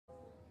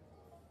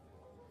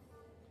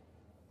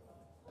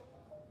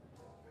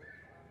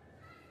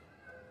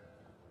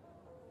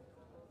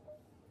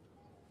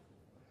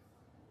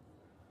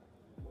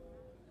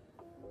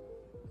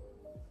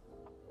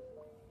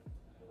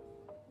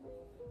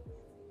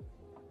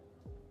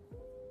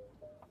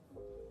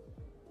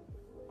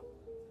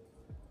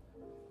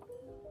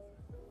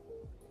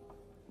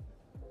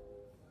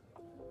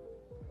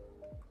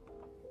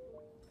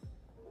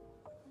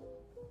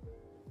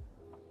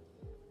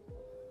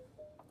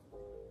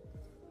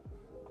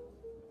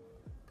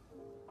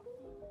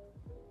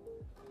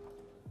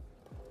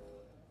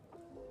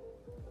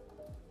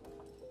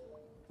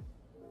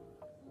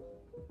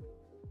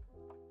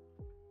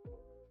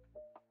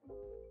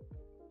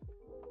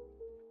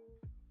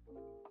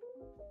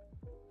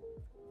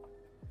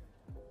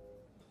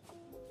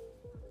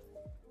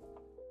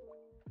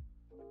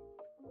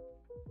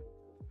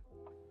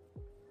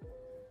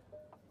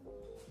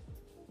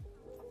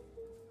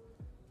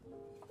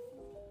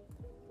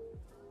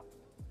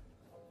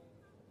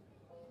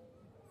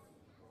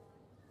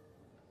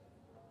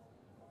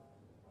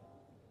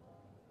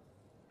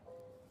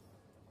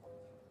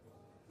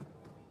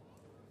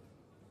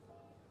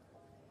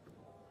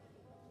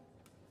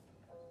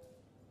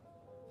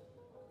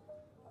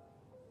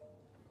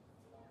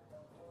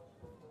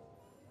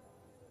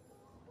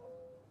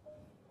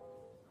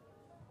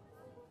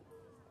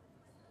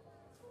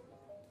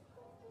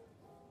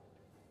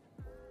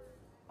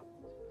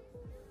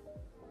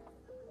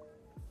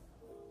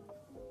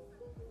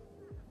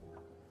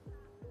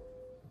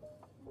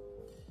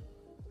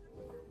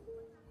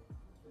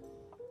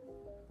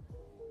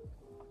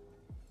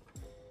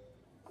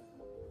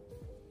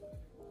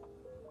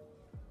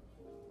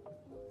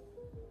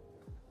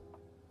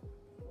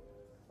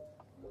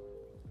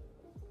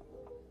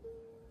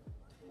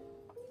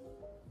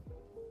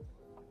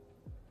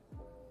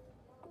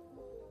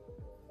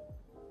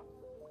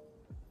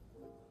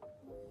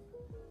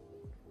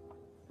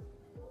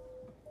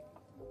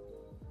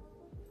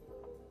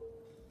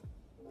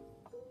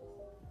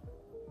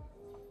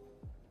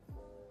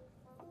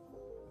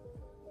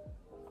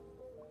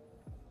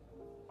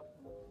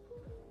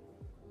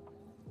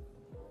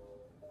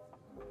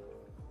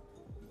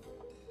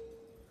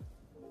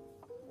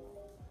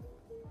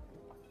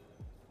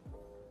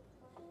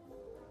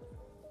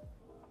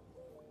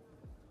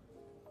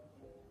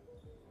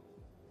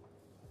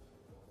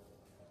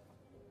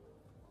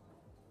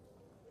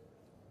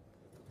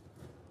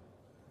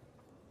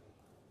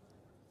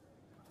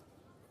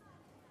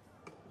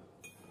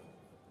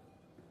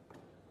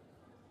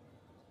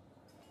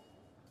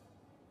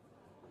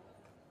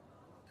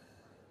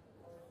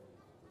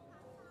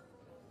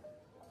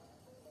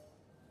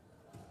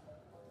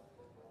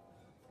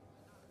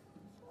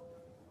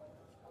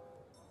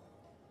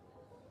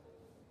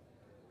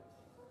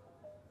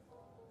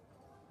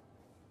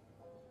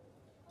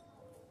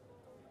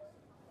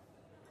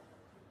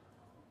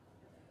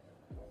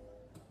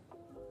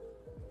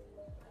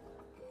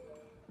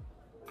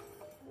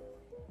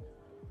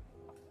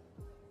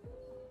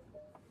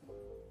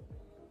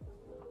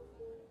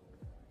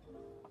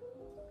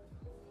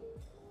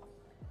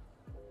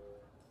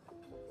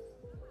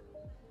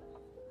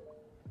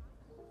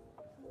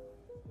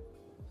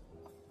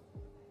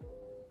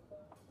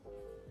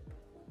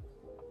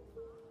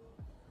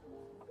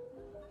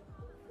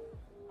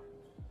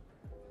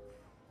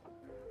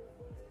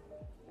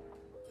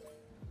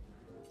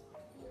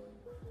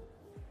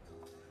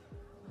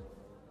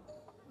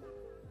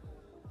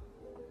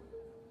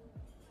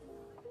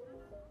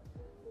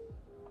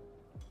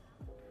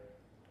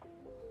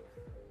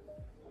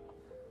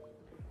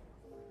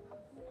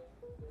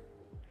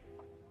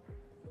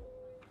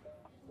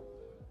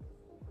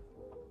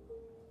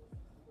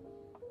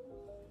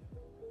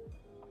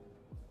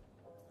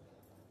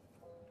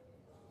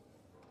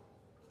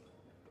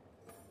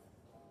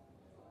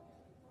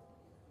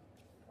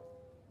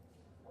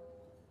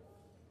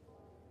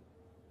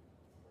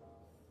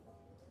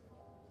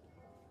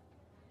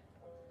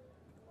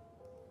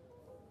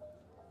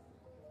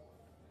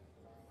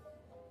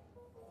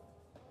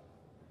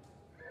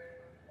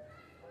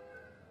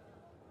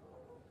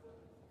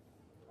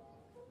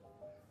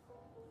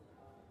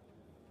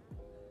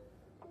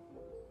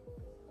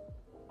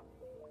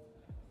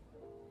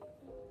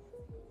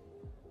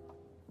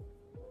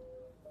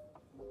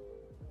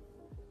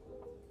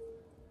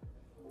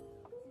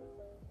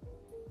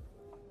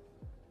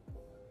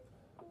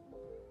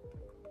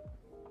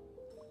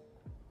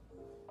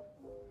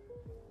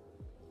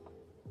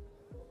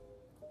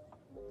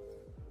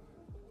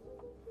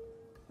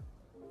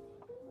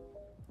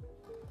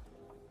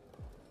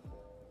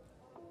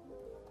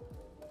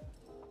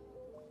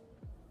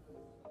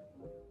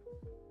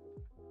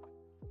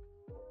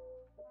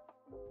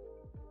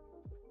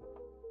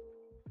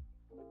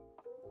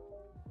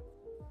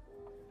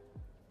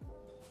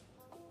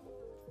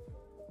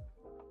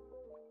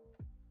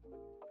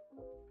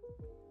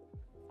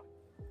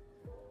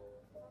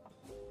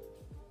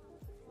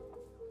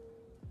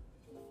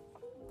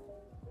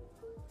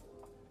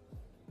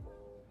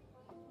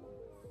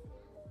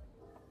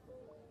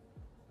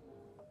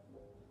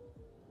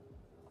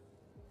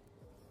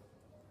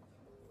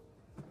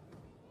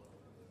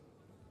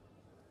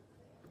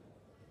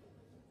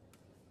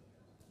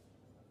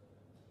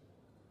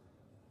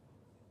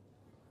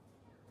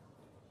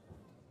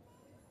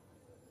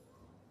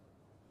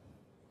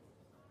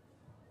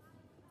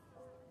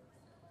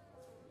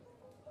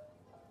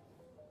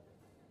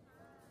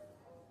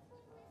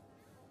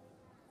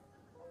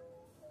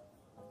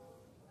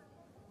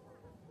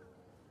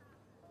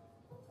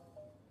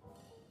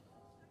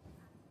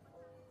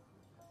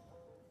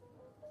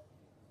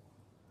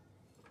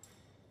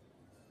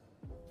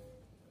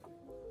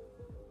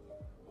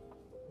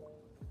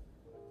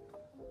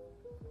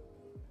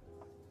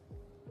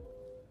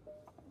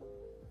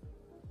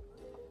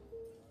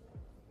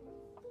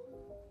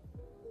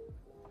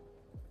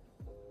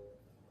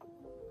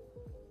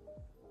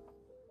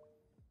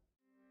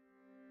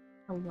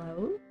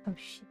Hello? Oh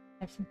shit,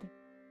 I have something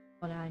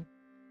going on.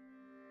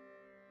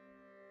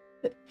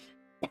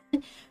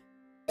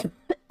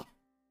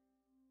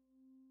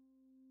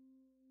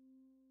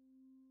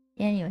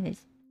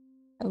 Anyways,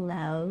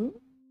 hello?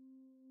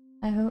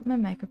 I hope my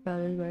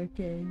microphone is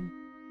working.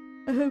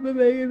 I hope my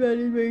microphone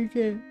is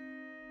working.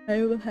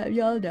 I will have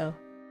y'all know.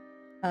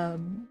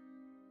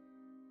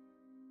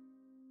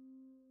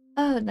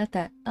 Oh, not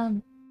that.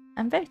 I'm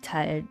very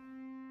tired.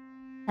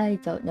 I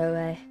don't know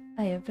why.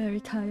 I am very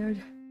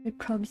tired. I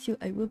promise you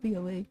I will be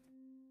awake.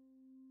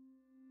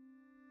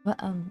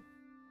 But,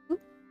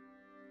 oop.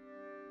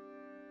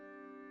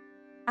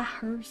 I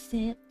heard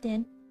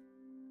something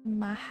in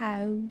my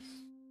house.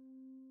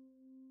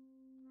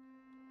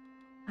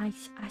 I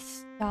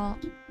still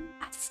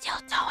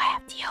don't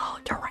have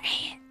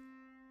deodorant.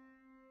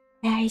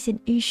 That is an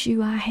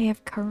issue I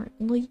have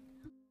currently.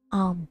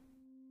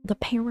 The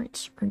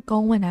parents are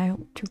going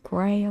out to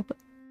grab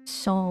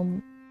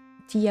some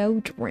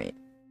deodorant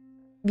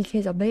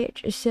because a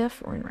bitch is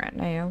suffering right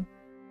now.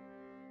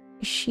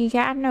 She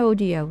got no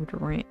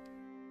deodorant.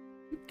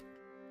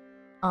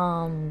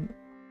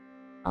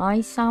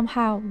 I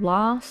somehow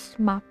lost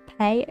my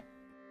pack.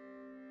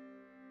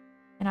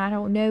 And I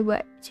don't know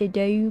what to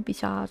do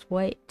besides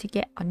wait to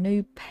get a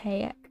new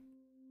pack.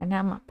 And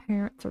now my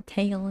parents are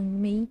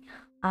telling me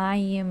I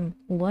am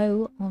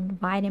low on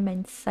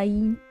vitamin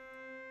C.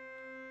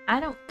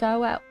 I don't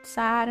go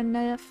outside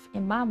enough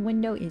and my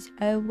window is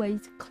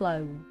always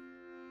closed.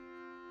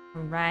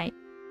 Alright?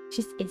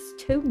 It's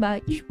too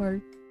much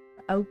work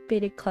to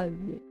open and close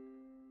it.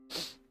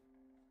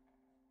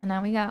 And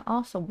now we got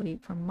also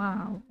wait for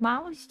Mom.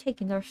 Mom is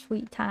taking their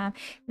sweet time.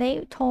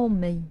 They told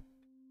me,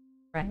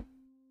 right?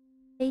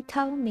 They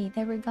told me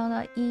they were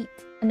gonna eat.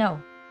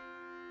 No,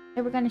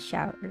 they were gonna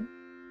shower.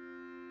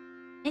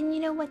 And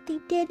you know what they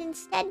did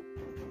instead?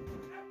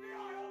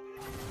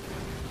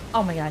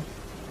 Oh my god.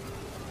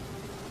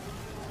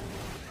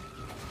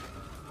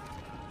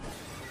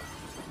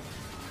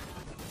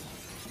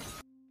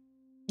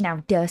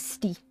 Now,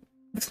 Dusty.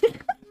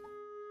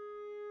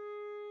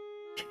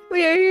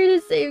 We are here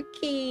to save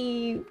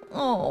Keith.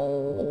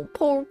 Oh,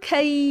 poor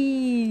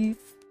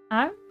Keith.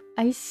 I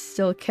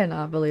still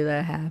cannot believe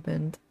that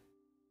happened.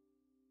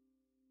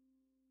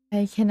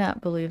 I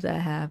cannot believe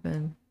that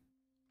happened.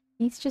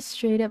 He's just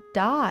straight up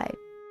died.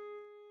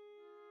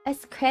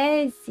 That's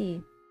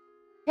crazy.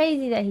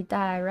 Crazy that he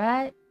died,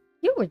 right?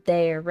 You were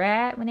there,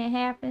 right, when it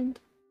happened?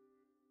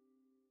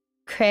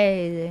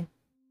 Crazy.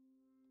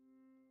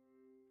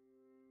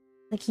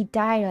 Like he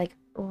died like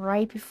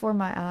right before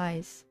my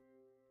eyes.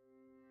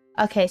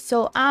 Okay,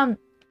 so I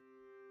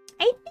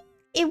think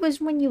it was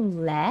when you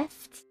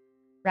left,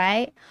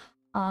 right?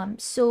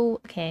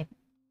 So okay.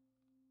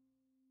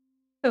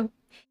 So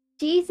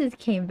Jesus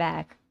came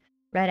back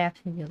right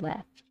after you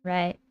left,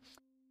 right?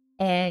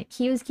 And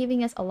he was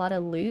giving us a lot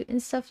of loot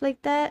and stuff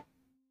like that.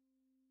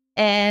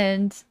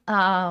 And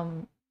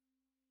I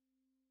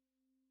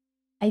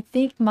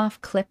think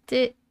Moff clipped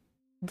it,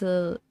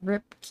 the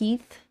Rip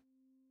Keith,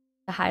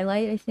 the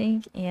highlight, I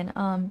think,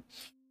 and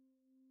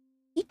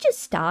he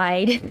just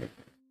died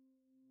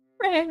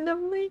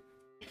randomly.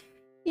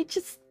 He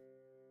just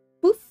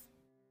poof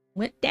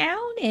went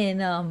down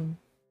and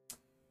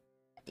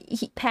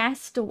he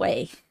passed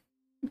away.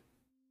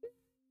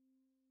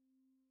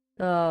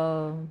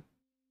 So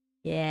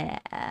yeah,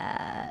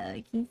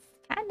 he's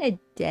kind of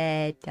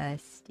dead,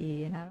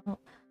 Dusty, and I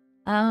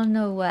don't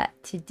know what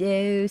to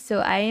do. So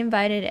I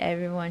invited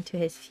everyone to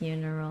his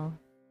funeral.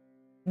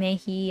 May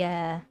he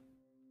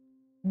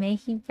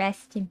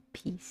rest in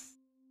peace.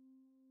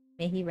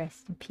 May he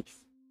rest in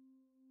peace.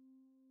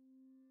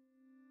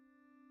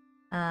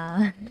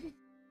 So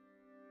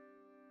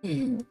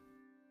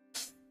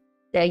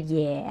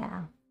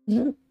yeah.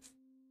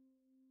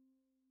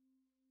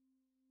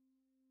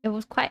 It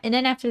was quite, and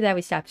then after that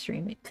we stopped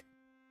streaming.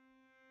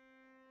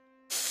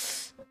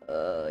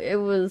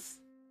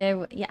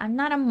 Yeah, I'm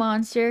not a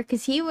monster,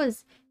 because he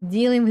was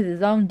dealing with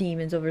his own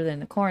demons over there in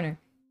the corner.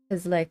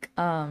 Because like,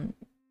 what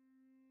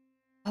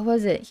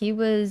was it? He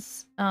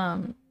was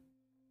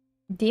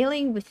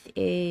dealing with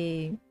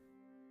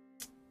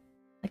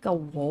like a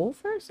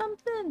wolf or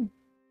something,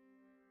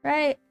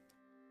 right?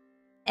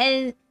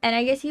 And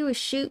I guess he was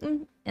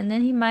shooting, and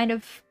then he might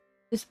have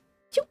just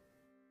shoot.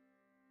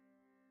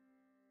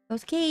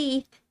 Goes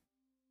Keith.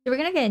 So we're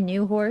gonna get a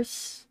new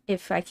horse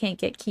if I can't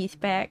get Keith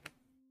back.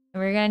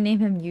 And we're gonna name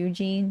him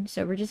Eugene.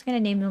 So we're just gonna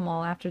name them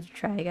all after the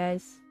Try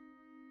Guys.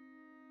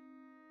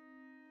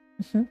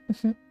 So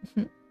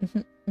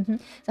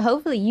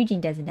hopefully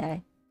Eugene doesn't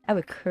die. I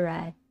would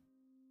cry.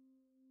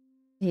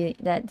 Yeah,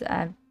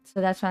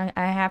 so that's why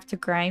I have to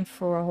grind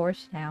for a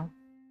horse now.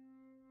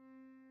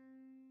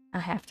 I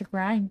have to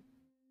grind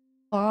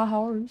for a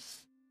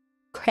horse.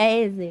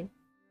 Crazy.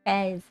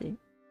 Crazy.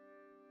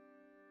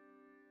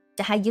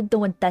 So how you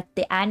doing,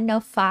 Dusty? I know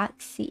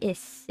Foxy is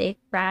sick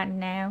right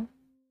now.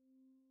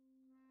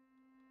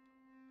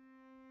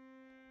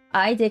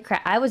 I did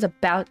cry. I was on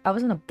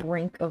the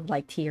brink of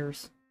like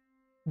tears.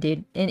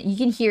 Dude, and you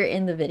can hear it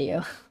in the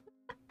video.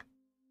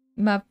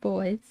 My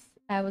voice.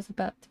 I was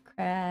about to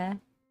cry.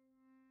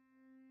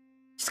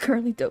 Just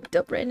currently doped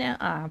up right now.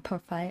 Ah, poor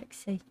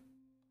Foxy.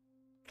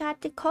 Got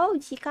the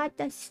cold. She got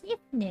the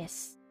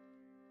sniffness.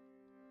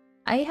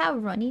 I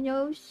have runny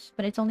nose,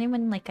 but it's only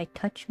when like I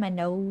touch my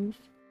nose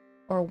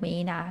or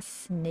when I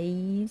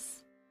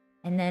sneeze,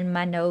 and then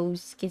my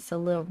nose gets a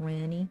little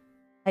runny.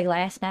 Like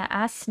last night,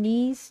 I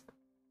sneezed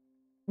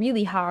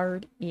really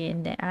hard,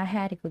 and then I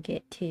had to go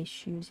get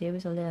tissues. It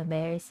was a little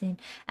embarrassing.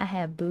 I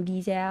had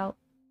boogies out.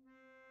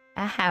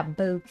 I have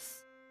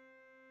boogs.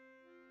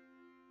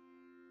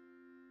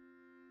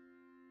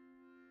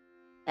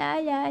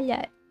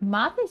 Yeah.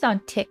 Mom is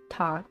on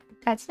TikTok.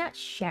 That's not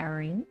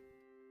sharing.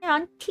 You're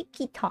on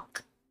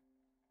TikTok.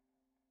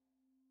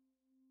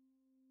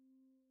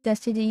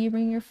 Dusty, do you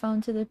bring your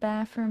phone to the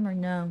bathroom or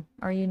no?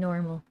 Are you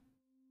normal?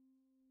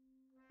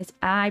 Because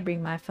I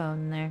bring my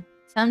phone there.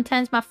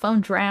 Sometimes my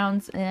phone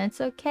drowns and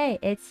it's okay.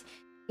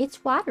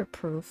 It's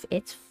waterproof.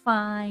 It's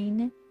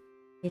fine.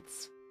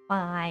 It's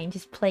fine.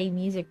 Just play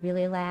music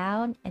really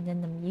loud and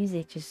then the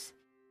music just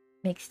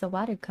makes the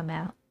water come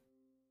out.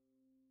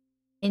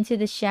 Into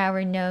the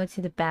shower, no. To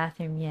the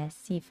bathroom, yes.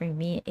 See, for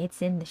me,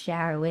 it's in the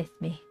shower with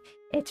me.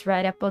 It's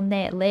right up on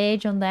that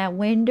ledge, on that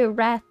window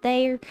right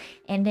there.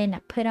 And then I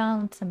put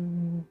on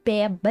some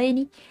Bad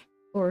Bunny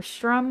or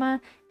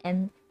Strama,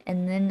 and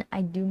then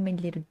I do my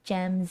little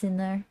jams in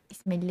there.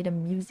 It's my little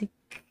music.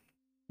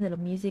 Little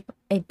music.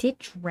 It did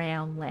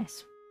drown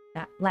last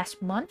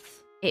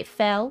month. It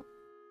fell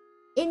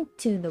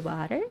into the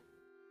water.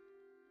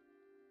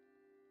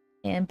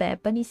 And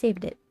Bad Bunny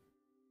saved it.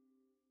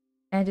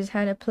 I just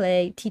had to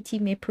play Titi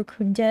Me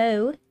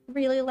Procundo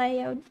really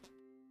loud.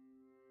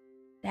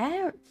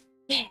 Yeah,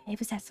 it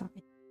was that song.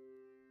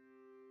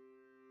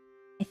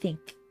 I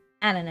think.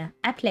 I don't know.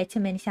 I played too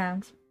many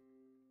songs.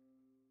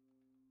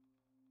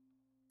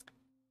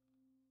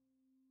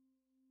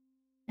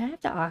 I have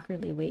to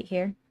awkwardly wait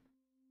here.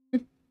 I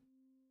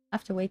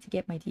have to wait to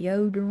get my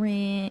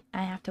deodorant.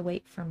 I have to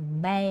wait for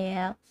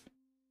mail.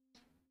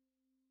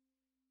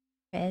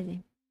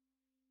 Crazy.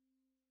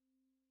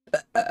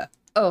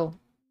 Oh.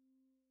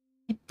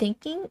 I'm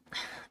thinking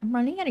I'm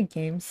running out of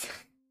games.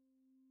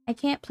 I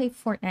can't play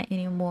Fortnite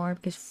anymore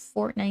because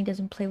Fortnite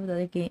doesn't play with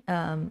other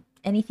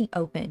anything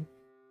open.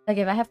 Like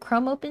if I have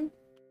Chrome open,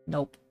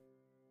 nope.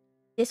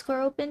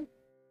 Discord open,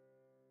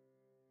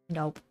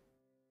 nope.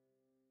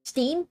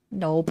 Steam,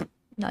 nope.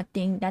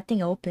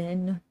 Nothing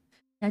open.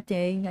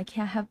 Nothing. I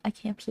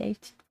can't play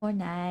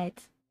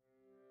Fortnite.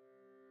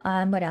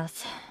 What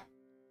else?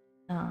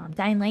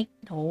 Dying Light,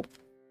 nope.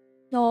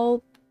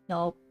 Nope.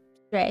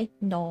 Stray,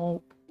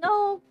 nope.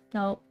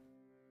 Nope.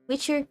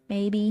 Witcher,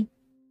 maybe.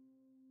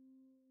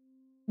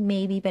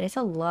 Maybe, but it's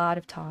a lot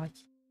of talk.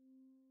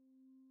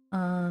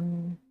 I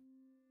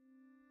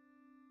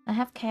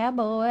have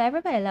cowboy.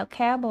 Everybody love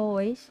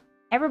cowboys.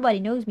 Everybody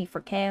knows me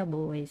for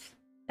cowboys.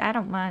 I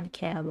don't mind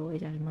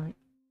cowboys as much.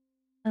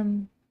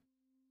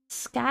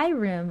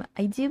 Skyrim,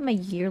 I do my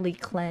yearly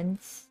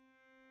cleanse.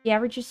 You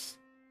ever just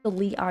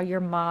delete all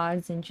your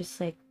mods and just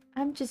like,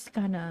 I'm just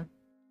gonna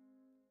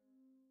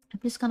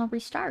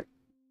restart.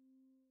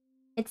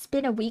 It's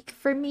been a week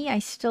for me. I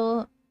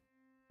still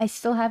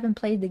haven't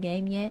played the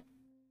game yet.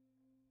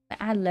 But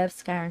I love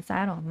Skyrim, so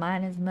I don't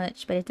mind as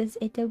much, but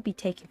it do be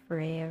taking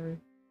forever.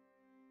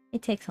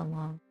 It takes a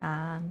long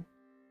time.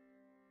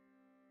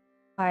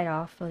 Quite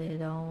awfully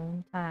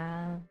long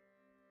time.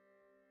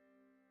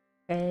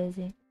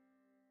 Crazy.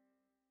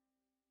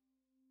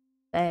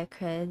 Very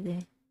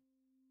crazy.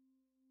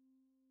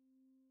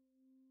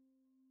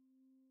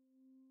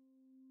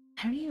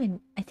 I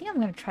think I'm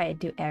gonna try to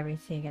do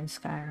everything in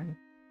Skyrim.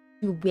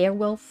 Do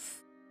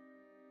werewolf,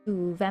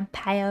 do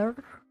vampire,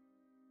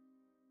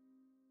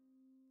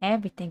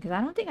 everything, because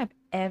I don't think I've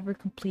ever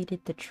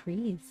completed the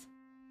trees.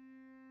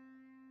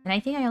 And I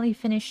think I only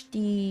finished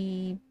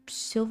the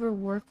silver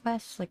war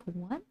quest like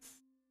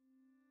once.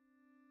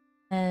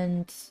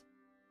 And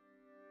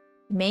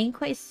main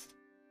quest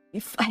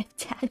 5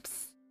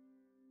 times.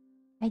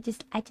 I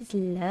just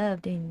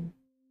love doing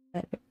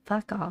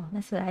fuck all.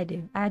 That's what I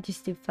do. I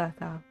just do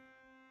fuck all.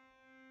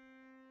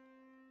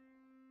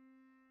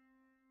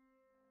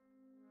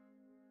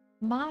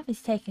 Mom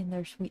is taking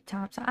their sweet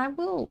time, so I'm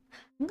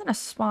gonna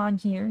spawn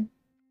here.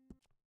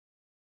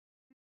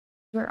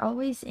 We're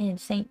always in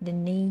Saint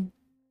Denis,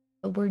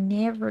 but we're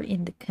never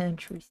in the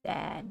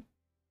countryside.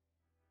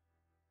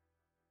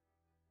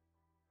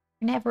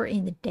 We're never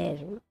in the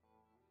desert.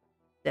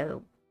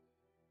 So,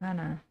 I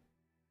know.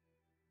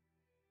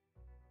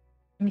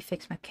 Let me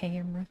fix my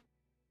camera.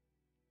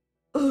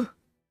 Ugh.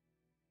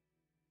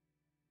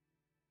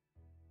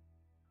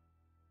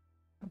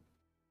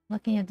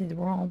 Looking at it the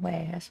wrong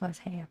way. That's what's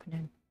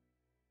happening.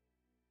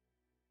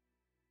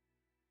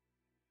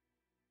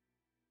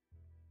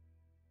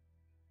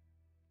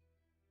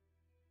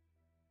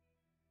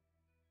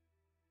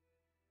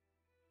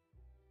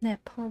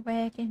 That poor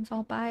wagon's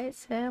all by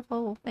itself,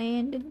 all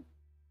abandoned.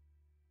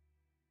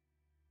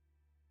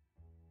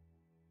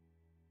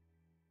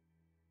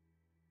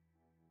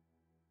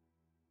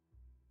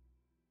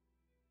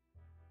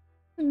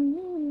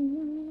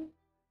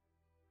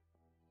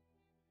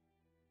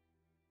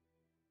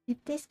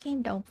 this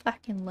game don't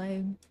fucking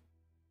load.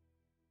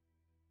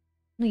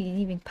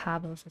 Even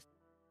Pablo's.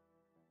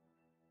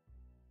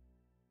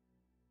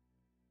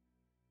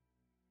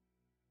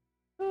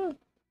 Oh.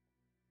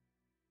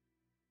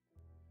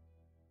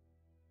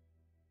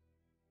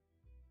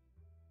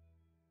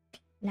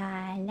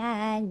 La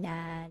la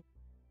la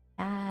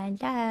la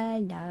la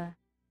la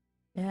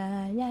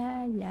la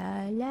la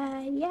la la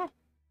yeah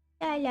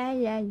la la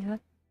la la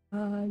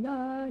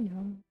la la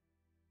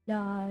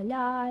la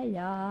la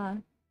la.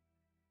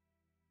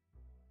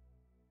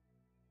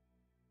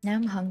 Now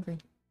I'm hungry.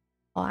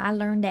 Oh, I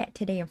learned that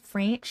today in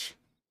French.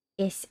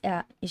 It's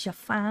je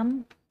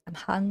faim. I'm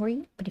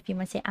hungry, but if you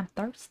want to say I'm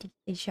thirsty,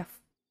 it's je.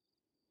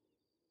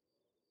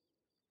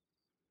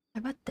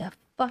 What the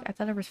fuck? I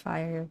thought there was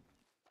fire.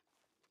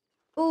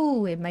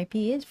 Ooh, it might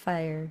be his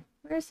fire.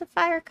 Where's the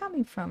fire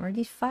coming from? Are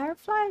these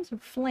fireflies or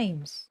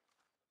flames?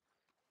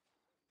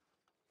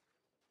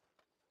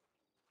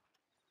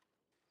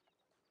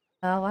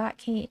 Oh, I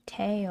can't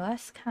tell.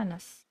 That's kind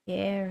of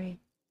scary.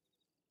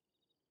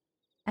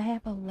 I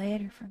have a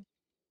letter from.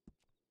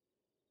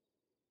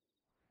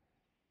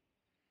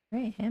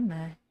 Where am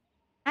I?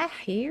 I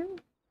hear.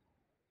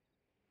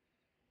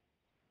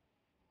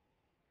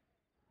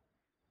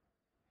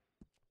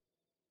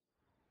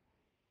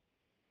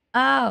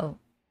 Oh,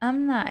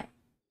 I'm not.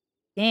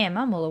 Damn,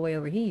 I'm all the way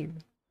over here.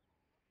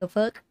 The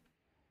fuck?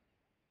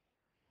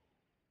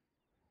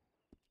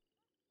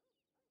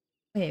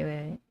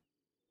 Wait.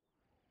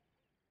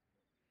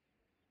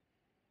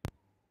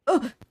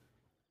 Oh!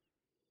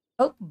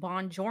 Oh!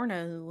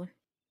 Buongiorno.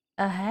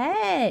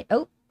 Hey!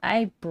 Oh,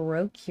 I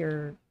broke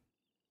your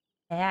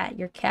cat.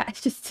 Your cat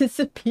just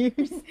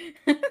disappears.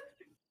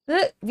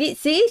 Look,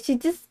 see? She's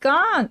just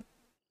gone.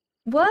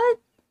 What?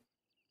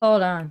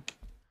 Hold on.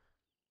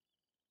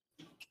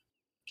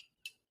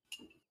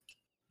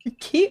 You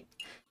keep...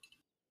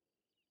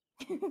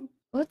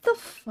 What the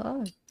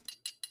fuck?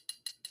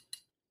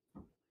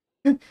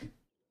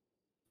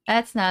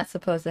 That's not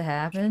supposed to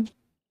happen.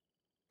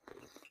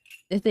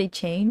 Did they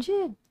change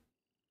it?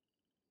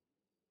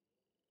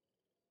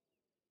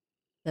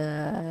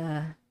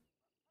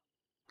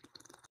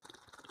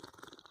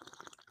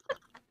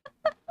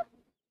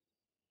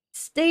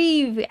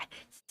 Steve!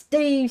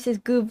 Steve says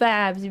good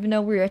vibes. Even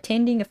though we're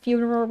attending a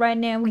funeral right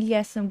now, we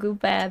got some good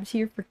vibes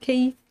here for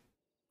Keith.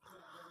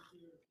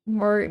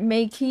 Or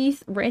may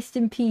Keith rest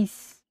in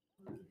peace.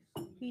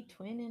 We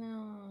twinning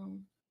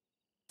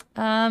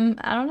I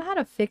don't know how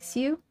to fix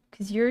you,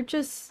 because you're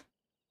just...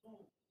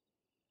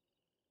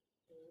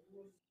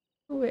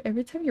 Oh,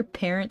 every time your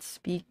parents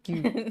speak,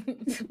 you...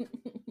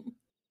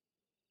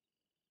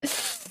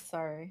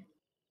 Sorry.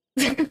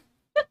 They're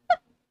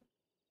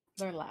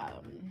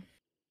loud.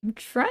 I'm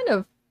trying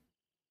to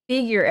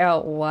figure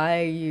out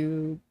why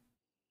you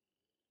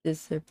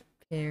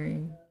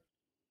disappearing.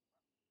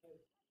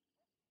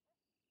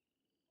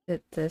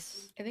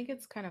 This. I think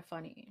it's kind of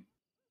funny.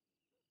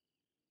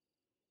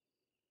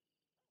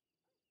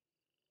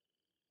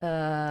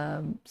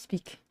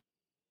 Speak.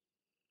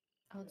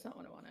 Oh, that's not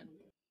what I wanted.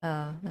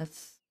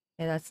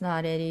 That's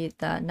not it.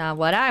 That's not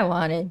what I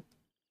wanted.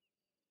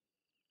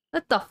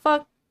 What the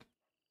fuck?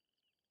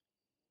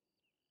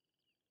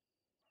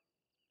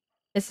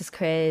 This is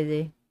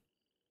crazy.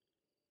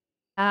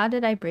 How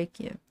did I break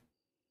you?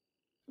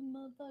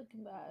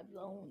 Motherfucking vibes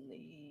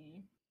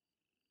only.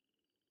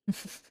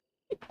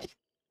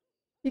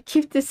 You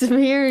keep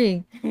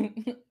disappearing.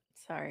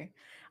 Sorry.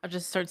 I'll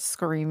just start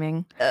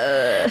screaming.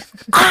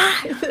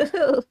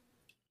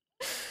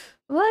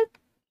 What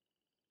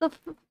the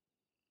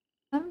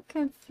I'm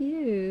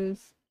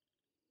confused.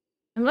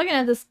 I'm looking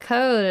at this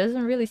code. It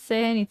doesn't really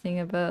say anything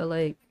about,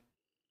 like...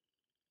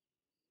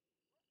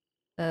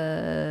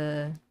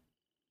 Yeah,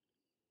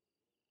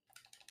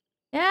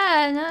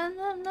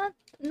 no,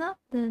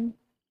 nothing.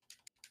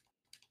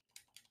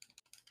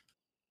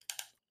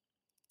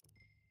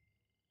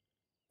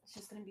 It's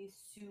just gonna be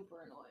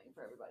super annoying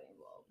for everybody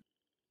involved.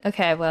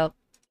 Okay, well...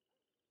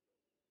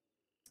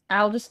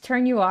 I'll just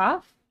turn you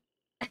off.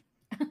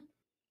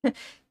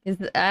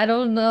 I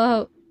don't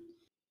know.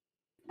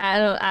 I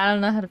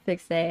don't know how to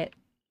fix that.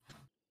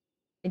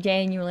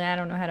 Genuinely, I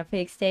don't know how to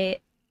fix that.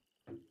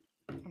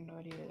 I have no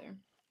idea either.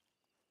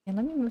 And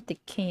let me move the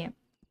camp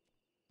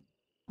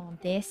on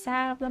this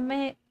side of the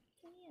map.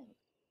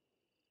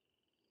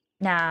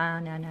 Nah.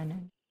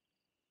 Can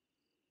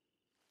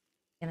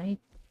I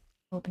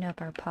open up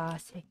our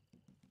posse?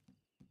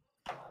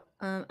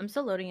 I'm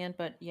still loading it,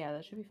 but yeah,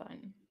 that should be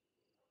fine.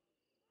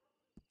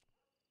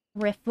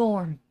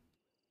 Reform.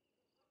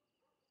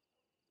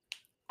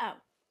 Oh.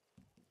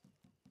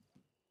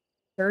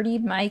 Dirty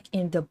Mike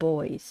and the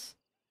boys.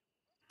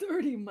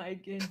 Dirty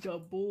Mike and the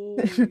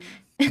boys.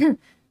 The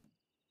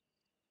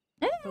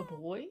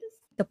boys?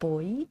 The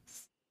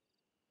boys.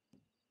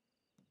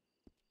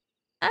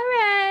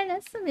 Alright,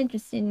 that's some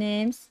interesting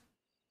names.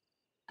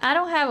 I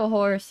don't have a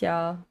horse,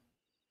 y'all.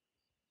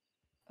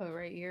 Oh,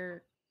 right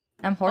here.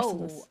 I'm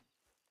horseless. Oh,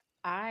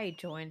 I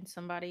joined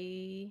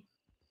somebody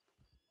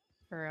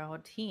for a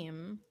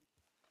team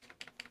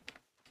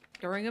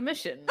during a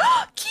mission.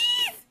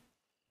 Keith!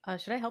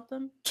 Should I help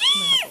them? I'm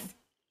gonna help them.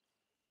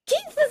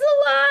 Keith is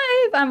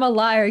alive! I'm a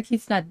liar.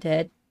 Keith's not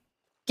dead.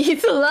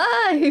 Keith's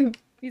alive!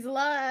 He's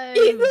alive!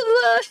 He's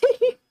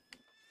alive!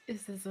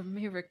 This is a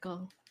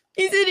miracle.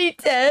 Isn't he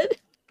dead?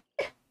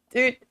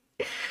 Dude.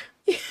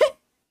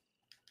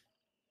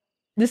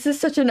 This is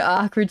such an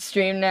awkward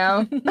stream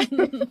now.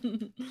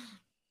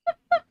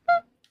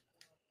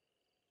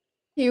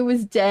 He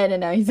was dead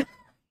and now he's...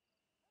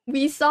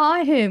 We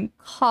saw him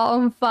caught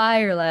on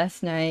fire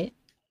last night,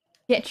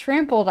 get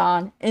trampled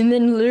on, and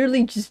then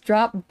literally just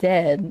drop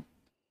dead.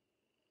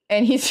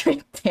 And he's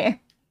right there.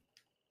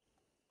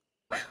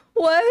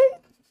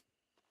 What?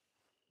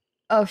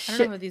 Oh shit. I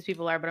don't know who these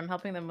people are, but I'm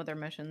helping them with their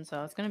mission,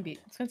 so it's gonna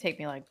take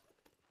me like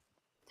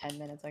 10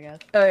 minutes, I guess.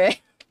 Okay.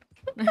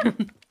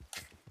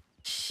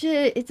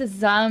 Shit, it's a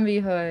zombie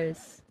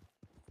horse.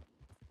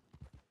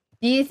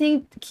 Do you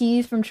think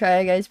Keys from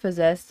Try Guys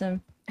possessed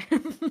him?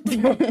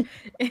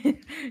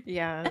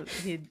 Yeah,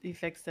 he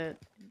fixed it.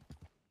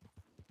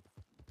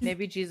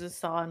 Maybe Jesus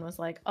saw and was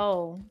like,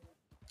 "Oh,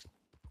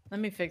 let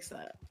me fix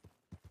that."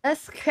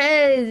 That's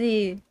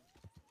crazy.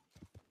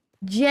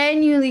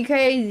 Genuinely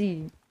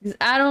crazy. 'Cause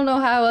I don't know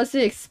how else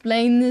to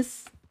explain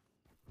this.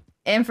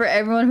 And for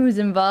everyone who's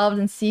involved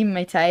and seeing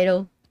my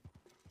title,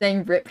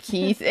 saying Rip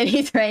Keith, and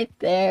he's right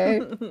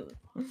there.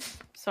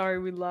 Sorry,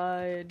 we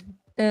lied.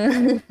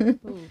 Ooh,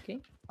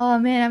 okay. Oh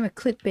man, I'm a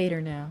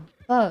clickbaiter now.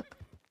 Fuck.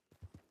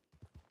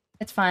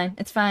 It's fine.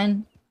 It's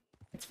fine.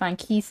 It's fine.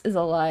 Keith is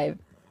alive.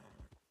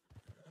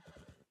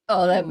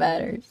 All that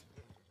matters.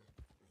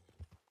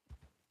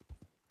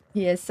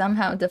 He has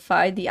somehow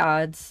defied the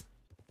odds.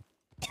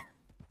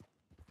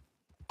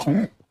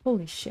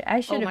 Holy shit,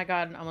 I should Oh have... my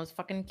god, I almost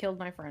fucking killed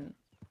my friend.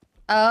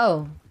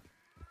 Oh.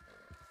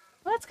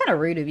 Well, that's kind of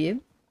rude of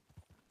you.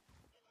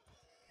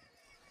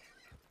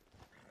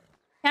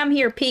 Come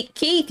here, Pete.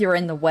 Keith, you're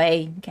in the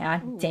way.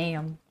 God Ooh.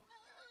 damn.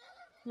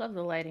 Love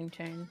the lighting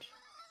change.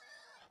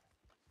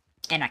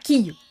 And I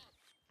kill you.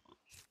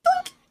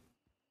 Doink.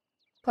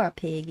 Poor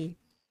piggy.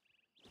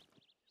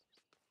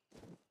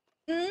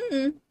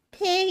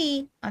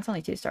 Piggy. That's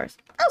only 2 stars.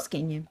 I'll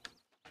skin you.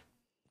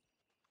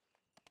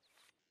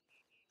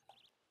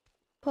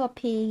 Poor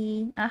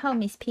piggy. I hope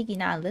Miss Piggy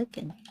not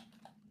looking.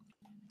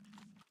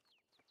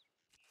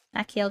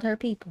 I killed her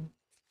people.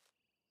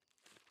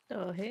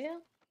 The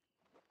hell?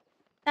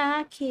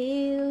 I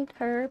killed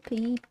her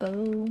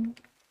people.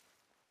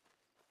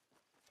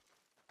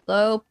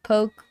 Slow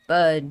poke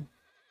bud.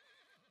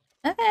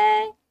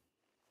 Okay.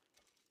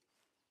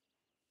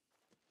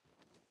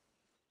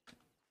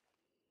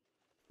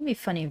 It'd be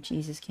funny if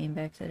Jesus came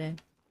back today.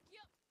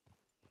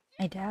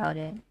 I doubt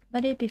it,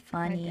 but it'd be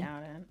funny. I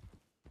doubt it.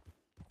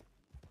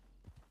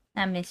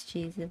 I miss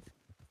Jesus.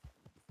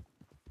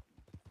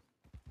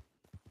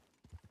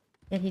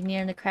 Did he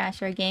nearly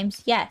crash our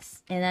games?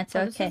 Yes, and that's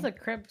okay. This is a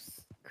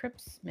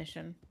Crips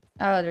mission.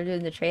 Oh, they're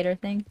doing the trader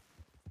thing?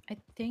 I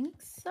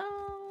think so.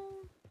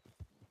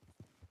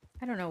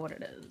 I don't know what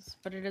it is,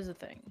 but it is a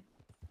thing.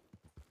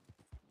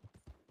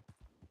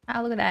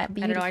 Oh, look at that.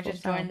 Beautiful. I don't know, I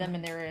just joined them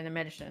and they were in a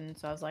mission,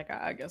 so I was like,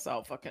 I guess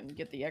I'll fucking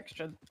get the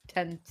extra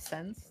 10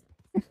 cents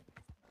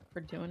for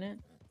doing it.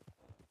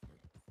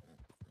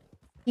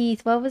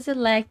 Keith, what was it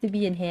like to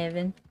be in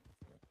heaven?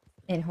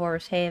 In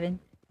horse heaven?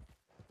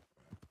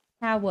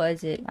 How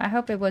was it? I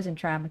hope it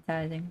wasn't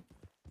traumatizing.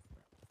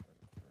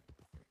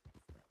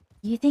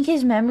 You think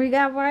his memory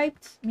got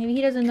wiped? Maybe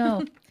he doesn't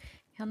know.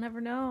 He'll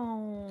never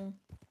know.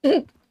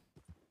 He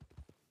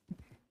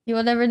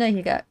will never know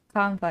he got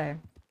caught on fire.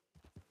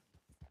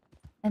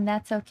 And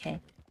that's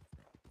okay.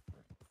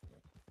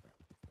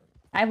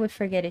 I would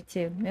forget it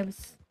too. It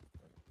was...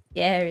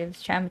 Yeah, it was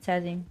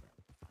traumatizing.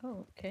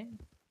 Oh, okay.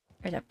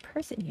 There's a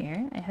person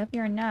here. I hope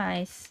you're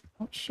nice.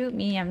 Don't shoot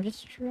me. I'm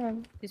just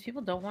trying. These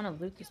people don't want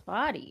to loot this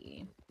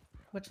body.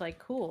 Which, like,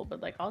 cool,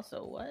 but, like,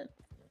 also, what?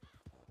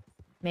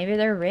 Maybe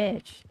they're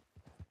rich.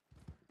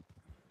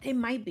 They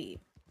might be.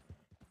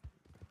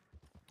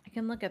 I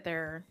can look at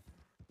their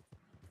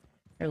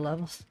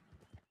levels.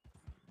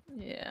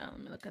 Yeah, let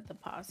me look at the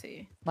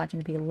posse. Watching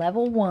to be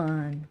level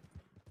 1.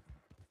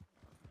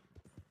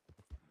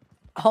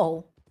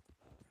 Oh.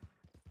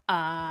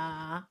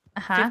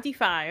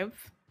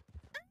 55.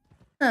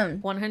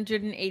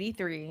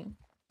 183.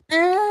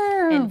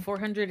 Oh. And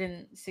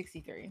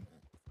 463.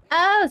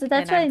 Oh, so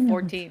that's and why I'm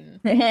 14.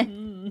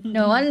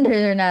 No wonder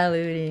they're not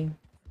looting.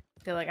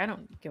 They're like, I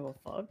don't give a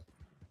fuck.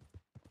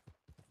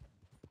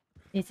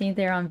 You think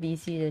they're on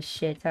VC to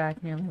shit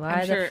talking?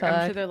 Why the fuck?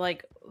 I'm sure they're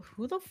like,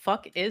 who the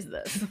fuck is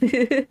this?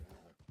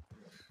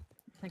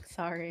 Like,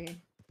 sorry.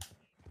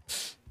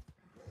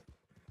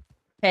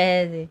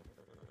 Crazy.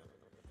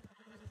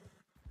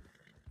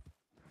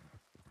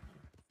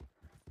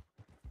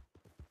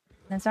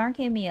 Nazar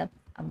gave me a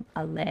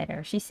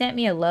letter. She sent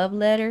me a love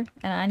letter,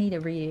 and I need to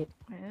read it.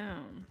 Yeah.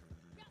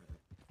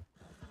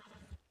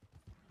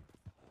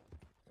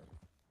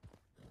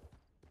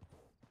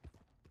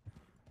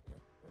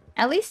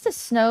 At least the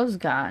snow's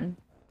gone.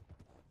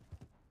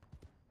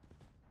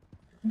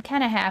 I'm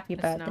kind of happy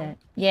about that.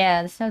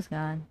 Yeah, the snow's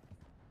gone.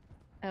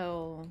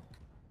 Oh.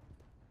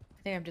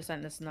 I think I'm just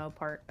in the snow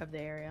part of the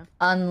area.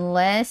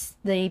 Unless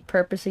they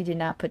purposely did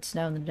not put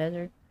snow in the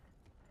desert.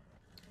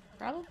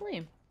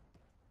 Probably.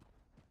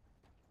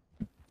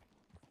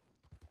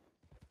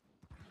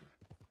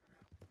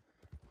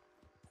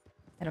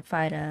 Gotta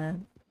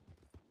find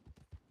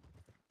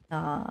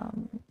a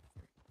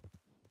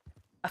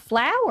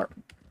flower.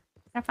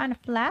 Gotta find a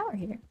flower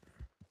here.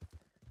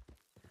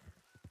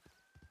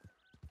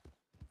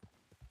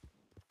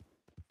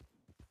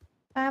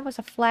 That was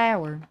a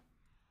flower.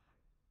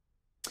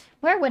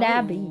 Where would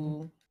I be?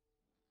 Ooh.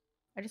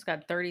 I just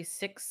got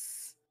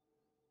 36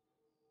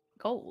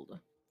 gold.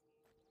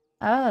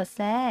 Oh,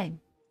 sad.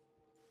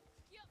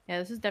 Yeah,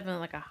 this is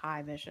definitely like a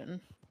high mission.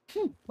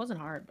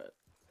 Wasn't hard, but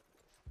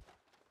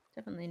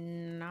definitely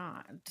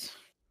not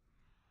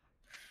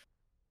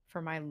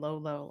for my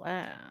low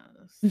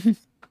ass.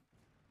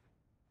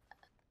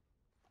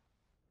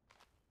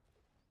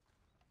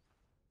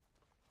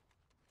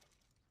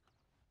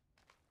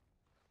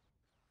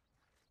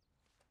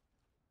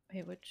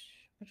 Wait, which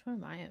one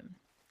am I in?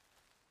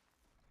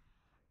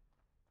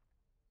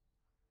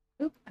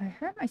 Oop, I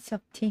heard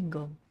myself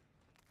tingle.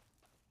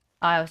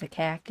 Oh, it was a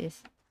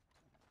cactus.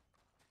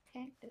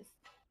 Cactus.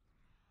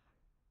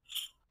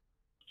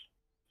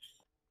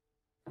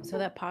 So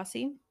that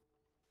posse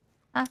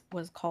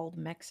was called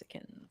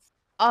Mexicans.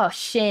 Oh,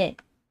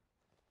 shit.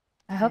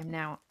 I hope I'm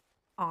now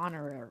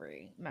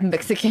honorary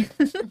Mexican.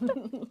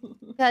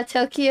 Got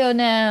Tokyo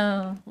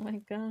now. Oh my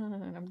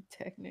god, I'm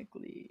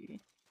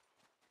technically.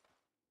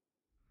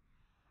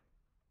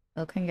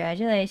 Well,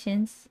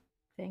 congratulations.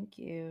 Thank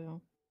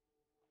you.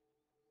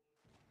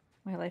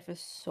 My life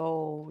is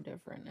so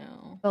different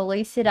now.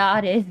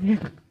 Felicidades.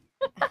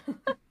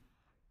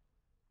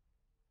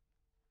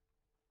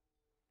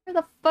 Where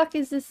the fuck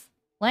is this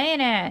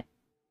land at?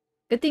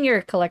 Good thing you're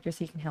a collector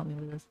so you can help me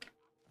with this.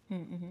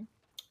 Mm-hmm.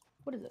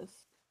 What is this?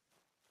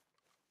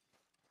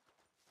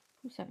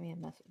 Who sent me a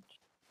message?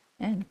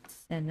 And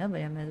send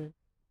nobody a message.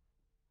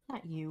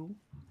 Not you.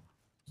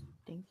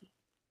 Stinky.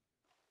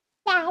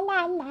 La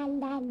la la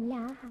la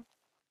la.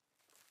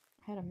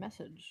 I had a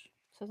message.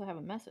 It says I have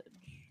a message.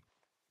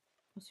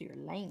 Oh, so you're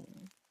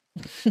lame.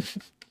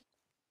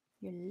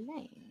 You're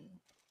lame.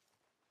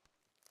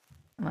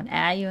 I'm gonna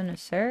add you on the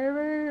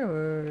server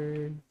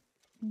or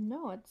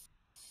No, it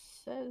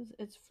says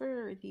it's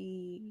for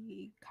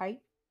the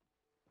kite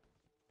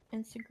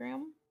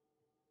Instagram.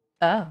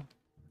 oh.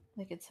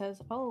 Like it says,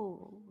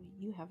 oh,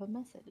 you have a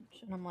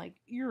message. And I'm like,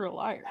 you're a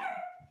liar.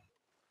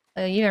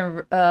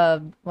 Even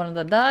one of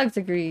the dogs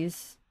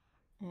agrees.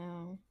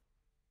 Yeah.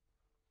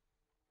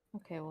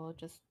 Okay, well, it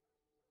just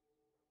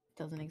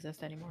doesn't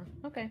exist anymore.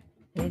 Okay.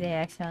 Maybe they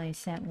accidentally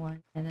sent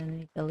one and then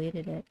they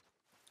deleted it.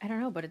 I don't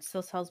know, but it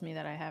still tells me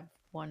that I have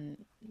one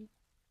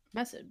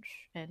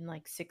message and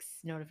like 6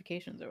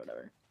 notifications or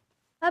whatever.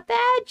 A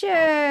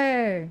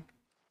badger!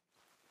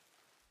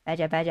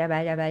 Badger, badger,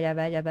 badger, badger,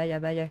 badger, badger,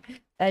 badger.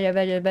 Badger,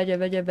 badger, badger,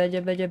 badger,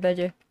 badger, badger,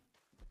 badger.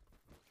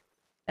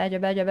 Badger,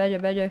 badger, badger,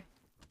 badger.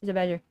 He's a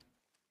badger.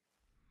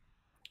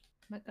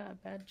 Oh my god,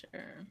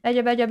 badger.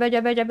 Badger, badger,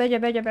 badger, badger, badger,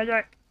 badger,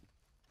 badger.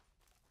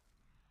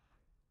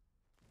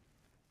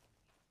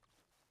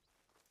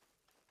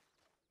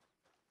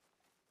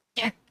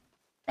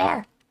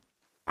 There!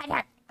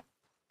 Badger!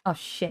 Oh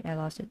shit, I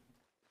lost it.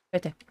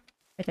 Right there.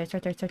 Right there, it's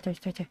right there, it's right there,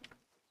 it's right there.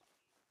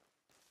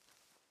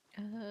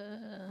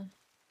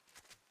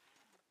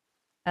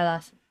 I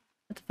lost it.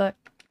 What the fuck?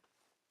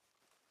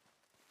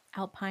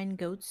 Alpine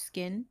goat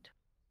skinned.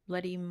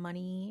 Bloody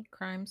money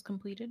crimes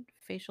completed.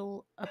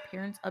 Facial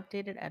appearance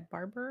updated at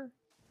barber.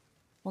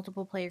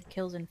 Multiple player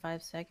kills in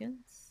 5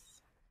 seconds.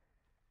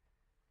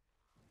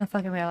 No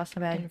fucking way, I lost the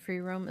badger. In free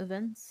roam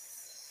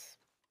events.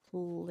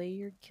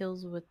 Player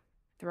kills with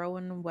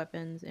throw-in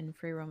weapons in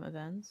free roam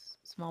events.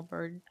 Small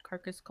bird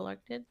carcass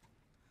collected.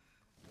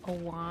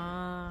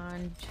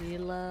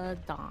 Awangila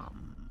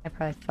Dom. I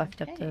probably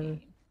fucked up the...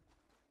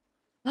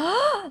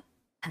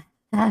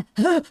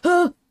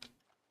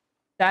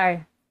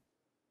 Star.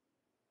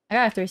 I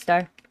got a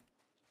 3-star.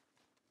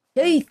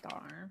 Hey!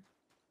 Star.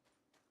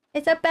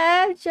 It's a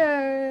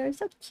badger!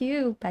 So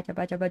cute. Badger,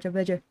 badger, badger,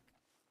 badger.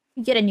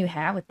 You get a new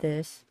hat with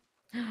this.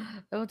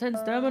 Level 10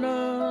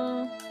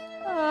 stamina.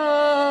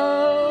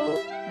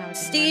 Oh. Now we can run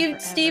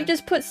Steve forever.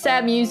 just put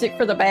sad music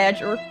for the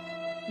badger.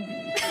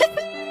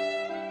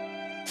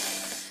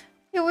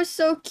 It was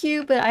so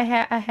cute, but I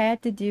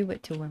had to do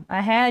it to him.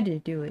 I had to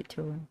do it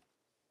to him.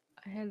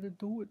 I had to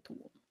do it to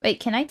him. Wait,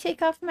 can I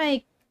take off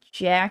my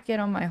jacket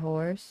on my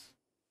horse?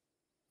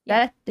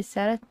 Yeah. Is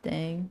that a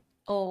thing?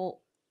 Oh,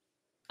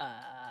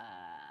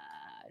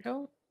 I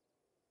don't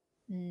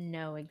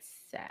know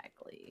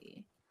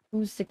exactly.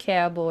 Who's the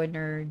cowboy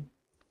nerd?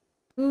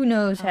 Who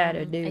knows how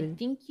to do I it?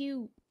 think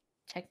you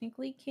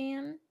technically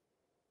can.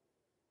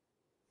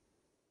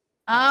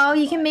 Oh,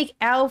 you can make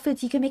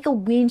outfits. You can make a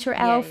winter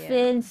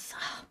outfit.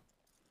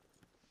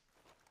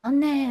 Oh,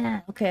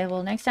 nah. Okay,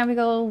 well, next time we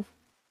go...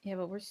 Yeah,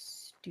 but we're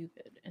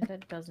stupid, and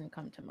that doesn't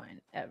come to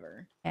mind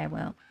ever. Yeah,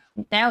 well,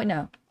 now we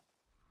know.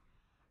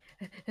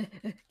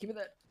 Give me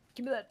that.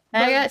 Give me that.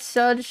 I got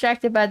so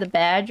distracted by the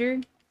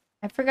badger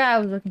I forgot I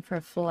was looking for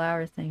a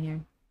flower thing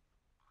here.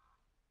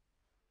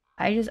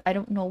 I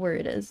don't know where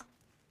it is.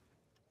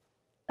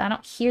 I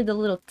don't hear the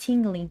little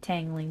tingling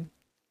tangling.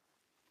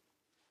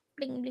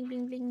 Bling, bling,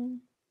 bling, bling.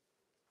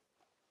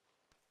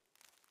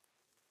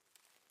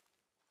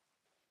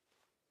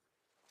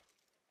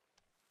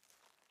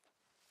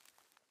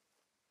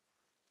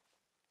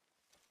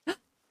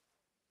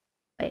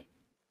 Wait.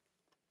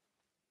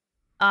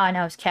 Oh,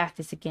 no, it's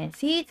cactus again.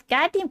 See, it's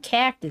goddamn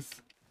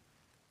cactus.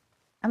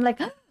 I'm like,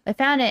 I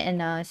found it, and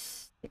no,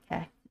 it's the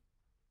cactus.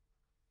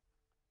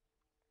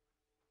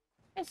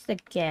 It's the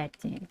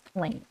goddamn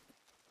plant.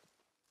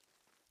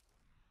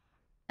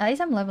 At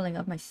least I'm leveling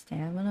up my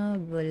stamina,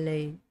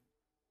 really.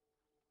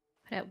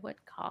 But at what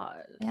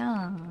cost?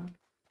 Yeah.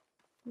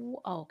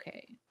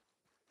 Okay.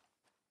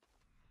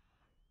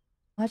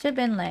 Watch it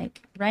been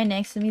like right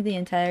next to me the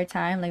entire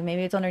time. Like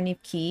maybe it's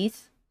underneath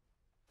keys.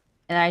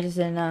 And I just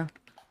didn't know.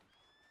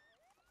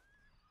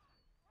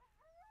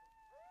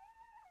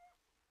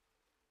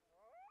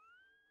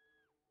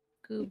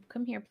 Goob,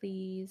 come here,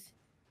 please.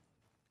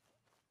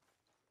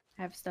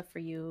 I have stuff for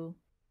you.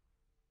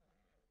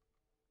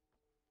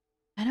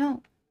 I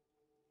don't.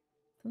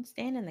 Don't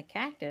stand in the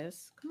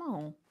cactus. Come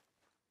on.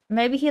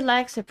 Maybe he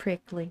likes it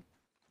prickly.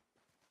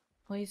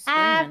 Oh, he's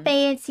Hi, screaming.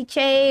 fancy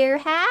chair.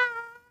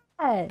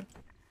 Hi.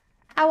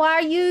 How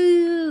are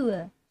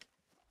you?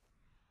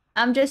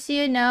 Just so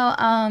you know,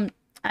 I'm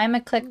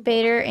a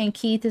clickbaiter and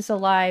Keith is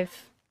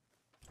alive.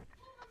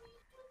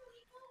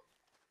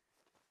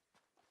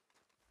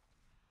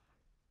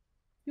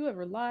 You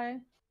ever lie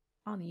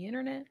on the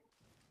internet?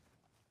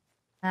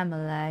 I'm a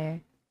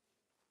liar.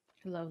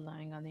 I love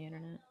lying on the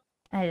internet.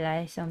 I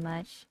lie so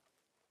much.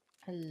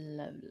 I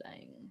love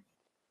lying.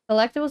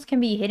 Collectibles can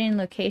be hidden in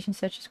locations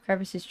such as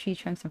crevices, tree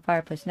trunks, and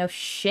fireplaces. No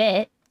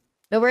shit.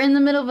 But we're in the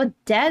middle of a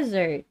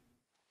desert.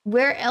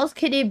 Where else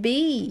could it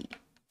be?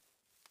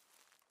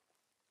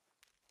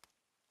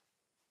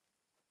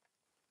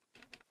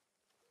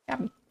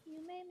 Got me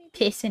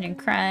pissing and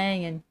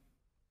crying and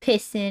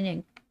pissing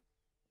and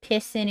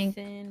pissing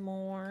and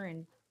more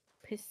and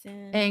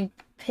pissing and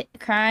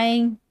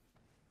crying.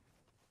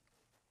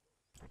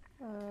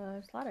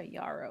 There's a lot of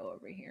yarrow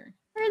over here.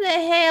 Where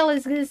the hell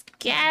is this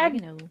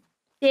goddamn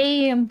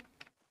plant?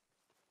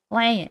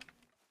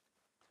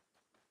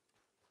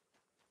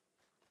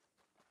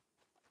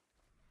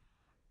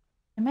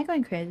 Am I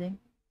going crazy?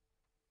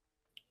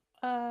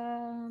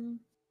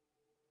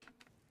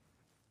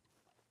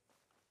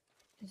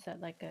 Is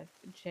that like a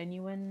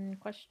genuine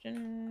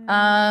question?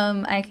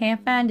 I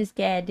can't find this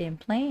goddamn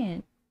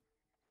plant.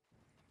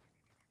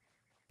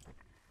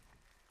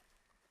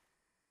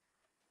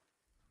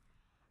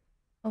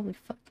 Holy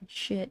fucking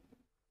shit.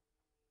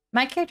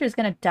 My character is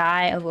gonna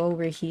die of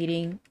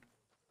overheating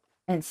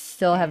and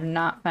still have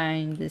not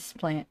found this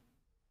plant.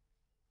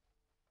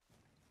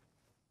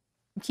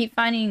 I keep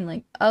finding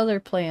like other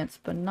plants,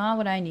 but not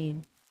what I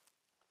need.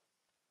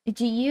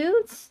 Did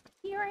you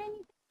hear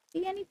anything?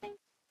 See anything?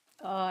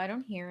 I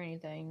don't hear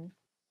anything.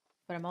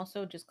 But I'm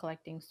also just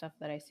collecting stuff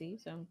that I see,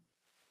 so I'm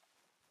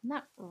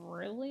not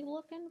really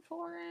looking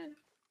for it.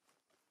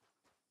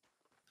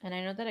 And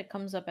I know that it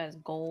comes up as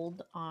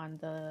gold on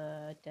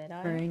the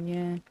Deadeye.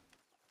 Yeah.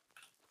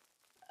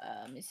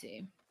 Let me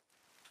see.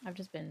 I've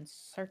just been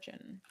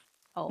searching.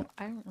 Oh,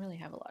 I don't really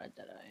have a lot of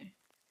Deadeye. I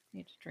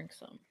need to drink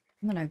some.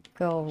 I'm gonna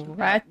go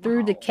right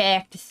through the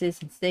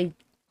cactuses and see.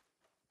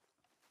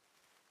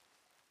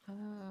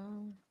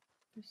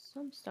 There's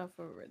some stuff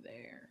over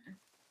there.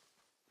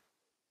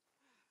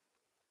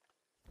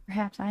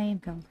 Perhaps I am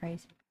going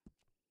crazy.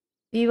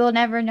 We will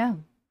never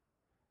know.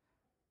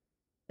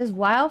 This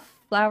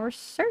wildflower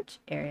search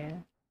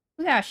area.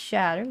 Who got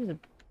shot? There was a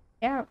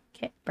cat,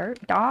 bird,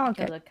 dog.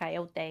 It was a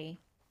coyote.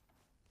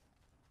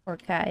 Or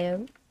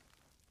coyote.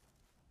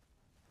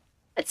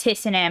 It's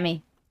hissing at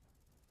me.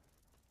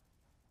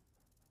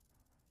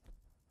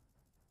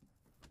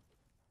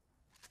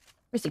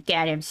 Where's the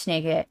goddamn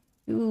snake at?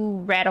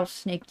 You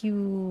rattlesnake,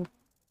 you.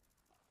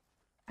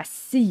 I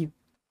see you.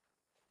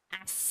 I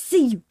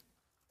see you.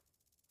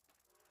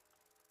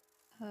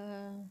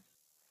 Boink.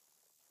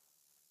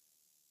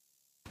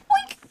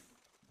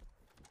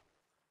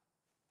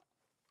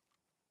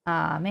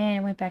 Ah,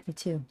 man, it went back to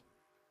 2.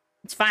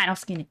 It's fine, I'll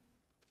skin it.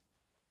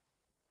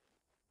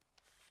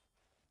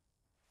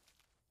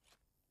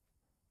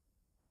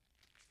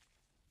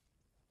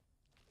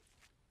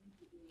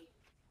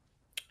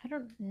 I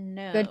don't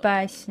know.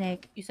 Goodbye,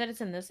 snake. You said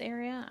it's in this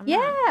area?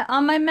 Yeah,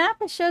 on my map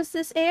it shows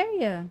this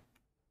area.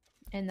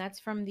 And that's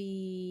from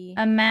the...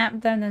 A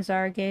map that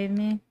Nazar gave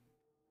me.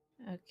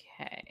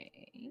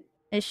 Okay.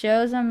 It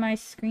shows on my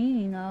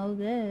screen all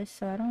this,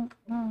 so I don't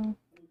know.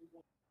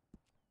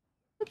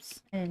 Oops,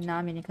 I did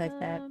not mean to click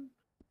that.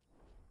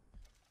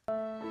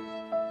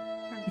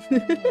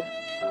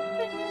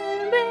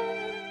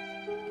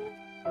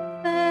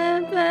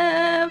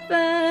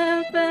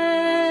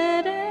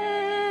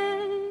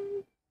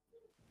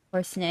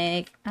 Poor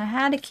snake. I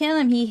had to kill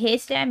him. He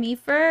hissed at me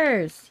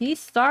first. He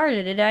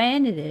started it. I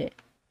ended it.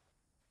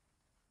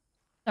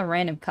 A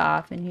random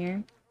cough in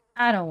here.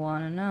 I don't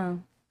want to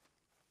know.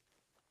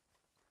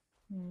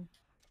 Hmm.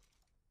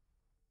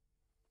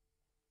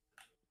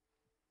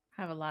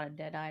 I have a lot of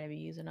dead eye to be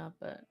using up,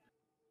 but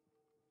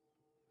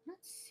I'm not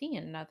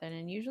seeing nothing.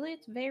 And usually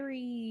it's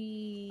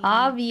very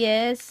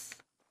Obvious.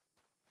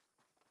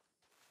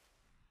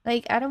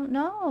 Like, I don't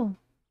know.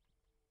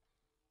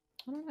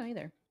 I don't know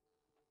either.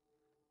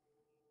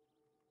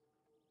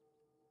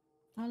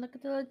 Oh, look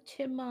at the little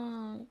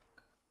chipmunk.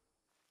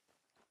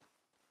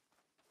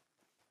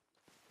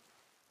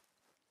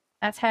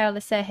 That's how they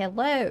say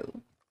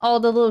hello. Oh,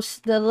 the little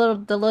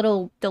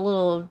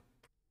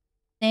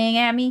thing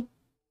at me.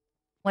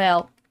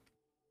 Well,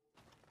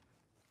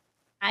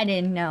 I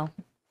didn't know.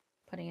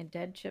 Putting a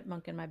dead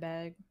chipmunk in my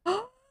bag.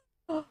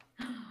 How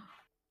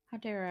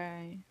dare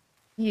I?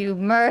 You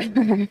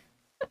murder.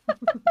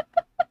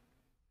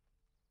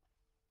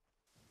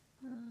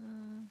 Uh,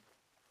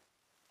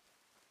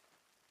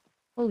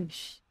 Holy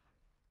sh.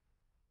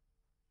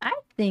 I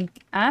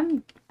think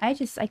I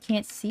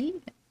can't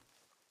see.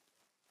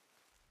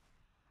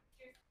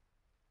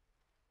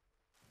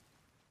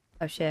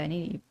 Oh shit, I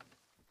need you.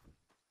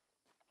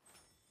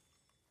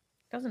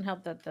 doesn't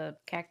help that the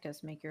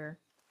cactus make your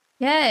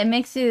Yeah, it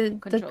makes you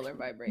controller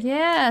vibrate.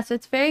 Yeah, so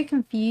it's very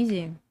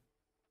confusing.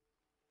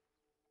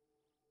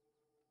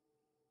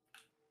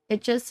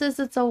 It just says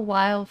it's a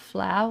wild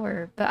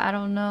flower, but I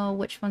don't know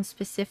which one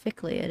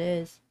specifically it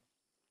is.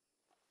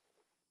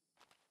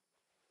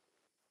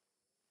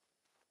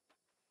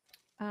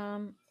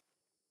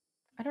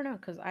 I don't know,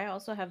 because I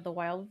also have the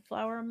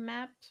wildflower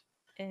mapped,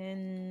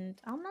 and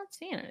I'm not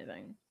seeing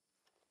anything.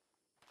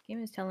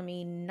 Game is telling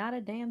me not a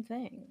damn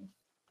thing.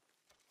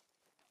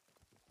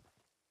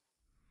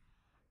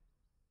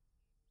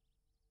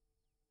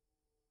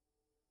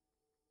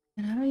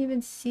 And I don't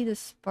even see the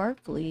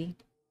sparkly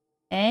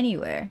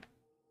anywhere.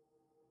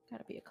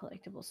 Gotta be a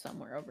collectible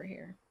somewhere over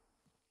here.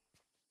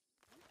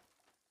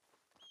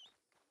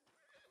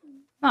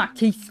 Come on,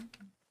 Keith.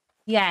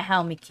 You gotta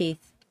help me,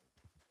 Keith.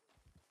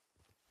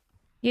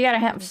 You gotta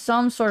have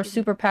some sort of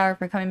superpower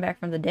for coming back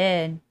from the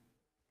dead.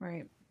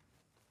 Right.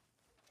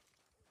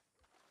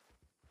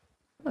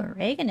 Ooh,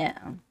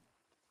 oregano.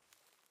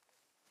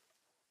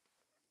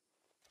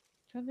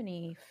 Do you have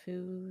any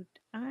food?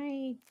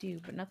 I do,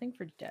 but nothing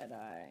for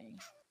Deadeye.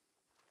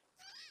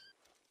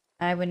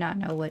 I would not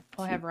know what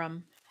Oh, I have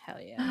rum. Hell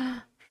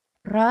yeah.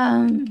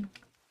 Rum.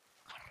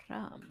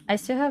 Rum. I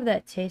still have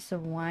that taste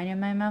of wine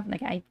in my mouth.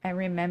 Like, I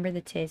remember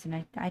the taste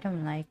and I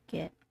don't like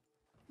it.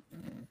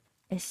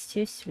 It's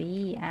too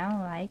sweet. I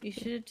don't like You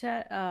it.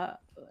 should,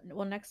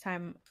 well, next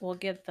time we'll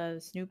get the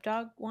Snoop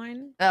Dogg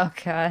wine Oh,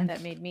 God.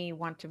 that made me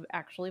want to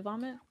actually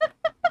vomit.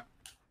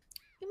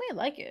 You might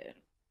like it.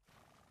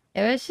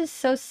 It was just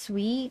so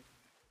sweet.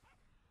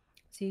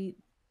 See,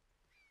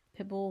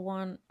 Pitbull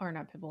one, or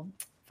not Pitbull,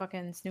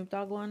 fucking Snoop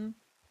Dogg one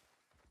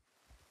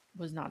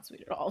was not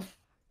sweet at all.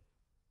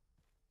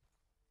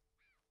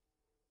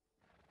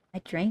 I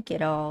drank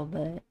it all,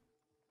 but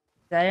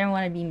I didn't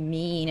want to be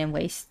mean and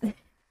waste it.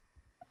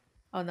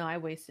 Oh no, I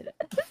wasted it.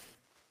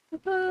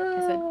 I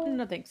said,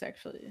 no thanks,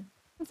 actually.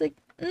 It's like,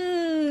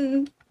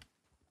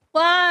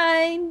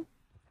 wine.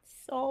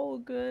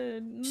 So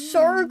good.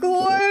 So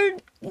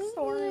good.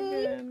 So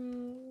good.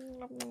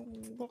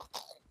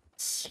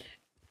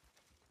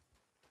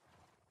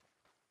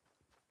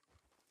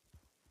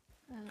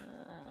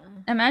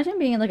 Imagine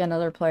being like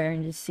another player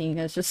and just seeing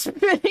us just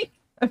spinning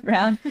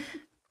around.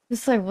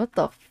 Just like, what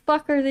the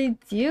fuck are they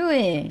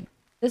doing?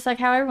 Just like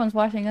how everyone's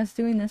watching us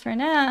doing this right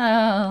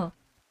now.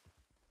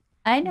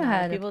 I know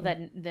how the to people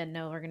play. that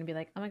know are gonna be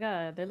like, oh my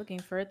god, they're looking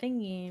for a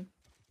thingy.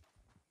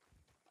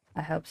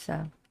 I hope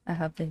so. I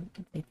hope they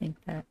think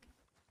that.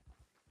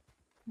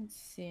 I'm not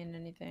seeing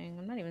anything.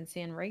 I'm not even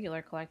seeing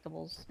regular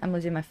collectibles. I'm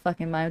losing my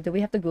fucking mind. Do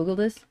we have to Google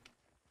this?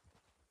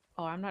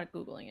 Oh, I'm not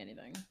Googling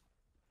anything.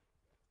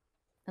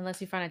 Unless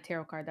you find a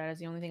tarot card. That is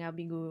the only thing I'll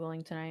be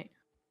Googling tonight.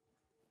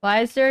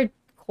 Why is there a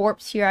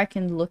corpse here I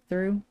can look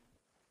through?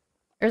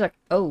 There's like,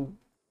 oh,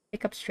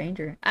 pick up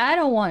stranger. I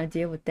don't want to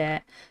deal with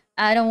that.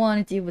 I don't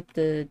want to deal with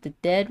the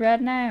dead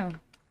right now.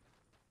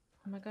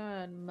 Oh my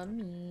god,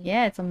 mummy.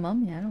 Yeah, it's a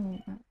mummy. I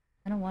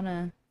don't want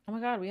to. Oh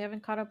my god, we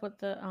haven't caught up with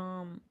the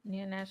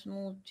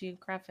National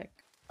Geographic.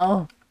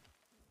 Oh.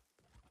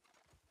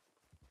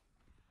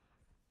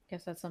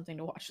 Guess that's something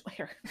to watch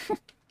later.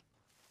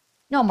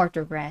 No more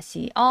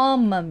Degrassi. All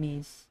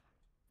mummies.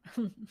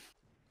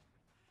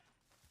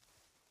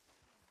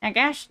 I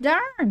gosh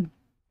darn.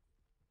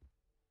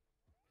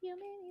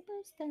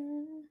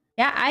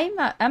 Yeah,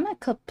 I'm a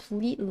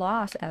complete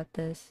loss at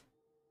this.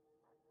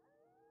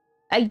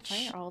 Why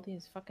are all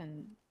these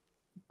fucking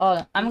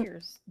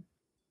deers?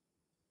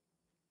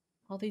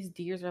 All these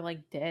deers are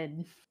like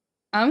dead.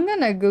 I'm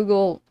gonna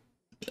Google.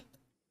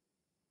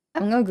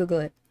 I'm gonna Google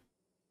it.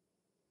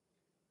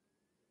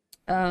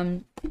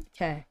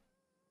 Okay.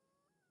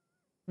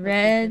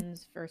 Red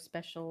Locations for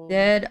special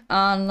Dead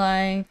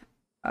Online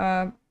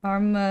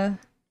Armadillo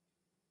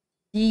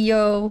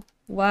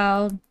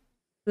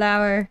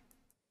Wildflower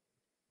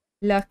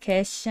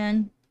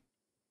Location.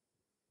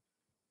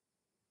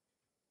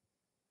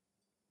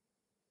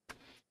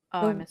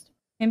 Oh, I missed.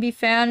 Can be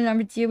found in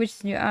Armadillo, which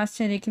is New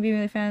Austin. It can be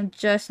really found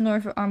just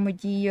north of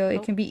Armadillo.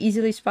 It can be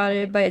easily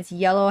spotted by its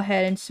yellow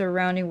head and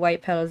surrounding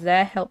white petals.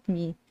 That helped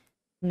me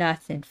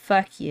nothing.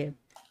 Fuck you.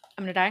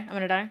 I'm gonna die. I'm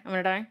gonna die. I'm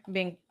gonna die. I'm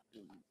being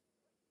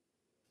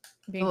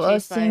chased by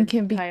Austin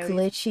can be coyotes.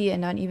 glitchy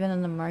and not even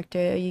on the marked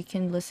area. You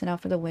can listen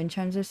out for the wind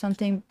chimes or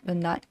something, but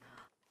not.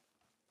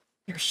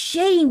 You're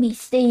shitting me,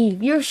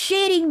 Steve! You're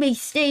shitting me,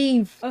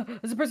 Steve!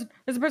 There's a person!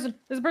 There's a person!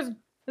 There's a person!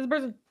 There's a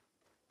person!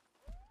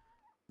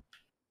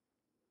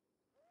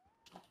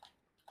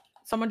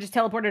 Someone just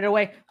teleported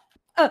away.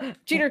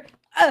 Cheater!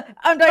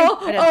 I'm dying!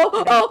 I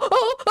died.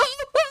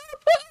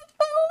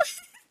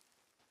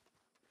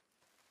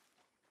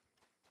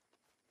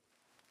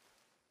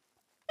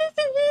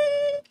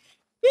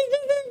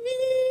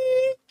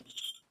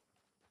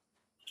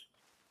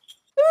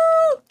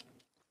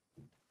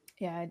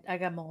 Yeah, I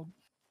got mold.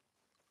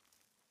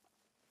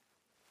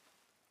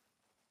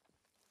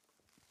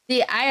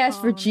 See, I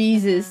asked for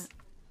Jesus.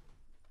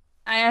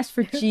 I asked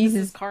for Jesus.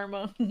 This is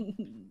karma.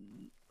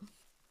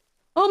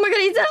 Oh my god,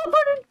 he's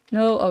teleported!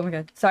 No, oh my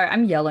god. Sorry,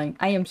 I'm yelling.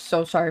 I am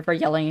so sorry for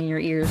yelling in your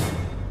ears.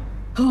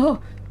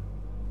 Oh!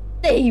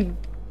 Steve!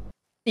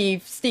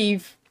 Steve,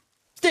 Steve,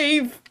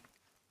 Steve!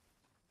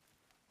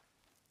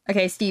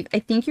 Okay, Steve, I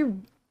think you're...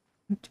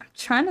 I'm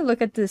trying to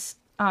look at this,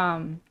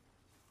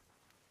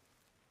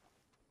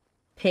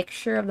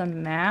 picture of the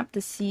map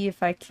to see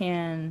if I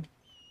can...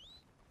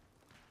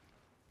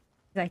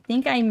 I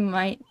think I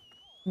might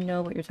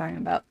know what you're talking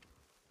about.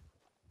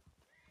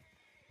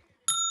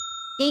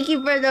 Thank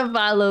you for the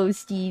follow,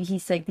 Steve.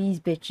 He's like,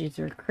 these bitches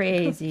are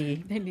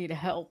crazy. They need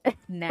help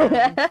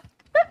now.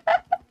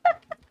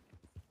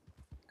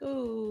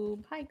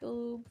 Goob. Hi,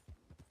 Goob.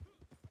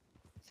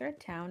 Is there a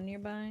town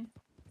nearby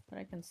that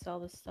I can sell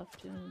this stuff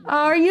to?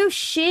 Are you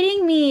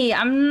shitting me?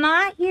 I'm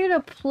not here to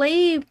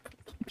play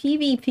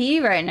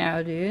PvP right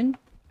now, dude.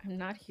 I'm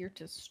not here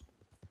to...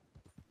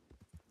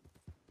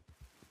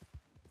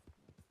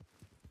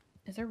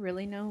 Is there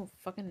really no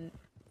fucking...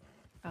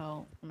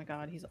 Oh my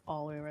god, he's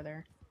all the way over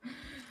there.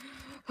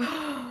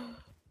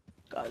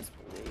 Guys,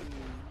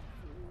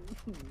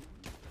 please.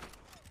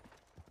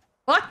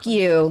 Fuck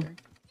you.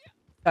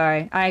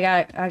 Sorry, I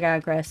got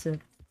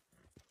aggressive.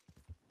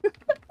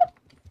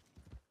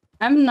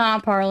 I'm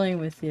not parlaying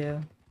with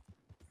you.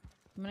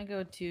 I'm gonna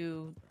go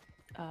to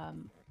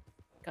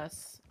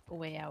Gus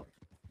way out.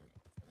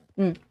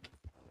 Mm.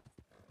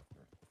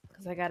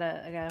 Cause I got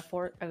a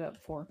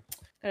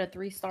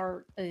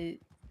 3-star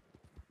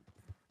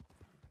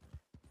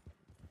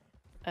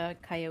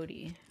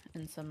coyote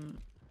and some.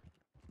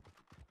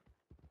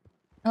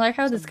 I like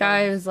how this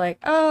guy is like,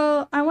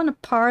 oh, I want to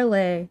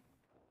parlay.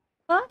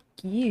 Fuck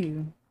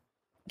you.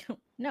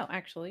 No,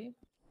 actually.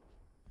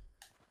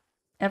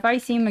 If I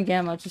see him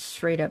again, I'll just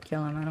straight up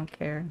kill him. I don't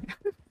care.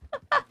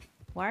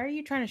 Why are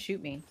you trying to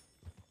shoot me?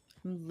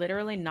 I'm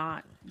literally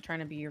not trying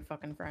to be your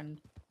fucking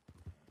friend.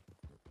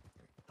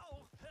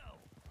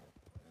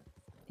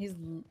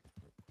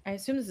 I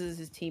assume this is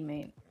his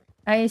teammate.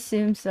 I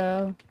assume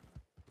so.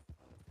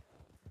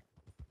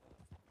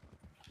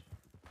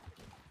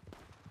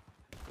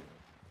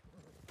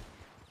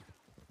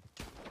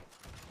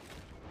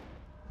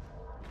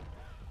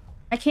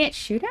 I can't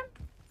shoot him?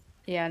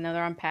 Yeah, no,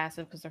 they're on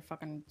passive because they're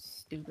fucking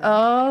stupid.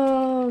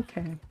 Oh,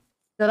 okay.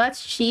 So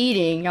that's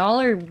cheating. Y'all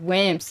are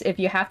wimps if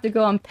you have to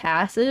go on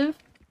passive.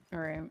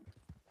 Alright.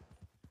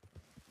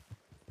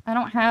 I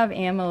don't have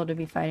ammo to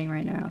be fighting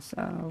right now, so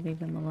I'll leave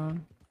them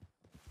alone.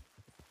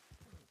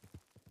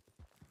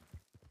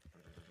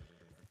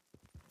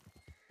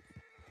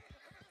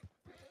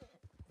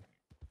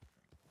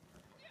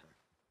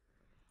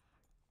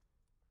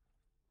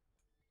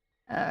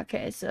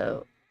 Okay,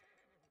 so...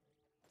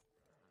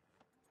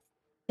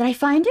 Did I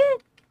find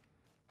it?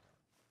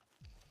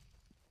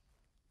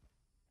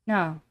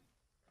 No.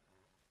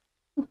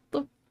 What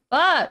the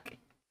fuck?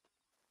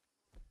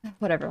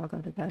 Whatever, I'll go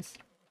to Gus.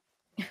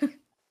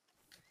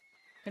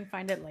 Can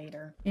find it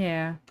later.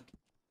 Yeah.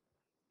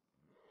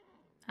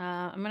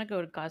 I'm gonna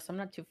go to Gus. I'm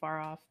not too far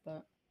off,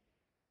 but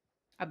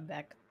I'm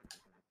back.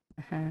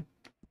 I'm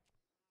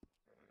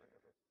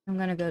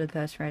gonna go to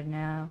Gus right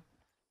now.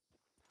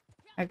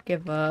 I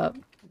give up.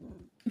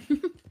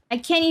 I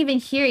can't even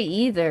hear it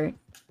either.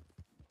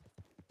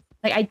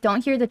 Like, I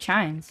don't hear the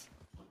chimes.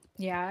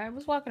 Yeah, I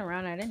was walking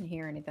around. I didn't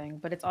hear anything,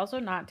 but it's also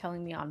not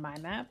telling me on my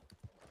map.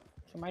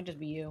 So it might just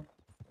be you.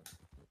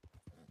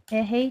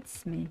 It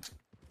hates me.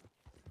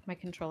 My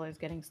controller is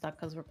getting stuck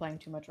because we're playing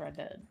too much Red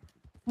Dead.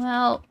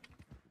 Well...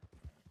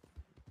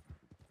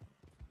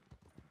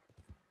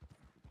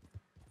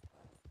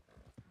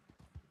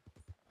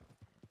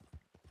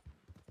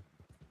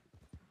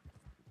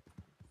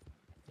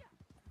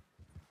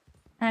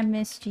 I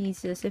miss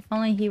Jesus. If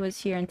only he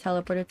was here and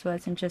teleported to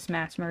us and just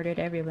mass murdered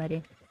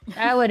everybody.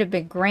 That would have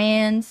been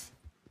grand.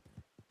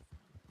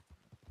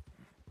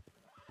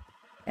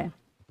 Okay.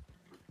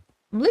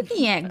 I'm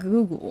looking at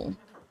Google.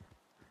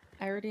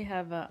 I already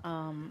have a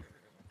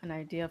an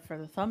idea for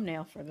the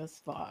thumbnail for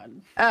this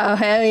VOD. Oh,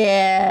 hell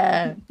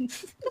yeah!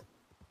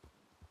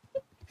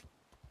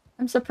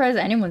 I'm surprised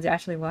anyone's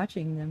actually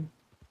watching them.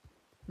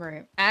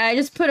 Right. I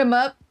just put him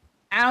up.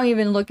 I don't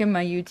even look in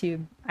my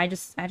YouTube. I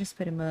just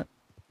put him up.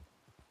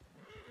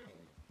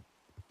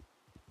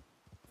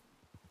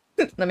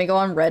 Let me go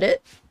on Reddit.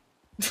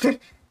 The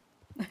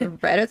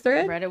Reddit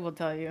thread? Reddit will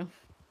tell you.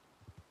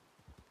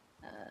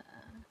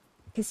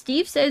 Because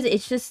Steve says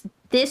it's just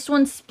this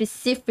one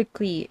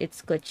specifically,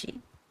 it's glitchy.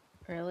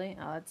 Really?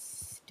 Oh,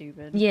 that's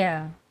stupid.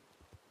 Yeah.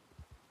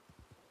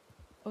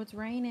 Oh, it's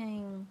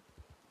raining.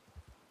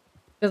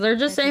 Because they're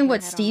just I take saying my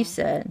what hat Steve off.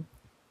 said.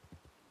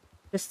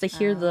 Just to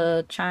hear Oh, the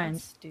that's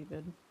chimes.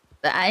 stupid.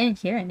 But I didn't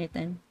hear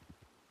anything.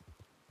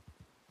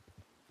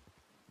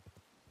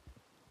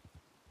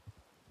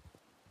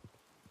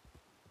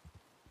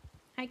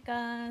 Hi,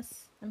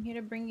 Gus. I'm here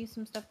to bring you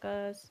some stuff,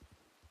 Gus.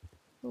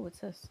 Ooh, what's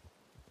this?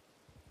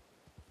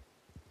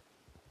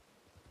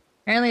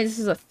 Apparently this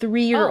is a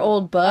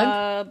 3-year-old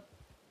bug.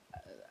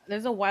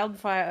 There's a wild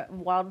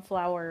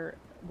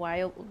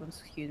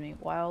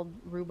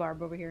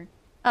rhubarb over here.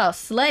 Oh,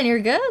 slay, here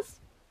it goes.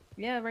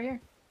 Yeah, right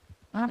here.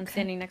 I'm I'm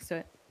standing next to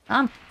it.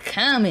 I'm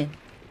coming.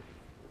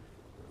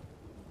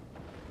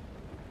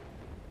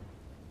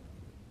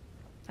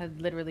 I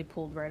literally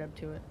pulled right up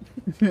to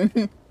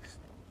it.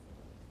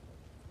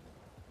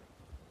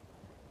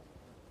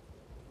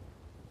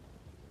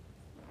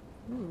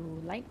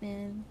 Ooh,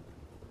 lightning.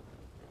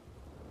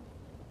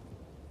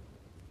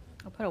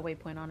 I'll put a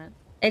waypoint on it.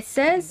 It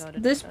So we can says go to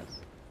this.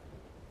 discuss.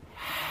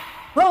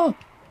 Oh!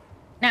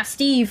 Now,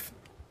 Steve.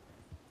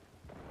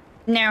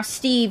 Now,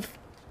 Steve.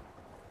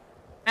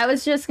 I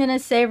was just gonna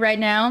say right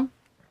now,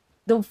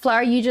 the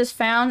flower you just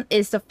found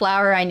is the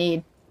flower I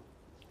need.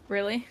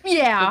 Really?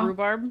 Yeah. The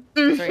rhubarb?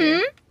 It's right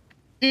here.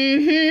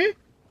 Mm-hmm.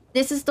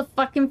 This is the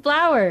fucking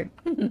flower.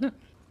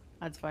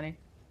 That's funny.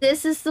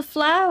 This is the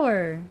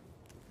flower.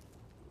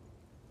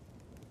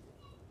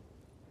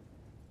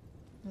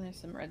 And there's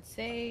some red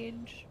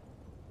sage.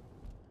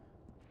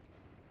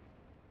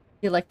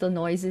 You like the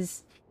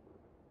noises?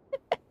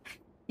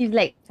 You're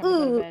like, Time to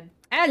go to ooh, bed.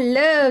 I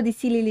love these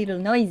silly little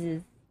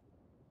noises.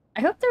 I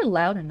hope they're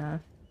loud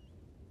enough.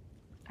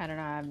 I don't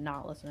know. I'm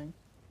not listening.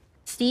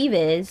 Steve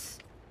is.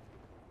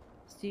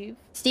 Steve?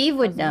 Steve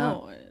would How's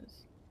know.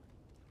 noise?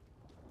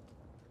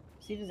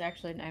 Steve is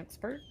actually an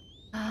expert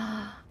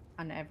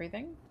on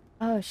everything.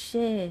 Oh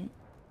shit.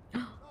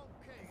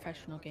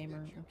 Professional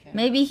gamer. Okay.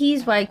 Maybe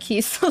he's why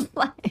Q's so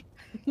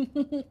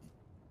alive.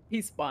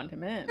 He spawned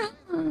him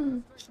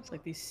in. It's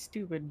like these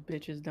stupid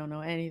bitches don't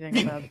know anything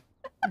about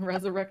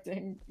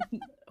resurrecting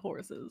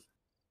horses.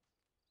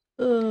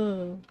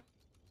 Ugh.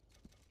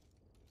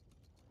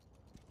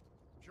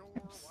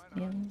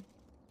 Yeah.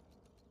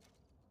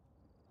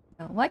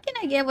 What can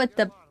I get with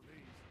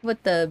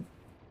the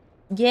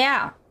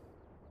yeah.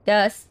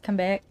 Gus, come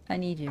back. I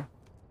need you.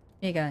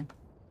 Here you go.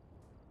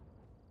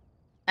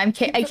 I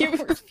keep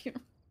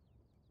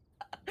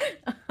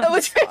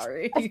I'm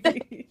sorry.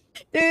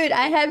 Dude,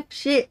 I have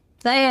shit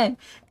planned.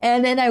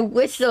 And then I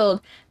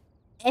whistled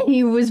and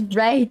he was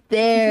right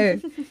there.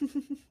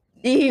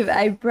 Steve,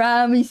 I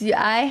promise you,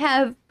 I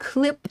have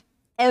clip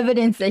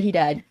evidence that he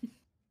died.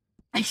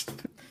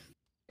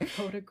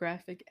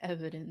 Photographic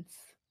evidence.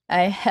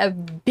 I have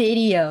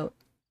video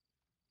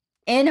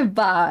and a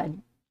VOD.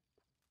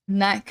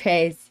 Not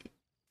crazy.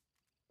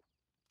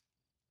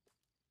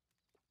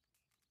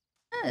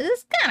 This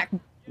is kind of.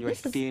 You're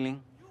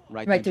stealing.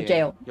 Right to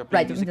jail. You're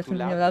Right playing to music too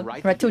loud.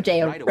 right to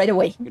jail. Right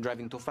away. You're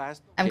driving too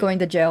fast. I'm Jail. going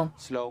to jail.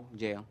 Slow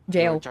jail.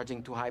 Jail. You're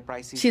charging too high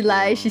prices. She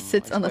lies. She for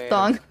sits on the squares,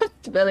 thong.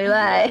 Really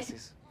lies.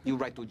 glasses. You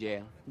right to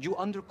jail. You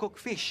undercook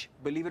fish.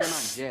 Believe it or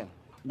not, jail.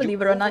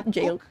 Believe it or not,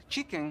 jail. Overcook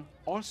chicken,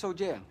 also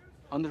jail.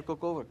 Undercook,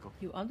 overcook.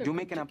 You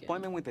make an chicken.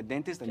 appointment with the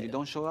dentist and you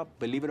don't show up.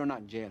 Believe it or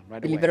not, jail.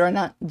 Right Believe away. it or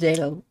not,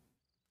 jail.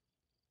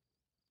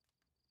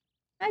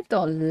 I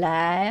don't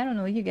lie. I don't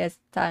know what you guys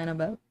are talking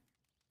about.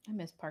 I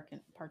miss Parks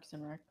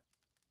and Rec.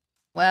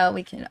 Well,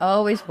 we can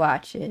always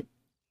watch it.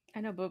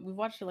 I know, but we've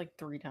watched it like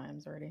 3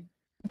 times already.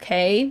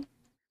 Okay.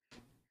 The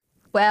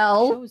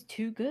Well, show is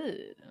too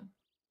good.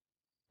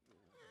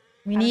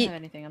 we I don't need have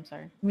anything. I'm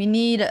sorry. we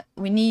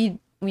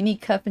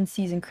need Cup and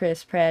Season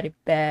Chris Pratt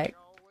back.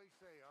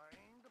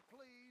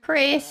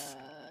 Chris.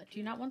 Do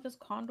you not want this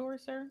condor,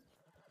 sir?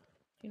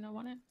 Do you not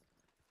want it?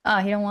 Oh,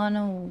 he don't want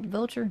no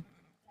vulture.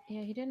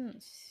 Yeah, he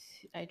didn't.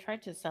 I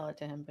tried to sell it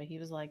to him, but he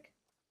was like,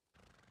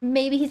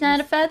 Maybe he's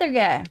not a feather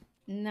guy.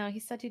 no, he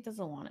said he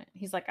doesn't want it.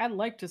 He's like, I'd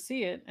like to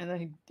see it. And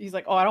then he's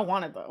like, oh, I don't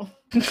want it though.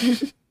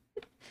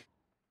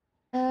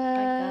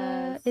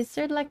 Is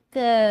there like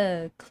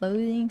the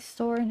clothing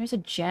store? There's a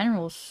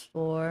general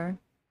store.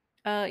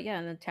 Yeah,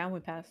 in the town we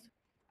passed.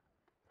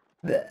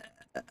 Bleh.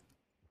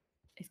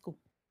 It's cool.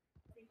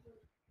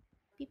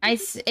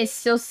 It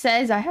still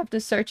says I have to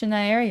search in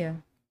that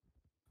area.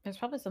 There's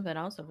probably something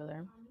else over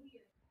there.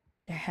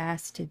 There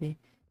has to be.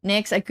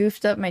 Next, I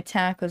goofed up my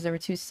tacos. They were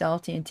too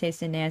salty and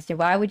tasted nasty.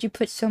 Why would you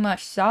put so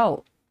much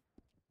salt?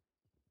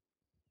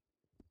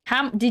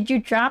 How did you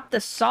drop the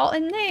salt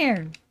in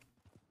there?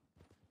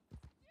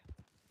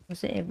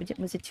 Was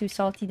it too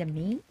salty to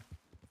me?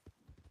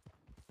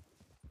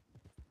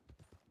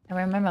 I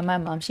remember my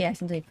mom, she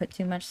accidentally put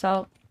too much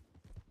salt.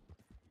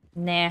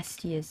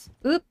 Nasty as.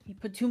 Oop. You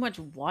put too much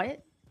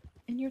what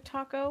in your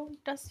taco,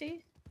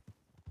 Dusty?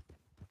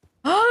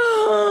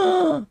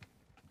 No.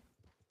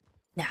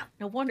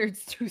 No wonder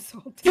it's too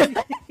salty.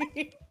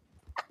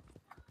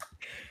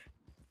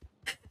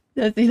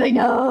 Dusty's like,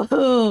 no.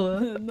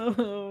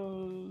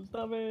 No,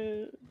 stop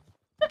it.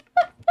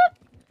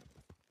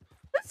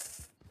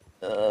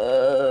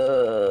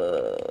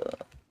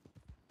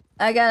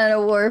 I got an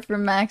award for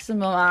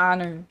maximum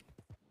honor.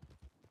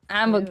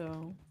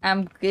 Ew.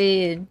 I'm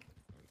good.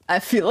 I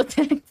feel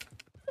attacked.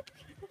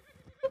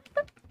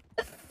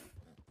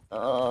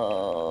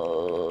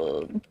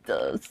 Oh,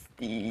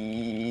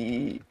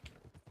 Dusty.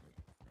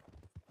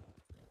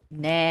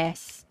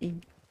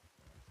 Nasty.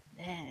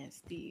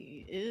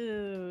 Nasty.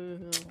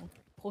 Ew.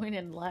 Point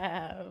and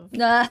laugh.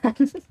 Nah.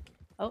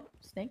 Oh,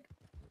 snake.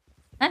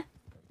 Huh?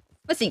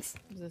 What snakes?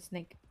 There's a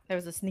snake. There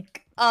was a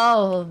snake.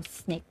 Oh,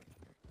 snake.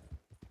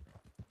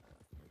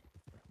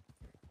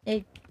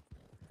 Hey.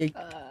 Here, I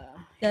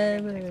got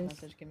a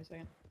text message. Give me a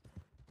second.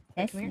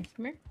 Yes. Come here.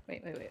 Come here.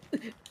 Wait.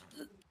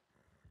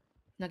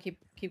 No,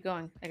 keep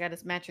going. I gotta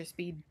match your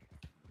speed.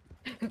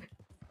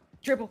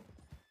 Dribble.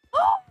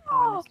 Oh!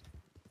 I missed.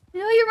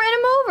 No, you ran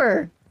him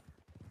over.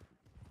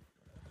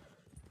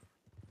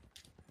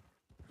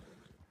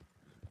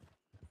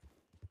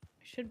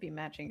 I should be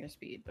matching your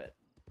speed, but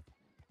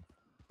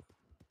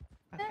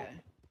okay,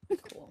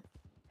 cool.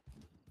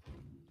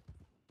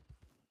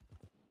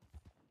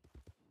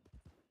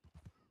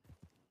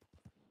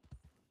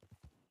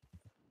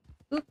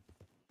 Oop.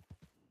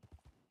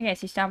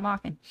 Yes, he stopped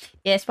walking.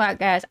 Guess what,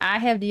 guys? I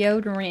have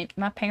deodorant.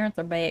 My parents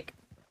are back.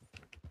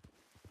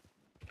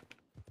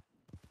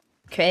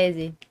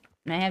 Crazy.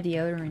 And I have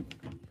deodorant.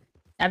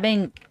 I've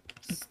been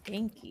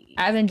Stinky.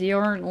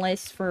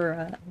 deodorantless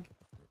for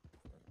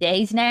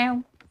days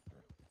now.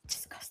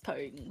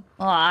 Disgusting.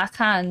 Oh, I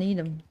kind of need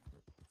them.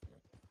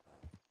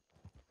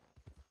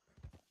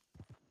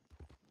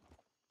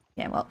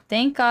 Yeah, well,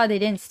 thank God they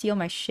didn't steal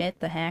my shit,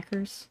 the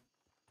hackers.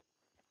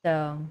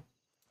 So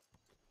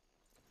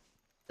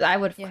I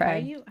would have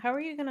cried. How are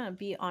you gonna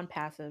be on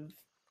passive,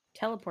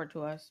 teleport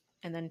to us,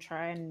 and then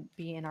try and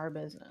be in our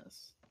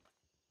business?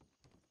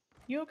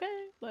 You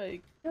okay?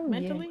 Like Oh,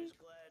 mentally? yeah.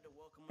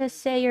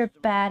 Just say you're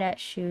bad at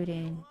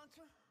shooting.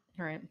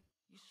 Right.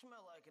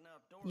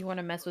 You want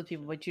to mess with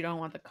people, but you don't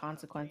want the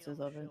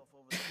consequences of it.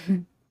 I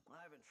haven't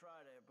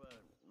tried it, but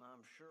I'm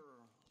sure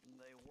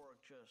they work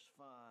just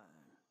fine.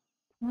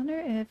 Wonder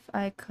if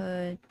I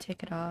could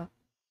take it off.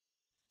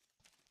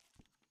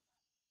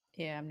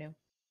 Yeah, I'm new.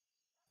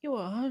 You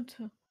a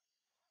hunter.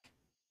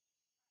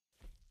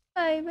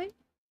 Baby.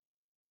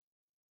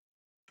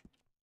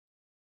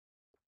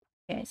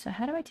 Okay, so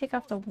how do I take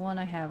off the one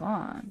I have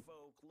on?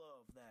 Folk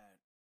love that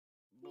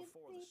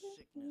before the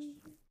sickness.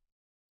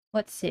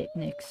 What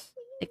sickness?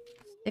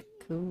 Sick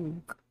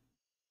cook.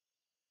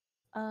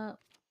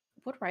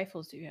 What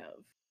rifles do you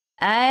have?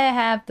 I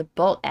have the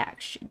bolt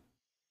action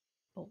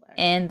Bolt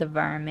action. and the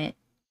varmint.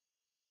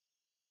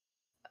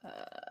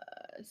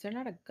 Is there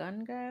not a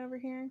gun guy over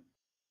here?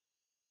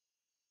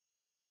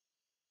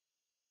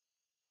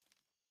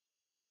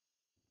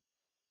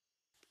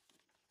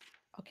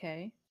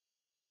 Okay.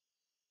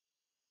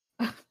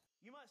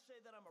 You might say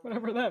that I'm a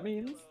Whatever that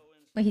means.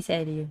 What he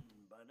said to you?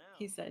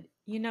 He said,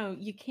 you know,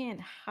 you can't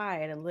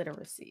hide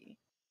illiteracy.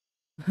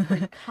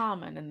 Pretty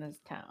common in this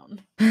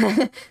town.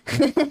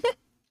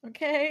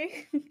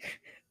 Okay?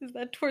 Is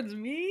that towards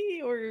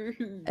me or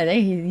I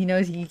think he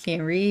knows he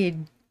can't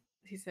read.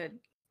 he said,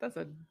 that's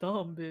a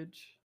dumb bitch.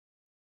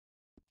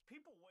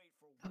 People wait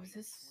for Oh, is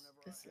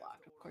this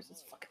locked? Of course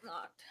it's fucking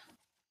locked.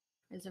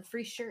 It's a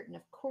free shirt, and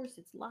of course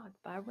it's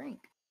locked by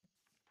rank.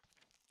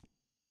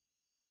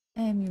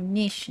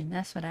 Ammunition,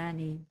 that's what I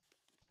need.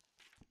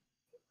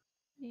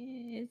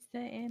 It's the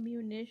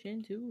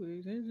ammunition too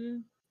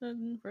expensive.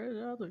 Nothing fresh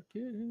out the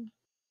kitchen.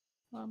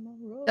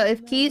 So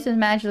if Keys is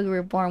magically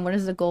reborn, what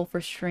is the goal for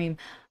stream?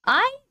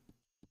 I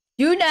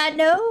do not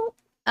know.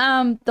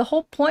 The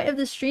whole point of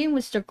the stream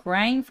was to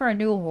grind for a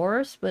new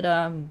horse, but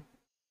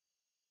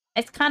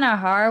it's kind of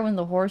hard when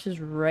the horse is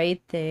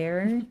right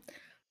there.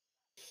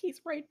 He's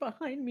right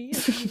behind me.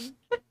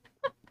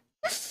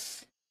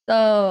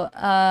 So,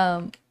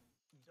 I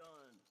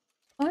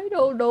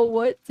don't know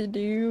what to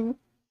do.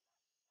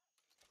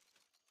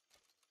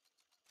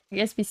 I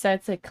guess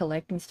besides like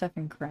collecting stuff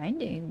and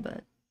grinding,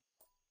 but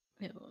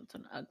It's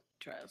an ugly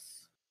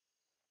dress.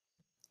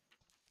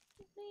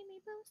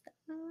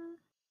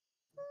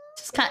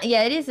 just kind of,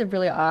 yeah, it is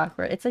really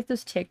awkward. It's like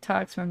those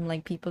TikToks from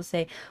like people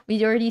say,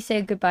 we already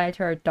say goodbye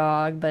to our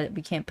dog, but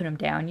we can't put him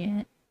down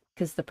yet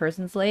because the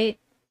person's late.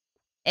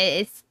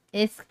 It's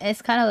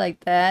kind of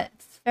like that.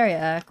 It's very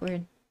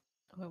awkward.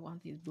 Oh, I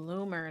want these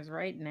bloomers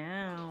right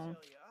now.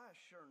 I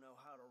sure know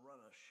how to run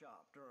a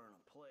shop during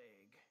a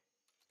plague.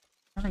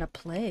 During a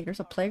plague? There's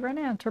a plague right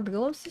now.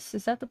 Tuberculosis?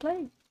 Is that the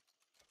plague?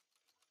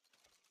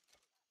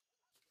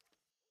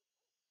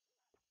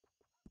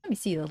 Let me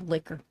see the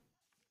liquor.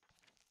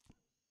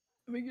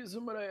 Let me get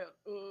some of that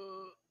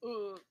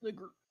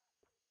liquor.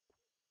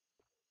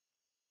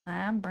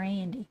 I'm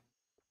Brandy.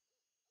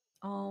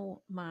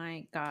 Oh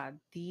my god,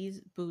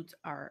 these boots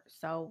are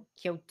so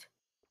cute.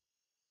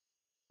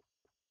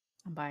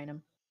 I'm buying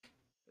them.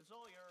 It's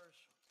all yours.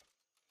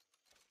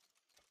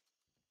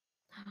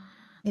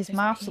 Is There's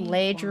Mouse pink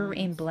ledger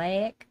in ones.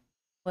 black?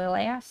 Well,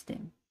 I asked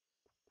him.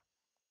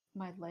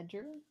 My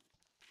ledger?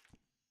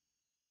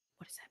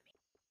 What does that mean?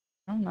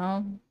 I don't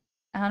know.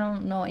 I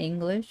don't know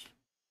English.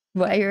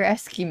 Why you're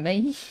asking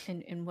me?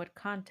 And in what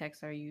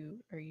context are you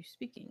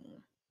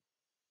speaking?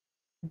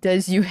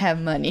 Does you have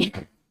money?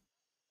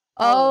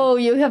 Oh. Oh,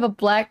 you have a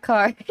black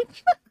card.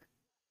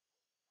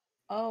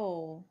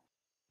 Oh.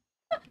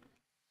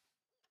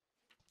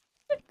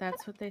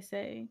 That's what they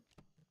say.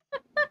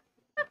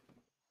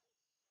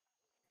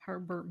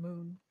 Herbert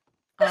Moon.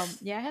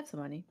 Yeah, I have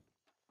some money.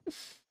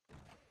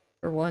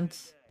 For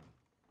once.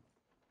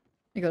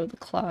 I go to the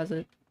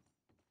closet.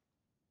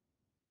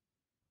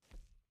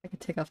 I can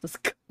take off this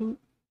coat.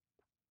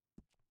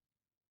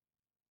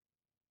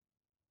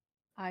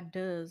 I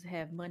does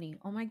have money.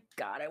 Oh my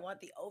god, I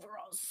want the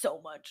overalls so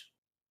much.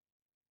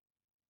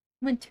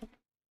 Winter.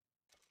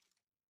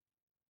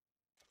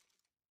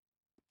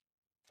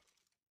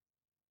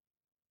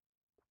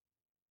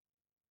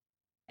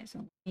 So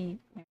let me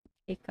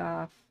take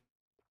off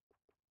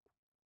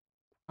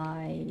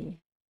my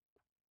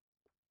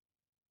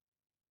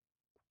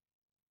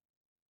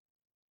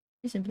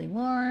Simply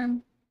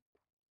Warm.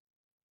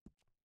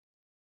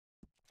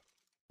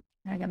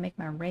 I gotta make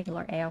my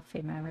regular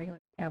outfit, my regular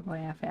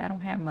cowboy outfit. I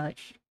don't have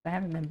much. I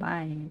haven't been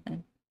buying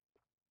anything.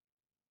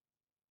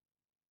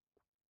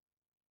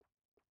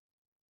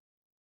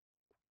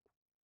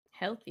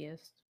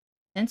 Healthiest.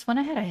 Since when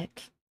I had a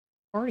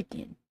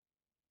cardigan.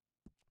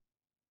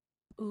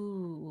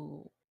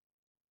 Ooh.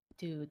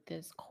 Dude,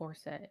 this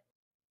corset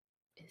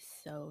is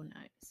so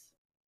nice.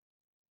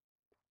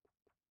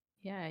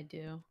 Yeah, I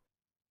do.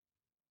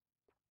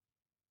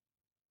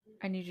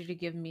 I need you to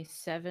give me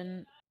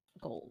 7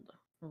 gold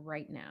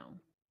right now.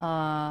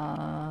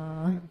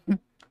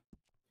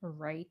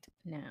 Right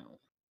now.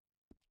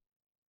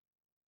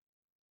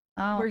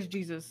 Oh, Where's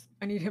Jesus?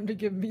 I need him to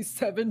give me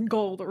 7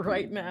 gold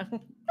right now.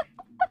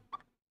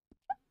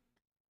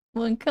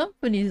 when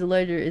company's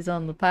ledger is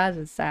on the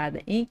positive side,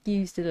 the ink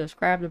used to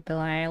describe the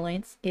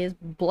balance is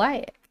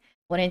black.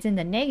 When it's in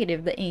the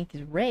negative, the ink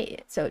is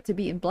red. So to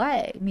be in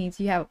black means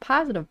you have a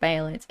positive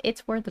balance.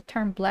 It's where the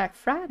term Black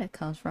Friday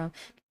comes from.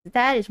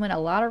 That is when a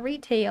lot of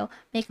retail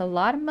make a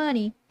lot of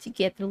money to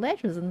get their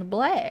ledgers in the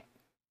black.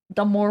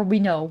 The more we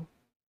know.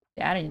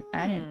 I didn't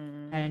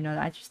know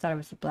that. I just thought it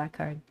was a black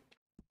card.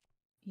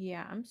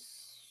 Yeah, I'm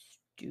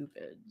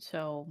stupid.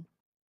 So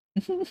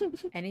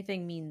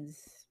anything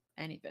means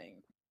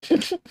anything.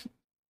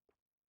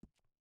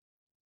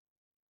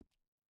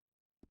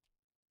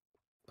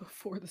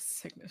 Before the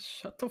sickness.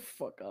 Shut the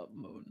fuck up,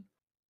 Moon.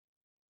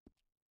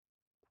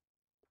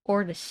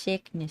 Or the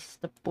sickness,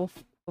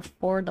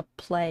 before the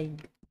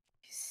plague.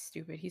 He's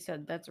stupid. He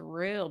said that's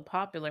real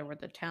popular with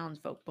the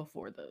townsfolk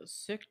before the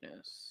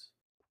sickness.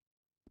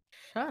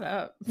 Shut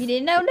up. You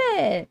didn't know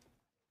that.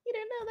 You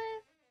didn't know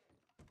that?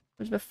 It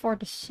was before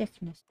the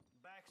sickness.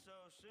 Back so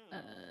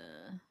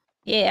soon.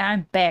 Yeah,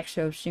 I'm back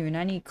so soon.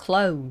 I need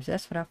clothes.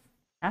 That's what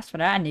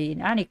I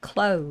need. I need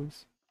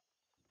clothes.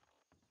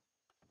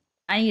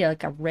 I need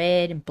like a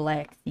red and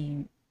black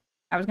theme.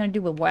 I was gonna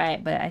do with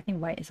white, but I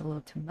think white is a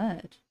little too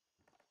much.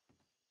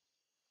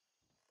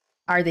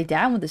 Are they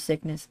down with the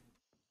sickness?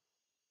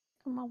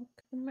 Come on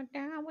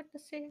down with the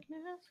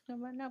sickness.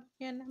 Come on up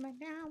and I'm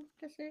down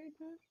with the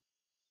sickness.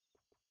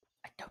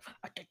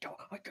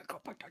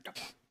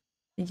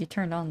 Did you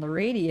turn on the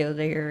radio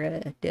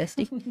there,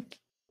 Dusty?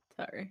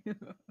 Sorry.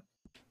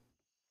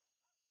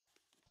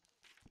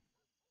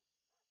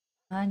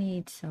 I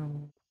need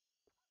some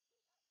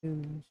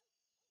shoes.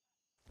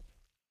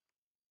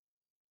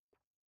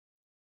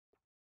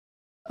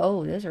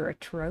 Oh, those are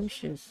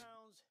atrocious.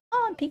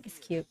 Oh, pink is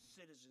cute.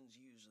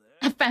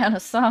 I found a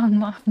song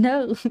Mom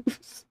knows.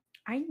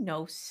 I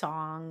know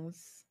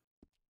songs.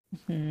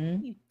 What are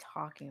you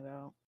talking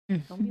about?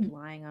 Don't be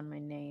lying on my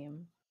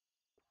name.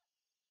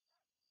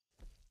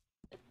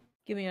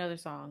 Give me another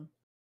song.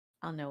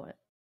 I'll know it.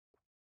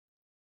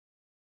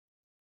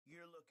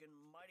 You're looking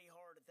mighty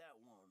hard at that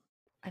one.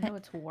 I know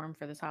it's warm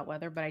for this hot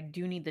weather, but I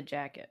do need the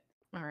jacket.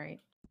 All right.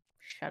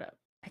 Shut up.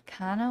 I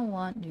kind of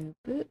want new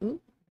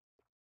boots.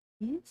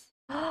 These?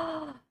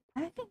 Oh,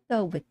 I can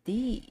go with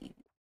these.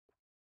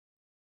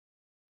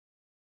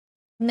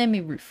 Let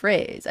me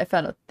rephrase. I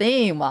found a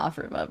theme off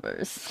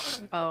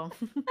remembers. Oh.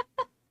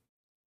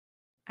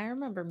 I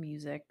remember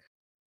music.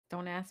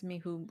 Don't ask me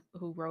who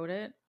wrote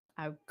it.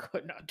 I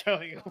could not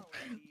tell you.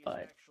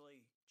 But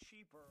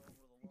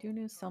I do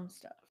know some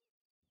stuff.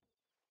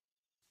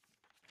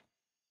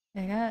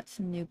 I got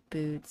some new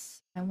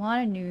boots. I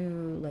want a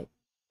new, like...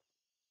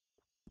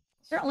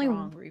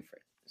 Strong rephrase.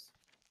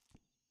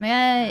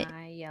 Man,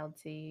 Hi,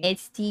 Yelty.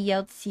 it's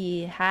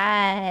TLT.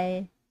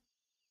 Hi.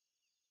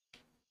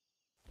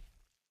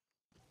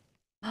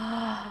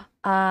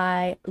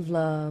 I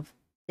love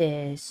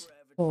this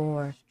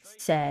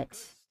set.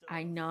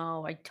 I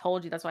know. I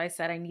told you. That's why I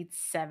said I need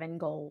 7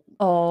 gold.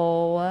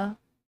 Oh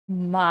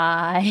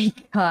My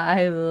God,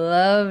 I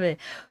love it.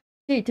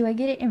 Dude, do I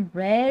get it in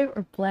red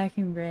or black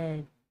and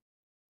red?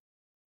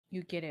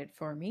 You get it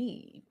for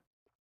me.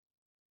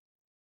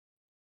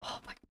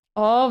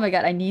 Oh my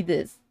God, I need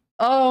this.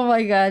 Oh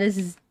my God, this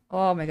is.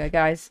 Oh my God,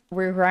 guys,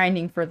 we're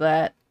grinding for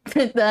that.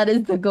 That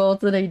is the goal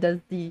today,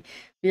 Dusty.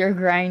 We are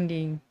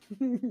grinding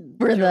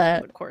for Just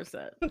that. I'll the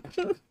corset. tell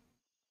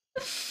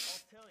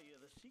you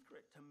the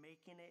secret to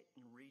making it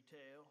in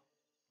retail.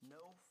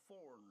 No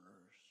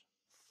foreigners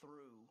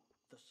through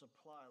the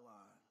supply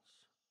lines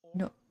or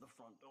No. the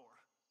front door.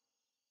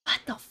 What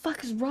the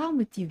fuck is wrong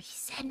with you? He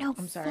said no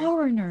I'm sorry.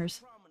 foreigners.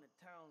 Prominent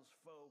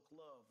townsfolk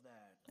love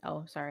that.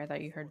 Oh, sorry. I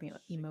thought you heard me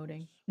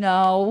emoting.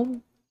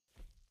 No.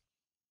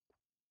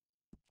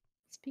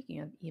 Speaking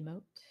of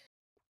emote.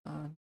 I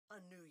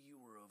knew you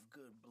were of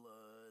good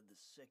blood the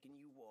second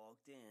you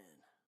walked in.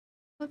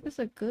 What is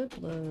a good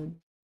blood?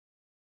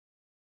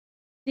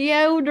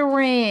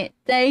 Deodorant.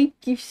 Thank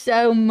you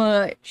so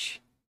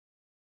much.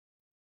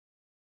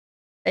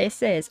 It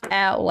says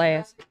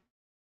Outlast.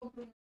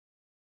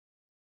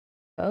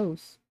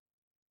 Toast.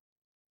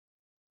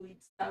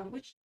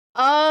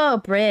 Oh,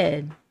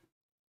 bread.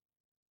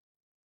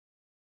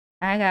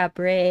 I got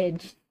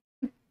bread.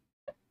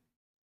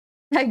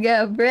 I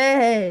got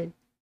bread.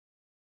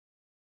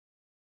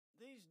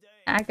 These days,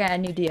 I got a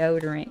new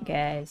deodorant,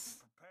 guys.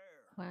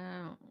 prepare.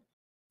 Wow.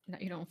 Now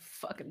you don't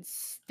fucking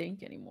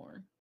stink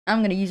anymore.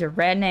 I'm gonna use it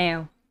right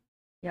now.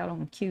 Y'all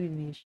don't accuse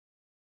me.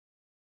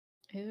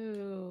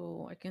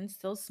 Ew, I can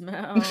still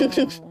smell.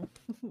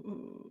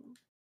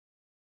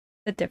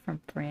 A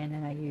different brand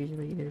than I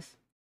usually use.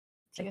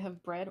 Do you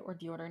have bread or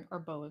deodorant or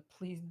both?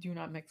 Please do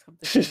not mix up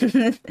the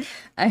two.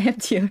 I have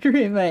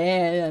deodorant in my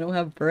hand. I don't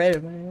have bread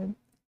in my hand.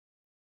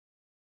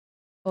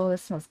 Oh, that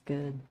smells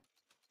good.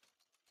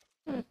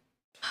 That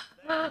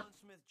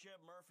gunsmith Jeb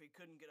Murphy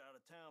couldn't get out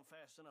of town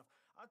fast enough.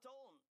 I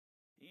told him,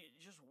 you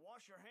just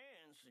wash your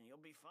hands and you'll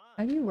be How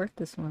fine. do you work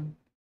this one?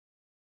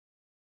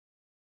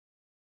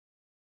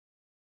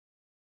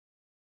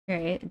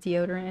 Alright,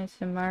 deodorant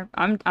ASMR.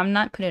 I'm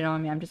not putting it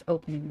on me. I'm just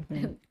opening the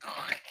thing.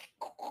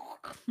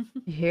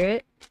 You hear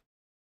it?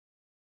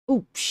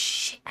 Oh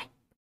shit! I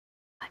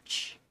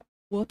touch.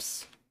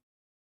 Whoops.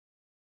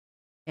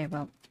 Okay,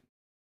 well,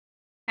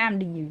 time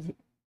to use it.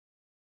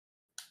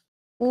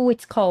 Oh,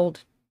 it's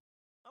cold.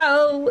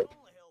 Oh. The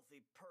only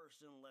healthy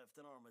person left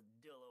in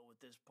Armadillo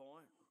at this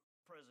point.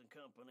 Present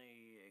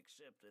company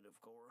accepted, of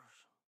course.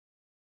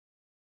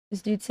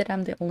 This dude said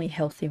I'm the only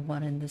healthy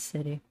one in the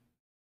city.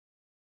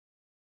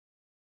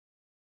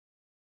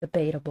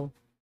 Debatable.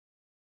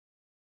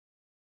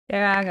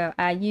 There I go.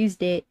 I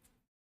used it.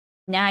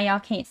 Now y'all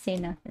can't say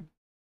nothing.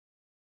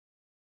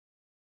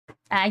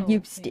 I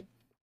used it.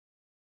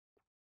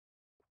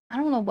 I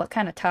don't know what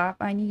kind of top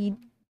I need.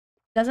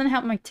 Doesn't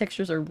help my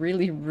textures are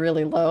really,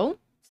 really low.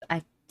 So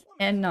I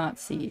cannot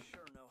see it.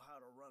 Sure know how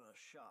to run a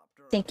shop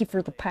during Thank you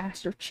for the day.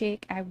 pastor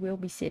chick. I will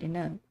be sitting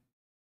up.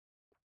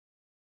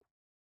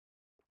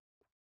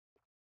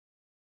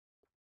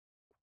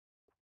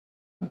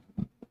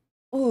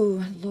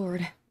 Oh,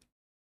 Lord.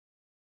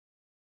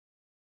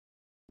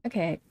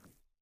 Okay.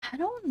 I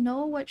don't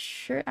know what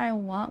shirt I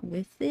want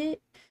with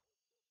it.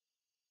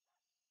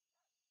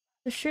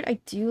 The shirt I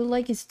do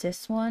like is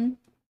this one.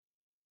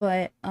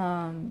 But,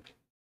 Some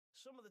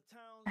of the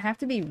towns I have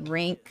to be with the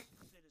rank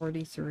citizens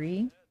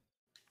 43.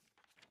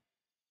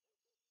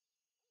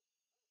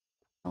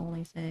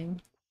 Only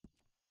thing.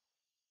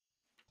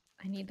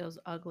 I need those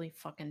ugly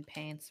fucking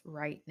pants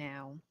right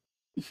now.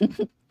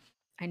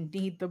 I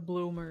need the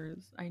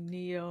bloomers. I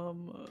need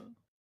them.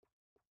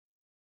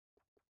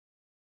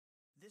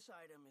 This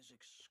item is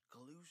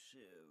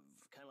exclusive,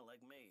 kind of like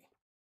me.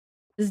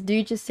 This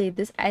dude just said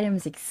this item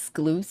is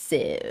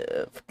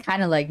exclusive.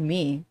 Kind of like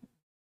me.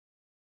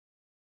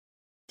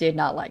 Did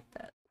not like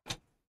that.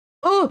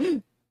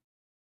 Oh!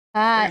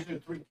 Ah.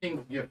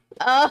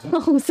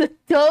 Oh, it's a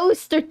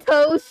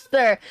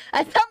toaster.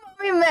 I thought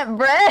we meant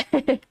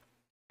bread.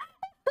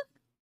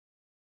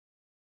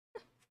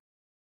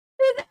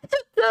 It's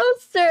a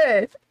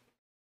toaster.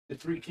 The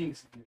Three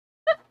Kings.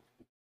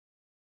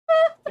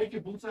 Take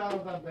your boots out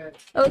of that bed.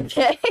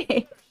 Okay.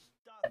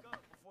 Stock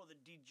up before the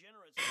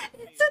degenerates hit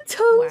me It's a again.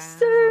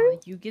 toaster. Wow,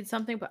 you get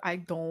something, but I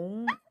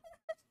don't.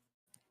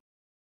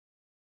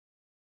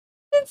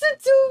 It's a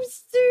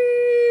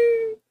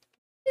toaster.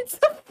 It's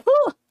a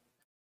full.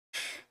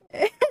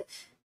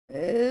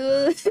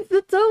 It's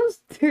a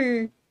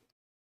toaster.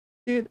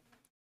 Dude.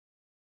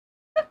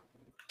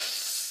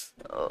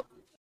 Oh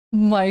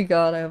my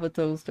god, I have a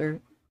toaster.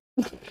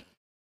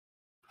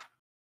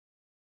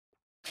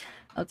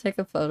 I'll take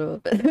a photo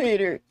of it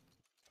later.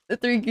 The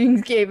Three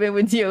Kings came in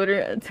with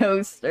deodorant, a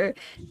toaster,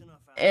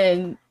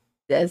 and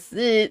that's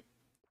it.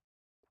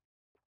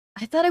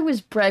 I thought it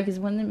was bread because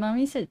when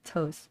mommy said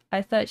toast,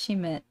 I thought she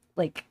meant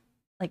like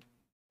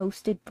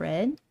toasted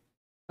bread.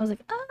 I was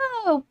like,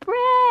 oh,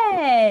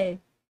 bread.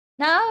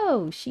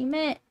 No, she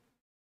meant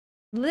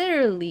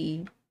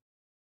literally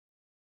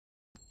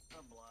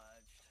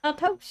Obliged. a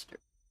toaster.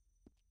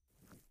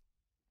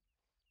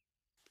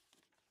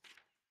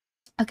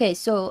 Okay,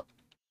 so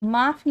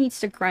Moth needs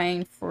to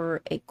grind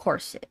for a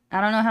corset.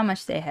 I don't know how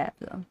much they have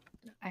though.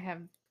 I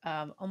have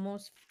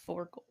almost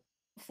 4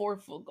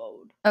 full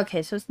gold.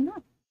 Okay, so it's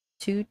not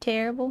too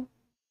terrible.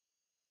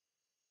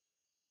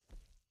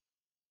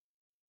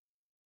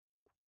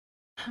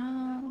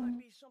 Might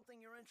be something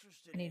you're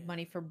interested I need in.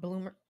 money for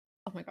bloomer.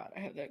 Oh my god,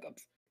 I have the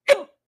hiccups.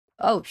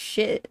 Oh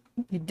shit,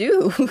 you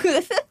do.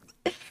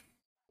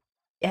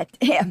 Yeah,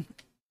 damn.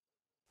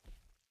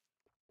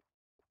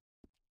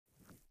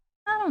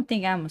 I don't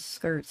think I'm a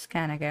skirts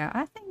kind of girl.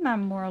 I think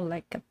I'm more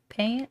like a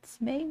pants,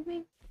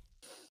 maybe.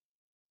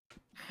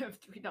 I have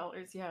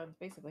 $3. Yeah,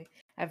 basically.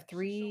 I have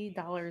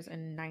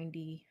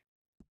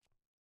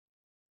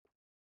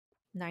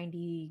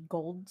 $3.90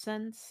 gold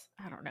cents.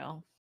 I don't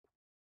know.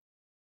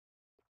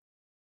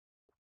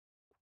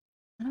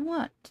 I don't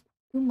want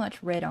too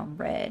much red on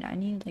red. I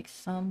need like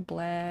some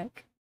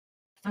black.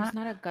 There's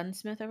not a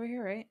gunsmith over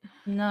here, right?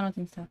 No, I don't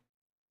think so.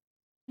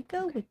 I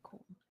go Okay, with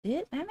cool.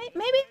 it. Maybe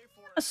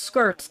I'm a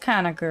skirts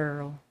kind of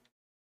girl.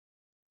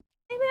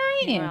 Maybe I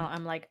am. Meanwhile,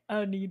 I'm like,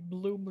 I need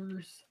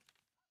bloomers.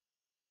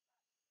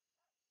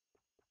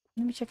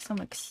 Let me check some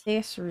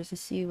accessories to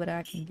see what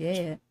I can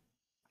get.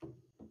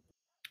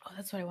 Oh,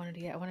 that's what I wanted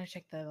to get. I want to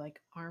check the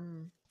like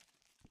arm.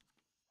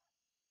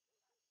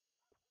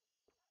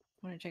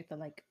 I want to check the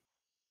like.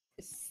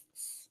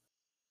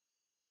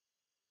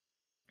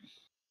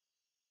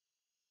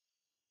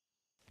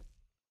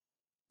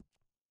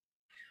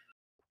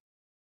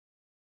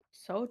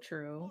 So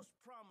true. Most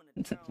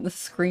prominent town The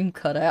screen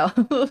cut out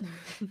before the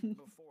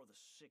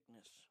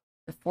sickness.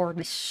 before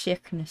the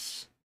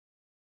sickness.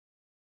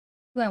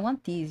 Ooh, I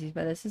want these,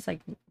 but this is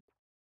like.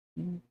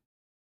 I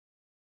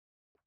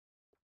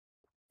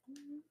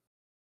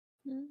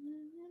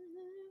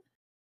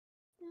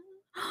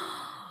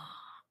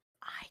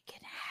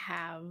can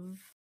have.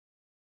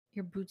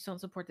 Your boots don't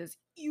support this.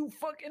 You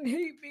fucking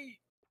hate me.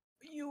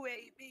 You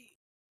hate me.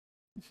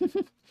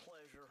 Pleasure.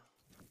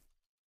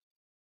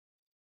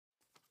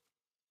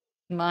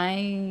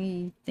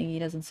 My thingy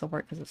doesn't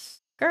support because of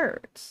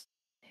skirts.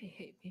 They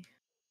hate me.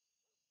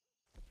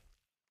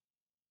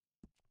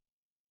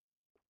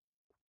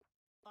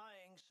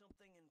 Eyeing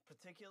something in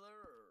particular?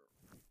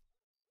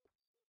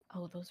 Or...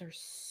 Oh, those are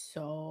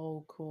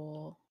so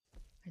cool.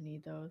 I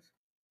need those.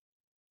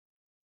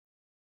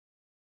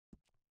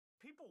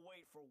 People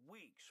wait for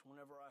weeks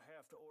whenever I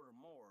have to order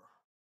more.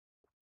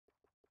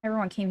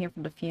 Everyone came here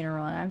for the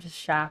funeral, and I'm just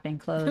shopping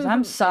clothes. Yeah,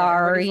 I'm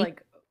sorry.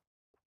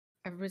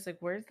 Everybody's like,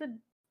 where's the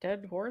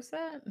dead horse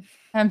at?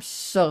 I'm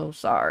so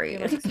sorry.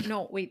 You're like,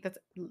 no, wait, that's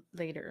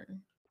later.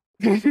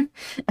 I'm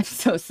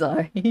so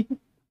sorry.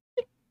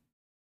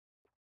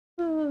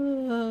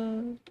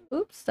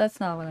 Oops, that's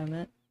not what I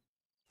meant.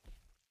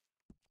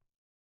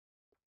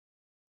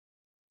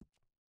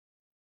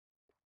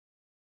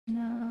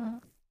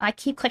 No. I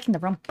keep clicking the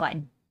wrong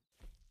button.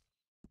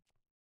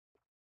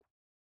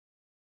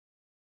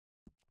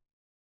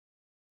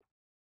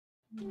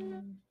 I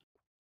don't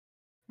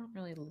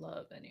really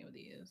love any of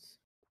these.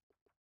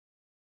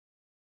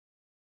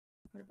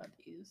 What about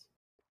these?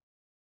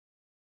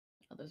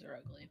 Oh, those are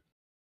ugly.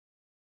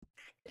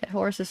 Dead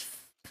Horse's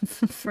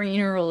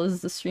funeral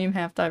is the stream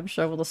halftime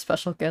show with a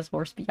special guest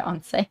horse,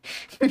 Beyonce.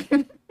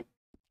 Oh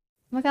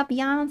my god,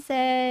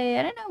 Beyonce!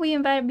 I didn't know we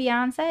invited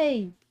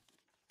Beyonce.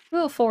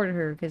 We'll afford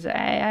her because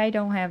I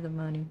don't have the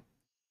money.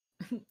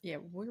 Yeah,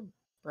 we're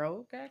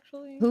broke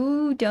actually.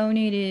 Who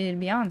donated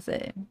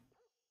Beyonce?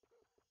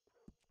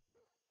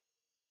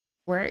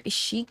 Where is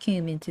she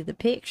came into the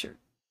picture?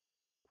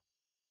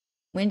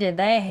 When did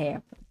that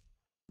happen?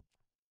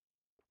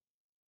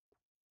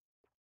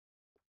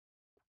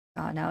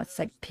 Oh, now it's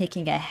like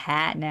picking a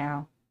hat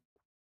now.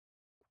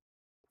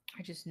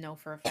 I just know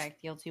for a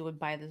fact DLT would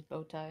buy this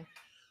bow tie.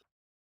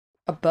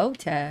 A bow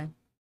tie?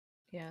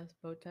 Yeah, this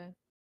bow tie.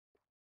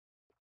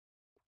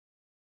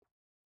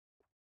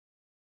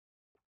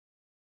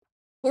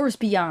 Horse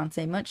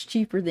Beyonce, much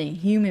cheaper than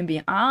human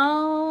Beyonce.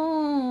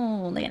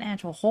 Oh, like an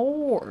actual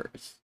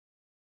horse.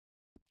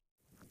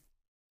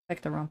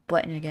 Click the wrong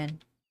button again.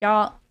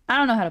 Y'all, I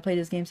don't know how to play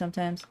this game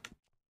sometimes.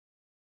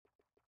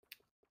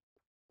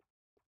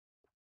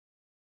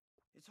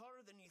 It's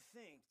harder than you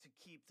think to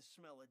keep the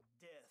smell of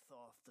death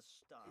off the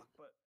stock,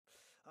 but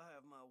I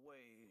have my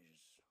ways.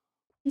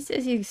 He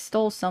says he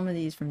stole some of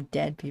these from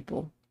dead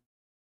people.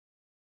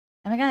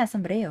 Oh my god,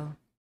 sombrero.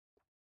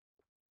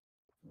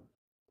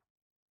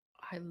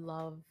 I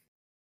love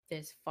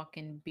this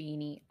fucking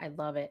beanie. I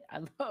love it. I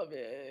love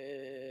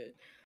it.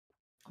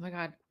 Oh my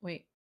god,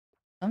 wait.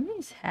 Some of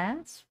these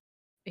hats?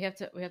 We have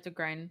to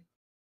grind.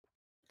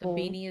 The Oh.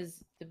 beanie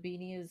is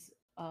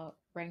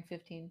rank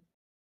 15.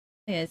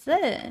 Yeah, it's it. I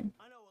know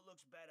it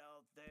looks bad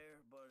out there,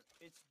 but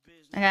it's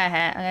business. I got a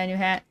hat. I got a new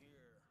hat. Here,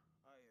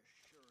 I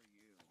assure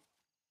you.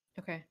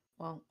 Okay,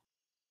 well.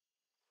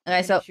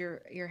 Okay, so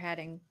you're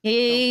hatting.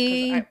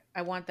 Hey. So,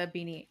 I want that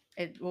beanie.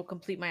 It will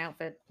complete my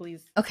outfit,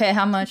 please. Okay,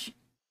 how much?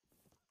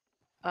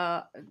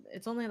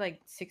 It's only like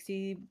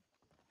 60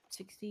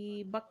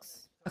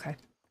 bucks. Okay.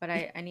 But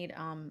I need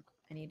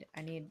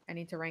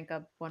to rank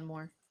up one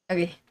more.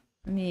 Okay.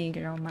 Let me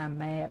get on my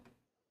map.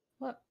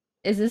 What?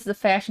 Is this the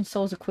Fashion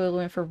Souls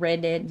equivalent for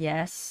Red Dead?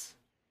 Yes.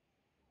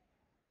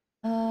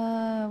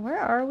 Where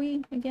are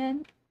we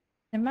again?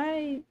 Am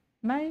I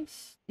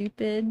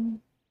stupid?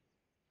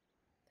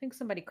 I think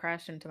somebody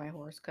crashed into my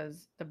horse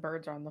because the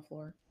birds are on the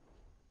floor.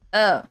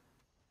 Oh.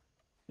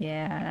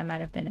 Yeah, that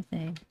might have been a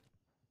thing.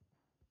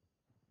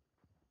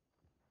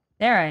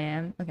 There I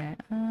am. Okay.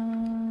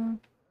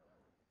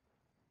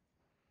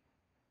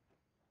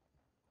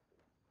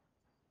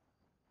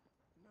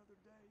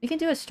 We can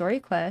do a story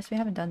quest. We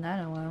haven't done that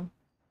in a while.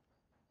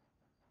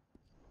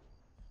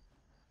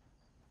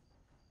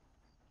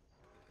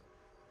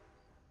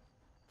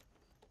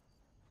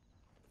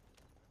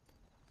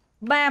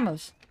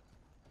 Vamos!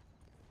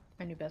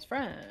 My new best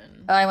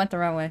friend. Oh, I went the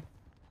wrong way.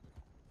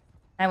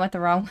 I went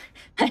the wrong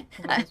way.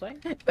 Go this way?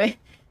 Wait.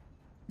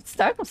 It's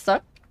stuck? I'm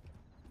stuck.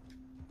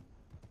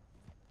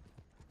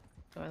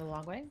 Going the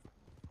long way?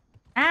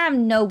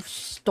 I'm no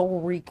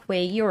story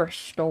quest. You're a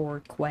story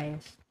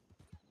quest.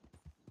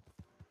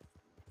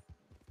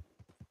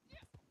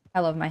 I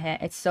love my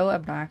hat. It's so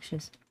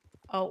obnoxious.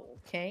 Oh,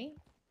 okay.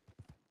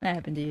 What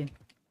happened to you?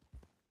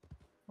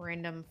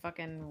 Random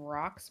fucking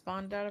rock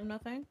spawned out of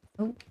nothing.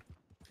 Oh.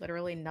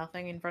 Literally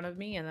nothing in front of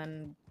me and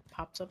then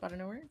pops up out of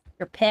nowhere.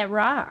 Your pet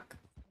rock.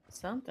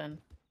 Something.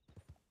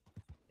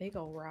 Big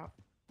ol' rock.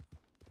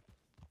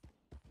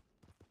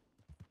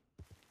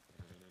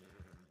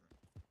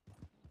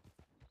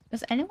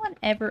 Does anyone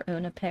ever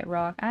own a pet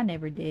rock? I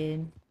never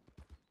did.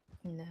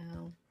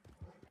 No.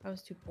 I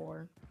was too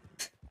poor.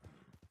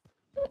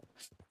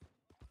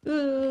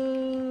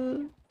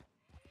 Little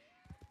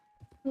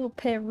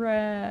pet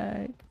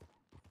rock.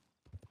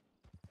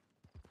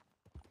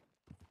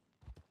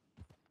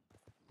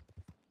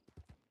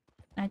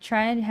 I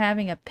tried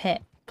having a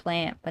pet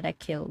plant, but I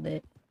killed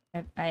it.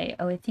 I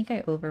think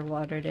I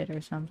overwatered it or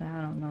something.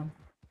 I don't know.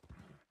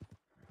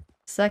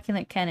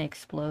 Succulent kind of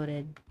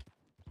exploded.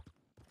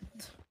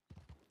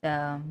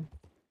 Yeah,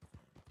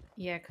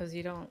 because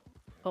you don't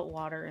put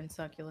water in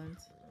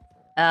succulents.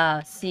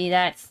 See,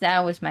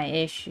 that was my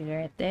issue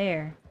right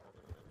there.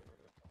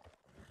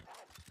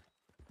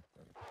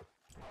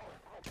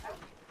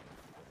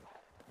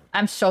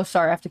 I'm so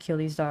sorry I have to kill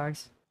these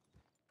dogs.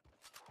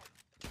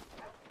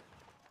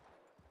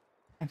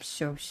 I'm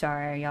so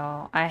sorry,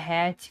 y'all. I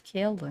had to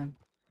kill them.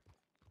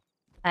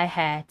 I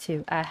had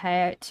to.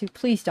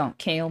 Please don't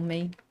kill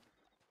me.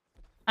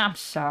 I'm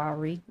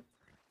sorry.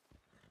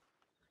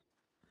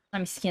 Let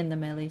me skin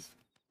them at least.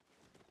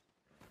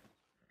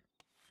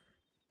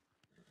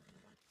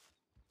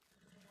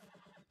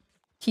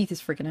 Keith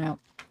is freaking out.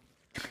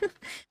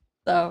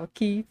 So,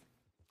 Keith.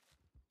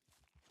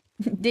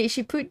 Did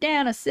she put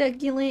down a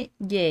succulent?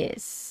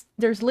 Yes.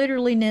 There's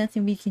literally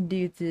nothing we can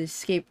do. The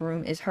escape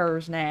room is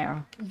hers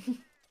now.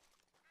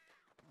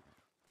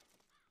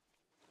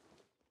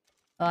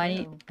 Oh, I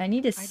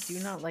need to. I do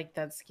not like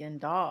that skin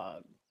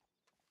dog.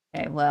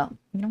 Okay, well,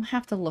 you don't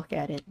have to look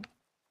at it.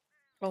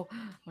 Oh, I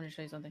want to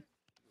show you something.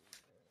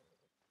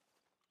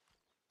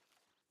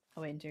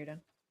 Oh, wait until you're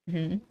done.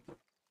 Mm-hmm.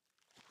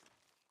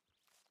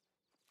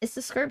 Is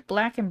the skirt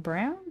black and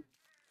brown?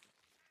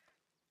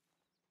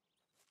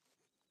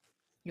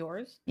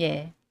 Yours?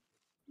 Yeah.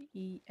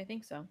 I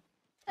think so.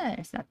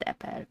 It's not that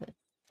bad of it.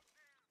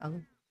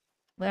 Oh.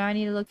 What do I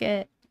need to look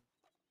at?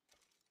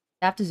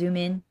 I have to zoom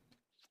in.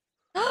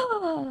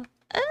 Oh!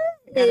 Got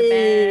a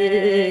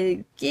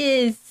bag.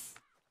 Yes!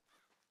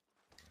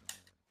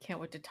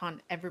 Can't wait to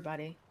taunt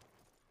everybody.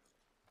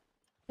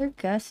 Is there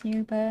Gus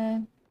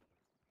nearby?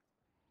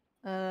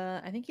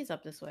 I think he's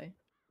up this way.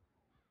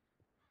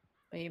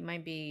 But he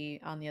might be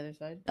on the other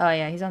side. Oh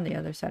yeah, he's on the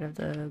other side of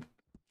the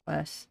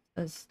west.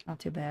 That's not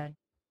too bad,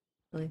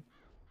 really.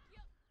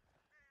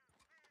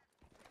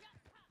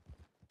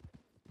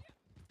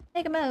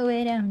 Making my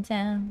way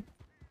downtown.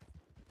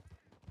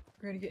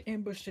 We're gonna get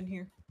ambushed in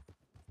here.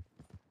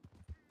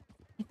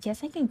 I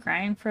guess I can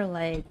grind for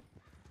like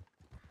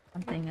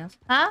something else.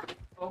 Huh?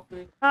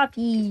 Okay.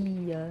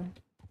 Coffee.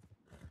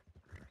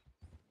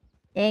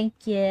 Thank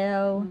you.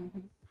 Mm-hmm.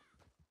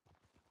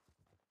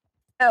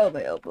 Oh,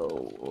 my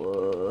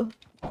elbow.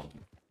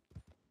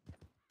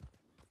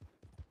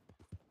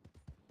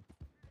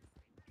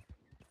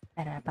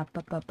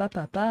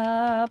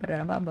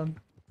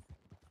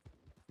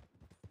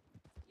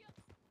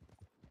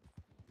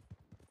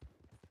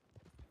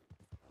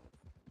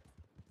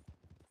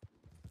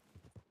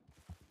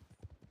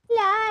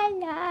 La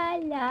la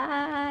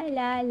la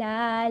la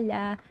la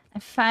la. I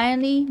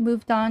finally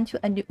moved on to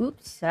a new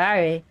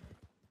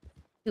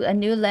to a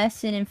new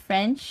lesson in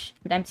French,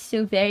 but I'm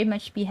still very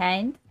much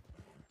behind.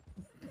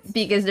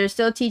 Because they're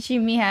still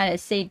teaching me how to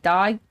say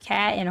dog,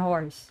 cat, and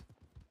horse.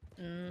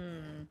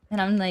 And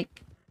I'm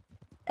like,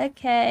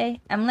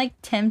 okay. I'm like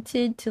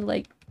tempted to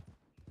like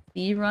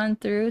speed run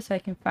through so I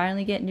can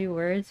finally get new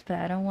words, but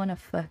I don't want to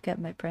fuck up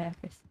my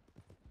practice.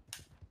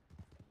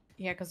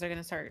 Yeah, because they're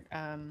gonna start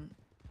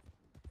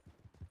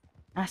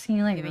Asking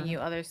you like giving you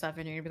other stuff,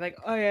 and you're gonna be like,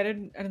 "Oh yeah, I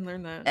didn't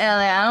learn that."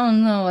 I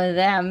don't know what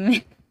that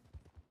means.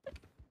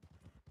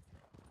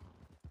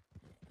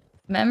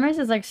 Memrise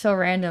is like so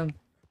random.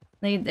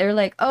 They're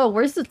like, oh,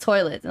 where's the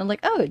toilet? And I'm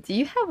like, oh, do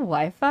you have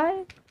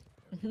Wi-Fi?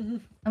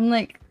 I'm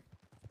like,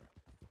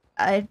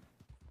 I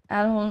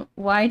don't.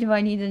 Why do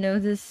I need to know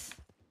this?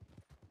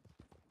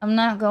 I'm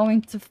not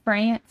going to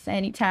France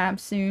anytime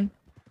soon.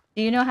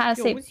 Do you know how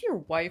to say? What's your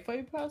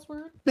Wi-Fi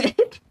password?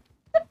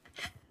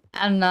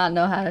 I do not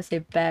know how to say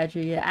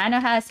badger yet. I know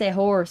how to say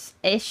horse.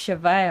 It's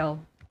cheval.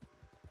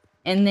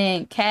 And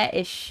then cat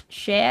is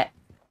shat.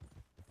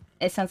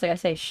 It sounds like I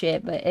say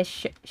shit, but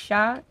it's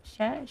shat.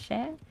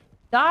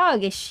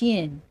 Dog is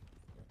shin.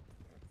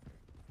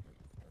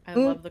 I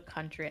love the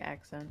country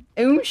accent.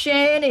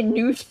 Shan and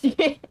new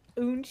shit.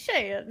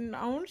 Shan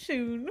and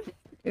Soon.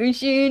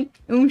 Shan,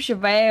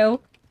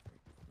 cheval.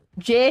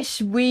 Je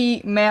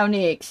suis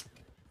Maunyx.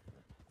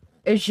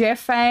 Je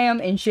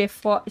femme and je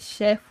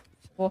suis.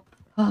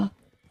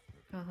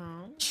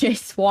 Je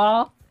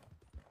suis.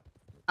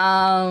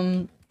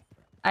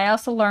 I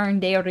also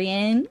learned de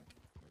rien,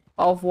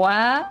 au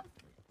revoir,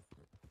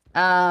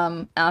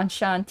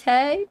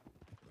 enchanté,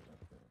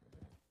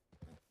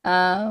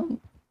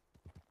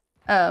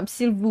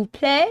 s'il vous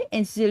plaît,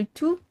 and s'il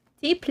te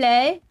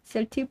plaît.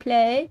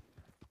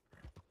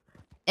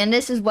 And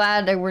this is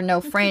why there were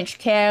no French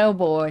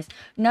cowboys.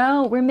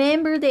 No,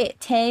 remember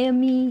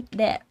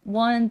that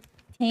one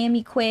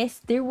Tammy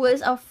quest? There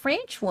was a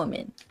French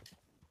woman.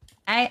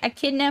 I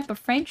kidnapped a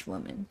French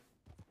woman.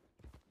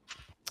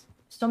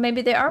 So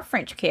maybe there are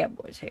French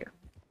cowboys here.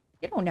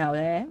 You don't know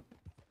that.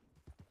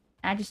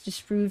 I just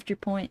disproved your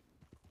point.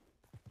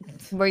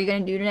 What are you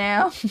gonna do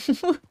now?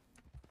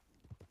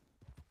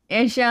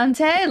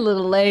 Enchanté,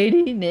 little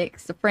lady.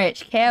 Nick's the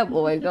French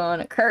cowboy going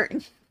a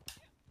curtain.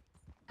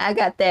 I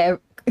got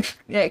that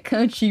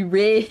country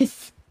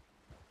riz.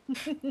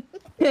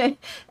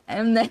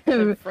 I'm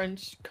that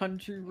French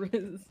country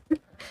riz.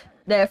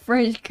 That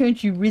French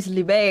country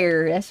grizzly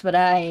bear. That's what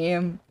I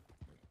am.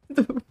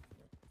 The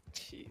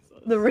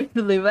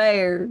grizzly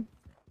bear.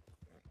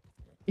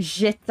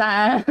 Je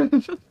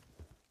t'aime.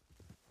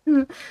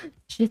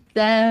 Je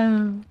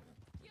t'aime.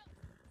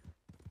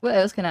 What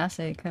else can I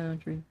say,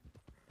 country?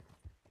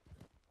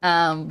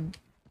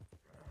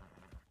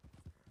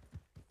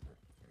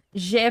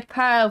 Je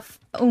parle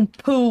un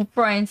peu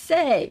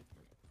français.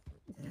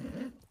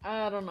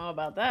 I don't know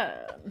about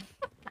that.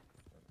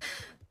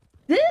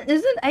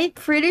 I'm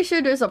pretty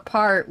sure there's a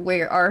part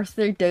where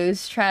Arthur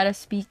does try to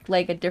speak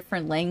like a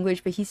different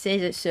language, but he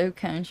says it's so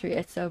country,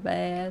 it's so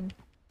bad.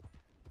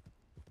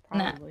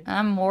 Probably. Nah,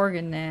 I'm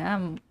Morgan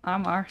now.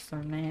 I'm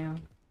Arthur now.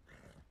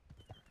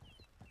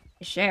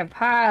 Je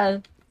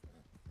parle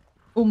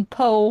un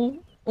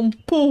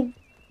peu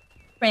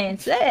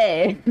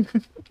français.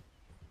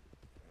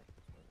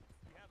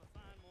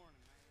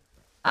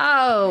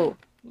 Oh.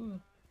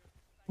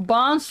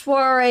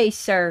 Bonsoir,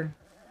 sir.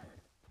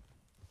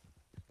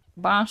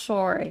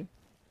 Bonsoir.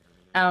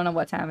 I don't know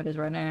what time it is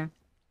right now.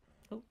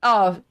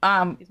 Oh,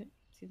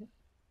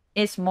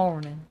 it's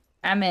morning.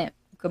 I meant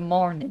good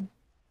morning.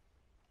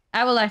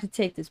 I would like to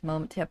take this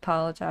moment to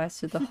apologize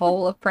to the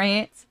whole of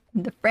France.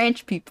 The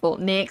French people.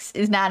 Nyx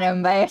is not an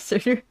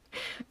ambassador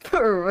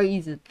for a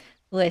reason.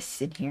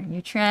 Listen here,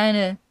 you're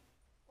trying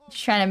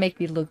to make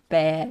me look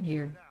bad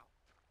here.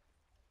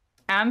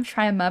 I'm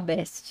trying my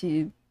best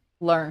to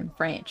learn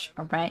French,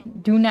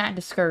 alright? Do not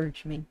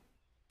discourage me.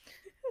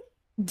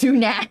 Do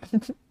not.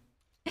 The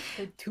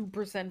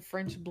 2%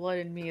 French blood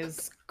in me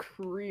is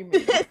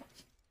screaming.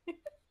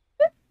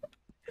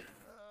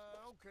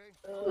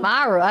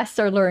 Tomorrow, I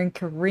start learning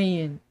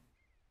Korean.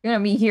 You're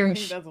gonna be hearing. I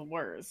think that's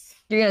worse.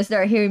 You're gonna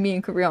start hearing me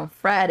in Korean on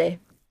Friday,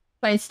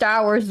 playing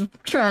Star Wars,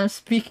 trying to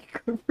speak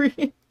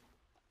Korean.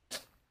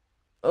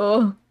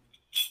 Oh.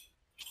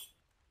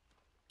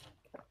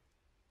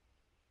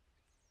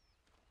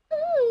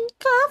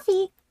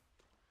 Coffee.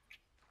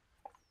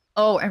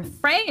 Oh, and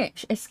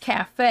French is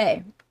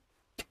cafe.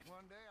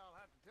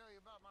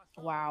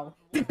 Wow.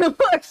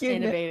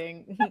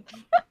 Innovating.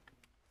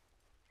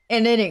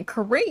 And then in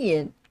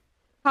Korean,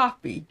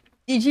 coffee.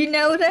 Did you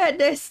know that,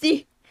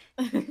 Dusty?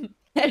 I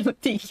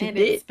don't think you and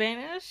did. In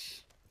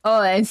Spanish?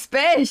 Oh, and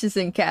Spanish is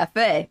in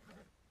cafe.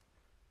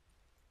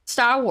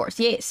 Star Wars.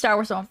 Yeah, Star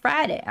Wars on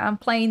Friday. I'm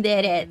playing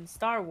that at... In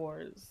Star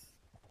Wars.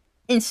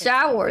 In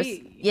Star Wars.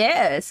 Coffee.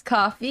 Yeah, it's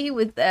coffee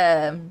with,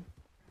 from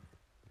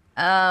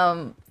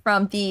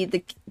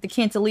the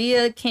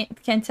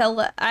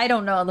Cantilla, I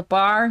don't know, the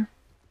bar.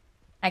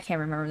 I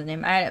can't remember the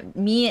name.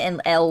 Me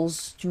and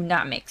Els do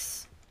not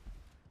mix.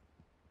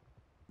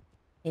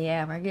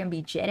 Yeah, we're gonna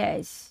be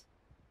Jedis.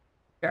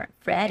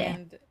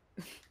 Friday.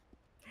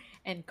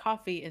 And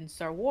coffee in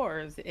Star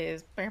Wars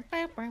is... Wait,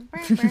 please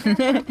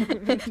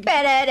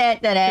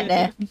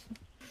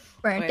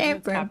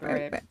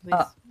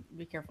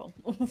be careful.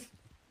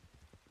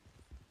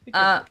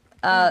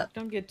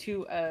 Don't get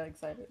too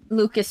excited.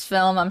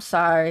 Lucasfilm, I'm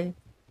sorry.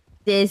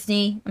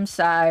 Disney, I'm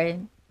sorry.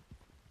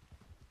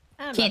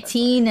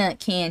 Cantina,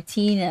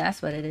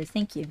 that's what it is.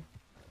 Thank you.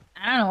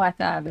 I don't know why I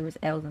thought there was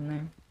L's in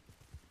there.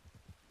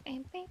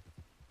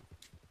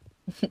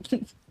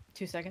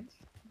 2 seconds.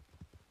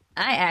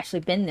 I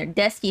actually been there.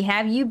 Dusky,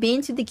 have you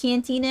been to the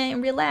cantina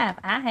in real life?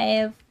 I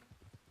have.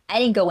 I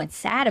didn't go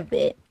inside of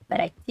it,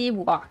 but I did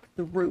walk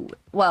through it.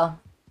 Well,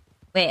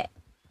 wait.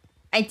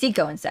 I did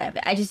go inside of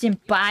it. I just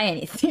didn't buy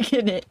anything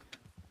in it.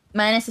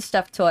 Minus a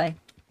stuffed toy.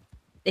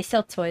 They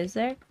sell toys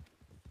there.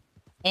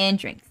 And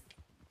drinks.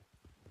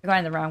 You're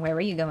going the wrong way. Where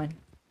are you going?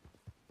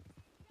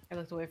 I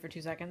looked away for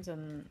 2 seconds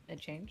and it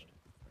changed.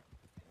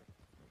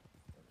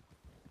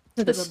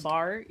 To The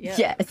bar? Yeah.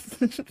 Yes.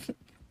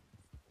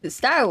 The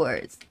Star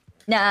Wars.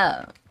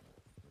 No.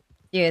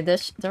 Dude,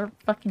 their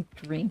fucking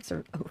drinks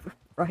are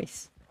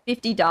overpriced.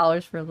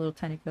 $50 for a little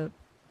tiny cup.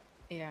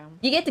 Yeah.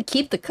 You get to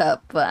keep the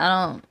cup, but I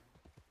don't...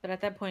 But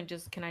at that point,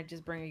 can I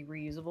just bring a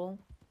reusable?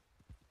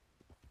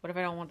 What if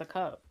I don't want the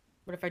cup?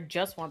 What if I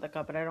just want the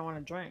cup but I don't want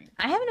to drink?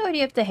 I have no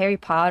idea if the Harry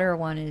Potter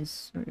one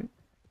is...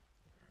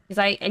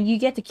 Because you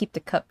get to keep the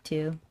cup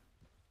too.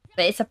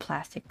 But it's a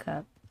plastic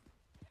cup.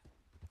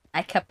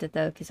 I kept it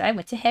though, because I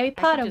went to Harry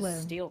Potter I could with.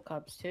 just steal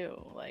cups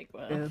too. Like,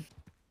 well, True.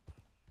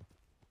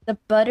 The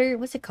butter,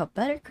 what's it called?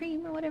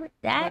 Buttercream or whatever?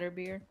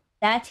 butterbeer.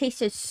 That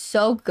tasted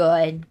so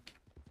good.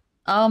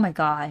 Oh my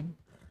god.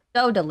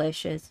 So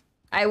delicious.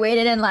 I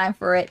waited in line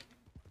for it.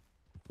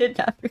 Did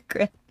not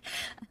regret.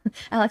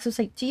 Alex was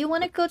like, do you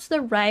want to go to the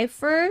rye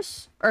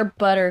first? Or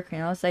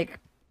buttercream? I was like,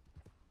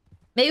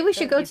 maybe we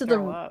should go to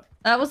the...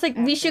 I was like,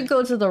 we should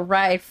go to the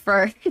rye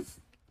first.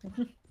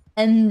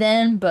 And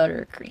then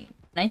buttercream.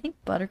 And I think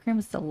buttercream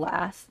was the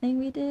last thing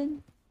we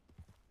did.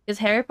 Because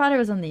Harry Potter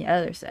was on the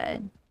other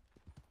side.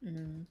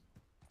 Mm-hmm.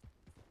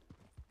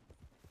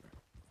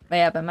 But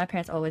yeah, but my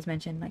parents always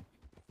mentioned, like,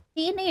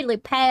 she nearly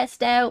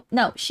passed out.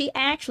 No, she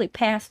actually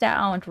passed out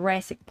on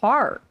Jurassic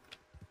Park.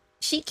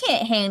 She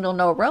can't handle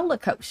no roller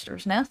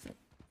coasters, nothing.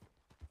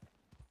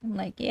 I'm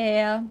like,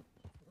 yeah.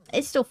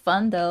 It's still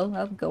fun, though.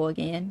 I'll go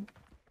again.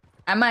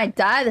 I might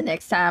die the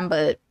next time,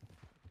 but...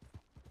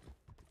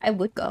 I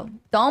would go.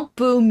 Don't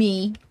boo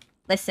me.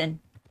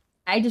 Listen,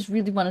 I just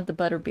really wanted the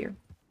butterbeer.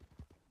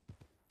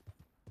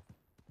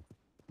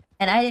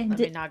 And I didn't... Let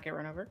me not get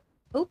run over.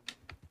 Oop.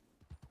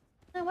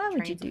 No, why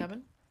would you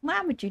do...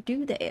 Why would you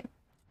do that?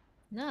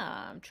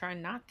 Nah, I'm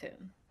trying not to.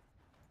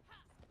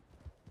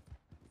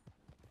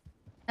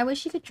 I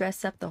wish you could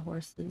dress up the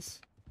horses.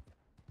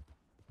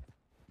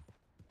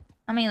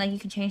 I mean, like, you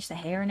can change the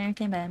hair and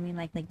everything, but I mean,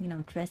 like you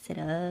know, dress it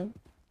up.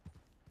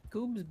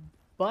 Goob's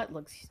butt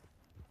looks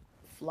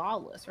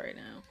flawless right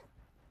now.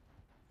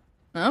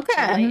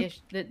 Okay.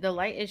 The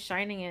light is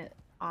shining it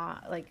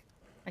like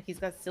he's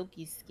got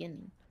silky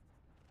skin.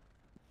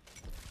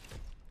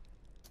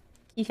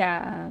 He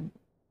got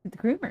the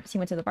groomers. He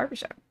went to the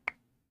barbershop.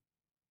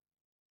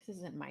 This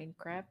isn't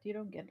Minecraft. You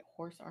don't get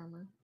horse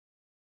armor.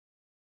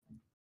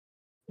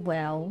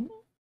 Well,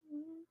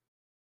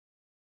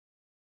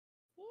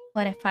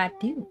 what if I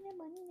do?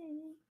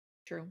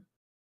 True.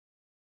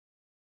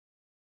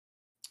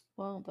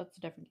 Well, that's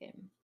a different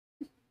game.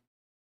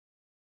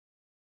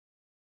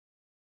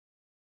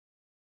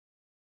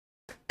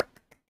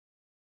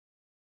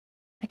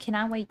 I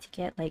cannot wait to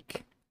get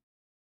like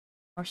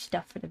more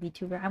stuff for the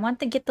VTuber. I want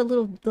to get the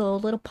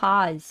little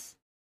paws.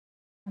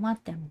 I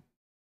want them.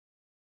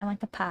 I want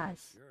the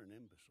paws. You're an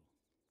imbecile.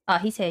 Oh,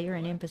 he said you're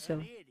an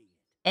imbecile.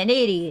 An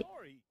idiot.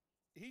 Sorry.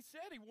 He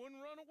said he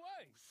wouldn't run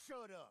away.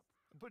 Shut up.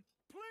 But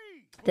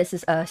please. This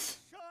is us.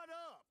 Shut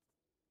up.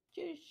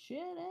 Just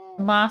shut up.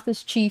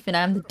 Martha's chief and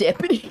I'm the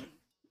deputy.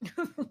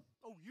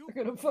 Oh, you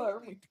They're gonna fire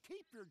me. to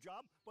keep your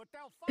job, but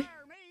they'll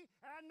fire me,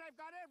 and they've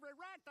got every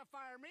right to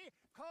fire me,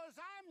 cause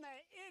I'm the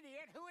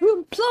idiot Who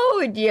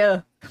employed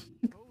you?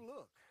 Oh,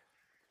 look.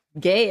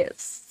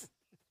 Guess.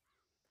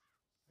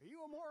 Are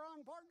you a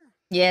moron, partner?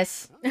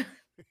 Yes. Huh?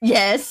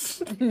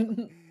 Yes.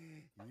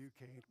 You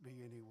can't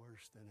be any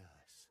worse than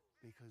us,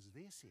 because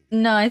this idiot,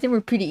 No, I think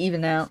we're pretty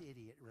even out. this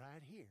idiot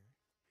right here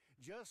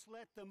just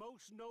let the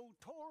most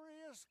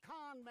notorious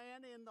con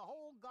man in the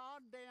whole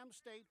goddamn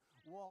state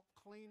walk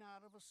clean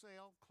out of a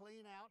cell,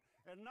 clean out,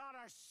 and not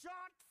a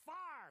shot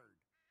fired.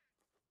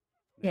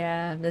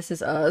 Yeah, this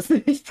is us.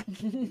 Get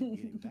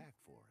him back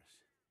for us.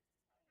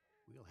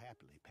 We'll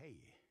happily pay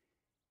you.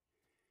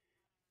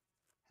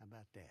 How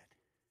about that?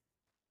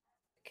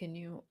 Can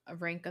you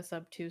rank us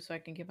up too so I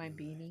can get my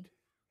beanie?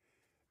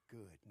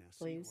 Good. Now,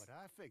 Please. see, what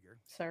I figure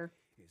Sir.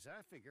 is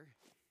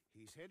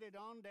he's headed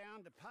on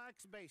down to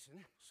Pike's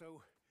Basin,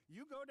 so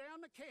you go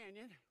down the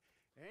canyon,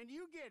 and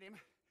you get him,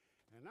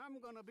 and I'm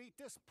gonna beat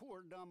this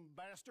poor dumb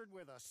bastard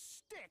with a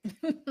stick,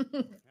 and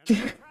I'll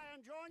try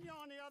and join you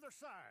on the other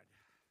side.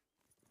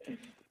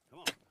 Come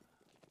on.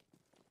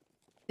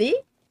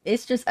 See?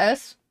 It's just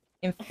us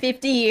in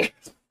 50 years.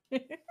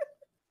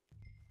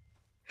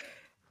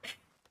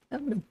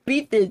 I'm gonna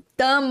beat this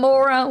dumb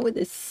moron with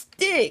a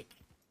stick.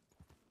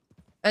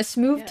 A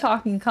smooth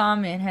talking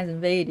comment has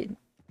invaded.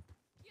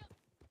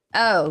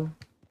 Oh,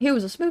 he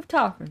was a smooth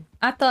talker.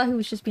 I thought he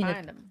was just being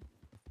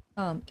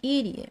a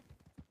idiot.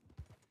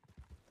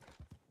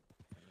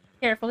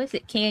 Careful, there's a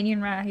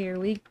canyon right here.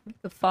 We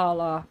could fall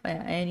off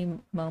at any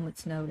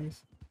moment's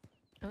notice.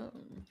 Oh.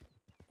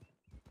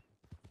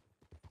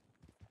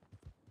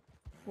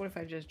 What if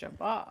I just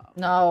jump off?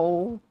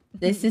 No,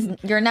 this is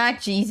you're not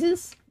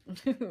Jesus.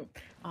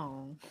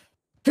 Oh.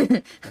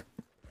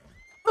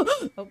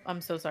 Oh,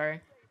 I'm so sorry.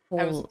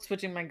 I was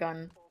switching my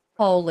gun.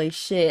 Holy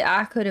shit,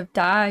 I could have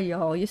died,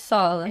 y'all. You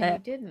saw And you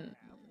that. didn't.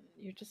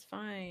 You're just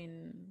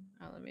fine.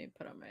 Oh, let me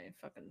put on my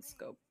fucking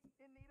scope.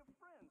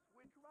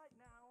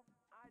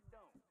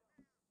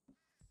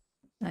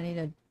 I need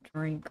a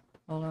drink.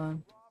 Hold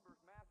on.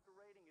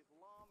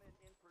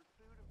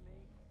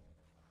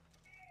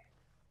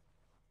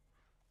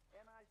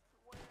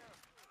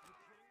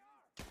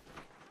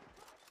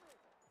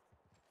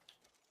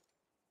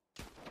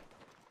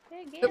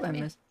 Hey, Oh, I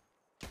Gammy. missed.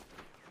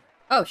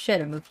 Oh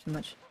shit, I moved too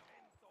much.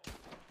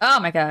 Oh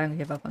my god, I'm gonna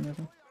give up on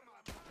moving.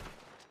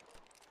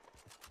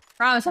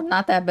 Promise I'm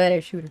not that bad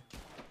at shooter.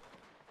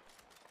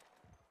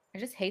 I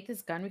just hate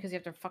this gun because you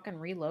have to fucking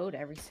reload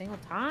every single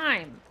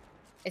time.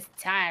 It's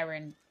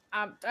tiring.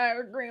 I'm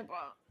tired,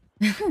 Grandpa.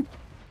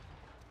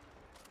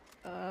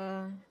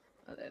 Oh,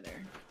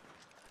 there.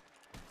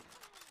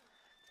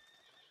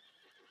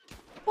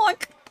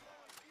 Boink!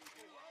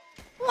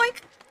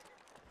 Boink!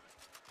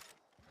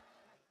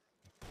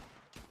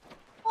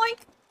 Boink!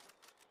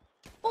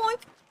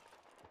 Boink!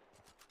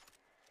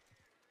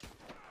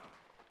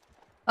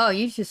 Oh,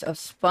 you're just a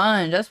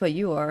sponge. That's what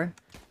you are.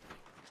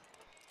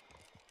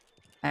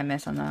 I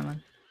missed on that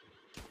one.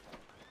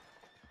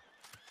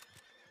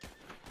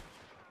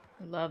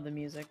 I love the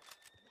music.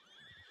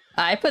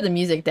 I put the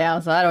music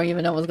down, so I don't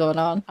even know what's going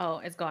on. Oh,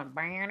 it's going.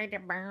 Call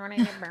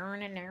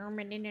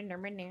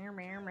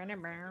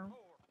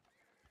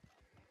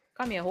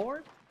me a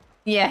whore?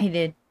 Yeah, he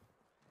did.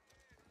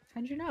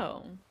 How'd you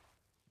know?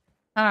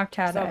 I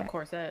tried Saw the that.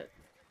 corset.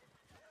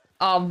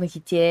 Oh, he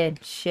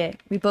did. Shit.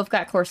 We both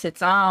got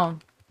corsets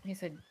on. He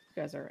said you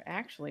guys are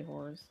actually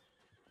whores.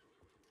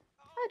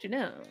 How'd you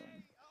know?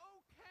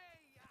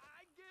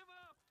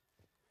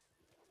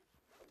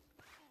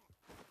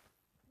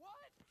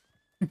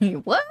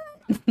 What?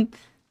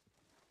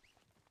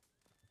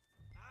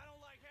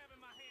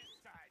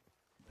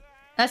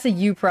 That's a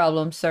you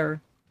problem, sir.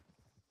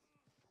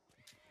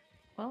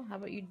 Well, how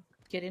about you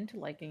get into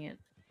liking it?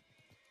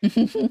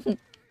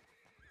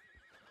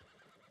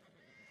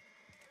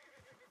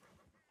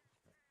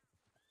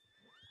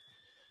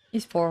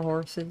 These 4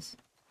 horses.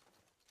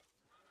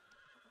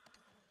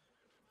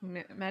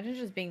 Imagine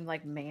just being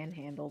like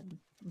manhandled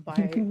by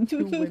 2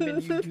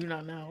 women you do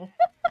not know.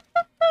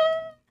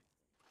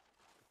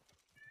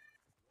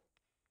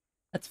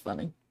 That's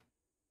funny.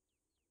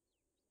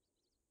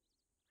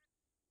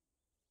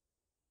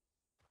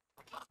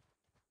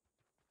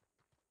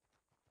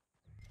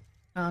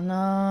 Oh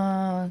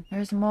no,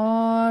 there's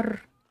more.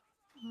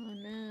 Oh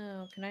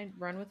no. Can I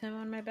run with him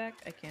on my back?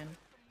 I can.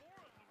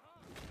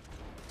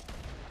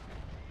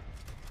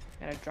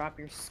 Gotta drop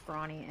your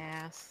scrawny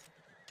ass.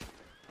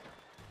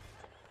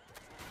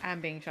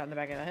 I'm being shot in the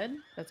back of the head.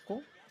 That's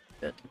cool.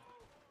 Good.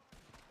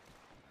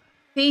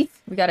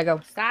 Keith, we gotta go.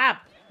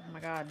 Stop! Oh my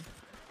god.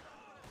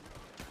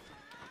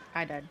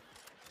 I died.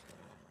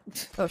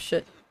 Oh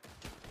shit.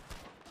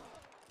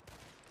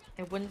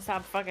 It wouldn't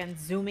stop fucking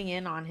zooming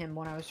in on him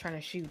when I was trying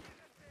to shoot.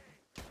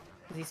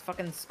 Because he's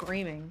fucking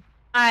screaming.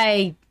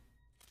 You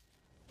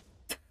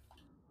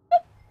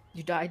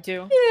died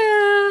too?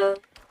 Yeah.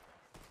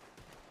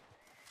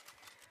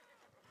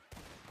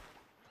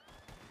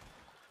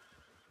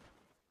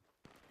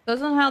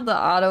 Doesn't have the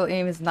auto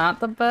aim is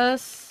not the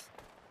best.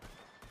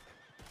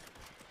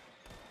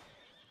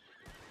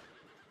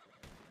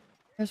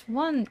 There's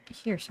one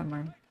here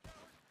somewhere.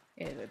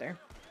 Yeah, they're there.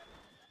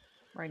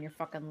 Right in your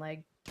fucking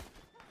leg.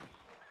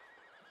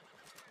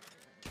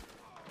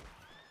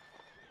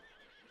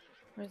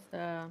 Where's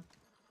the...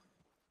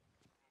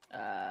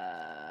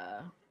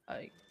 Oh,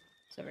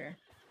 it's over here.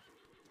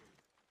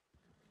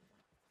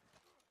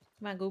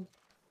 Come on, Goob.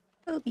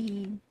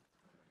 Toby.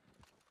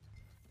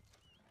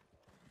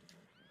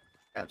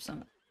 Grab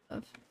some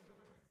of.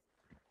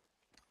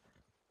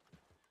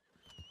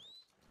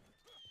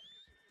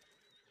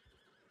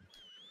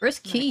 Where's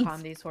I'm gonna Keith?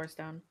 calm these horse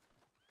down.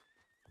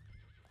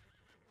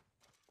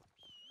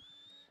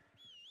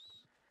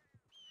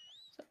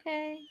 It's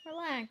okay.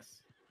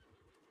 Relax.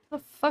 The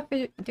fuck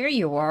is it? There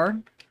you are.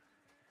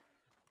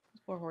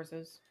 There's 4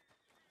 horses.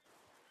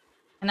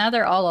 And now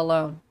they're all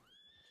alone.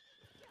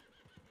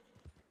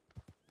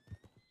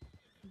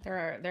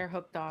 They're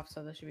hooked off,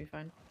 so this should be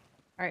fine.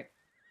 Alright.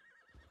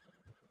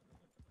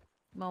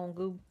 Come on,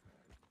 Goob.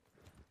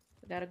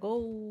 We gotta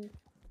go.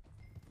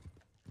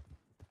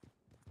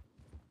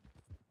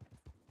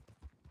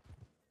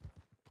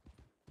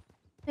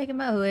 Taking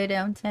my way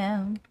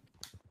downtown.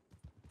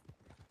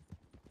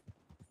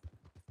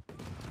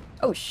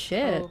 Oh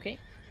shit. Okay.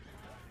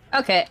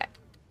 Okay.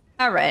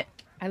 Alright.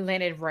 I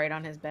landed right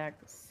on his back.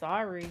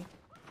 Sorry.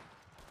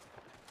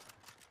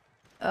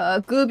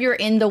 Goob, you're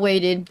in the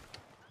weighted.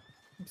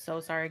 I'm so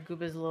sorry.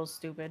 Goob is a little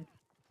stupid.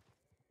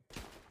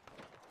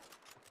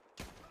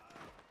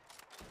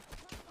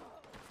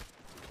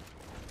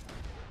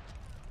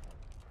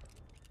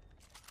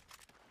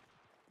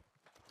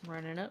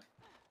 Running up.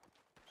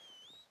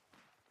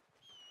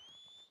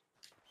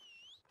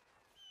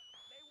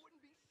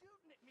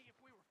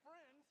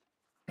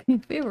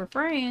 If we were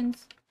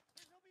friends.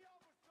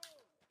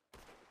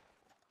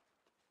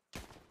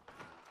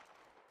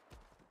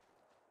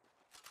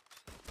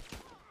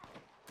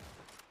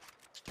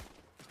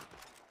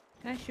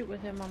 I shoot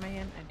with him on my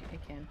hand? I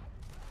can.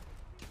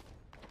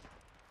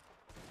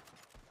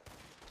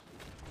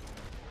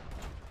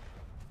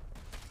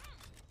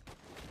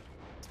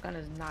 This gun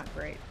is not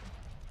great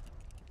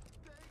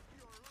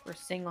for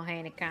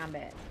single-handed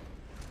combat.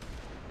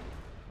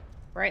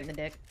 Right in the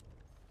dick.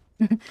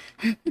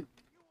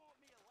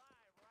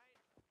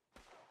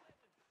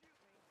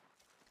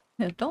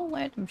 Yeah, don't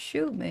let them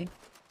shoot me.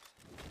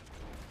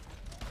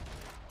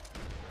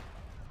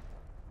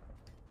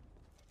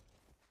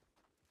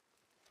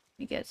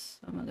 We get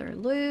some of their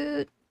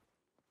loot.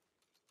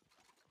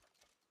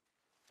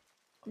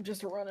 I'm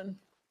just running.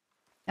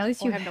 At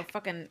least Oh, you I have no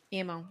fucking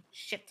ammo.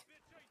 Shit.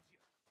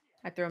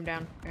 I threw him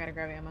down. I gotta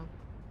grab ammo.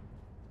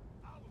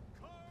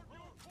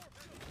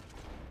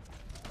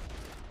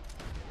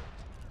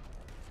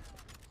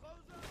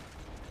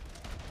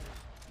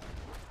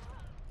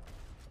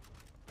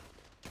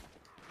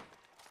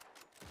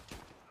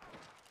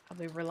 I'll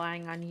be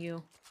relying on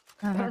you.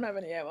 I don't have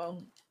any ammo.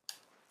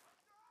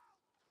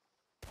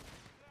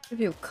 If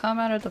you come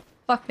out of the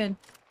fucking...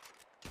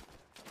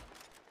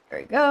 There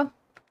you go.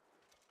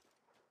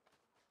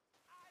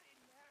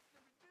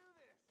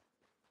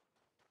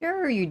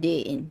 Sure you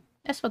didn't.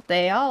 That's what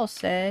they all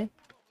say.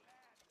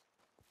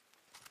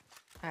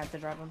 I have to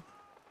drop him.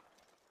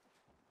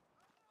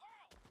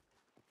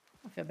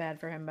 I feel bad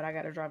for him, but I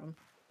gotta drop him.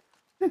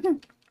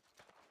 Pick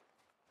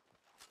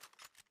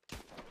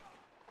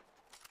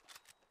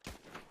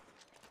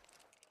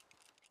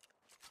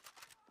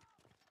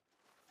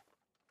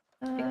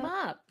him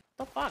up.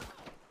 The fuck?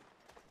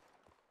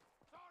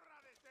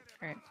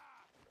 Alright.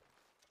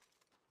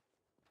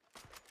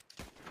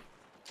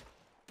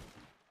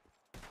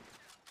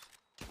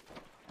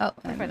 Oh,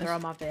 What if I throw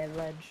him off the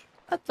ledge?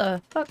 What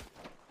the fuck?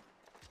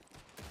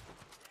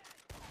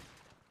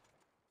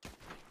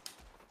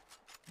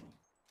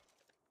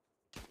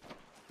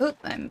 Oop,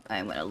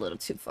 I went a little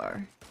too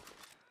far.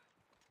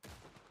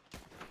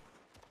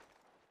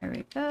 There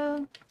we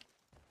go.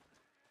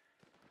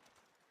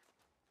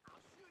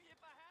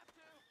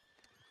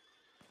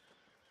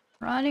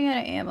 Running out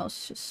of ammo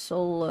just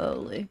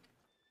slowly.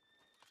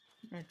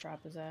 I'm gonna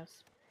drop his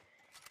ass.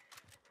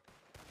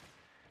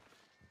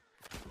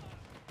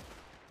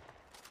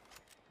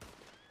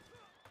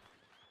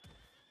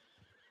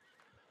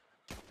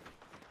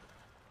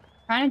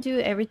 Trying to do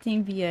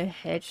everything via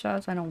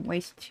headshots. I don't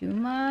waste too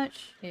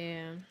much.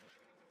 Yeah.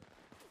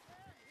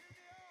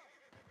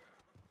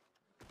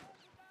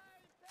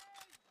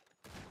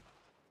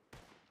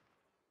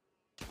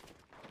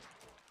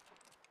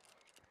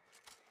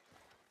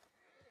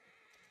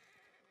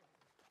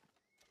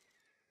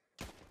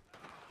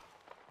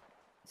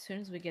 As soon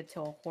as we get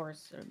to a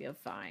horse, it'll be a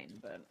fine,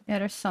 but... Yeah,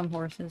 there's some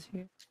horses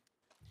here.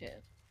 Yeah.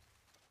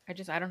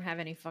 I don't have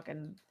any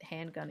fucking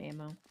handgun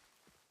ammo.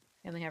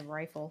 I only have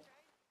rifle.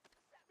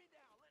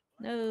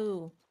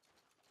 No!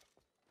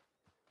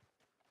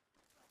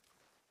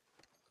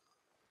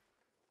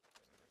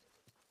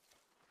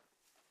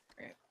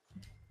 Right.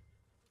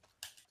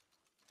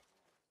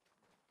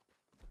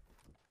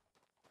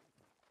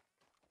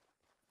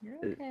 You're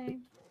okay.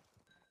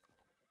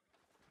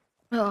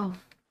 Oh.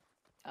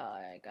 Oh,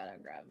 I gotta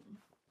grab him.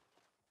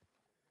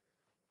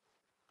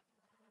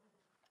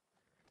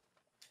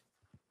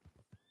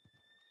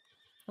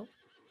 Oh.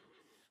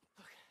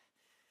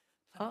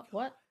 Oh,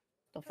 what?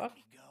 The fuck? Let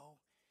me go.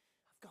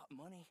 I've got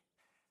money.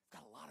 I've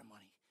got a lot of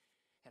money.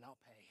 And I'll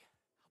pay.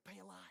 I'll pay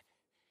a lot.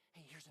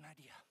 Hey, here's an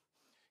idea.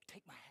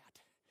 Take my hat.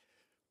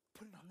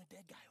 Put it on the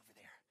dead guy over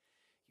there.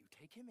 You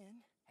take him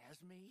in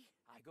as me.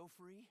 I go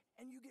free.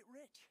 And you get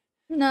rich.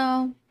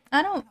 No.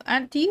 I don't...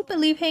 do you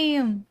believe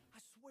him? I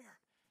swear.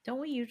 Don't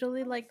we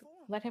usually, like,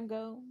 let him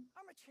go?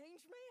 I'm a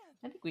changed man.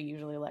 I think we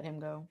usually let him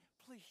go.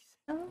 Please.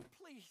 No.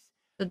 Please.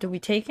 So do we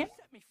take him?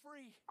 Set me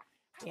free.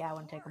 Yeah, I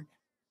want to take him.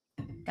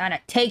 Gotta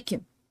take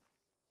him.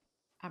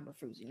 I'm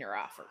refusing your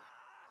offer.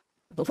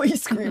 The way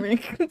he's screaming.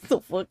 What the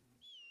fuck?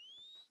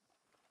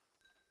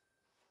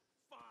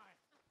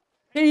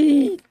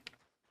 Hey.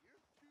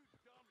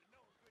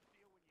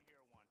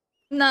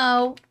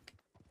 No.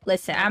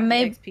 Listen, I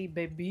may... XP,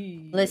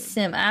 baby.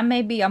 Listen, I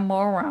may be a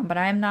moron, but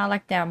I am not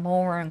like that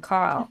moron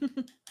Carl.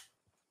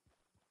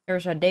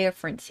 There's a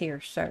difference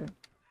here, sir.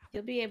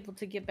 You'll be able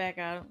to get back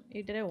out.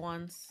 You did it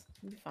once.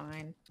 You'll be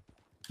fine.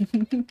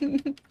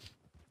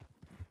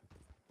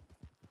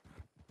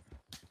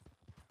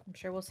 I'm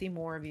sure we'll see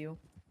more of you.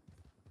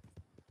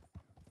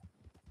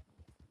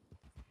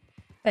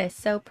 It's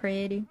so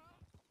pretty.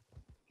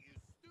 You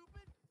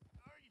stupid?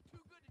 Or are you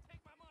too good to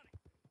take my money?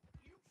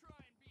 You try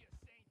and be a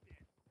saint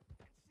then,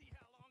 and see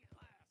how long it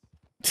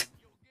lasts.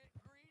 You'll get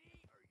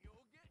greedy or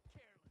you'll get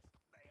careless.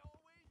 They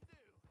always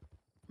do.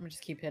 I'm gonna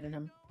just keep hitting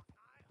him.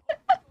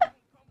 I hope someone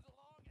comes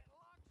along and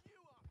locks you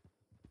up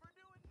for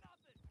doing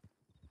nothing.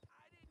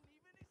 I didn't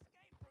even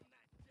escape from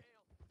that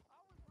jail.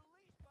 I was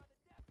released by the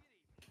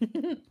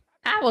deputy.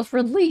 I was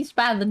released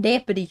by the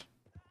deputy.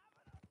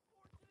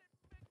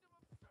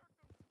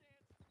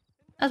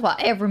 That's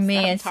what every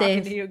man Stop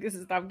talking says. to you because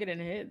stop getting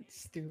hit,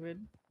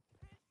 stupid.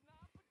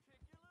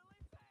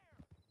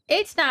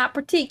 It's not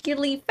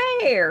particularly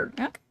fair.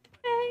 Okay.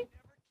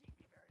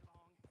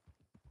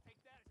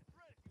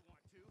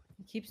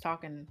 keeps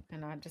talking,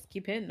 and I just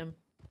keep hitting him.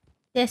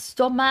 It's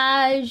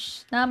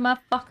domage, not my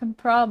fucking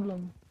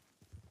problem.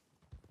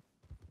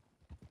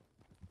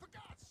 For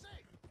God's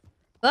sake!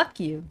 Fuck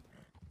you.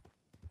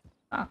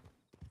 Oh,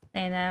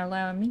 saying that out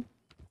loud, me?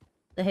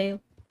 The hell?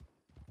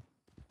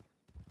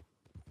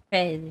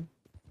 Crazy.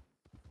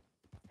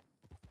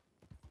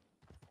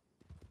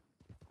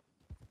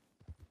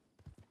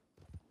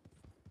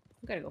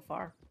 We gotta go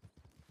far.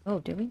 Oh,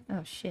 did we?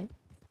 Oh, shit.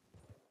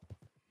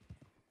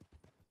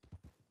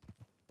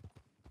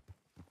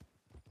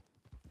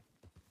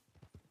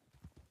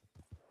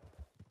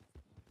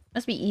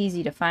 Must be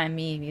easy to find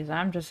me because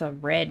I'm just a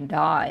red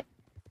dot.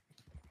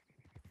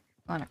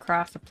 Going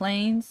across the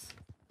plains.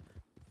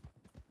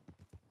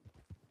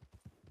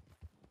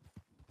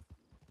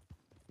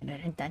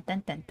 Dun, dun,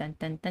 dun, dun, dun,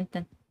 dun, dun,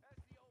 dun.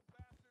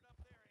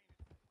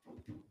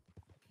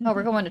 Oh,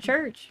 we're going to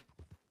church.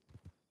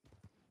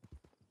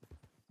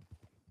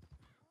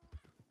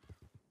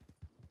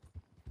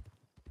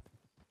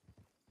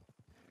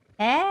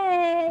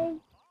 Hey!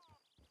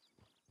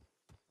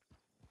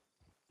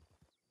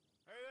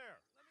 Hey there.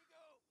 Let me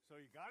go.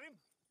 So you got him?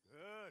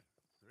 Good.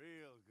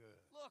 Real good.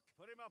 Look.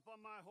 Put him up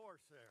on my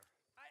horse there.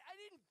 I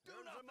didn't do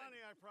nothing. The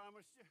money I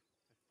promised you.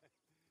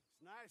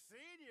 It's nice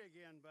seeing you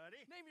again,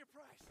 buddy. Name your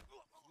price. It's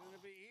gonna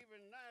be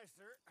even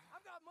nicer.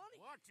 I've got money.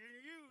 Watching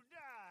you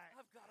die.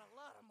 I've got a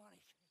lot of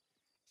money.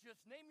 Just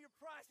name your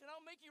price and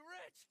I'll make you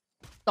rich.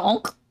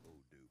 Donk. Oh,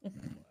 dude,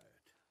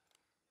 quiet.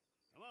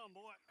 Come on,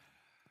 boy.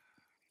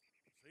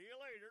 See you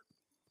later.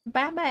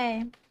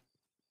 Bye-bye.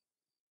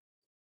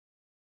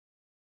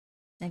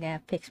 I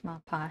gotta fix my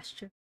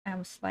posture. I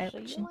was See you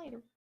slouching.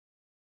 later.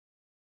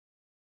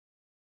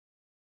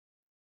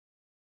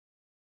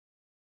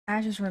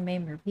 I just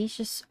remember,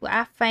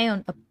 I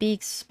found a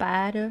big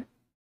spider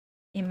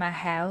in my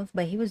house,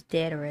 but he was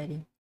dead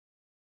already.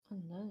 Oh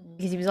no.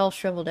 Because he was all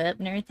shriveled up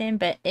and everything,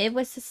 but it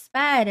was a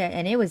spider,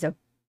 and it was a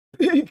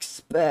big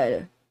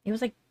spider. It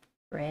was like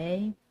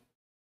gray.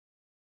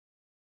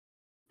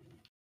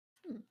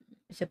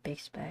 It's a big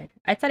spider.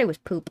 I thought it was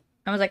poop.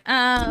 I was like,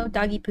 oh,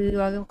 doggy poo,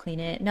 I'll go clean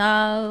it.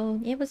 No,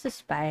 it was a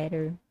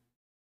spider.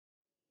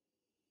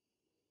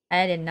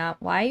 I did not.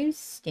 Why are you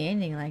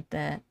standing like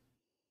that?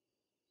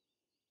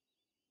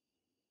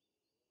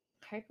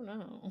 I don't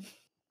know.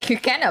 You're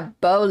kind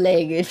of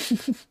bow-legged.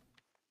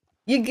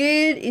 You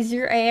good? Is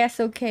your ass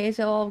okay? Is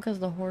it all because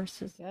of the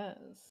horses? Yes.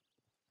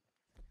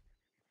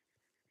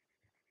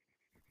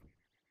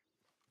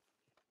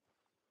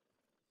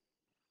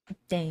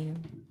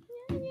 Damn.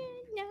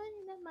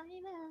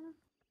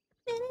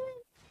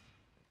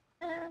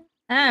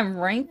 I'm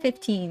rank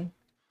 15.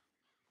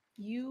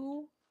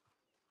 You.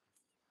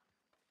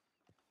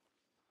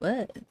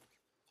 What?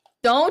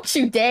 Don't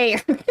you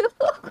dare!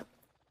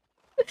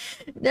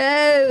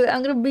 No,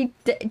 I'm gonna be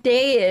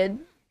dead.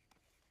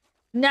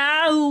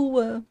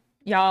 No!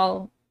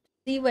 Y'all,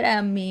 see what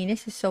I mean?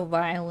 This is so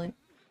violent.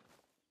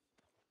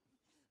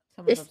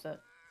 Someone's This- upset.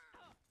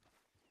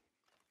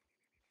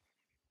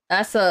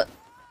 That's a...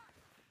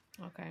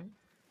 Okay.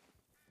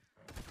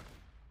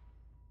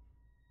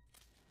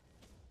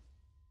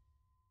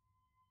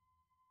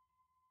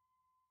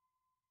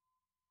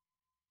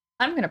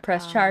 I'm gonna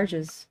press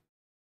charges.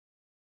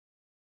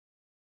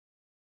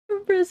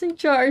 I'm pressing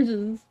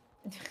charges.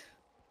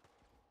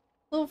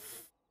 The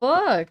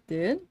fuck,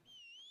 dude?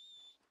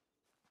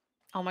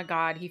 Oh my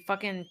god, he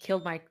fucking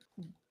killed my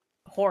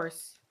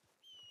horse.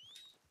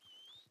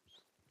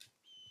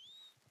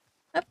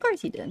 Of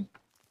course he did.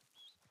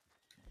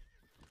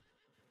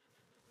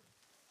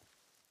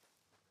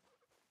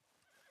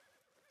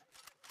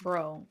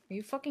 Bro, are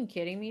you fucking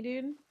kidding me,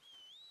 dude?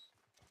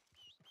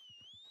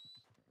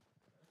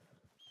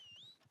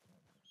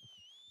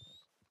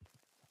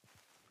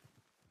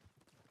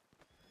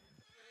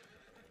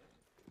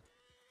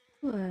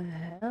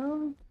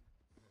 Well...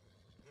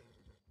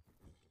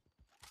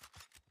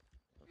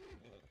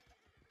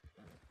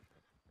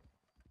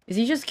 Is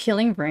he just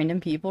killing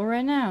random people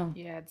right now?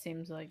 Yeah, it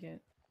seems like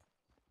it.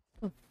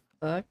 What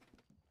the fuck?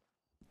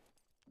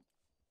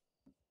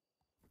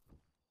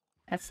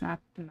 That's not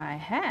my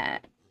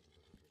hat.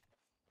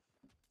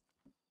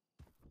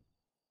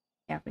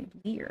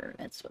 Cavalier,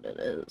 that's what it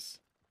is.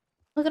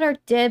 Look at our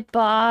dead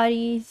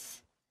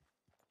bodies.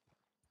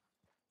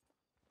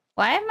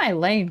 Why am I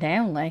laying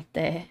down like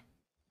that?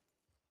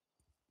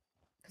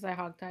 Because I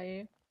hogtie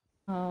you.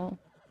 Oh.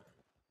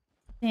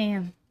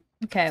 Damn.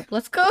 Okay,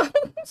 let's go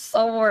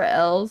somewhere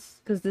else.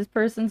 Because this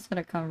person's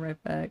gonna come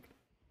right back.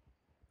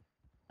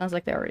 Sounds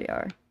like they already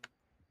are.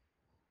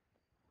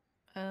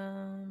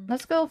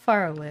 Let's go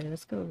far away.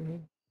 Let's go over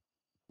here.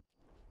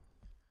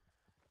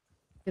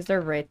 Because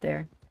they're right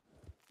there.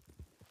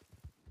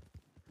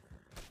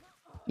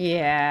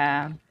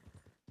 Yeah.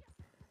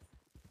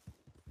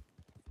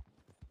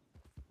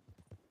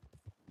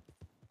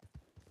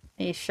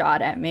 He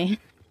shot at me.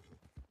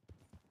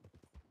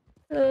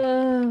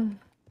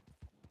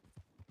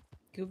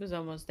 Goop is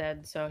almost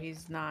dead, so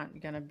he's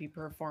not gonna be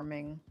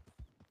performing.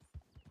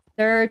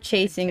 They're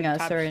chasing us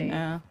tip-top right shape.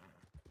 now.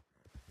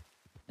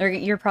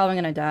 You're probably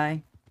gonna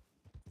die.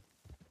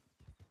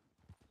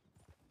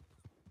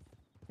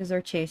 Because they're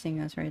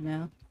chasing us right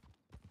now.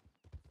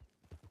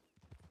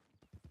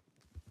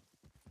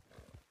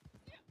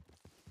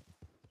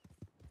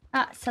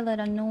 Ah, it's a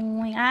little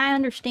annoying. I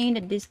understand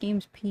that this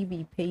game's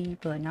PvP,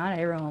 but not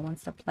everyone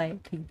wants to play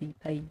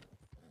PvP.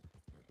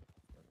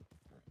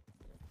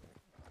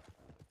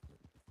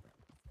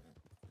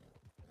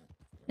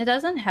 It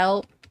doesn't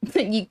help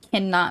that you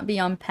cannot be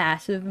on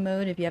passive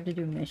mode if you have to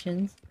do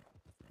missions.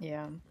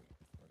 Yeah.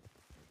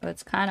 So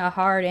it's kind of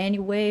hard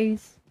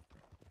anyways.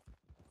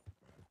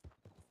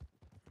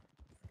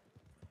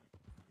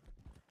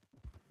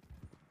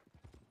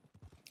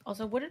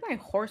 Also, what did my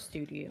horse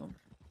do to you?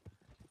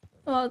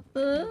 What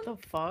What the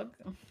fuck?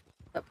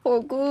 the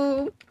poor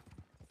goo.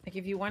 Like,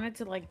 if you wanted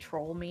to, like,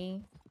 troll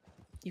me,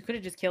 you could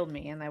have just killed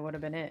me and that would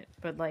have been it.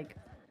 But, like,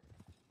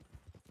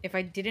 if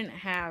I didn't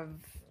have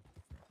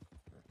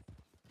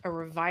a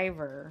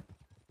reviver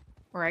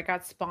or I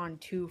got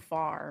spawned too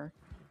far,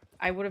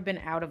 I would have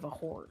been out of a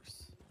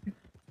horse.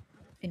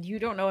 And you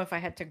don't know if I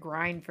had to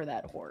grind for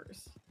that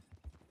horse.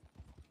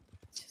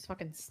 It's just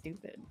fucking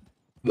stupid.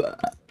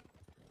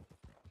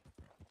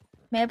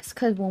 Maybe it's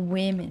because we're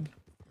women.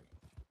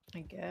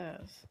 I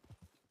guess.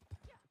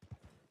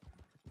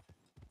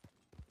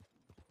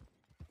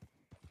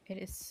 It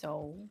is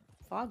so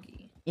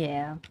foggy.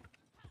 Yeah.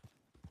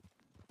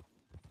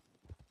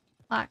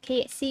 I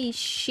can't see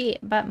shit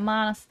but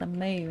minus the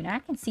moon. I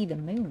can see the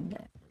moon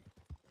though.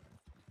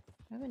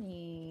 Do I have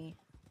any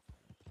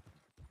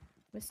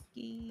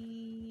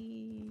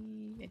whiskey?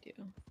 I do.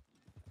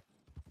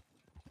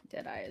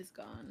 Deadeye is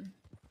gone.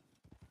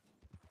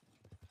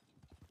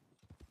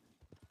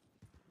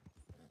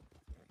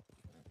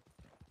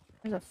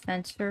 There's a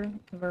fencer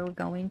where we're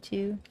going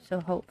to, so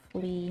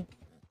hopefully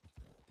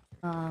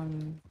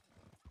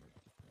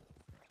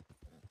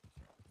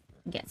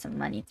get some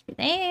money through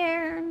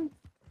there.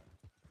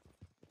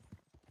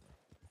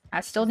 I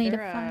still need to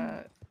find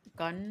a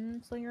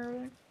gunslinger over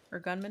there? Or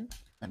gunman?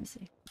 Let me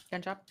see.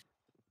 Gun shop?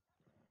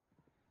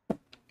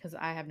 Because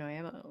I have no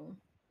ammo.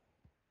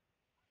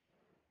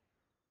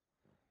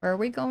 Where are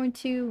we going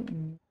to?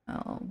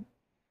 No.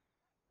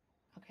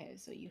 Okay,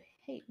 so you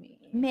hate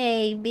me.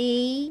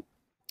 Maybe.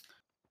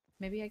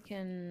 Maybe I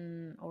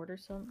can order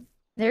some.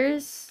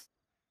 There's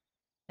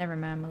never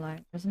mind, I'm alive.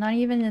 There's not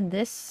even in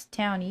this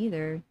town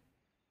either.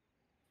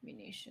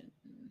 Munition.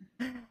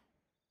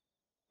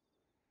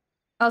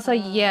 Also,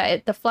 yeah,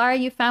 the flower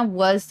you found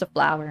was the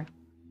flower.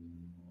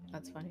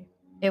 That's funny.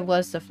 It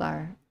was the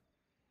flower.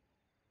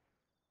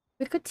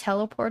 We could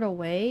teleport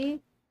away.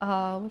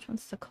 Which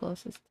one's the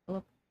closest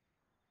teleport?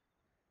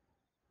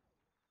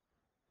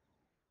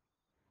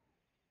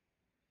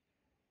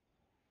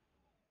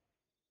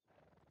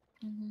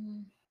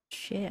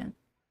 Shit.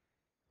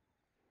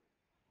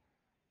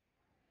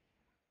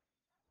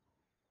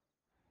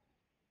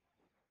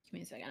 Give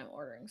me a second, I'm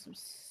ordering some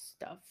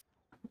stuff.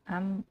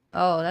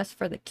 Oh, that's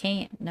for the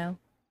camp. No.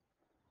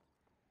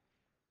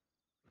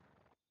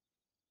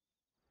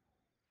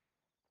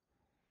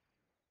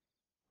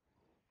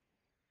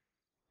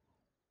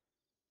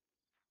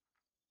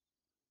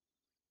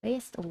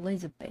 West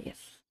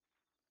Elizabeth.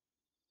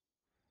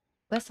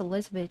 West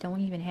Elizabeth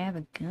don't even have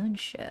a gun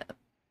shop.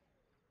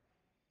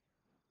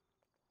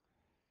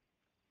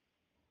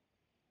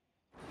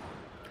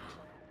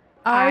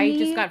 I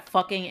just got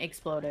fucking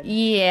exploded.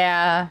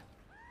 Yeah.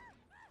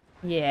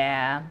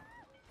 Yeah.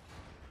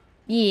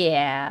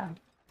 Yeah.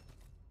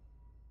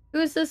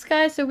 Who's this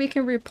guy so we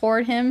can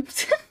report him?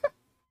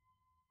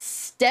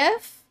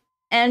 Steph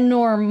and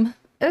Norm.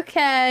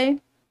 Okay.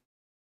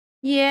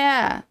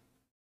 Yeah.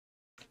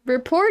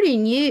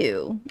 Reporting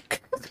you.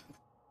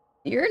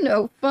 You're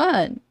no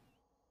fun.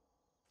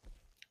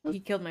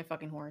 He killed my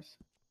fucking horse.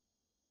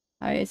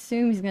 I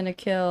assume he's gonna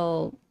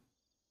kill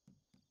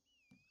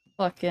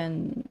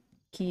fucking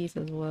Keith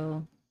as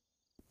well.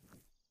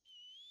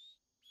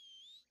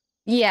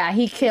 Yeah,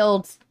 he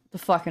killed the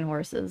fucking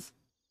horses.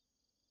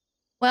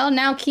 Well,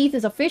 now Keith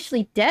is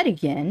officially dead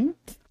again.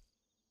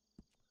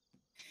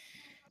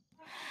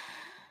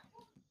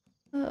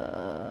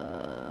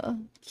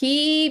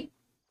 He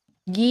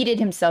yeeted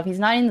himself. He's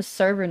not in the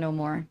server no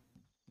more.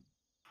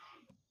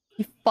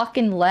 He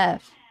fucking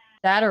left.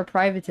 That or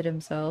privated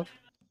himself.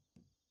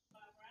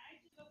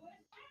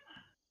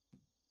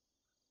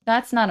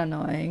 That's not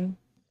annoying.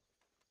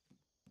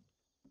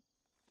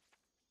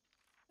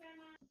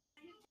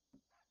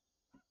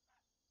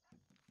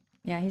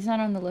 Yeah, he's not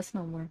on the list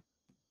no more.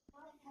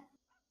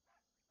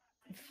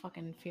 I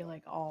fucking feel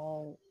like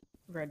all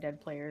Red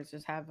Dead players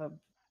just have a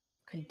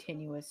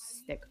continuous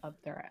stick up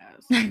their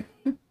ass.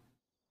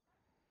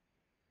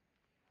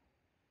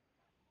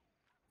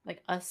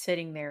 Like, us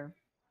sitting there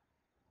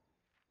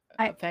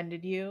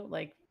offended you?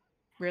 Like,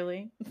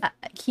 really?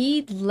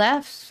 He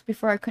left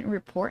before I couldn't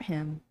report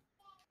him.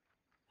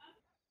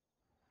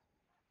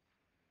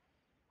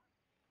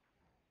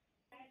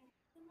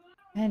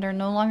 And they're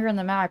no longer on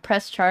the map. I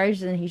pressed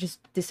charge and he just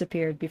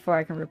disappeared before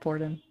I can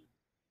report him.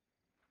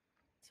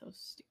 So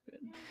stupid.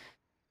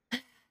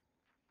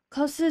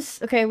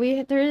 Closest.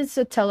 Okay, there is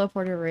a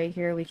teleporter right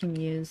here we can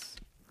use,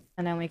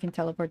 and then we can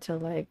teleport to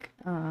like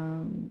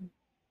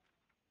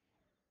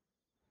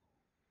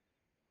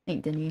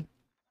Ain't Denny.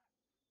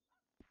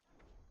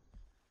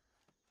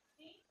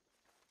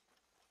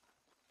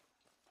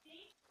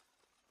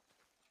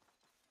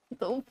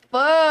 The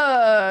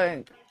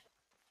fuck?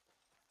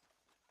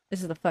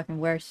 This is the fucking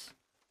worst.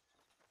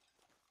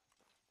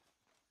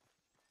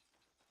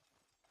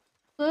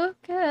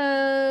 Look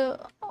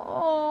at...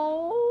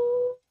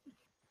 Oh...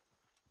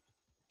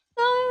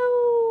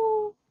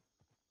 No!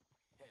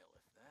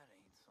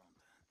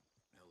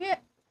 Yeah,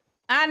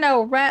 I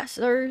know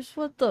wrestlers.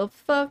 What the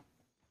fuck?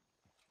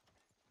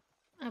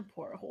 That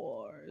poor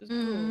horse.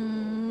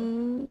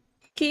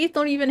 Keith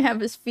don't even have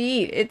his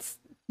feet. It's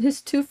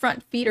his 2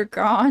 front feet are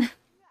gone.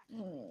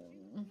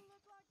 Mm.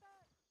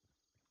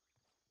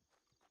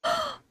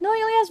 No,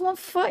 he only has 1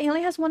 foot. He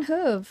only has 1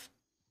 hoof.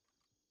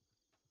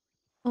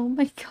 Oh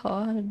my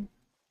god.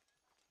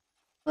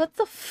 What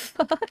the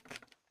fuck?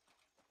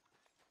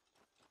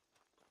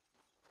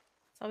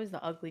 It's always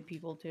the ugly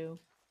people too.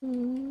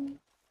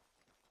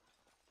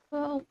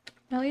 Well,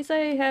 at least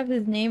I have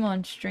his name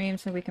on stream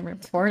so we can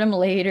report him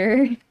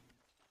later.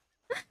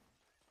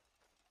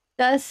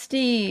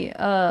 Dusty,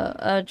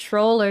 a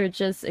troller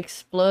just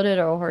exploded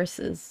our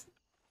horses.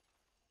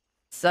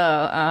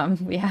 So,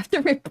 we have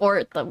to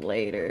report them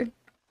later.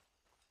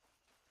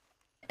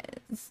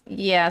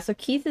 Yeah, so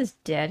Keith is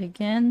dead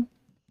again.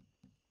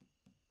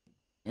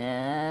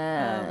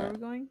 Where are we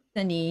going?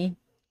 The knee.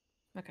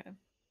 Okay.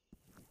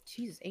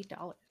 Jesus,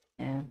 $8.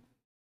 Yeah.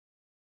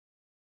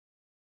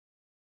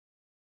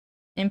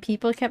 And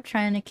people kept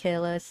trying to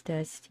kill us,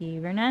 Dusty.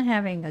 We're not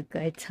having a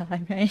good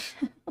time right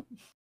now.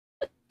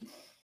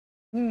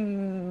 I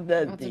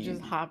have to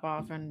just hop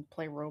off and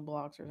play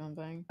Roblox or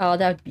something. Oh,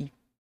 that would be Do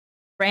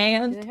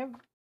grand. they have...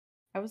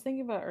 I was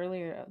thinking about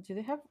earlier, do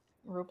they have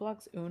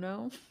Roblox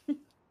Uno?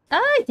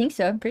 I think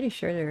so. I'm pretty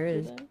sure there Do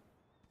is. they?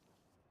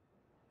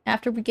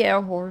 After we get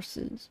our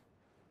horses.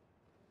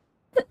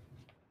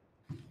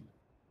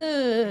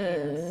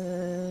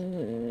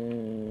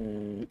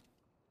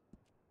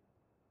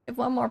 If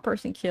one more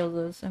person kills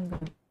us, I'm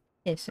gonna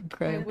hit some I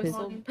credit.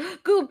 whistled.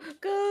 Goob!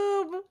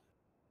 Goob!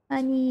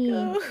 Honey.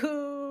 Goob!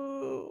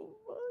 Goob!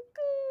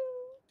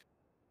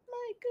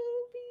 My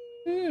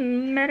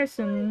Gooby!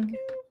 Medicine. Gooby!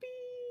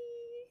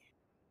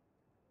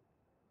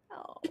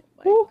 Oh,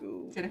 my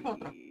Woo.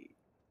 Gooby.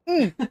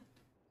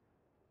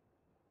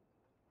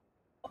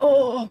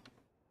 Oh.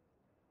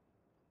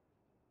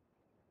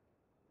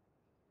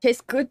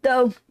 Tastes good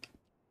though.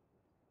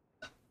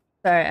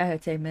 Sorry, I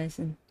had to take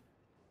medicine.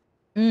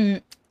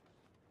 Lime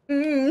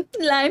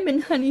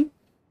and honey.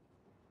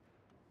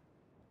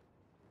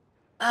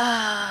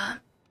 Ah.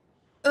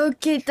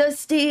 Okay,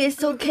 Dusty,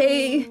 it's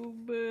okay.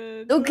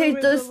 Goob, Okay, Goob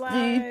is Dusty.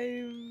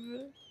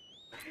 alive.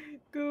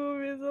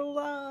 Goob is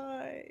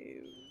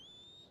alive.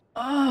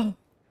 Oh.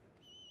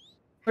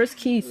 Where's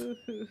Keith?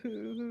 Goob.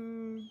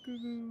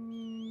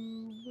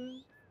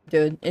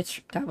 Dude,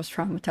 that was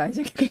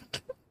traumatizing.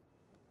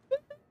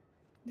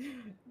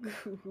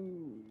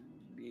 Gooby.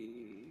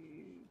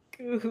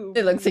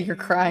 It looks like you're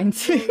crying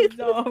too. I'm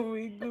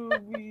sorry,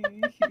 Gooby.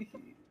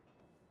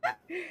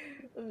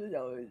 I'm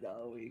so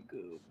sorry,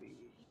 Gooby.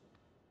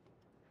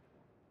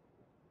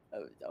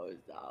 I'm so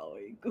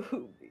sorry,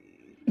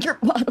 Gooby. Your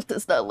bottle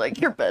does not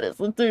like your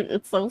medicine, dude.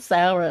 It's so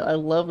sour. I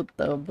love it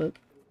though, but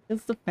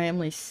it's the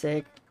family's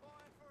sick.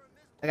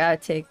 I gotta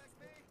take.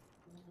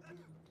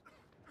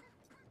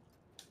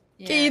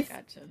 Yeah, Keith, I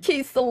gotcha.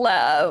 Keith's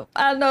alive.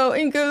 I know,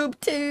 and Goob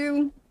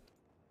too.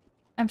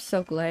 I'm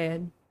so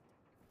glad.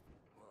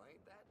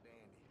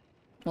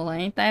 Well,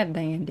 ain't that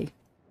dandy?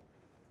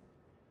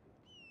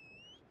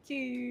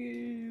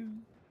 Keith.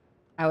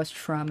 I was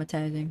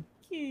traumatizing.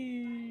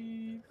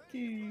 Keith.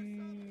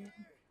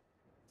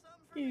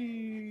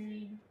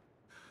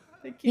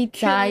 He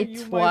died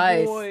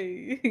twice.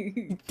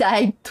 He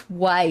died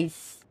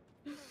twice.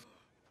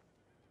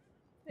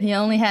 He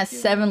only has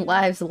 7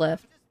 lives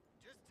left.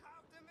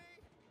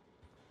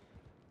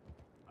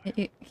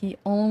 He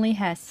only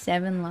has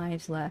 7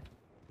 lives left.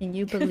 Can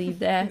you believe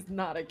that? He's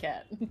not a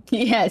cat.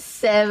 He has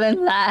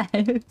 7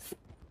 lives.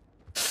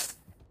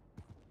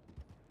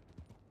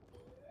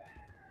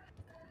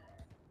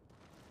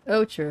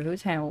 Oh, true.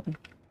 Who's howling?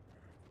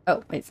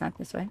 Oh, wait, it's not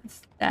this way.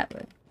 It's that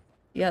way.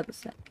 The other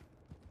side.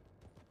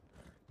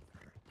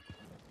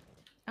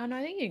 Oh no,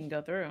 I think you can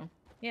go through.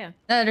 Yeah.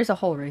 No, there's a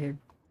hole right here.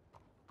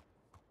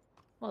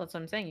 Well, that's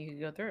what I'm saying. You can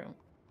go through.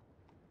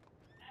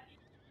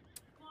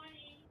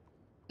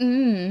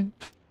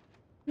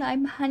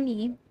 Lime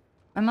honey.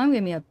 My mom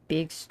gave me a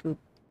big scoop,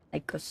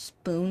 like a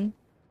spoon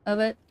of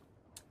it.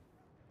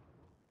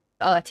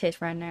 Oh, that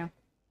tastes right now.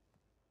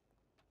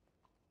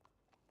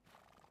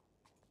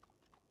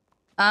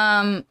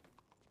 My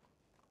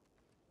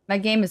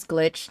game is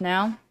glitched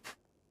now.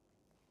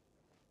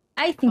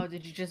 I think. Oh,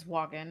 did you just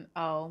walk in?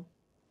 Oh.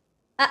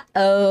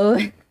 Uh-oh.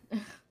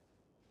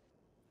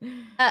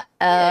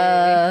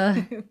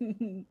 Uh-oh.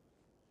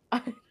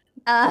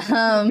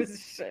 I was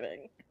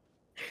shitting.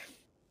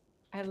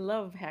 I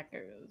love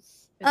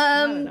hackers. It's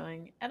not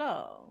annoying at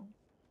all,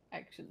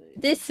 actually.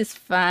 This is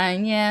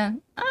fine, yeah.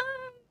 I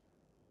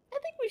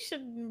think we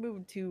should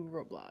move to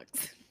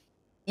Roblox.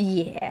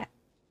 Yeah.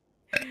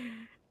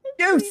 We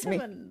Dose have me.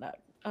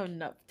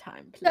 enough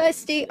time.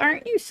 Dusty,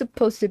 aren't you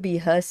supposed to be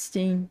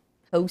hosting?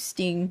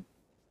 Aren't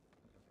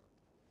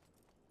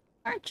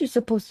you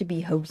supposed to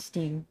be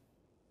hosting?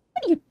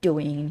 What are you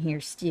doing in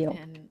here still?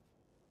 And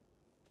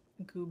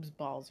Goob's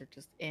balls are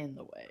just in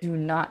the way. Do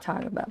not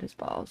talk about his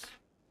balls.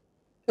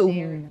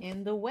 They're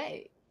in the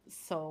way.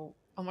 So,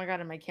 oh my god,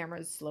 and my camera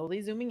is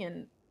slowly zooming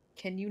in.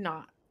 Can you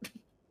not?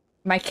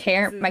 My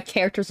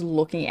character's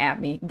looking at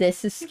me.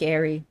 This is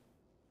scary.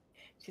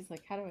 She's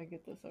like, how do I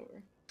get this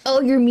over?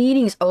 Oh, your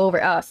meeting's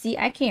over. Oh, see,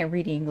 I can't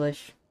read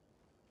English.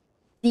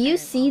 Do you Alright,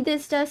 see well.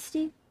 this,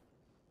 Dusty?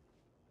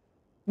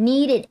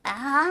 Needed.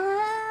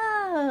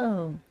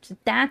 Oh, so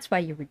that's why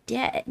you were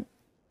dead.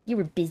 You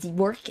were busy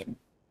working.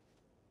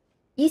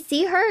 You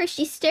see her?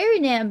 She's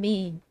staring at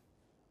me.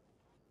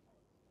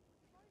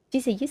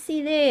 She said, you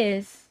see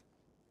this?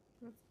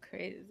 That's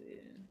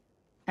crazy.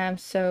 I'm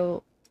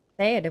so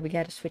sad that we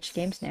gotta switch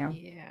games now.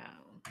 Yeah.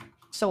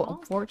 So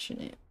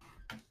unfortunate.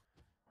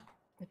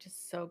 Which is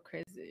so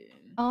crazy.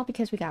 All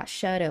because we got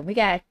shut up. We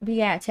gotta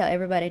tell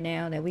everybody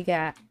now that we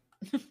got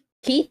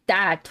Keith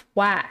died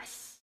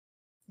twice.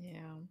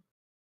 Yeah.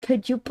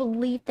 Could you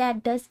believe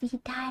that, Dusty? He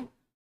died?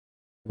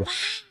 Wow.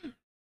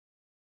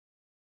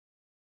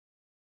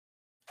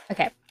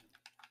 Okay.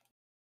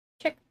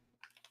 Check.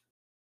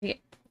 Okay.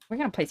 We're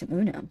gonna play some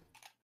Uno.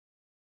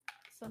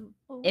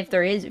 If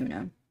there is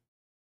Uno.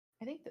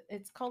 I think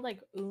it's called like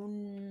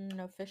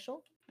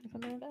unofficial or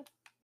something like that.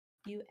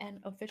 UN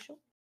official.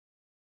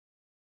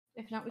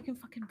 If not, we can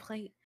fucking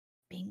play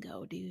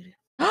bingo, dude.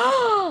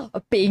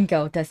 A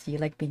bingo, Dusty. You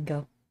like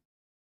bingo?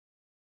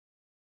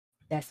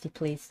 Dusty,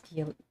 please.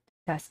 You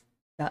Dusty.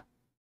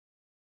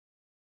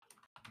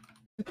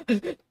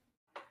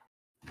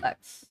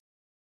 Let's.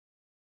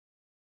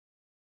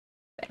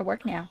 Better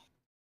work now.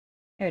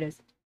 There it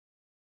is.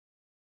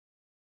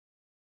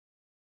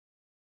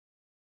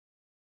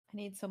 I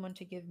need someone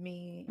to give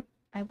me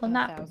I will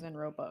not. 1,000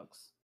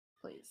 Robux,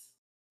 please.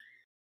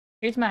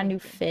 Here's my new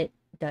fit,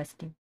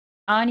 Dusty.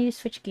 I need to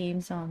switch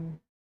games on.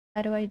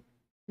 How do I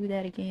do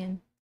that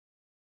again?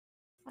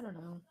 I don't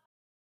know.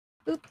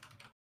 Oop.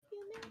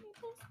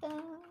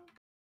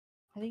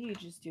 I think you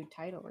just do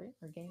title, right?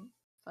 Or game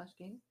 /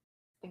 game.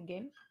 Then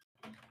game.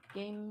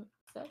 Game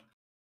set.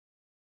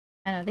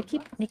 I know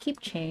they keep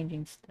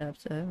changing stuff,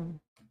 so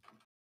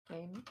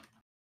Game.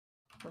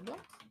 Roblox.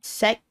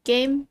 set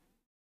game.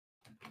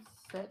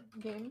 Set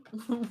game.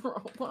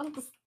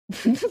 Roblox.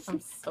 I'm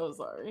so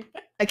sorry.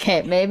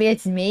 Okay, maybe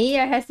it's me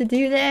that has to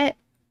do that.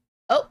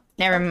 Oh,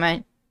 never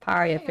mind.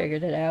 Paria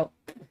figured it out.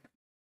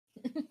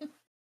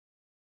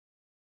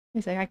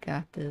 He's like, I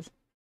got this.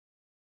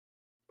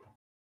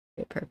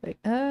 Okay,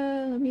 perfect.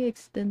 Let me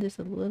extend this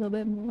a little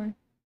bit more.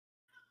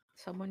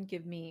 Someone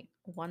give me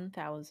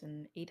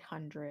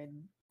 1,800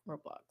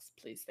 Roblox,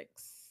 please.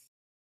 Thanks.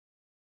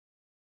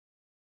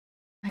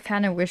 I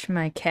kind of wish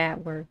my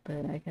cat worked,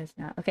 but I guess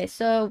not. Okay,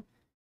 so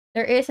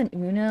there is an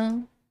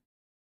Uno.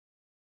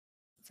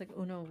 It's like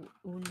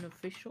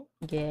unofficial.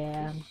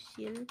 Yeah.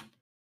 Official.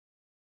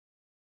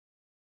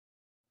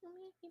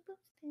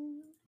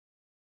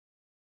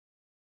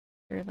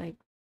 They're like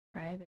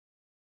private.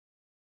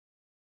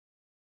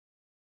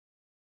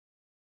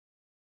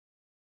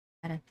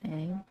 Kind of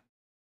thing.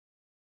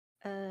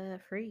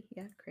 Free.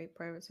 Yeah, create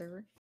private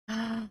server.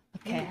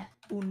 Okay.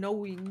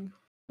 Unoing.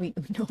 We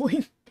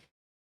Unoing.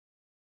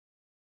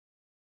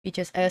 We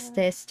just asked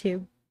this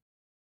too.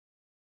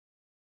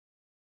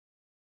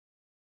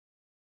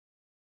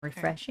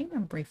 Refreshing.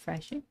 I'm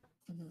refreshing.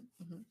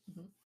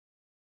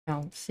 I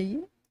don't see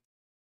you.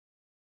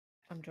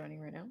 I'm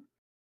joining right now.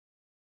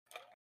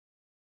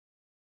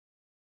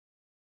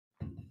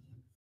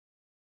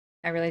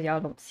 I realize y'all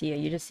don't see it.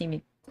 You just see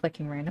me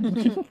clicking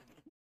randomly.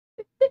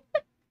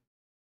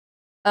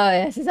 Oh,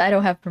 yes, since I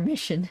don't have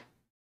permission.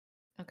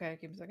 Okay,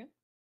 give me a second.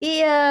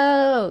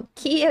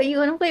 Keo, you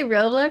want to play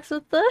Roblox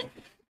with us?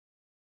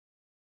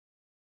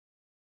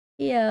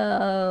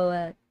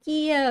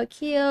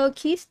 Keo,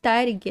 Keith's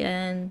died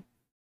again.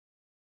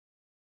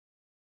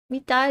 We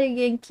died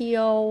again,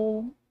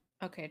 Keo.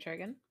 Okay, try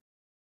again.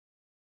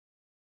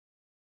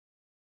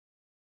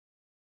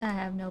 I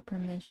have no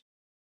permission.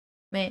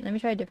 Wait, let me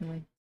try a different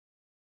way.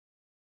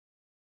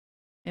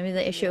 Maybe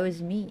the issue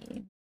is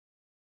me.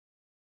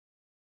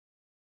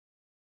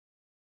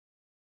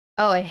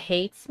 Oh, it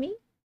hates me?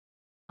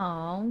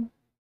 Oh.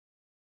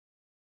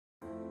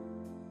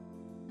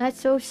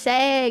 That's so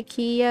sad,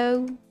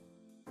 Keo.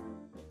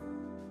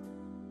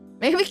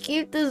 Maybe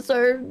Keo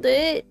deserved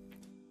it.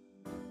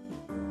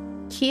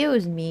 Keo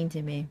is mean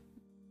to me.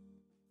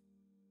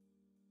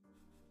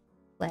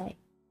 Play.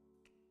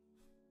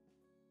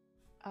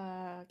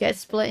 Get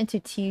split into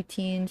 2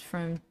 teams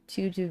from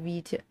 2 to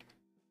V2.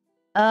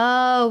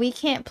 Oh, we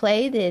can't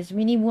play this.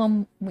 We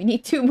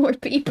need 2 more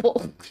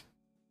people.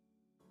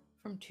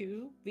 From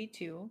 2v2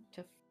 to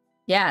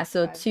yeah,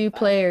 so 2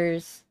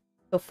 players.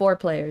 So 4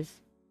 players.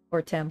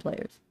 Or 10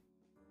 players.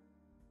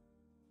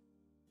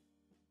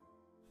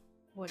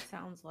 What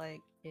sounds like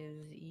is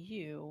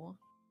you.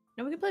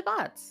 No, we can play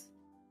bots.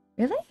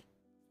 Really?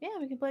 Yeah,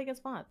 we can play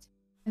against bots.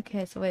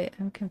 Okay, so wait,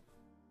 I'm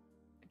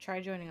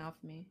Try joining off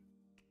me.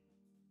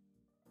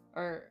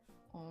 Or,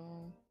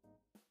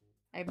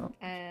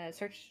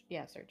 search.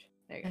 Yeah, search.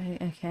 There you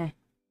go. okay.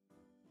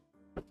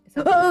 It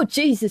says Oh, there.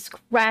 Jesus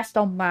Christ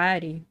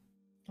almighty.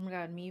 Oh my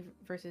god, me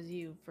versus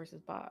you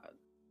versus bot.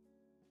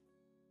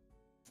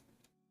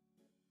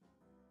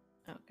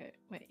 Okay,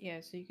 wait, yeah,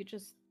 so you could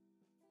just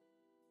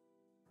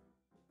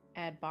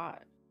add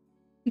bot.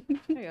 There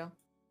you go.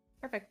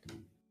 Perfect.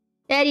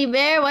 Daddy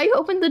Bear, why you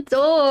open the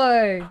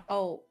door?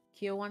 Oh,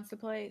 Kyo wants to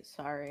play?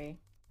 Sorry.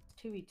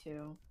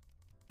 2v2.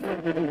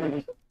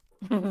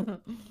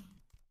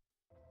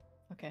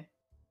 Okay.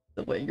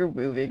 The way you're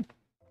moving.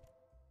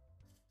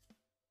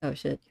 Oh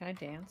shit. Can I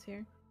dance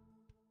here?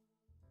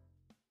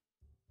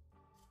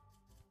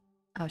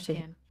 Oh I shit.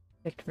 can.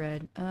 Picked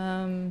red.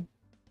 I'm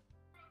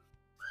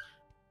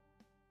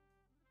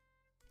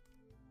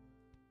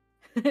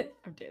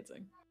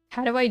dancing.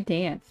 How do I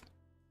dance?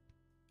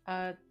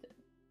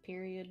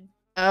 Period.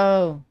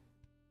 Oh.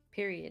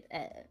 Period.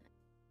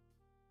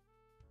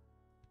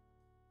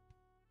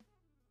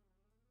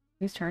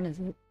 Whose turn is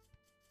it?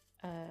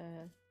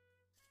 Uh,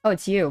 Oh,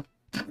 it's you.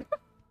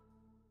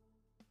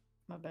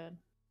 my bad.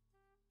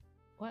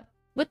 What?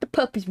 What the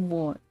puppies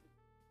want?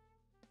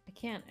 I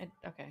can't.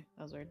 Okay,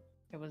 that was weird.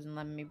 It wasn't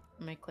letting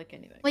me click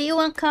anything. Well, you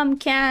want come,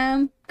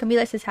 Cam?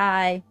 Camila says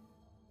hi.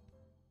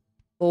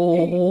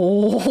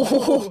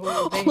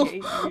 Oh. They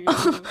hate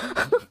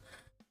you.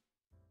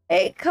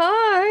 8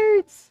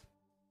 cards.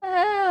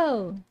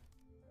 Oh.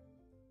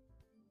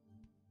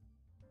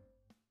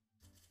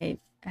 I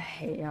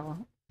hate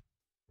y'all.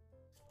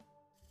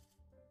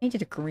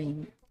 Painted a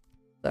green.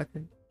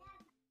 Sucker.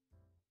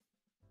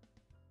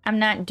 I'm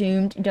not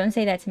doomed. Don't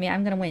say that to me.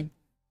 I'm gonna win.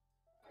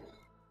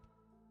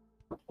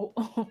 Oh.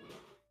 Come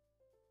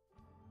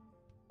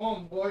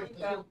on, boy.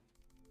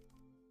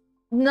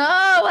 No,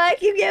 I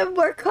keep getting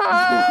more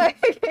cards.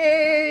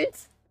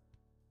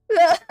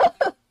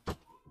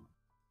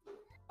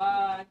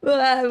 Bye.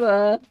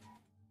 Whatever.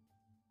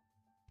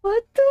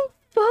 What the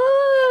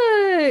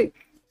fuck?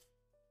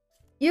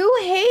 You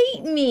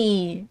hate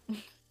me.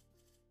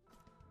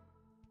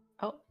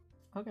 Oh,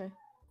 okay.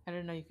 I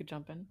didn't know you could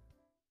jump in.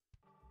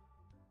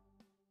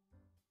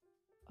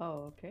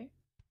 Oh, okay.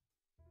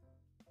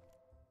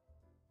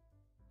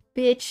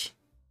 Bitch.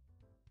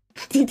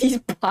 These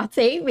bots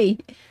hate me.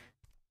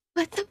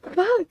 What the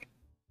fuck?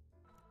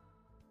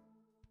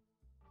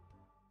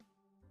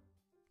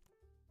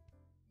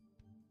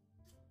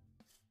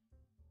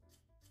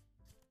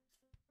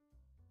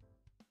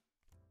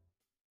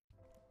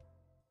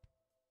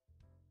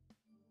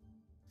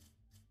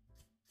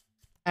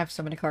 I have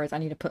so many cards. I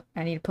need to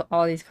put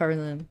all these cards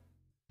in.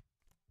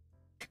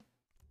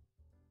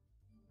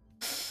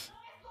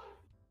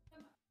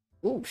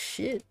 Oh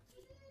shit.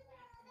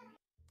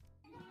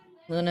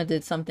 Luna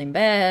did something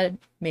bad.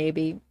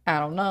 Maybe. I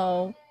don't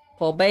know.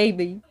 Poor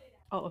baby.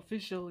 Oh,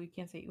 official. You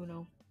can't say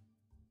Uno.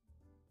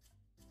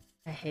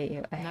 I hate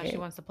you. I Now hate she you.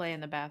 wants to play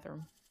in the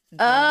bathroom.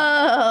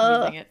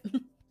 Oh! Using it.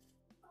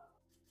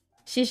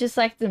 She's just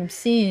like them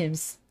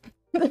Sims.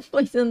 That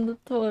plays in the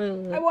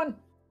toilet. I won!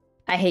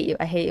 I hate you.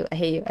 I hate you. I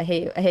hate you. I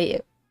hate you. I hate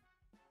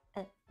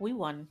you. We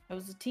won. It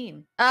was a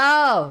team.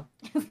 Oh!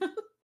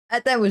 I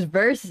thought it was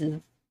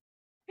versus.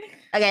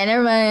 Okay,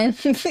 never mind.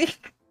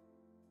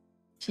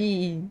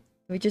 Gee.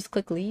 We just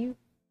click leave?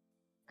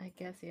 I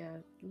guess, yeah.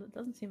 It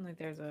doesn't seem like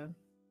there's a...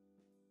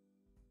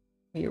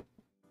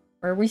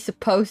 Are we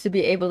supposed to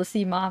be able to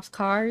see Mob's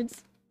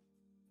cards?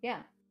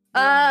 Yeah.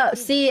 Oh,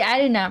 see, I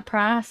did not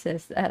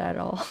process that at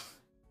all.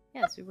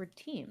 Yes, we were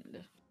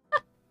teamed.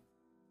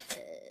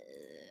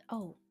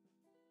 Oh.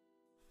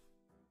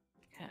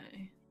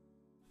 Okay.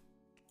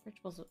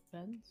 Rituals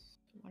events?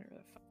 Whatever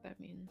the fuck that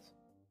means.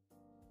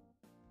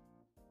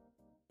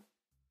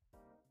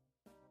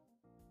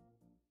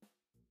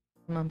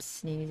 Mom's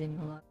sneezing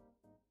a lot.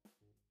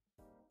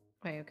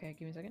 Wait, okay,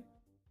 give me a second.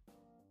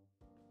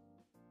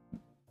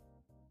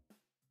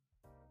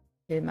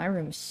 Dude, my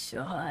room is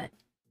so hot.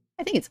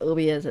 I think it's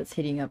OBS that's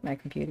heating up my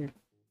computer.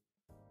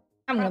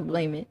 I'm gonna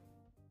blame it.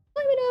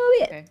 Blame it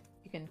on OBS.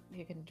 Okay,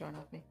 you can join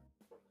off me.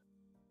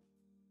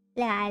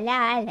 La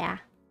la la.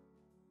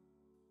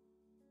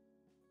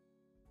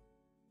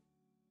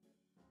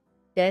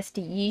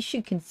 Dusty, you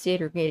should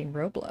consider getting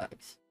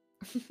Roblox.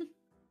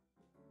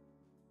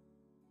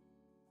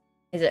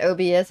 Is it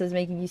OBS is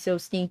making you so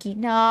stinky?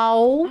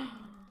 No.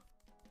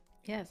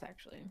 Yes,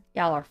 actually.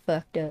 Y'all are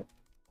fucked up.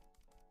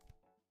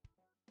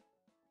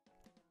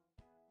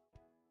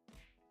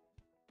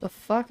 The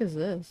fuck is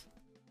this?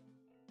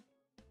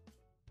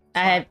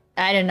 I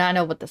did not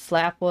know what the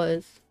slap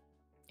was.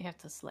 You have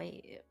to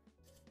slay it.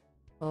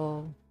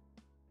 Oh.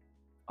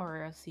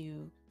 Or else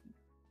you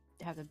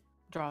have to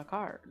draw a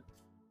card.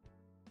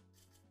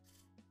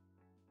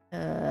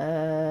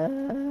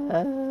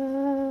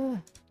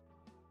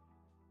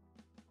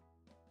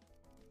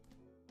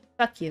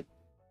 Fuck you.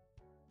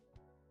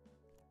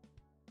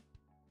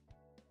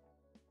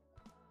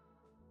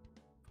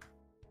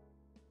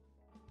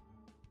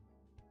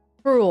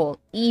 Cruel,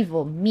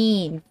 evil,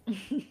 mean.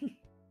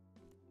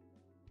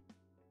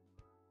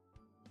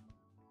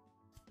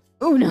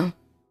 Uno.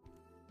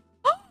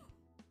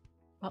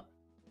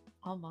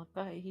 Oh my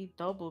god, he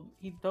doubled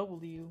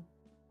you.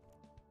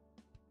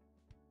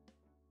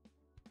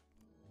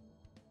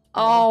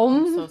 Oh,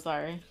 I'm so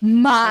sorry. I didn't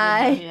know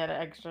my he had an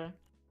extra.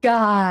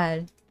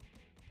 God.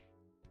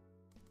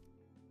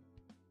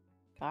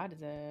 Got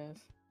his ass.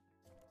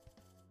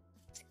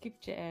 Skip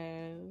your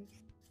ass.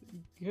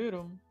 Get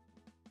him.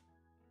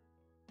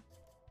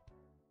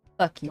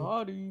 Fuck you.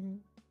 Got him.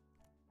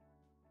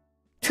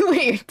 The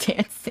way you're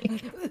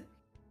dancing.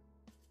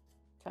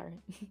 Sorry.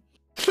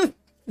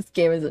 This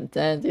game is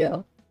intense,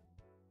 yo.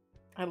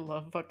 I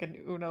love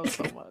fucking Uno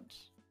so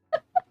much.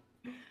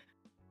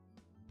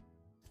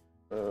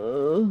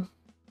 Oh.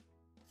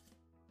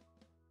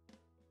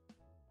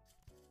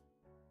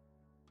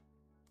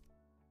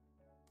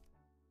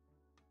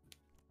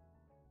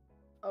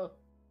 Oh.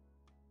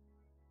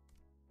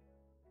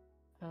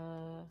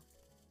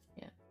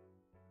 Yeah.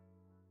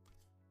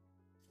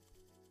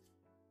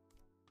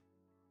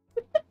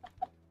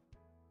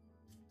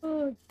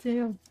 Oh,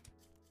 damn.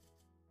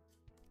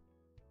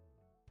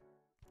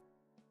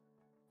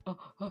 Oh,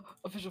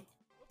 official.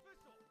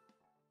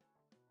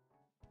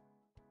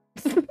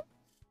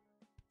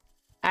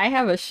 I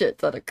have a shit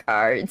ton of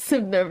cards.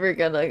 I'm never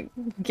gonna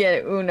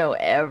get Uno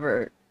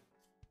ever.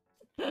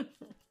 Keep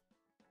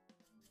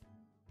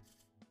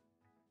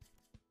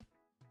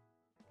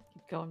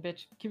going,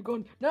 bitch. Keep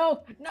going.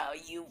 No, no,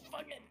 you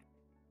fucking.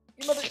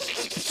 You mother.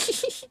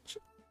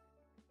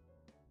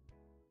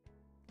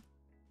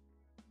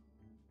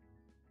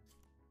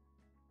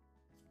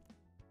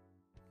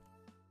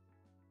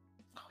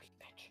 Oh, you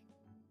bitch.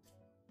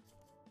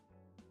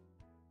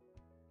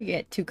 You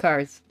get 2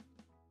 cards.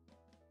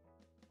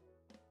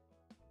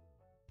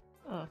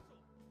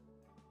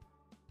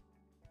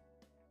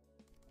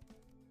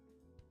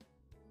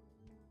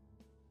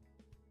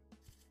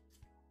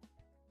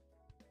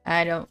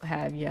 I don't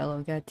have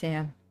yellow,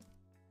 goddamn.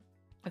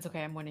 It's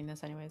okay, I'm winning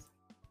this anyways.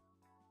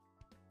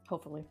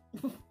 Hopefully.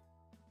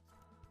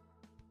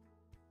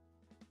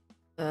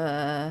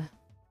 I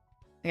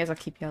guess I'll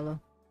keep yellow.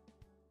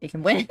 You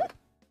can win.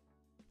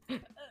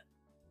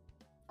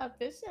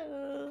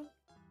 Official.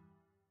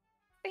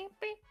 Beep,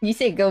 beep. You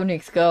say go,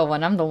 Knicks, go,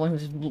 when I'm the one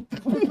who's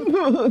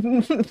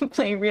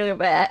playing really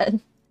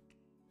bad.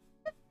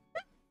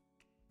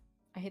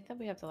 I hate that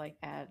we have to like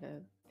add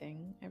a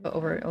thing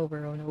Over and time. over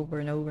and over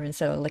and over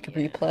instead of like a Yeah.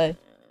 replay.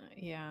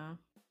 Yeah.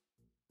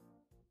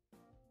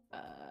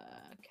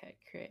 Okay,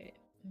 create.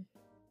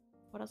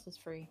 What else is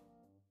free?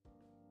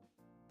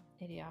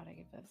 Idiotic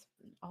if that's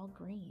all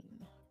green.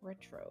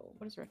 Retro.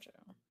 What is retro?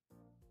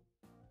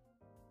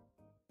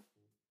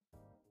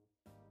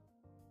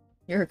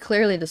 You're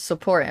clearly the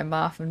support and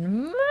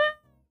Moffin.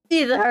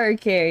 He's a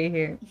hard carry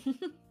here.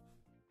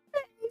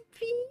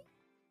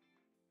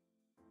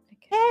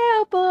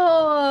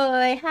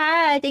 Cowboy!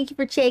 Hi, thank you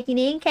for checking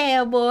in,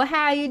 Cowboy.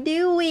 How you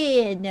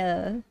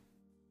doing?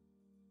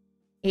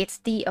 It's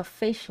the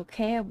official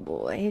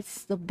Cowboy.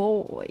 It's the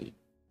boy.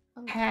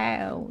 Oh.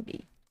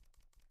 Howdy.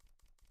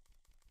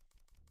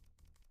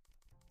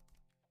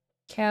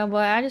 Cowboy,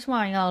 I just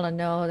want y'all to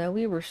know that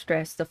we were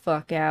stressed the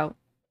fuck out.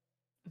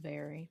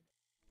 Very.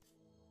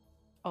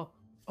 Oh,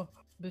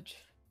 bitch.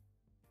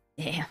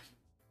 Damn.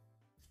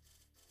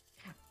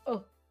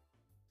 Oh.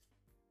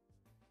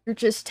 You're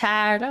just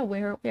tired. Oh,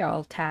 we're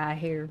all tired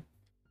here.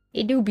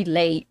 It do be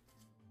late.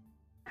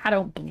 I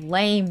don't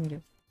blame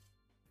you.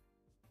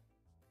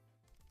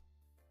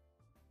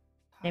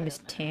 Name is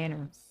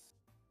Tanner.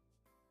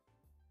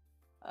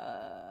 Throw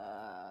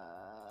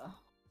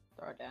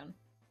it down.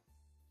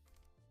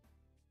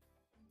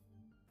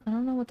 I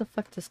don't know what the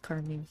fuck this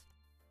card means.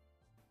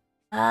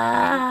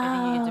 I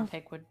think you get to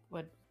pick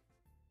what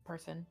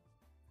person.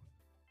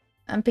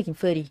 I'm picking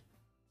Footy.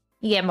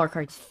 You get more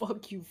cards.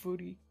 Fuck you,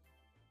 Footy.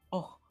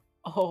 Oh.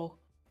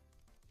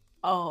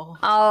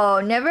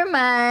 Oh, never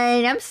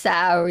mind. I'm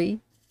sorry.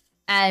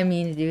 I didn't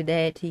mean to do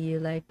that to you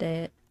like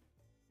that.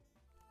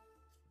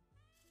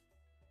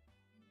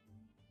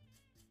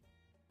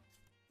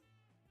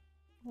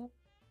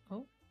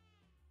 Oh.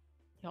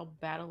 Y'all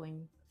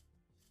battling.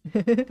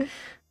 I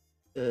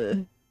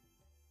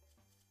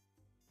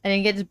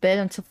didn't get to bed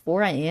until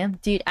 4 a.m.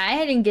 Dude,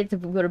 I didn't get to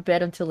go to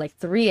bed until like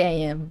 3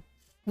 a.m.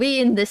 We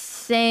in the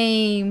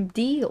same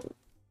deal.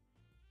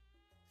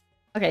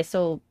 Okay,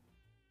 so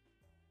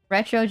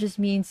retro just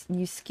means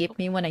you skip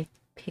me when I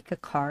pick a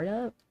card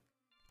up?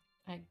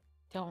 I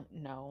don't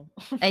know.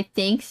 I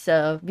think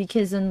so,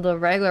 because in the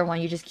regular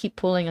one you just keep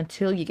pulling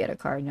until you get a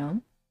card,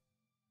 no?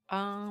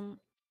 I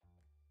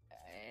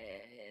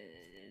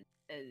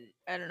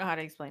don't know how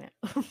to explain it.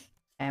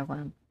 I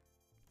won.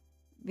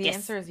 The Yes.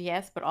 answer is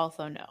yes, but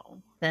also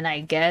no. Then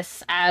I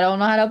guess I don't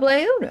know how to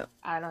play Uno.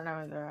 I don't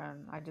know either.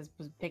 I just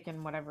was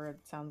picking whatever it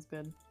sounds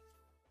good.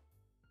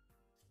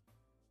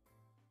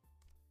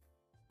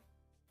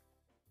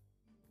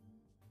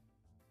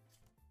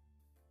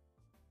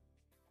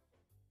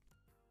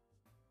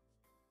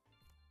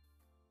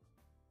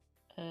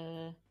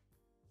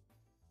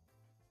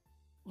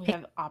 We Pick-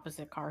 have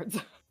opposite cards.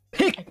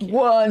 Pick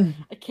one!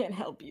 I can't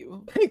help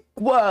you. Pick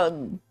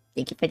one!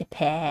 Thank you for the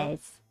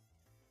pets.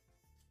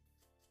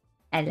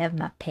 I love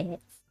my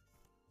pets.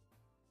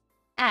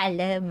 I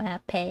love my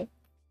pet.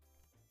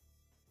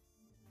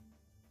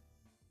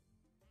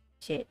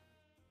 Shit.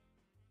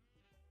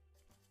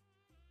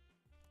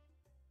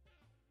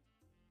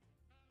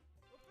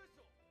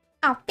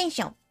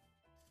 Official.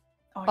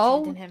 Oh, I Oh.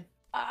 should've done him.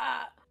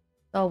 Ah.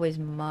 Always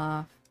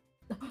muff.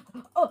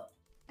 Oh.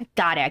 I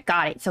got it. I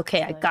got it. It's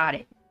okay. I Slay. got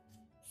it.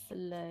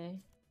 Slay.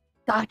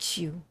 Got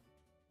you.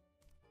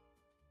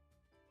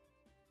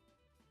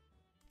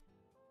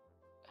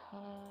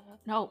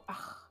 No.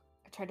 Ugh.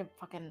 I tried to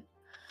fucking.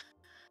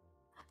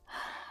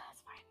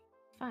 It's fine.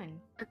 It's fine.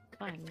 It's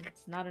fine.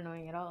 It's not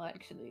annoying at all,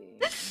 actually.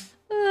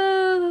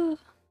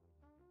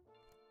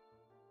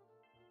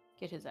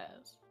 Get his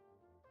ass.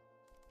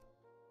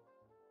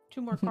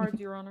 2 more cards,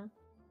 Your Honor.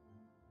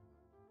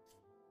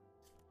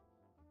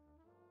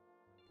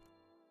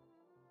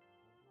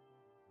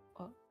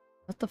 Oh,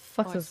 What the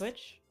fuck I does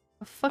switch?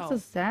 the fuck Oh.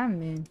 does that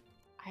mean?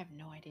 I have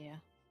no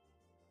idea.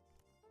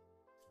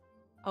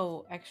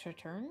 Oh, extra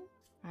turn?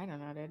 I don't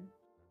know, dude.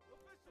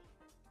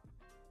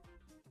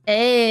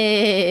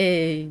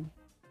 Hey.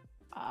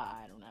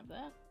 I don't have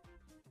that.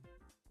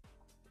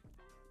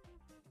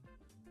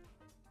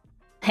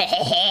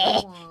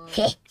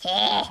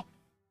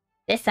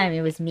 This time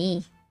it was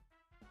me.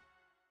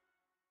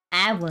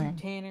 I Fuck you, won.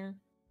 Tanner.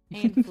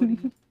 And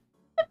Footy.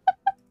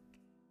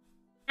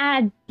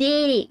 I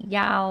did it,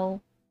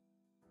 y'all.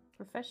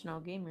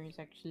 Professional gamers,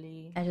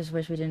 actually. I just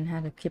wish we didn't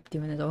have to keep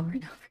doing this over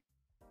and over.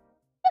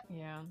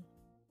 Yeah.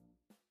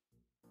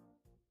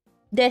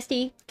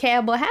 Dusty,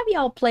 Cowboy, have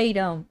y'all played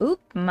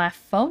Oop, my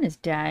phone is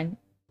dying.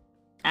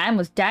 I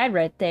almost died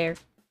right there.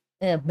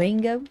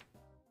 Bingo.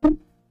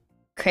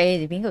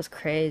 Crazy. Bingo's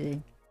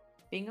crazy.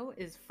 Bingo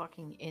is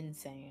fucking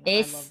insane. I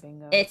It's love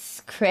bingo.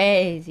 it's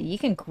crazy. You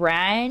can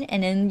grind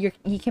and then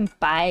you can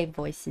buy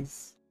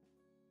voices.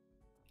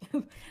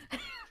 Bingo!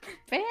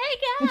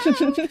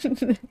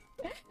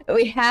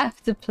 We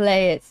have to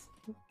play it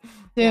soon.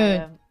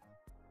 Yeah.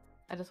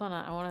 I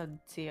wanna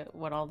see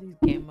what all these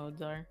game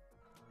modes are.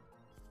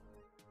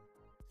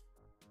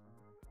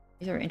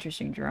 These are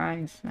interesting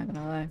drawings, not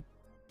gonna lie.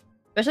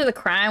 Especially the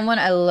crime one.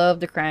 I love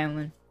the crime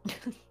one.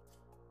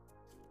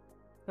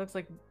 Looks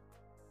like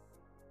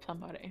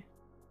somebody.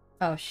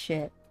 Oh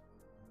shit.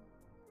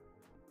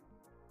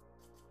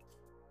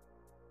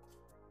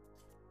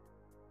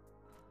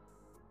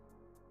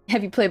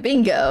 Have you played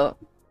bingo?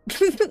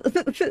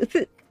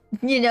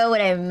 You know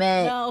what I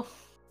meant. No.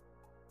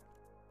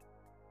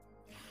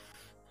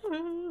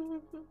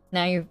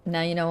 Now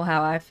you know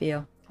how I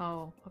feel.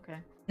 Oh, okay.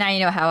 Now you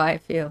know how I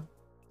feel.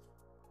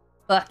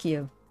 Fuck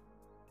you.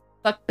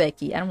 Fuck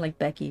Becky. I don't like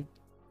Becky.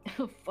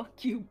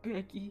 Fuck you,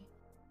 Becky.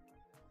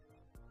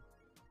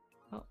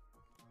 Oh.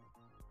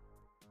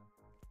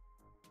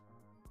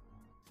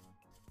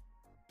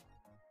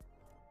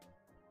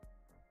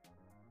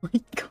 Oh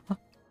my god.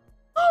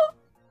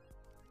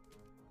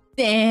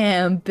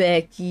 Damn,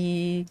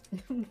 Becky.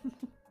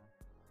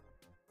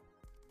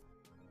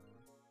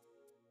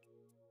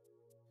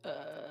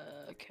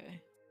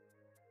 Okay.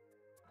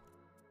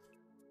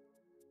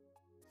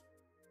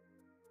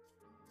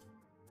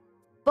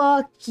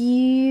 Fuck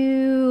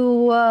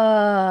you.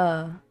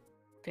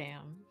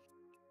 Damn.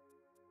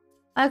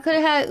 I could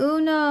have had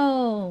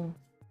Uno.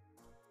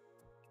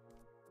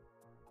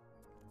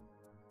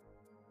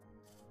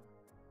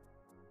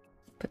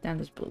 Put down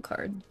this blue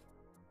card.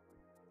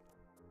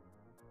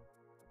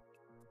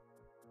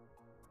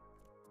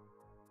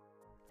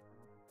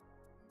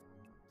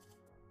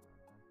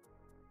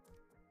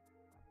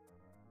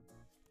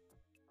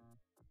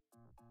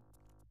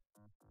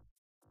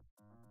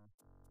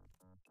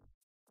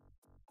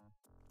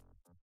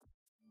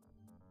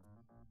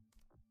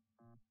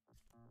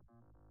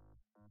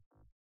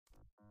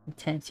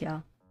 Intense,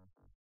 y'all.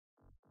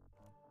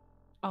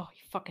 Oh,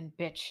 you fucking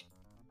bitch.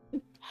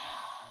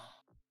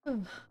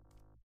 Ugh.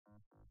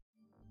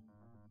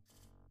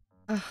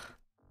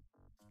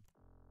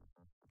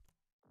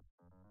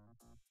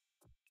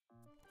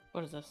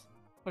 What is this?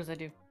 What does that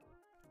do?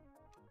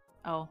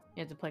 Oh,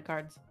 you have to play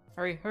cards.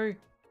 Hurry, hurry.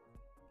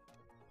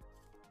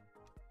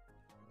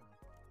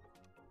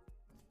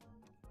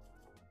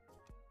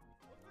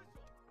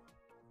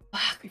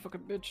 Fuck. You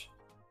fucking bitch.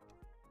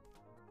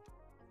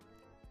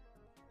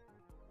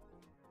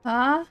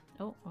 Huh?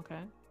 Oh, okay.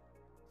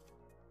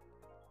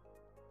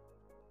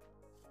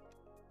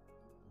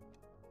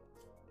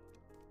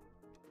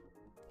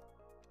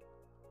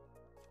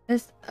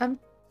 This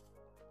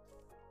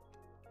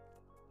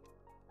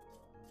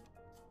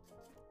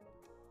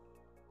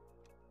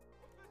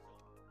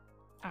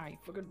Ah, you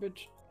fucking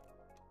bitch.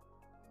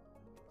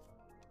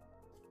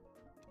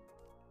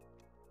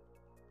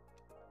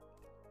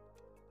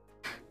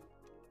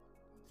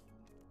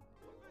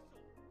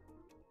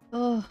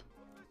 Oh.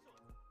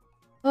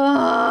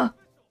 Oh.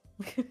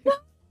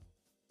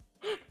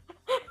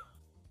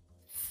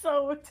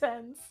 So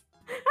tense.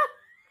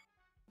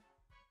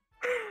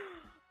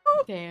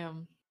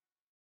 Damn.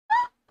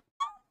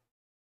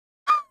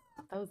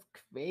 That was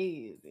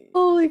crazy.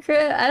 Holy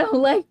crap, I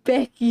don't like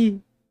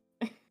Becky.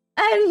 I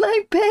don't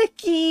like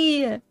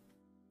Becky.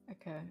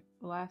 Okay,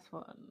 last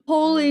one.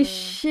 Holy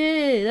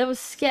shit, that was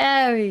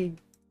scary.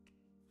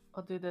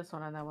 I'll do this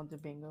one and then we'll do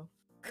bingo.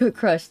 Could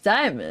crush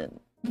diamond.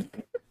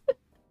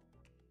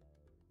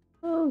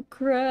 Oh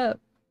crap.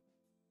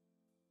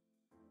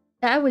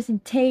 That was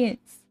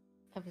intense.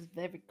 That was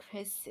very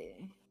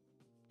crazy.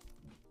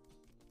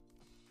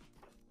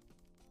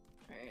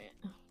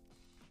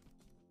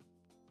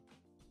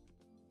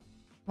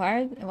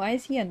 Alright. Why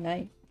is he a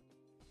knight?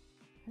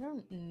 I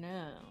don't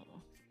know.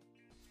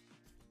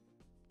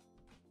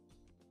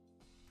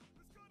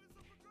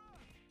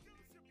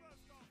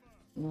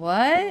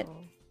 What?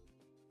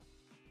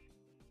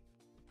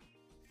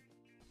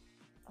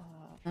 Oh.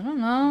 I don't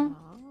know.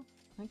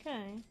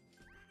 Okay.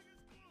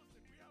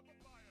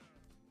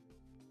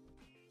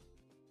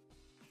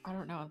 I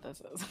don't know what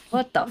this is.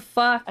 What the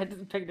fuck? I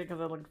just picked it because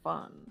it looked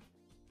fun.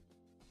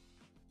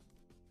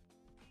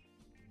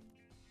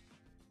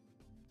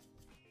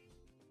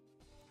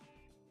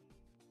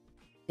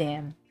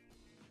 Damn.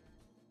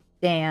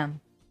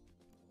 Damn.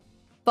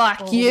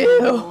 Fuck Oh,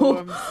 you!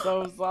 I'm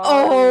so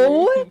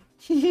sorry.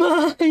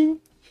 Oh my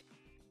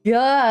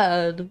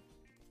god.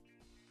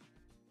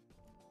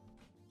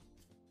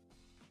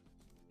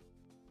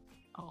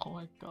 Oh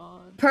my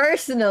god.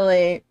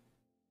 Personally,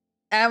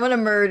 I'm gonna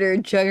murder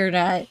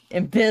Juggernaut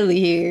and Billy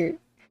here.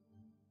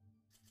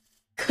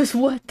 Cause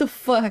what the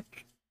fuck?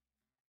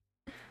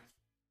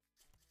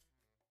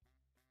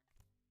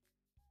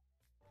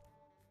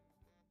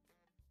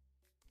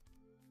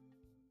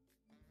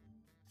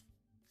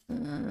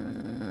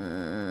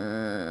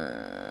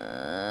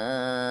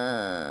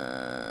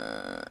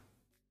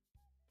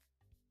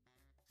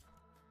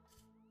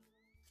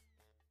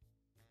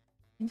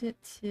 Change it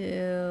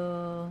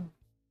to...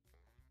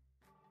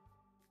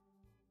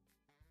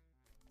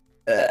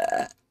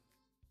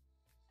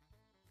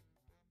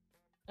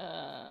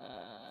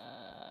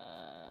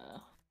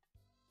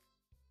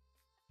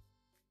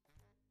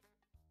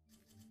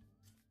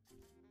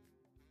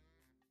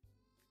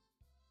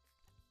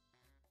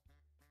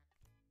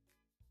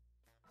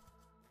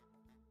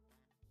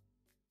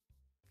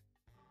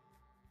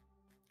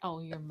 Oh,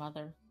 your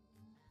mother.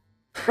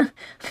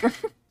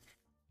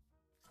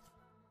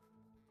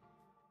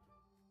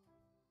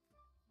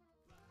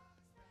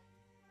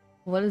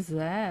 What is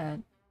that?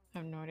 I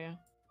have no idea.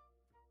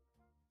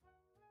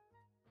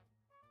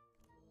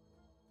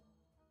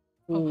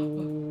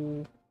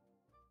 Ooh.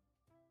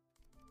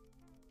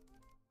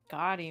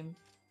 Got him.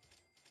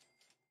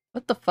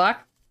 What the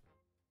fuck?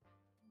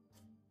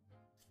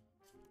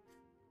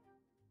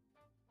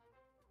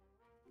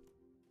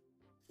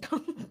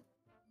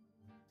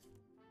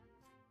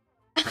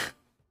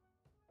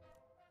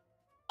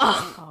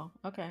 Oh,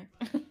 okay.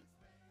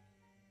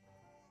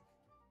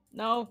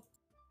 No.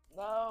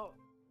 No.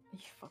 You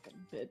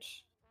fucking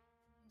bitch.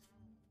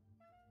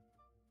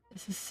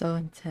 This is so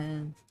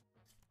intense.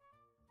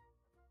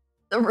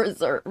 The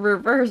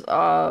reverse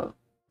off.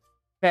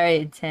 Very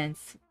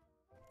intense.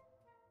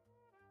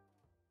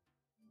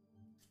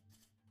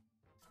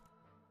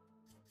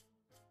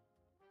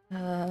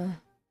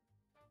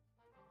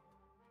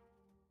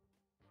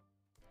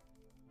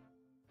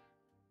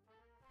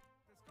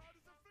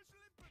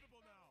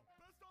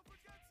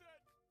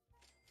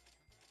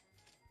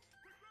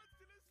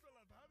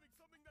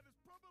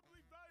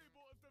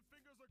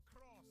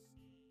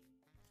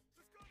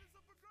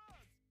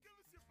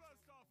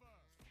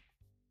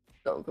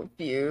 So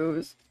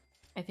confused.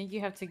 I think you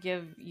have to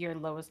give your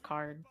lowest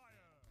card.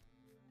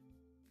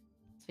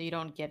 So you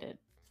don't get it.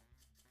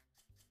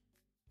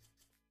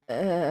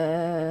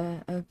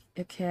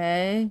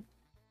 Okay.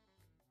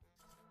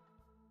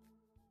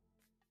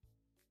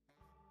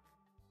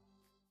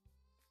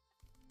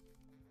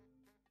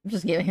 I'm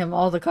just giving him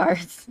all the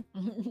cards.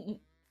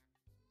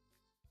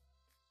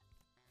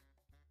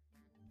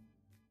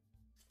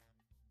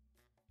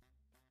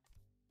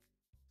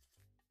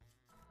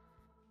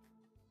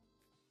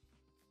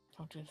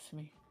 Don't do this to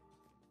me.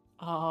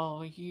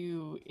 Oh,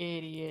 you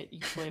idiot.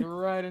 You played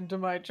right into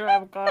my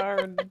trap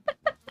card.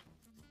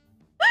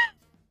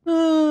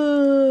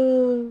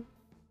 God,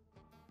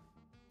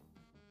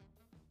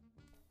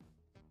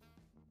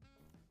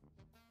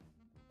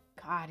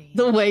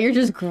 The way you're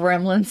just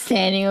gremlin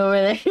standing over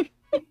there.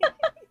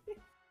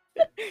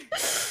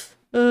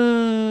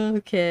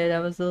 Okay, that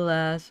was the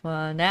last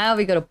one. Now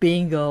we go to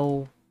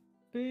bingo.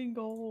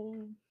 Bingo.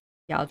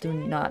 Y'all do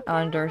not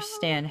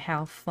understand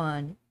how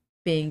fun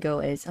bingo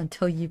is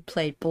until you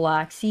played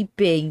Bloxy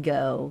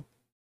Bingo.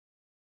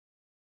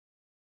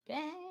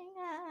 Bingo.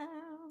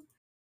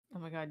 Oh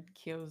my god,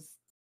 Kyo's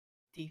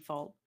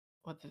default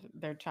with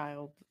their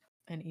child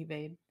and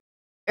evade.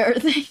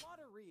 Everything.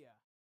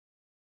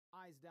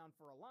 Eyes down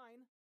for a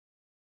line.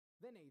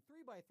 Then a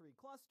 3x3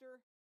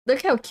 cluster.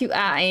 Look how cute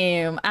I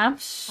am. I'm I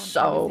was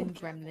so... in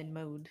gremlin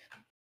mode.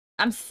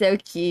 I'm so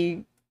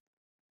cute.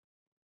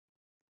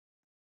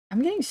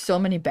 I'm getting so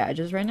many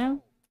badges right now.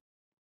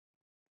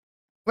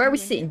 Where are we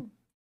sitting?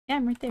 Yeah,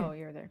 I'm right there. Oh,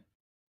 you're there.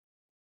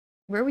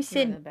 Where are we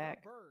You're in the sitting?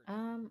 back.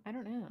 I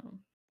don't know.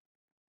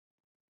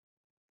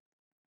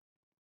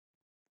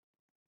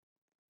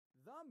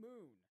 The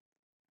moon.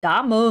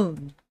 Da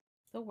moon.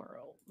 The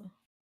world.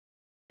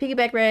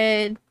 Piggyback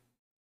red.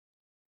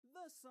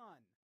 The sun.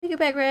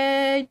 Piggyback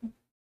red.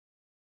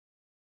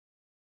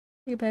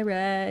 Piggyback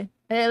red.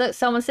 Hey, look,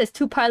 someone says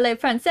tu parles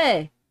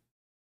français.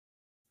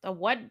 The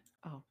what?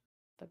 Oh,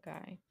 the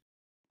guy.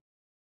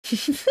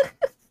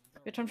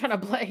 Bitch, I'm trying to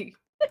play.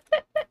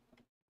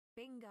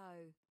 Bingo.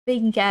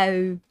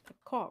 Bingo. The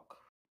cock.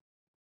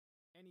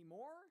 Any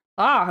more?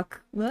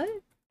 Fuck. What?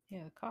 Yeah,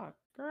 the cock.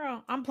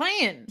 Girl, I'm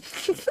playing.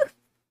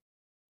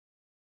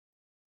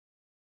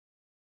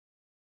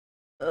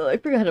 Oh, I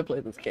forgot how to play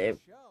this game.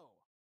 Show.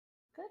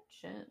 Good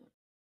shit.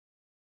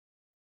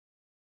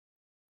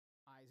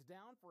 Eyes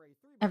down for a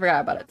 3 I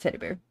forgot about a teddy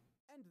bear.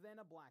 and then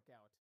a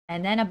blackout.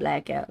 And then a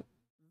blackout.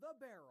 The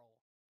barrel.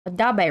 A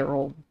da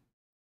barrel.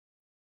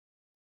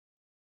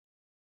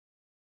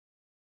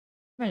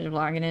 Imagine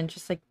logging in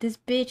just like, this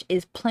bitch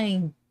is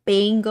playing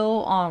bingo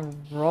on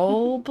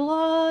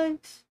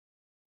Roblox.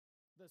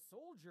 The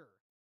soldier.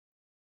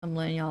 I'm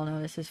letting y'all know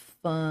this is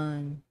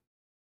fun.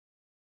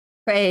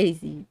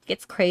 Crazy. It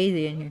gets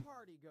crazy in The here.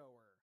 party goer.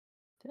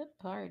 The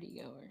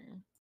party goer.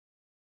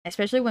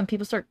 Especially when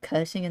people start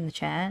cussing in the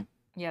chat.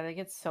 Yeah, they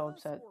get so The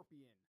upset.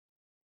 scorpion.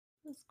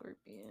 The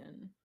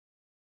scorpion.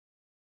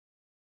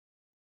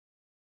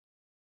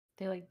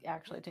 They like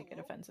actually take it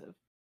offensive.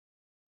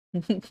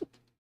 They're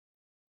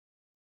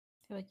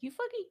like, you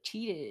fucking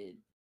cheated.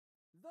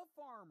 The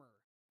farmer.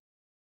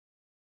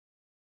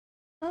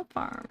 The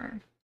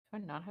farmer. Do I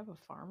not have a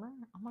farmer?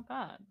 Oh my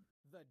god.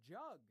 The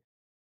jug.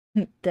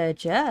 The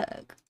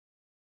jug.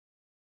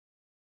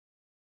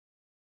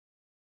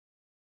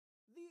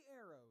 The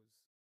arrows.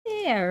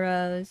 The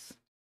arrows.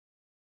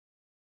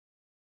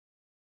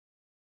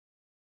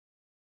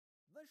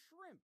 The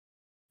shrimp.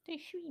 They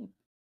shrimp.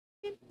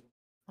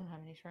 I don't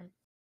have any shrimp.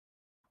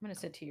 I'm gonna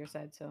sit to your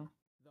side, so.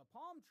 The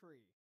palm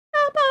tree.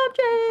 The palm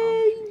tree.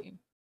 Palm tree.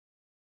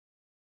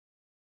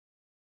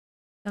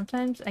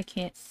 Sometimes I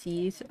can't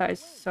see, so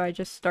I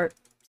just start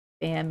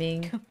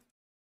spamming.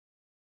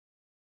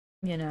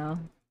 You know.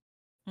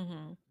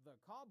 Mm-hmm. The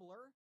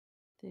cobbler.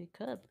 The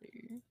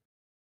cobbler.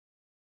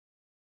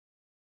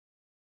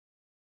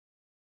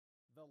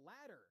 The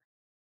ladder.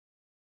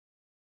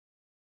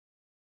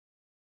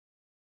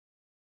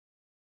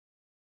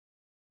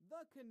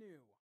 The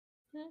canoe.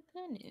 The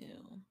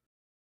canoe.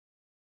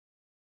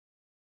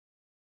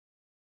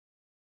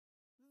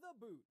 The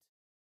boot.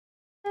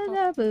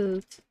 The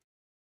boot.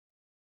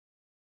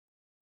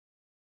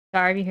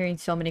 Sorry, I'm hearing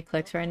so many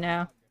clicks right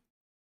now.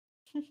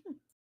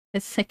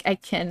 It's like I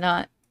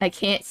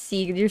can't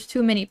see. There's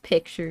too many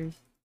pictures.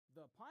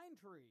 The pine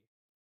tree.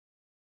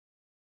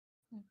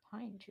 The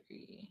pine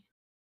tree.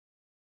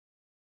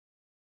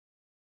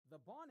 The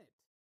bonnet.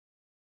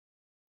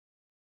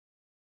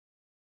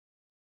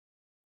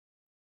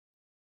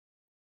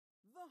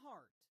 The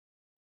heart.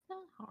 The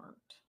heart.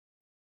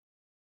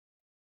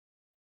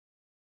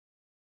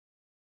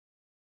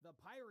 The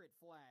pirate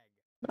flag.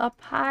 The Oh my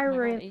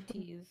pirate. god,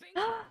 ATs.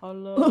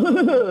 Hello,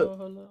 hello,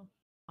 hello.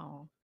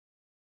 Oh.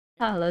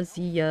 Hello,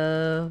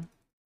 Zia.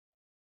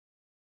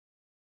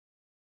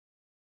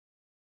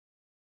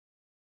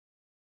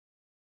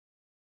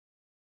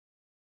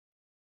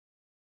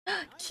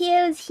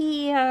 Kill's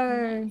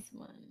here. Nice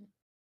one.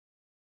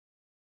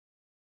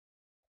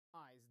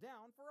 Eyes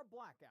down for a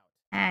blackout.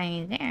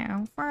 I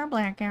down for a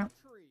blackout.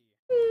 The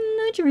tree.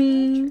 No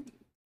dream.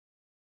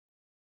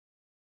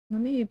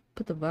 Let me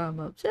put the volume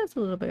up just a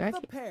little bit.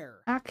 The pear.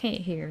 I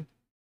can't hear.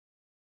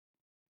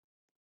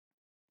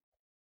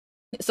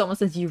 Someone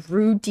says, you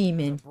rude The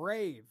demon.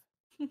 brave.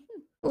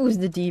 Who's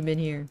the demon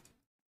here?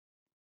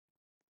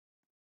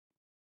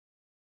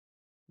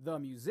 The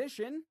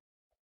musician.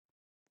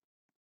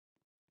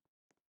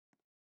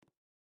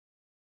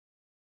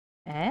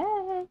 Hey.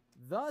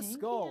 The Thank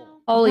skull.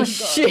 you. Holy Oh my God.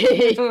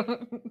 shit.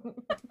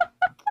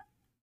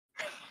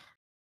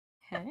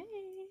 Hey.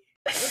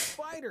 The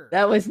spider.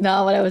 That was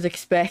not what I was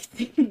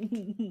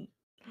expecting.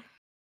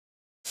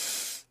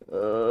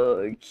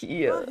 Oh,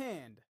 Kia. The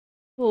hand.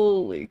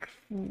 Holy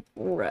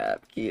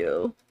crap,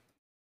 Kia.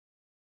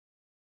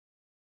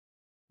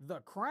 The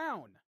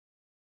crown.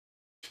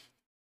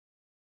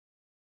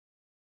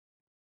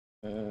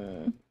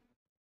 Mm.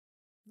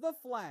 The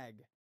flag.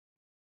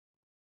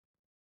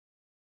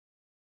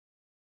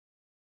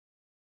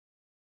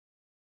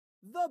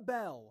 The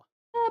bell.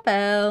 The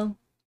bell.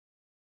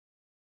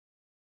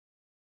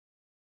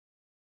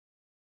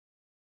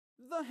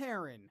 The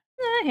heron.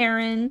 The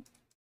heron.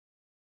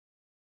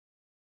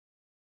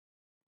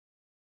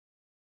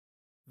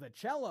 The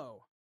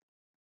cello.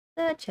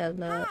 The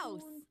cello.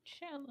 House.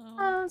 Cello.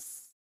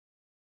 House.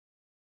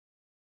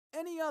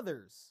 Any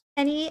others?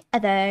 Any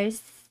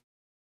others?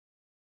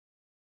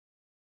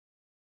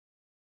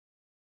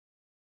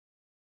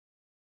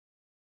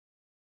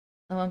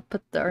 Someone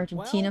put the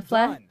Argentina Well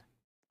flag. done.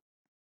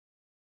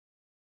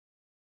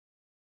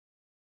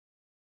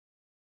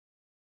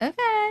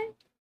 Okay.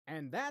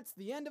 And that's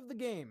the end of the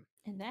game.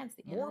 And that's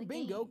the end More of the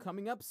bingo game.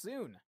 coming up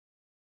soon.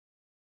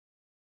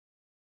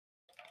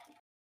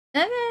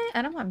 Okay,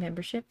 I don't want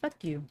membership.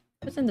 Fuck you.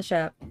 What's in the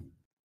shop?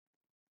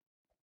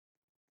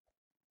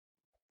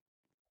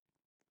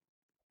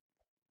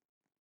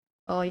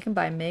 Oh, you can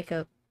buy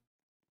makeup.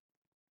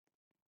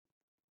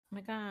 Oh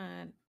my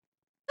god.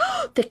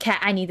 The cat.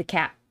 I need the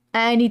cat.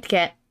 I need the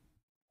cat.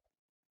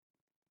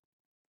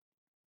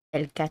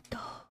 El gato.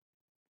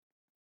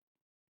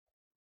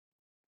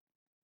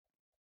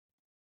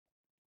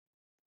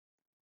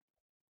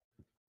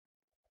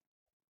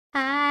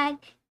 I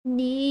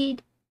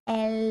need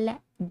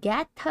el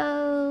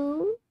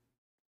gato.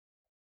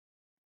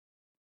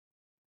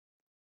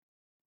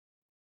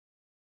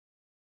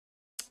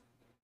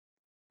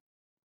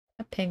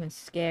 That penguin's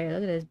scary.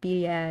 Look at his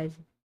beady eyes.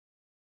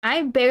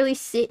 I barely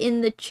sit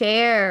in the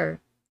chair.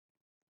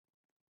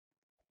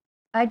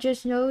 I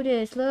just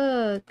noticed.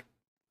 Look.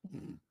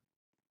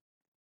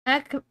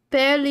 I could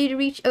barely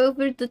reach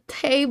over the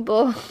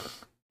table.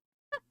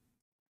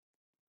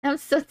 I'm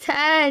so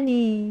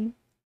tiny.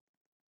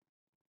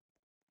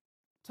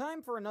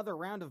 Time for another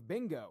round of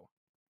bingo.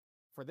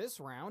 For this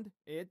round,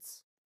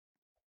 it's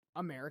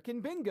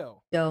American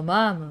Bingo. Yo,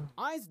 mama.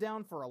 Eyes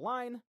down for a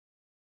line,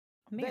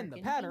 then the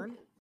American pattern,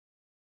 Bingo.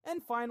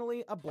 and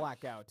finally a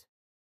blackout.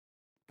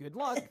 Good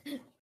luck.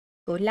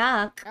 Good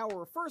luck.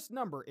 Our first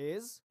number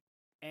is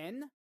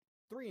N,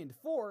 3 and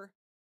 4,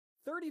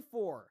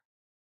 34.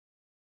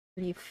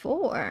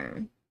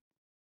 34.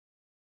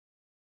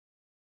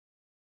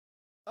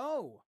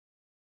 O,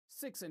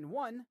 6 and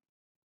 1,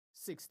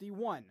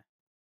 61.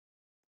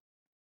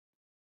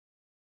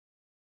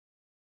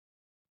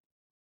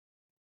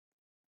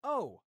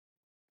 O,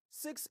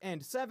 6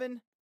 and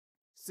 7,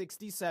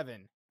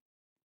 67.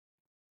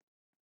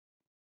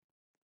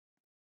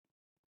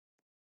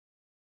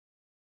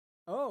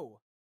 O,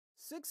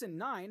 6 and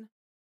 9,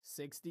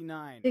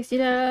 69.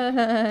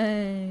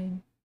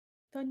 69.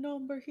 The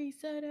number he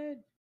said it.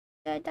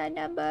 That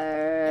number.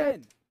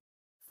 N,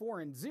 4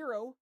 and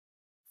 0,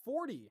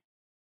 40.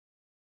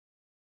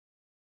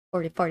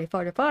 40, 40,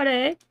 40,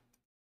 40.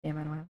 Damn,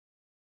 I don't have.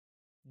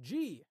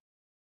 G,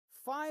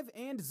 5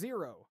 and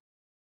 0,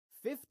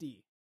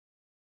 50.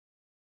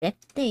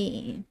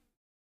 50.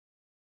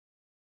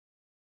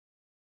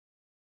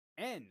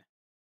 N,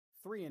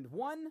 3 and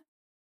 1,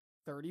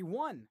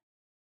 31.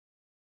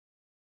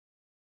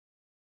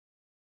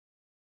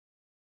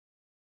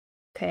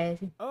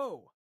 Crazy.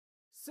 O,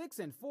 6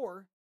 and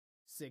 4,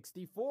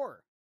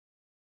 64.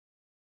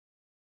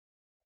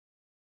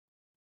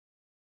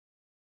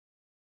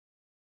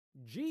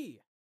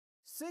 G,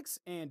 6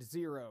 and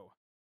 0,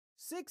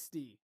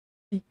 60.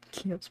 He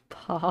keeps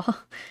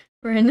paw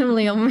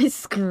randomly on my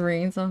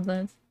screen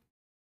sometimes.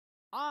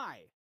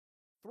 I,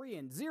 3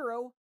 and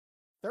 0,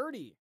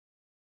 30.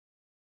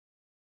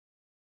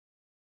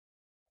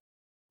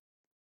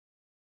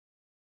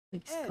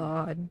 Please, N.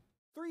 God.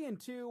 3 and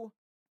 2,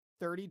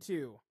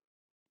 32.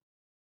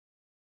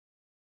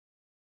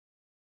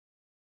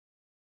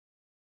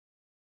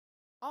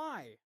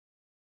 I,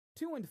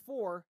 2 and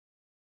 4,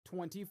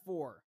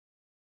 24.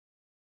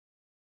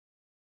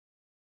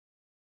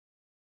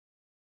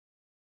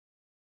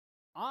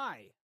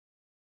 I,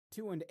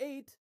 2 and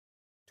 8,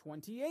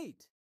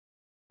 28.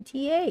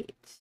 28.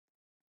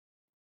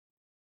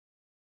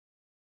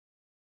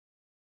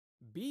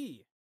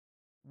 B,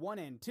 1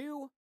 and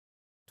 2,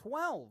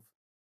 12.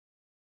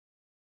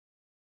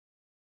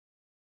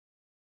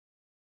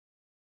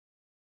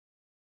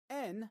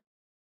 N,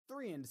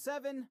 3 and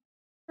 7,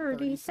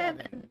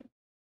 37.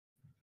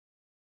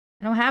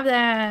 I don't have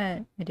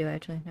that. I do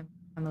actually.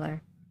 I'm a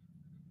liar.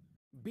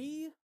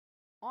 B,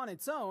 on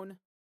its own,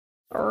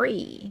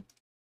 3.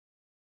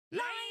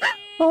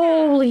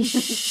 Holy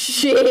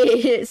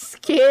shit! It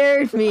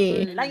scared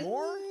me. Any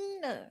more?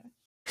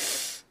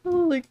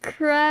 Holy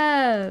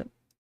crap.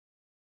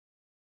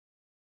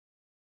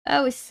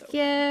 That was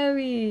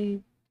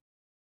scary.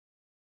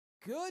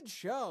 Good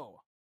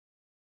show.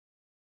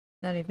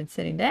 Not even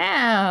sitting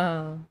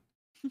down.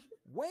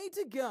 Way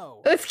to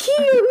go. It was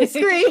cute. We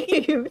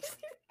screamed.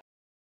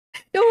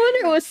 No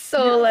wonder it was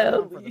so Now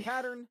low. for the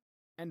pattern,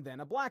 and then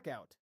a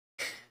blackout.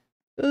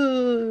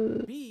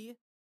 Ooh. B,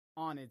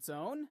 on its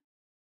own,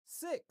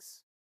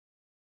 6.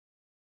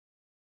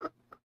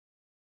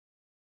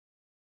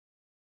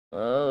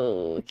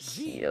 Oh,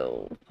 G,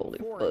 cute. Holy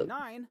 4 fuck. and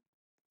 9,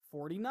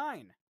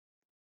 49.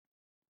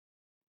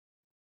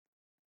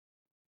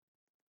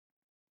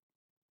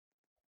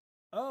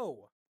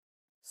 O,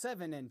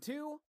 7 and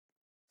 2,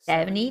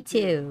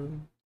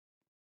 72.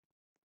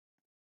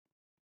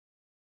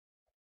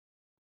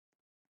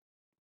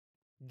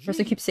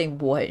 Person G, keeps saying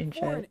what in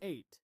 4 and chat.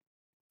 8,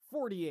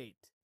 48.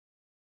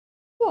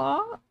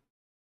 What?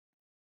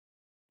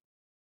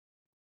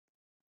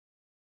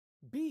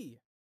 B,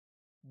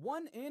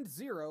 1 and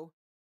 0,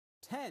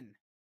 10.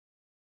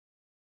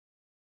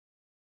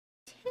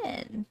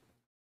 10.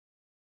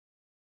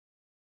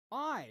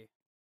 I,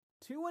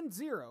 2 and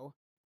 0,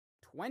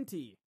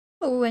 20.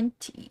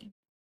 20.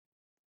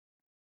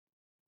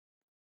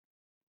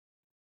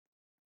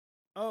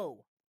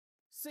 O,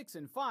 6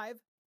 and 5.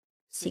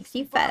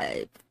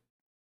 65.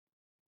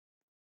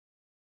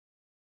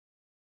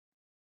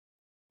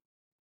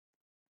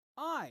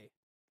 I.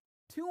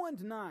 2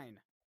 and 9.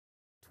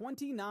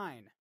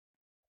 29.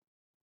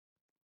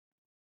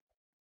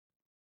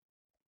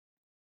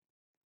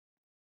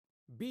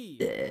 B.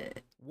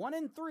 Ugh. 1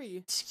 and 3.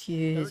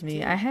 Excuse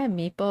me. 13. I had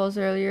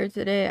meatballs earlier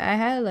today. I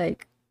had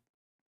like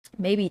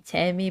maybe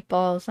 10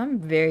 meatballs. I'm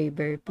very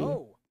burpy.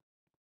 O.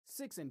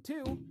 6 and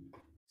 2.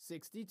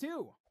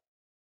 62.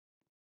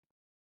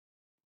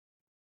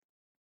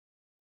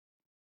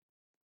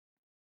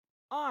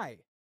 I.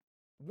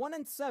 1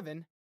 and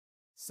 7.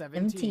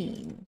 17.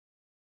 17.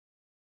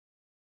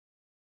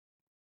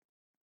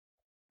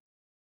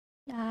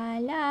 La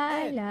la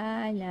N.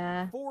 la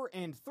la. 4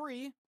 and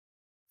 3.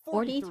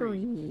 43.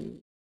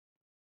 43.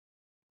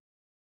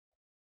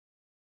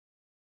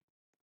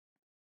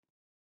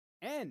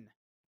 N.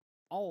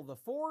 All the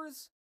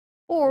 4s.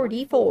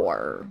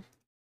 44.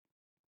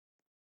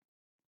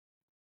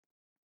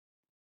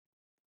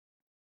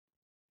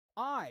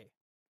 I.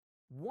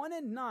 1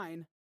 and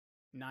 9.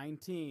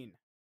 19.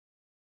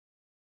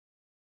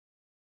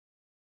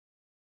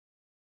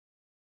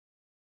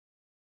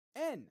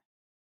 N.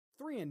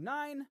 3 and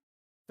 9.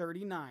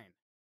 39.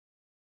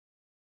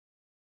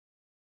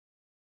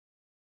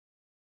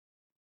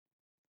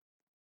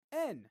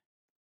 N.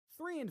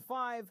 3 and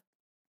 5.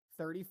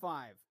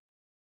 35.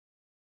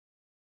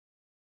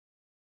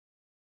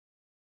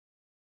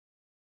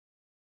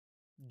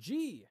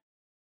 G.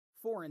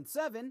 4 and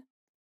 7.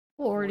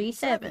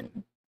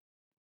 47.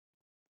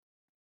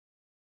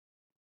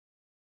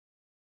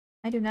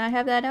 I do not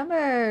have that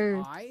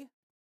number. I.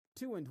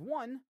 2 and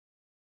 1.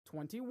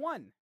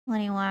 21.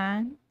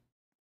 21.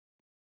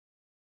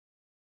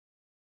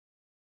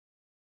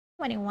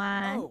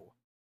 21. O.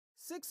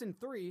 6 and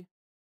 3.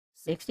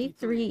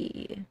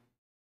 63.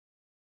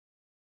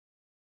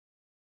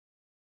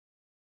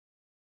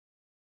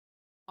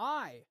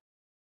 I.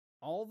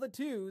 All the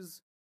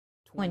 2s.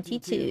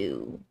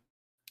 22.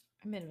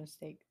 I made a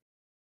mistake.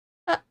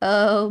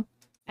 Uh-oh.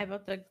 I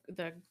bought the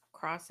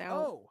cross out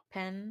O.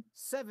 pen,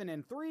 7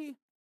 and 3.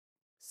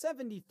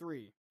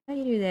 73. How do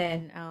you do that?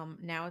 and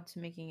now it's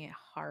making it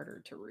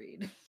harder to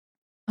read.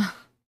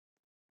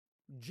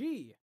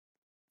 G.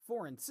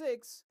 4 and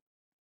 6.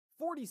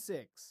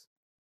 46.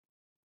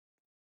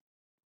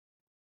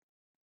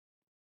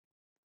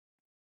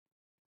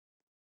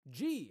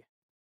 G.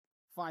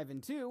 5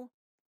 and 2.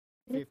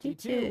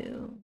 52.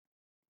 52.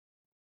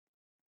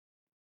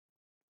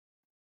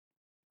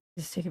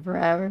 This is taking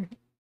forever.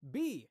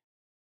 B.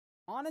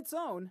 On its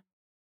own.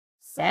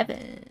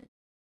 7.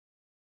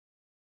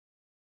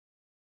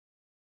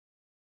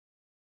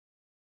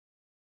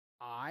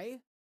 I.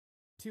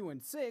 2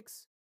 and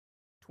 6.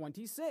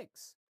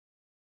 26.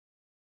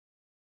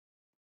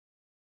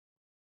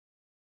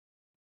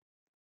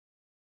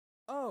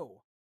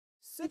 O.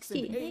 6 and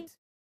 8. 68.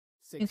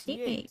 68.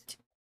 68.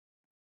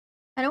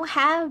 I don't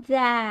have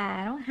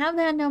that. I don't have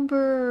that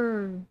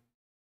number.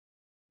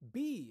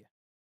 B.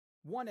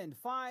 1 and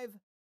 5.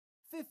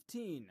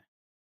 15.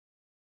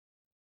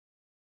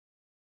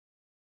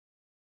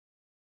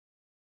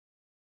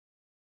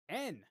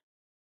 N.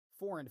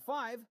 4 and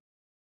 5.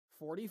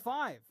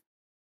 45.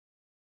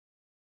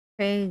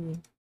 Crazy.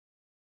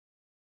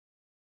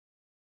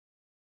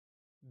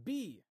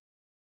 B.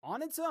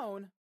 On its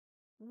own.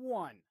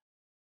 1.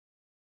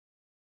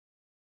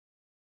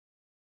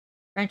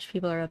 French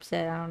people are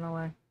upset. I don't know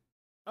why.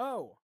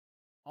 O.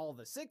 All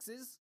the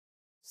 6s.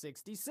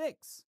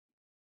 66.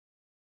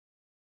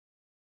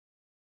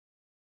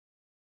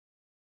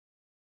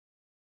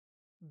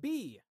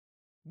 B.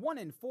 1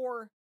 and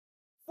 4.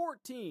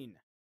 14.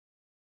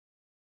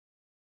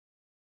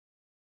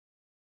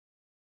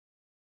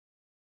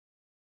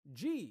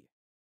 G.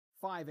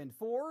 5 and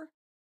 4.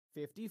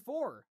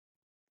 54.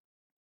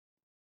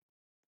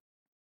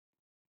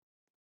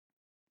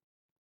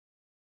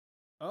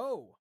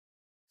 O.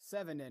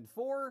 7 and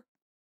 4.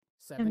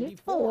 74.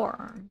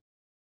 74.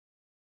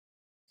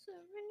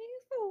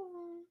 74.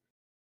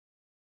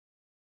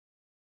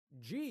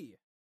 G.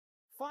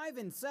 5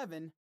 and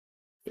 7.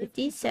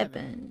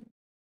 57.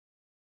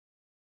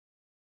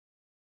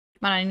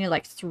 Man, I need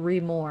like 3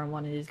 more on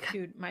one of these guys.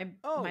 Dude, my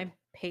Oh, my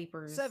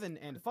papers 7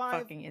 and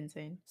 5. fucking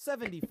insane.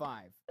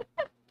 75.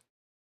 I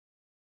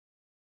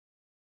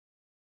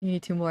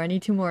need 2 more. I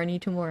need 2 more. I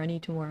need 2 more. I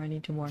need 2 more. I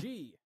need 2 more.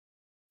 G.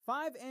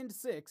 5 and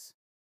 6.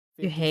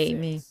 You hate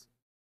me. 56.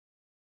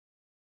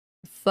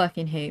 You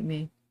fucking hate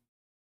me.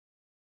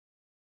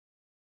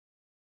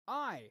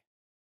 I.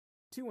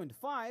 2 and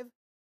 5.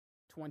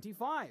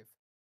 25.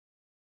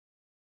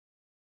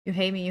 You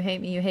hate me. You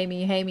hate me. You hate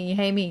me. You hate me. You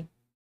hate me.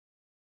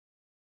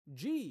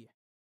 G.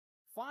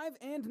 5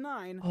 and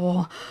 9.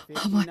 Oh,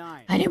 oh my.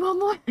 59. I need one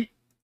more.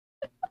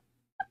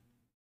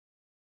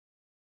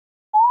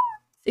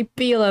 Say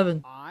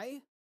B11.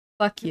 I.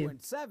 Fuck 2 you.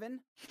 and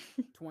 7.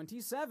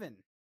 27.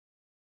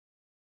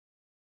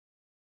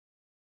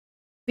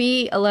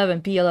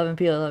 B11. B11.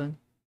 B11.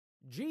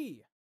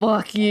 G. Fuck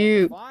All the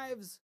you.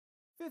 5s.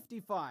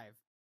 55.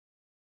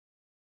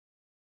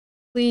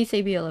 Please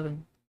say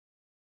B11.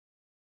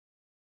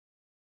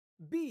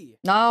 B.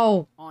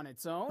 No! On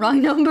its own.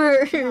 Wrong number!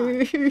 That's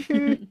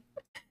Nine.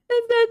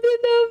 not the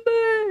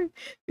number!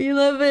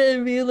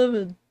 B11,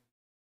 B11.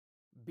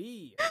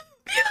 B.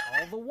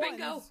 All the ones.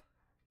 Bingo.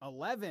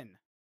 11.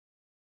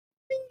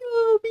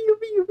 Bingo, bingo,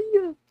 bingo,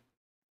 bingo.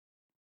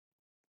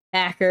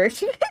 Hacker.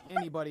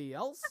 Anybody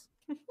else?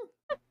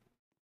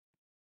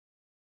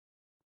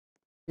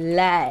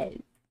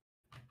 Lies.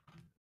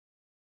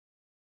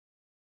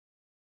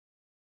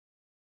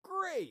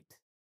 Great.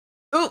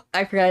 Oh,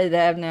 I forgot to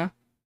have now.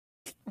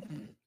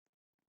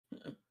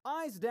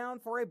 Eyes down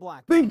for a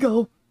black.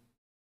 Bingo.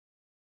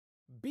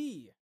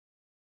 B.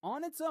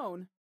 On its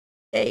own.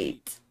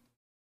 8.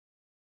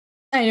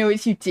 I know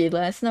what you did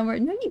last number.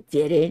 No, you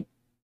didn't.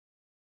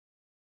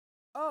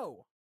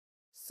 O.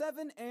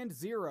 7 and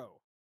 0.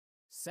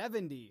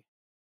 70.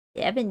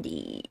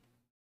 70.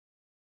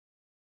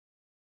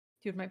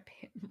 Dude,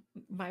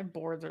 my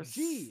boards are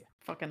G.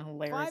 fucking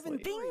hilarious. 5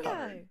 and 3.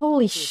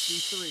 Holy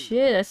 53.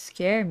 shit, that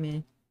scared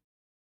me.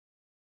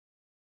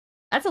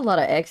 That's a lot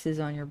of X's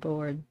on your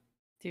board.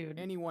 Dude.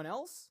 Anyone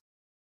else?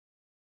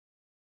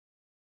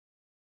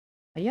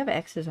 Oh, you have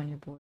X's on your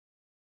board.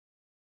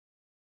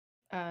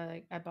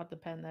 I bought the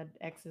pen that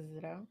X's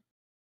it out.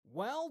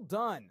 Well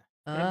done.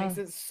 And it makes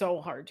it so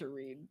hard to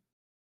read.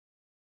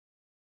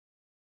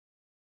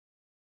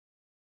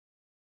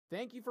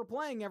 Thank you for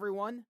playing,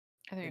 everyone.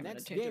 I think The I'm gonna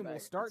next change it game will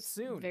back. start It's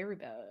soon. Very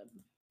bad.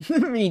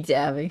 Me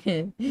dabbing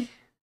it.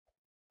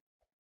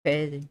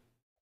 Crazy.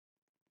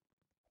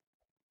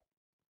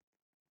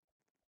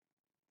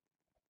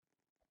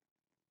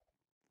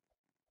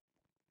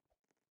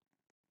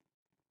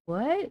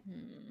 What?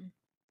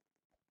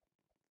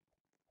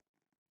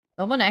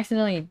 Someone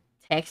accidentally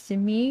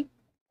texted me.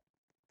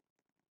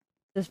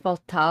 This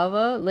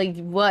Poltava? Like,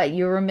 what?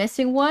 You were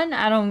missing one?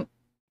 I'm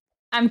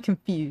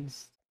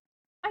confused.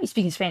 Why are you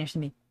speaking Spanish to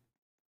me?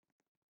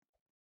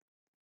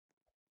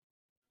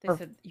 They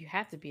said you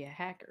have to be a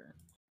hacker.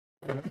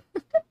 I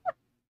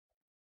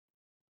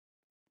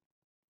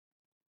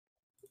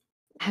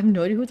have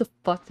no idea who the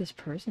fuck this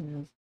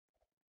person is.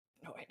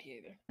 No idea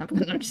either. I'm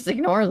gonna just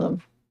ignore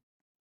them.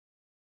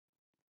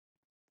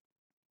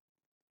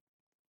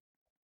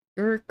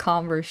 Your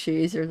Converse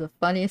shoes are the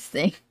funniest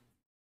thing.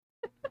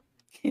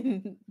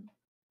 And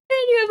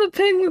you have a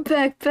penguin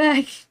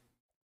backpack.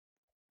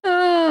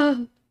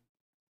 Ah.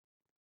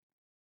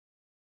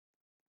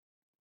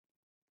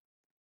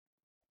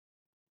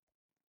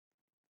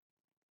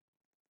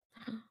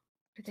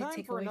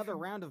 Time for another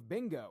round of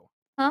bingo.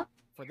 Huh?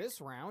 For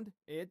this round,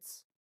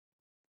 it's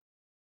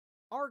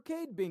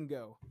arcade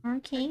bingo.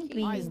 Arcade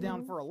Eyes bingo.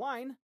 down for a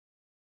line,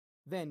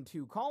 then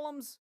 2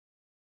 columns.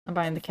 I'm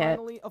buying and the cat.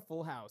 Finally, a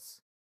full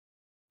house.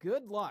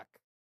 Good luck.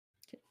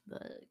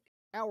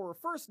 Our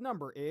first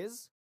number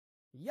is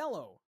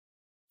yellow.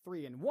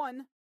 3 and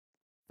 1,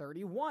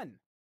 31.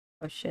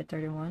 Oh shit,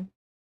 31.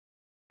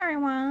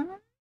 31.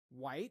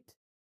 White.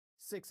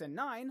 6 and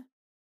 9,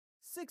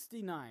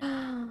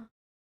 69.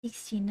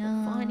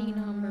 69. Funny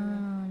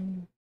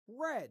number.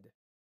 Red.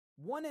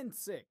 1 and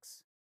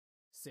 6,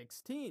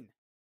 16.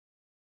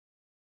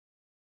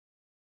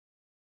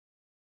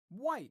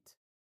 White.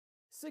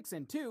 6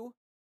 and 2,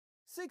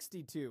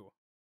 62.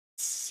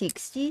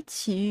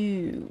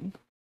 62.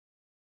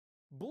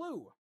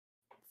 Blue.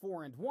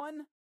 4 and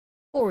 1,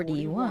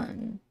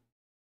 41.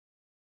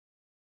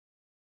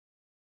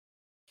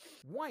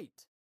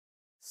 White.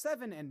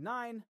 7 and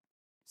 9,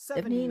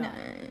 79.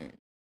 79.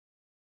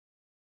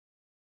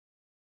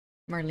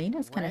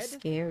 Marlena's kind of Red.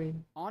 scary.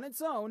 On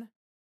its own,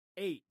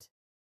 8.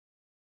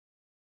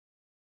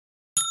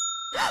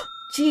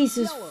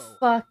 Jesus Yellow.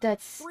 fuck,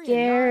 that 3 and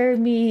scared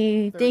 9,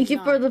 me. Thank you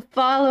for 39. the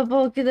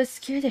follow, because that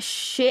scared the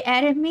shit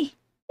out of me.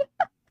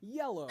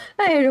 Yellow.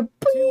 I had a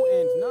 2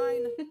 and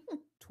 9,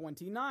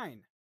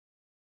 29.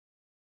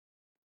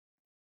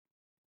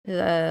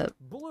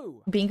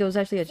 Blue. Bingo's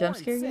actually a 4 jump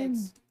and scare game.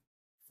 6,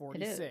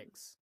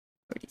 46.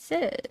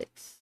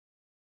 46.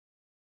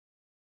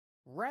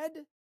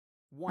 Red.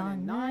 1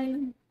 and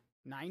 9,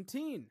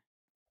 19.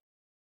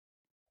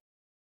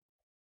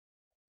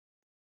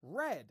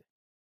 Red.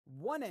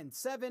 1 and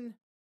 7,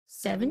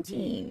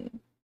 17.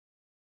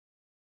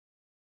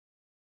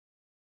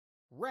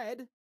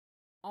 Red.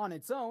 On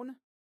its own,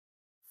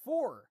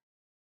 4.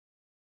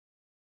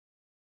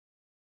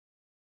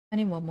 I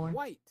need one more.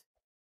 White.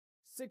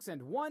 6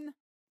 and 1,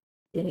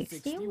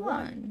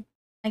 61.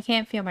 I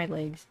can't feel my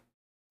legs.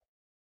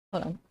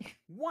 Hold on.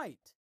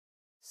 White.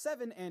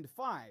 7 and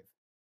 5,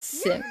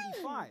 75.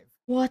 75.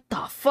 What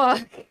the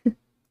fuck?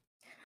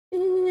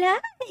 Any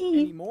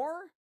Lying.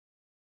 more?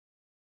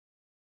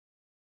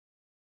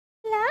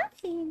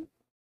 Lying.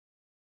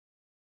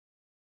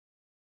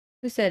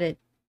 Who said it?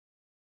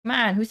 Come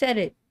on, who said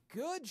it?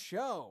 Good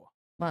show.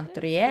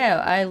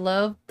 Montreal. I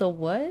love the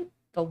what?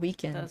 The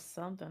weekend. Does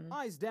something.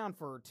 Eyes down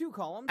for 2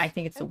 columns. I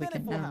think it's the and then a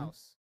weekend full now.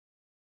 house.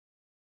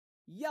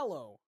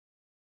 Yellow.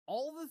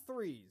 All the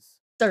 3s.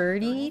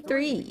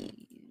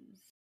 33.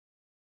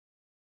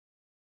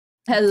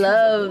 I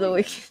love the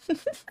weekend.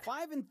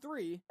 5 and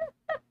 3,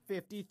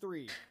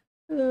 53.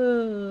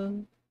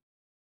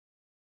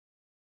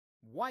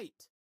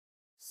 White.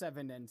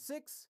 7 and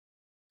 6.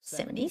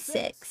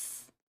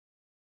 76.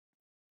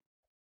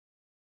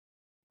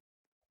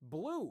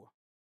 Blue.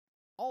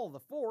 All the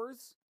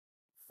fours.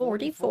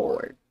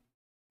 44.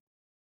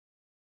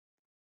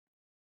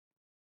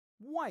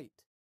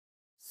 White.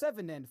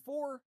 7 and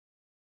 4.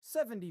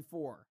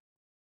 74.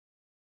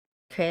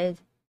 Crazy.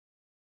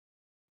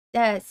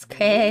 That's Blue.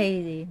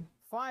 crazy.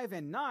 5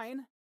 and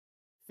 9.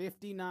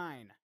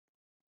 59.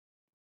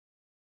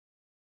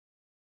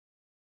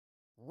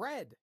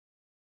 Red.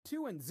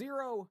 2 and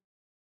 0.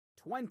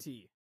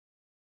 20.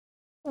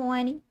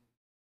 20.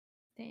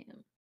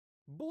 Damn.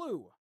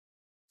 Blue.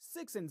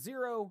 6 and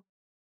 0.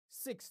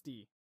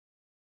 60.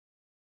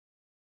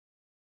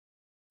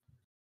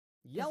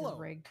 This is Yellow.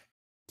 rigged.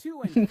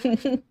 2 and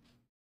 3. I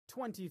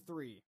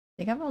 23.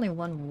 think I've only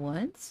won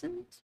once,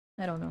 and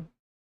I don't know.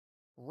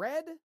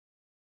 Red.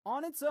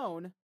 On its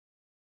own.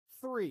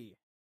 3.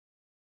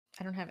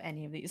 I don't have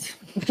any of these.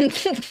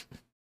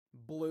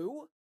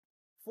 Blue.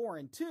 4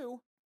 and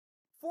 2.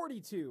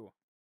 42.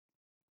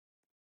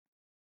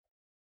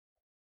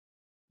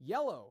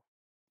 Yellow.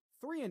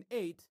 3 and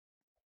 8.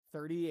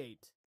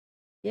 38.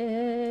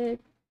 Yeah.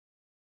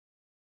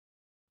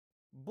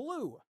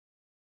 Blue.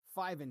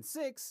 5 and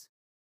 6.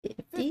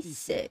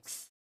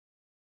 56.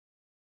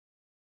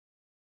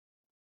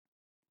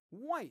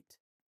 White.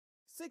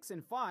 6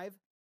 and 5.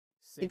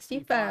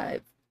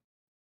 65.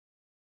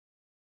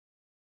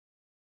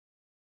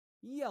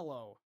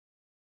 Yellow.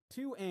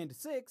 2 and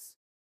 6.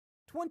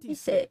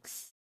 26.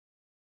 26.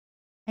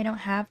 I don't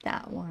have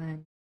that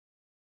one.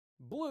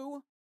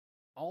 Blue.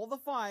 All the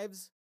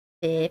fives.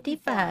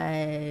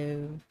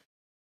 55.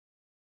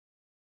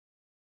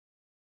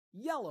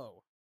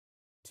 Yellow.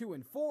 2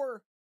 and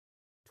 4.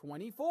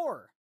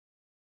 24.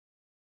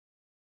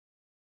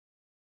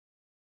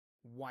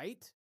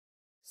 White.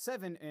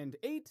 7 and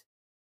 8.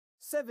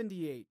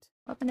 78.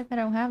 What if I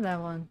don't have that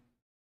one?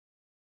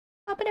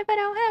 What if I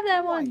don't have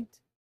that one? White.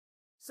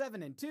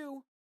 7 and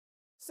 2.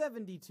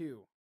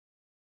 72.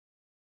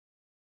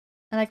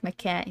 I like my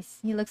cat.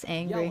 He looks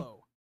angry.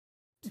 Yellow.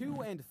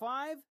 2 and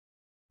 5.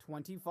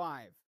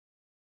 25.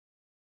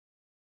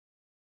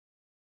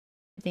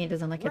 I think he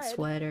doesn't like its Red.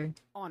 sweater.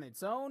 On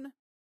its own.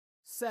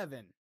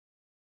 7.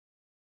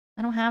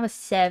 I don't have a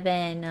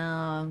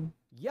 7.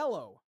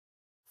 Yellow.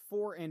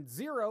 4 and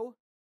 0.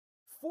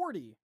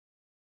 40.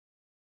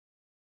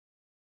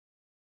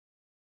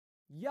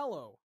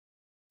 Yellow.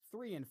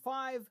 3 and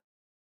 5.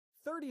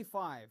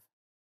 35.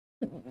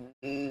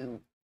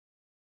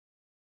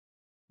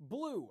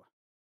 Blue.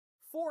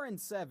 4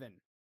 and 7.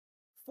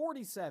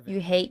 47. You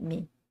hate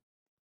me.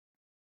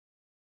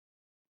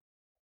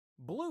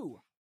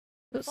 Blue.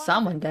 Ooh, 5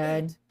 someone and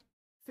died. 8,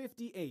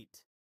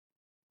 58.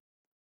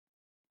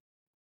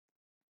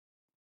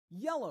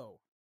 Yellow.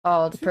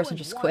 Oh, the 2 person and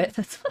just 1, quit.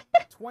 That's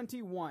why.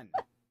 21.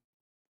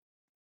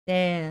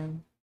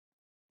 Damn.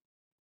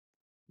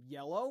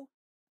 Yellow.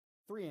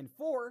 3 and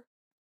 4.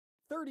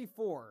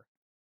 34.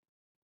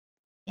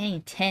 Getting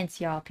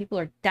intense, y'all. People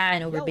are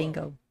dying over Yellow.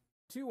 bingo.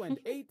 2 and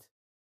 8.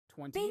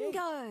 28.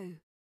 Bingo!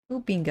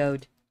 Who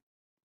bingoed?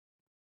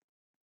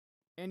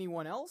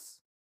 Anyone else?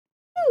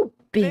 Who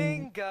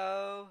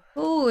Bingo!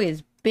 Who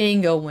is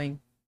bingoing?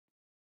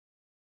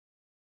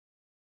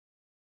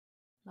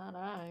 Not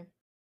I.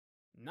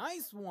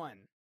 Nice one.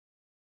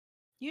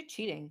 You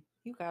cheating.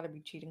 You gotta be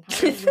cheating.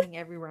 How are you winning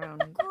every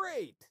round?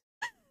 Great.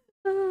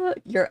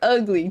 You're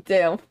ugly,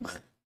 damn.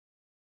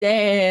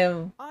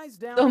 Damn. Eyes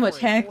down. So for much a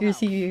full hackers house.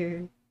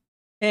 here.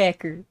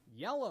 Hacker.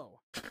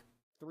 Yellow.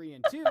 3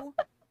 and 2.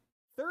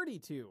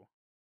 32.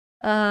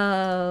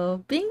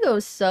 Oh,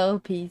 bingo's so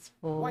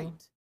peaceful.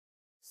 White.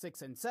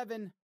 6 and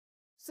 7.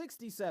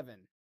 67.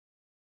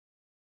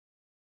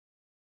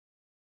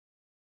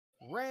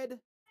 Red.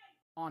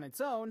 On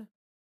its own.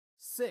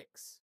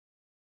 6.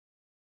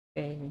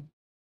 Okay.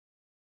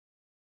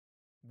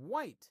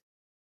 White.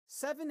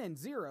 7 and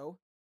 0.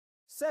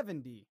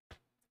 70.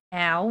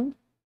 Ow.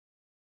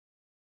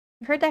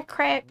 You heard that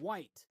crack?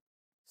 White.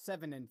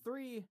 7 and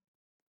 3.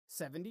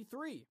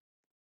 73.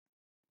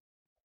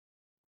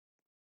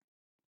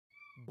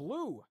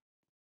 Blue.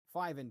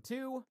 5 and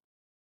 2.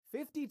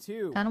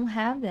 52. I don't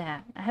have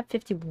that. I have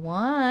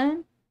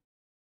 51.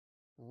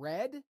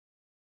 Red.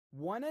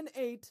 1 and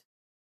 8.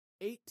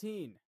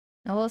 18.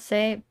 I will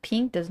say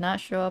pink does not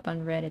show up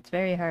on red. It's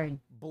very hard.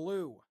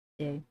 Blue.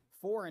 Yeah.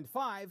 4 and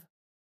 5.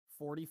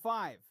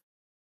 45.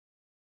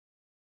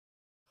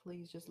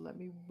 Please just let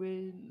me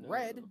win.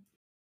 Red.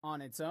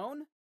 On its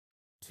own.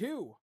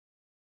 2.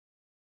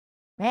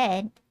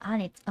 Red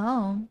on its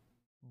own.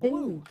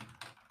 Blue.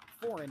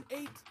 4 and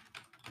 8.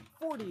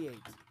 48.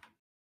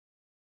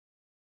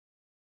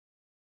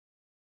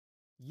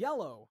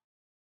 Yellow.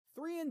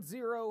 3 and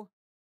 0.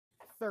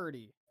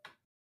 30.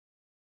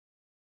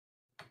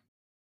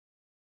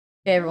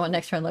 Okay, everyone,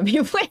 next turn, let me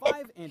win.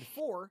 5 and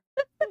 4.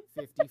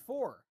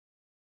 54.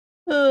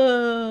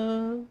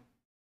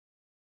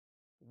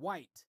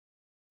 White.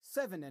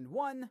 7 and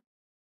 1.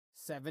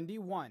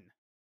 71.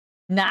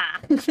 Nah.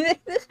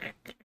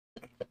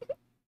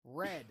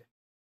 Red.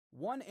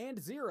 1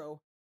 and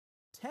 0,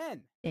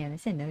 10. Damn, I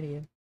said no to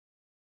you.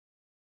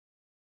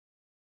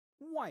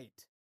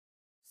 White,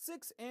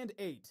 6 and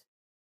 8,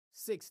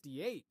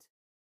 68.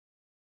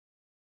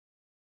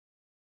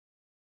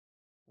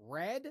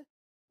 Red,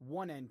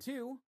 1 and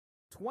 2,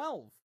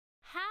 12.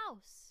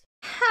 House.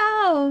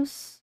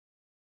 House.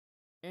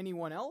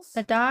 Anyone else?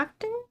 The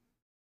doctor?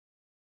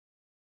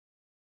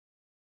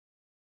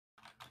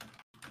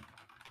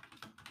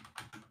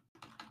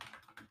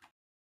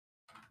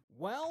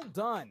 Well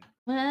done.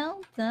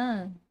 Well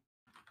done.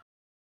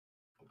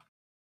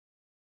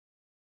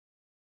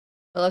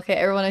 Well, okay,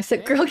 everyone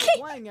except Thanks for Grokey.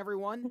 playing,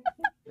 everyone.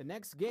 The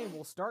next game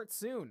will start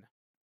soon.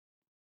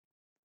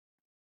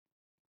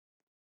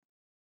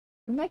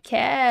 My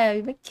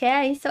cat,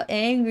 he's so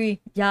angry.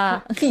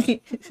 Yeah.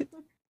 Look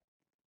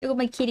at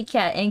my kitty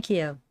cat,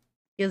 Enkyo.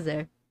 He was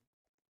there.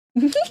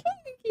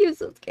 He was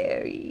so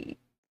scary.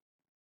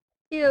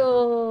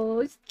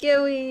 Ew,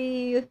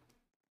 scary.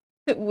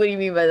 What do you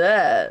mean by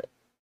that?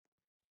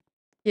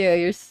 Yeah,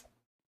 you're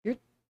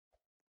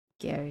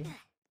scary.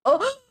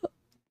 Oh!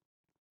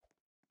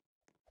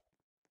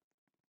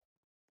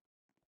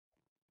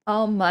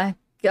 Oh my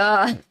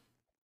god.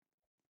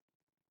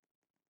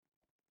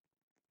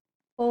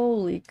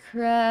 Holy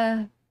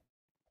crap.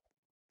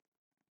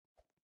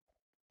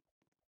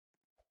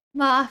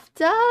 Moth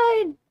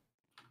died!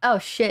 Oh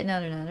shit, no,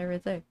 they're not. They're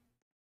right there.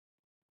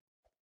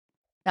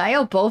 Now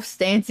you're both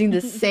dancing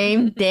the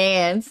same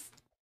dance.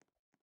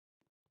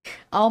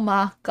 Oh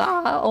my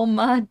god, oh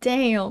my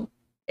damn.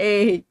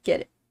 Hey,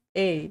 get it.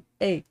 Hey,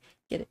 hey,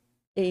 get it.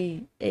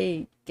 Hey,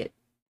 hey, get it.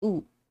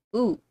 Ooh,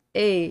 ooh,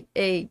 hey,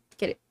 hey,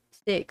 get it.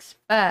 6,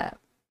 5,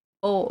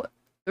 4,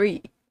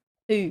 3,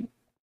 2,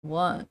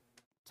 1.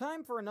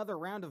 Time for another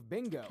round of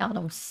bingo. Tell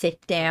them sit For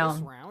this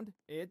down. round,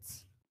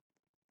 it's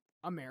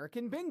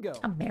American Bingo.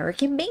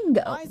 American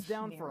Bingo. Eyes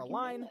down for a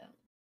line,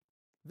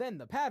 then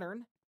the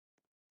pattern,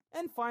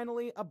 and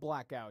finally a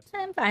blackout.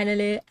 And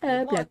finally, a Good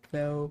luck. black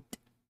belt.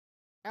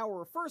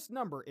 Our first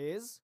number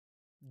is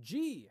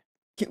G,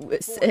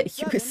 USA,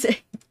 47.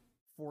 USA.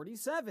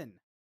 47.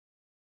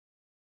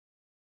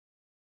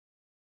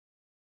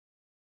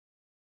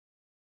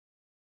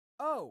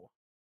 O,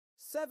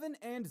 7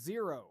 and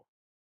 0,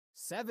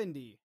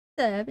 70.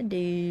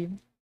 70.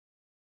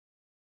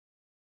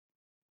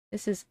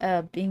 This is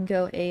a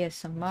bingo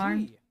ASMR.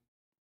 G,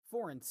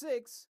 4 and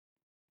 6,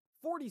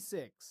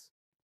 46.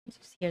 You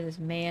just hear this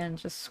man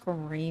just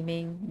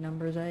screaming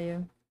numbers at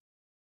you.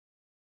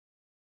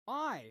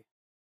 I,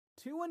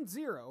 2 and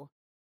 0,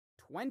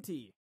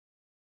 20.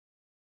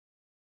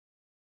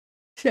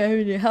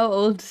 70. How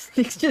old is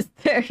this just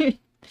turned?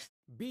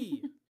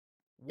 B,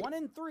 1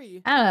 and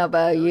 3, I don't know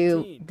about you,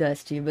 13.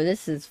 Dusty, but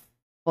this is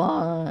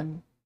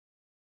fun.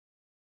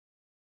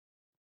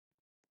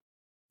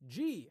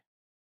 G,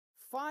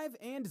 5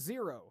 and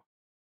 0,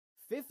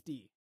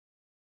 50.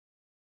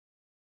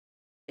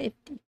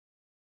 50.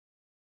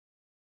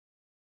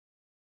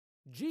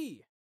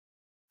 G,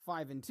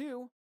 5 and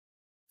 2,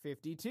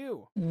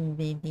 52.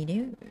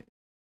 52.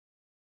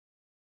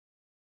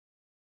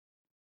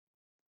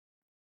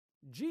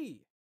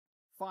 G,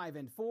 5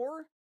 and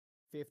 4,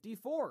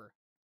 54.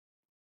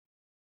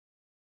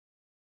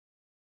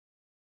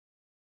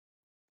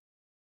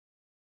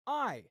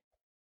 I,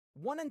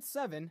 1 and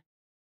 7,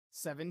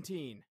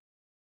 17.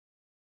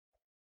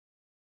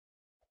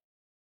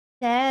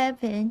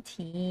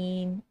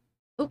 17.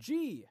 Oop.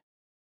 G,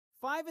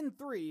 5 and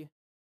 3,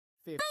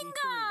 53.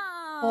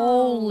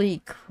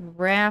 Holy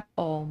crap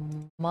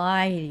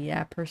almighty,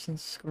 that person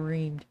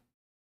screamed.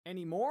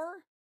 Any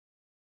more?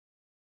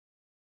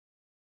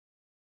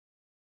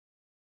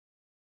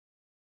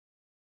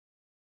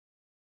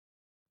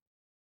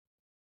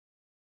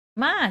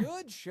 Come on,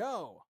 Good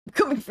show. I'm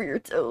coming for your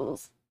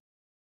toes.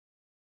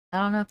 I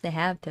don't know if they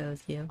have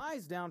toes, you.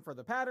 Eyes down for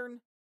the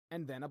pattern,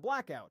 and then a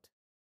blackout.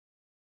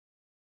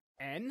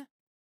 N,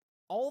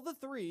 all the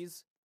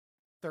threes,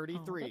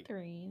 33. All the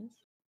threes.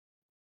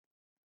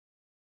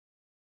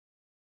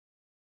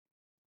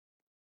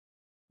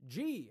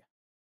 G,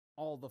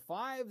 all the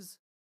fives,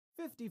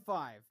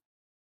 55.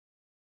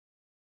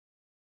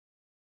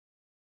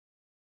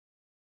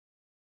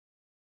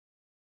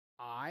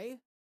 I,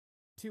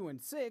 2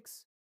 and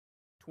 6,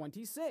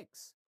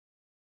 26.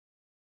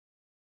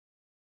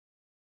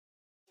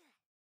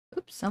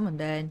 Oops, someone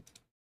died.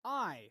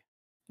 I,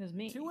 It was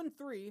me. 2 and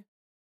 3,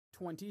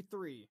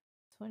 23.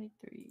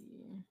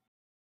 23.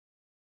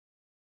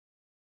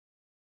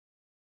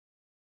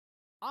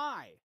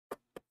 I,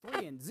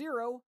 3 and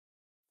 0,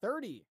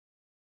 30.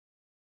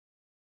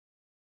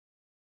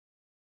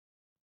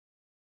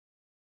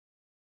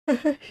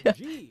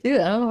 G,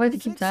 Dude, I don't know why they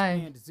keep 6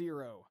 dying. and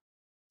 0,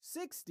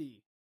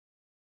 60.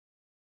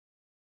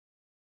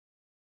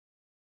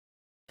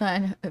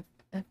 Fine,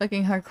 a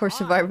fucking hardcore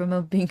survivor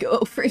mode bingo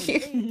over here.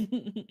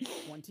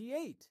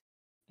 28.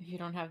 If you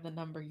don't have the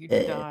number, you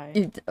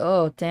die.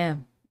 Oh,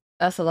 damn.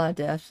 That's a lot of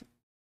deaths.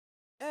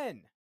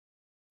 N,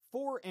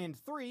 4 and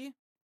 3,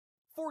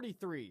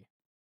 43.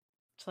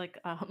 It's like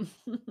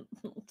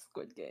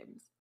Squid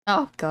Games.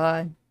 Oh,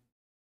 God.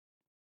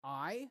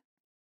 I,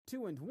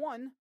 2 and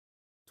 1,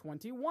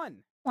 21.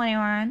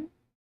 21.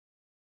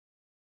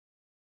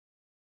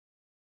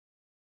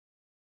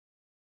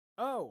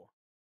 O,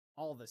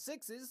 all the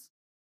sixes,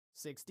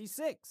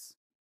 66.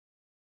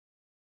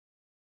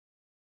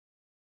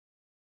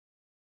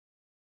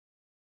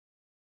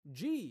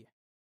 G,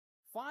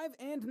 5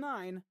 and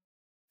 9,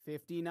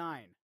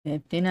 59.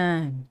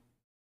 59.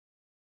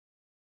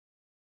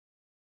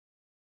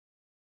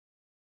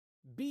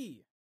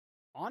 B,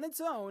 on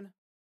its own,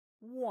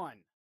 1.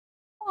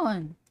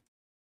 1.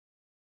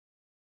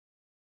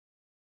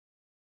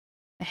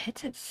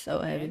 It's so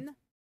heavy. N,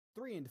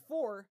 3 and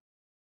 4,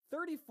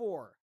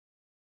 34.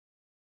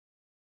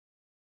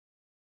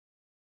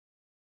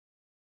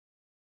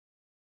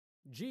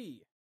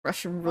 G,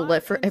 Russian 5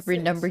 roulette for and every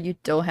 6, number you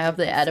don't have,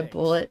 they add a 56.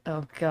 bullet.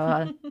 Oh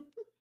god.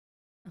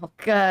 Oh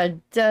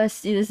god,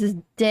 Dusty, this is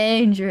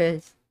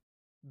dangerous.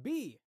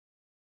 B,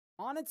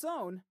 on its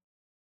own,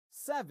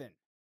 7.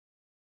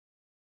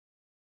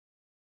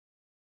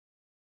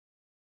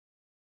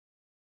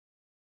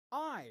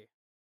 I,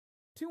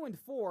 2 and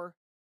 4,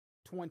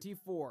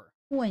 24.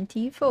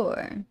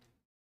 24.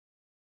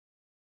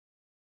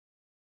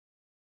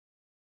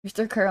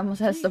 Mr. Kerr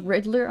almost has the G,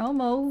 Riddler, 5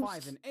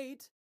 almost. and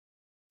 8,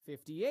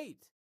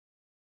 58.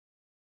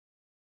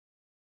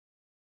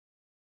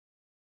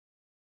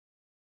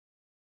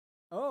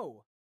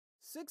 O,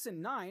 6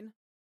 and 9,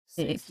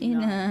 69.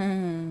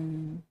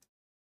 69.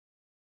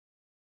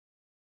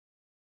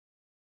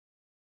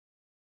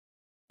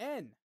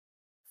 N,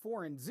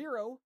 4 and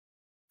 0,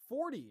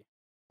 40.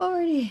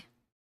 40.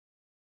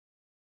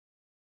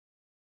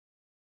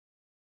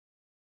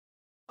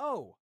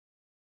 O,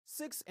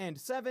 6 and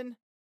 7,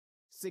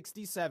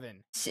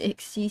 67.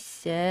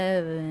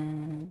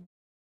 67.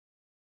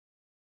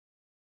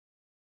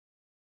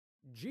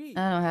 G,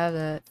 I don't have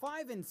that.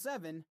 5 and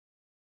 7,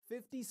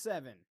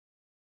 57.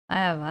 I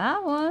have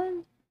that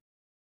one.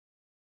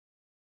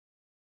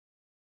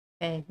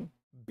 Okay.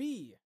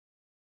 B,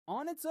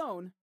 on its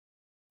own,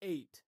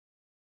 8.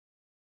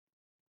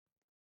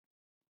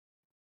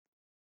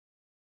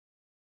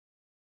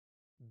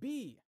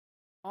 B,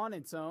 on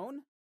its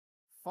own,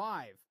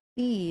 5.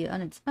 B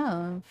on its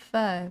own,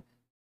 5.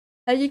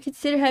 How do you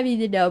consider having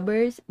the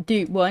numbers?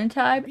 Dude, one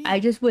time B, I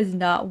just was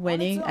not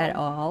winning at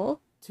own.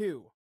 all.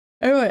 2.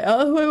 Everyone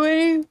else was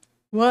winning.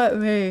 What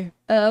me?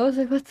 I was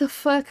like, what the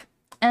fuck?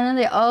 And then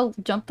they all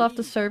jumped off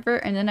the B, server,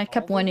 and then I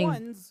kept all the winning.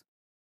 ones,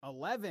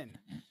 11.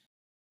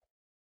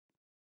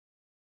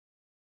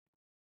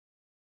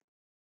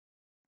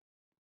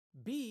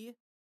 B,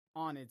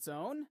 on its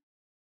own,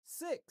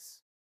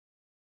 6.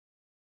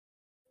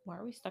 Why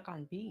are we stuck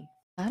on B?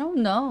 I don't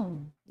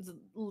know. It's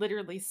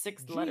literally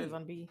 6 G, letters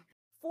on B.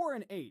 4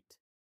 and 8,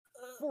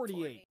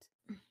 48.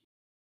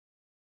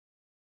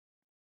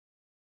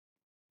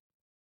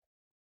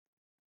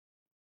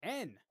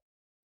 N,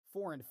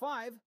 4 and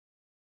 5,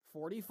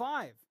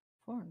 45.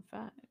 4 and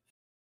 5.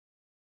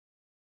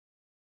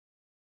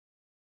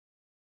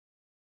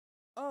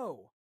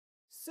 O,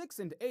 6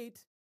 and 8,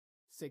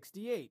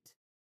 68.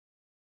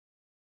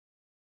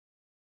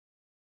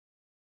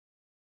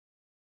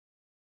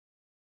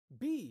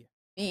 B,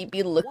 B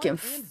be looking 1 and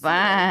 0,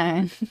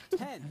 fine.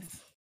 10.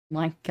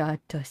 My god,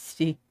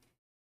 Dusty.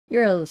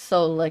 You're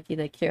so lucky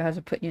that Kira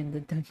hasn't put you in the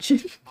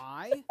dungeon.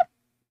 I,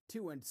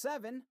 2 and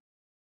 7,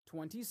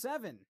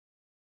 27.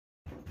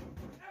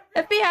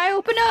 FBI,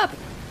 open up!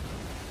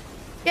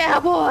 Yeah,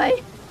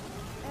 boy!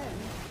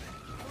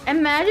 N,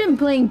 Imagine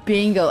playing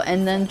bingo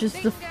and then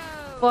just the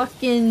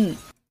fucking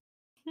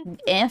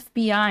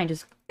FBI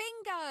just...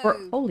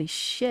 Bingo! Holy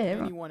shit.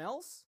 anyone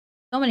else?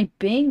 So many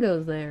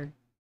bingos there.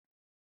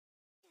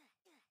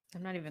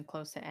 I'm not even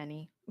close to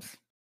any.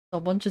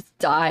 Someone just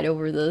died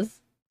over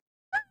this.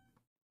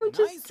 Someone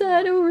just Nice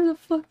died one. over the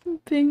fucking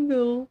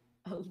bingo.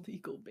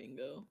 Illegal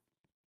bingo.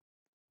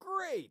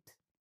 Great.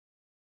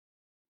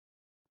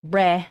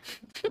 Reh.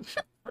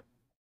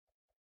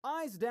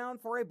 Eyes down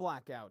for a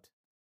blackout.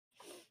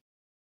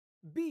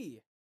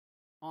 B,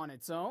 on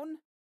its own,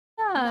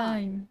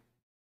 9.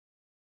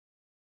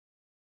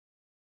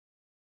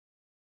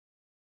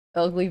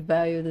 Ugly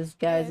value of this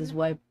guy's is N,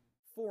 wipe.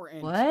 4 and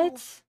 2,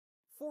 What?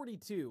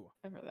 42.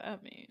 Whatever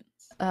that means.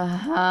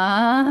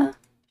 Uh-huh.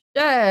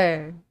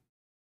 Sure.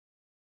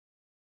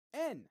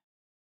 N,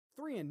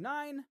 3 and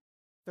 9,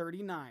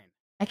 39.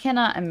 I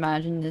cannot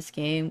imagine this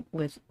game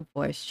with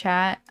voice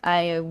chat.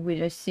 I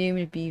would assume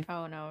it'd be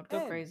Oh no, it'd go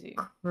N. crazy.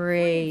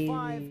 3 and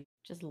 5, crazy.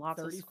 Just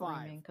lots 35. of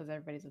screaming because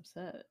everybody's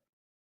upset.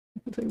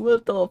 Like,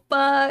 what the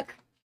fuck?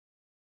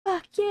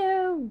 Fuck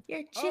you!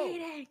 You're Oh.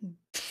 cheating!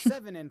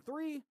 7 and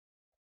 3,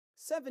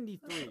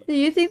 73. Do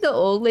you think the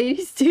old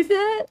ladies do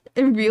that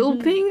in real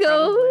Mhm,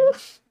 bingo?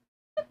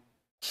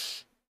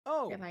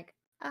 Oh, You're like,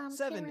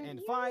 7 Karen,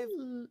 and 5,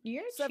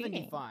 you're cheating.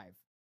 75.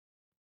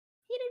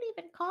 He didn't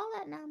even call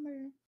that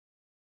number.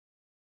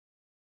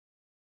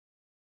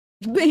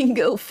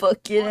 Bingo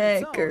fucking On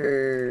its own.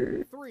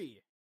 anchor.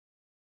 3.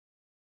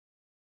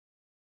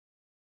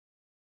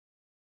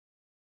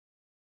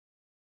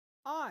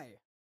 I,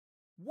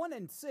 1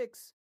 and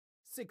 6,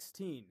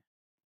 16.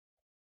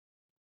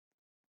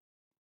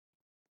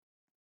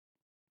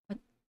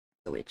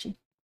 So itchy.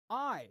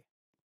 I,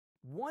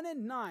 1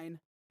 and 9,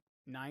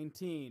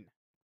 19.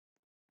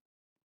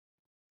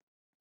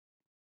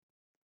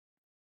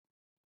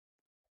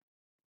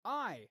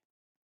 I,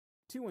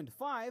 2 and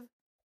 5,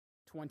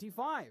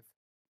 25.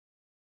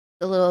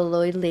 The little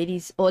old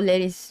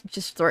ladies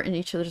just threatening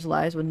each other's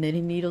lives with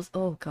knitting needles.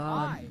 Oh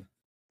god.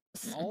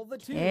 I, all the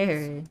twos,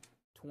 Scary.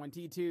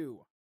 22.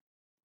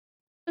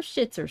 Those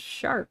shits are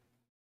sharp.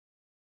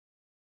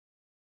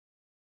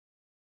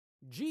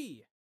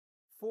 G,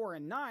 4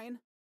 and 9,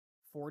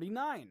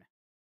 49.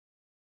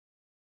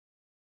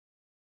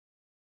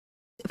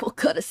 We'll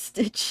cut a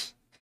stitch.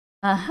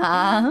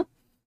 Uh-huh.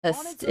 A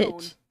On its own,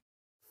 stitch.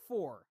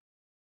 4.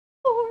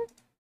 4.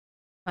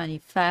 I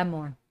need 5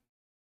 more.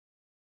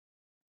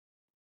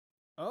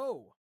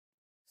 O,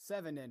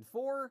 7 and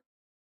 4,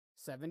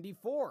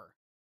 74.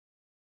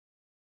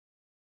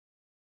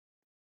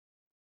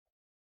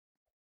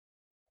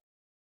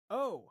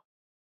 O,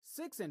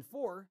 6 and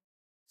 4,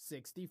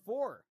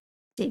 64.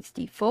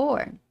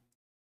 64.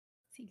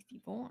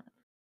 64.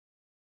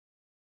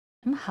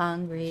 I'm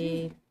hungry.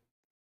 G,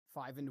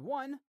 5 and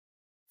 1,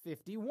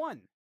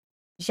 51.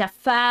 J'ai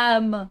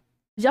faim.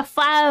 J'ai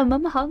faim.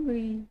 I'm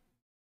hungry.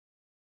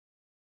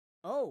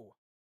 O,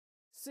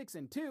 6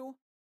 and 2,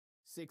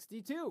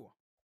 62.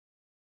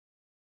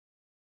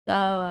 So,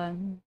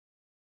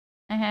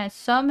 I had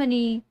so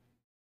many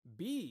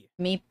B,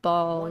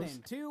 meatballs. 1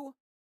 and 2,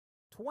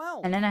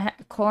 12. And then I had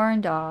a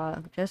corn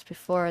dog just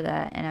before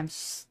that, and I'm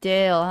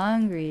still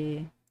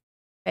hungry.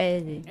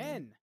 Crazy.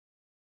 N,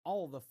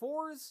 all the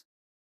 4s,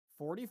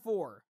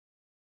 44.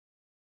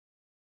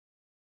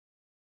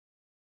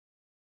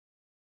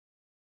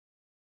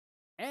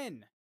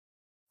 N,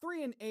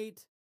 3 and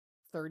 8,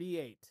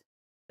 38.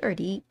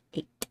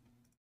 38.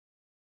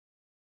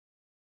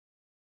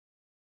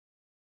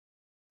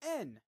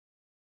 N,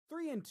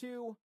 3 and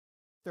 2,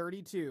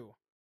 32.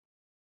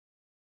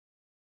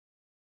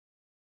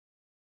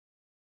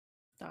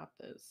 Stop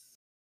this.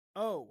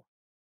 O,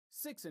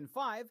 6 and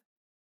 5,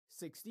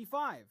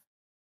 65.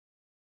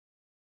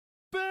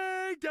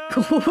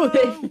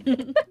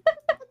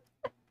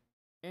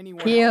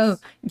 Anyone Yo,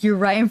 else? you're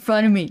right in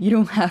front of me. You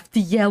don't have to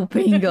yell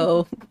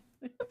bingo.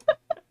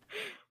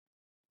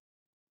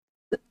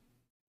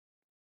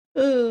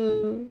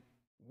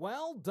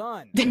 Well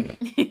done.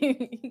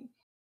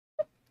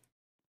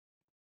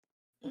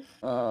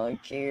 Oh,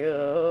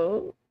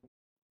 cute.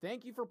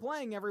 Thank you for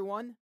playing,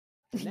 everyone.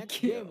 The next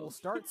game will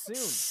start soon.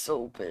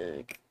 So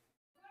big.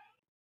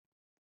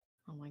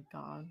 Oh my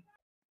god.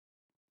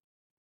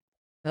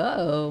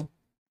 Uh-oh.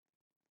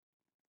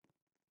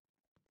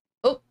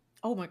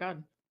 Oh my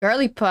god.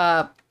 Girly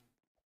Pop.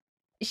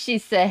 She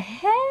said,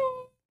 hey.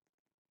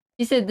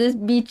 She said, this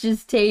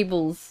beaches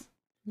tables.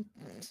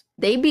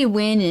 They be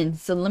winning,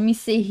 so let me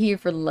sit here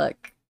for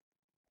luck.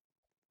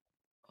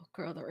 Oh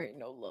girl, there ain't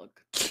no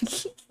luck.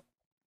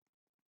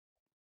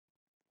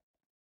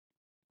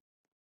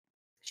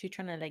 She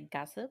trying to like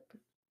gossip?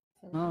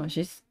 Oh,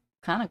 she's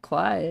kind of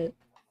quiet.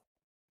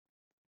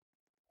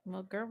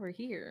 Well, girl, we're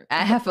here.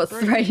 I have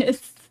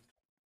arthritis.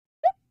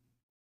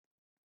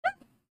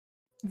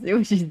 See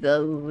what she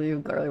does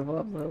with Girly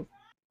Pop. Oh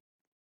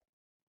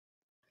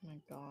my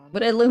god. What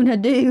did Luna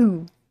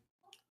do?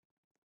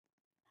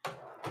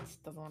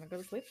 Just doesn't want to go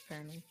to sleep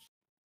apparently.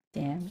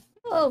 Damn.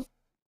 Oh.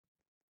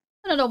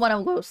 I don't want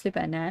to go to sleep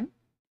at 9.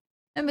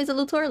 That means a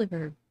little too early for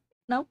her.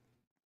 No?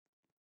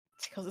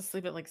 She goes to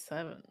sleep at like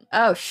 7.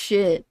 Oh,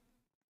 shit.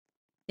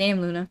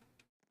 Damn, Luna.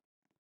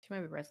 She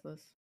might be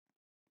restless.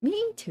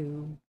 Me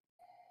too.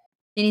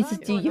 She needs to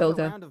Time do for another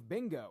yoga. round of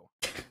bingo.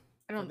 I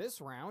For don't.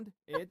 this round,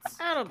 it's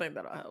I don't think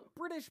that'll help.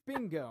 British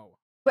bingo.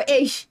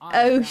 British. I'm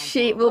Oh, down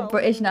shit. for a We're row,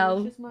 British now.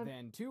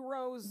 Then 2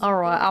 rows.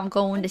 Alright, I'm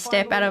going and to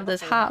step out finally of a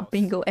this full hot house.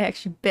 bingo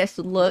action. Best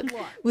of luck Good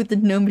luck. with the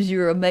numbers.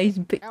 You're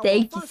amazing. But Our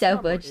thank you first so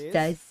number much, is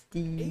Dusty. 8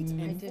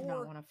 I and did 4,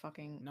 not want to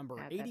fucking number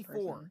add 84.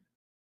 That person.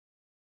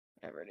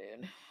 Never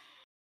did.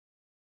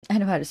 I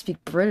know how to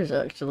speak British,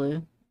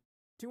 actually.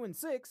 2 and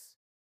 6,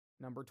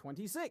 number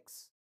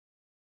 26.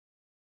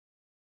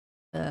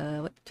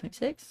 What?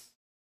 26?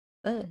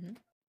 Mhm.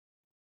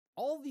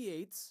 All the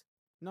 8s,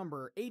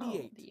 number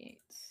 88. Oh, the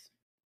 8s.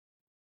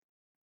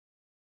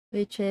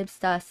 Good trips,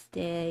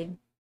 Dusty.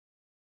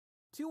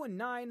 2 and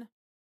 9,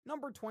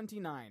 number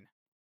 29.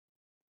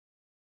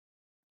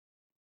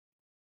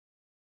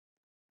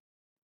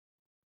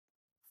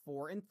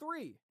 4 and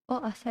 3,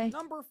 What I say?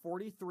 number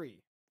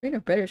 43. Speaking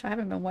of British, I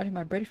haven't been watching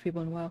my British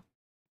people in a while.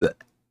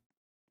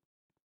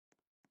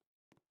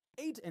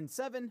 8 and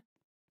 7,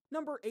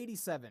 number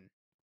 87.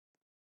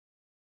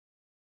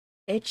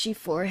 Itchy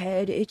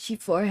forehead, itchy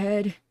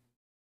forehead.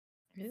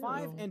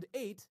 5 Ew. and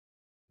 8,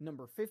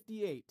 number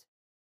 58.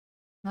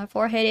 My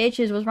forehead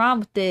itches. What's wrong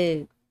with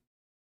it?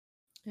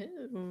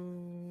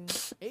 Ew.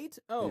 8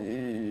 0,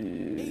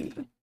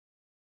 80.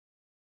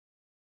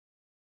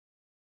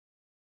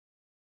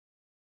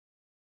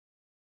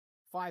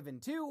 5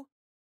 and 2,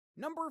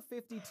 number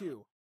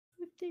 52.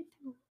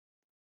 52.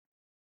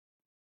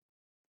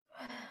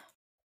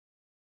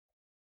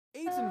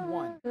 8 and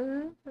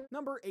 1,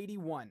 number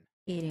 81.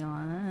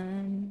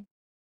 81.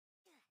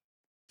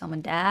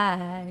 Someone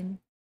died.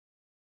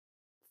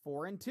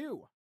 4 and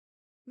 2.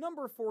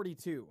 Number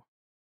 42.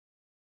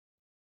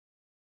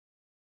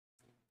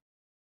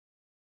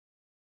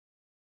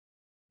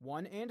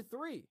 1 and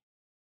 3.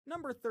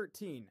 Number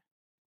 13.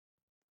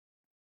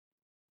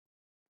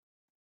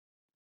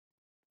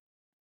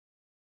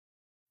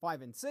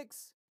 5 and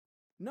 6.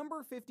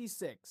 Number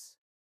 56.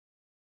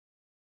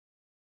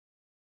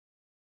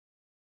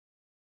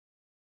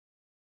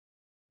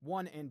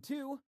 1 and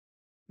 2.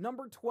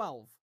 Number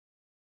 12.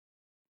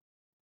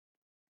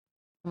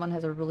 Someone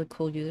has a really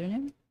cool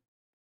username.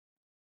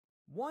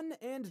 1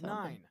 and Something.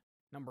 9.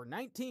 Number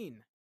 19.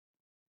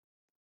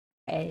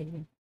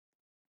 Hey.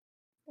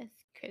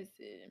 That's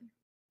cousin.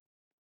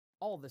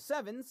 All the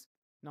 7s.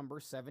 Number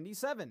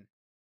 77.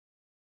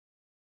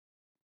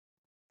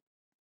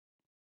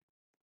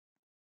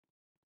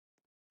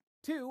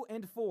 2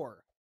 and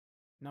 4.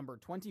 Number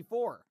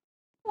 24.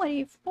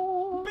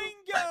 24.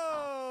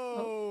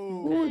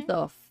 Bingo! Who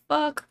the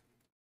fuck?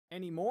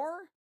 Any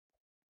more?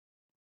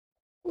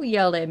 Who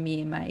yelled at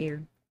me in my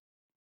ear?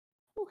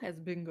 Who has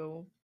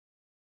bingo?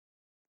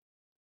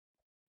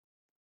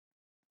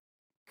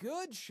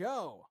 Good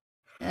show.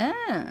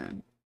 Ah.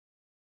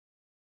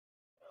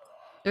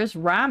 There's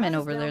ramen Eyes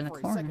over there down in the for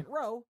a corner. second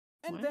row,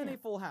 and then Wow. a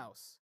full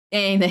house.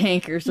 Dang, the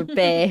hankers are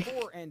bad.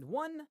 4 and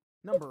 1.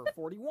 Number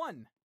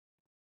 41.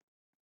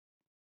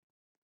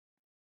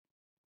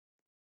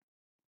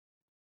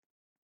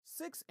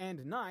 6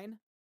 and 9.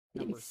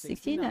 Number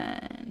 69.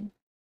 69.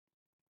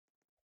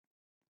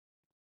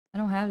 I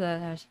don't have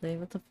that actually.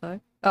 What the fuck?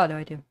 Oh, no,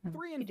 I do.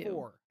 3 and You do.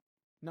 4.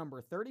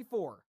 Number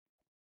 34.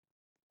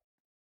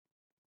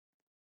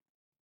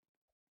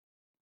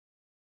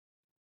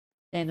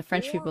 Dang, the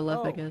French people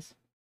left, I 4-0. guess.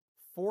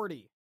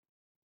 40.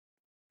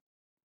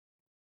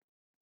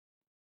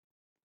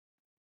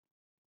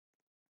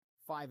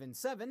 5 and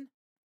 7.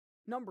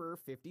 Number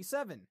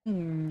 57.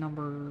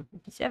 Number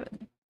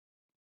 57.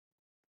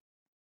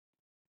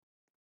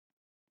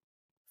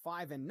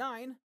 5 and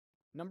 9.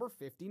 Number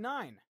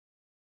 59.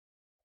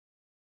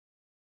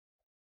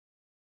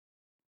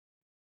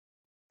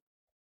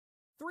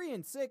 3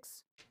 and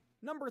 6.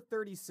 Number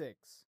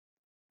 36.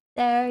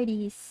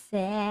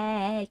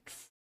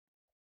 36.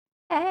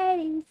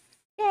 36.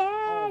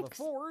 All the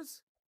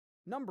 4s.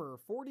 Number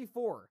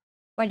 44.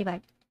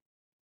 45.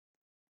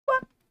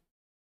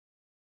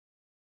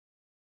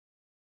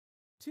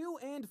 2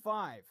 and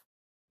 5.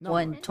 Number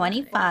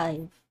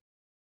 125.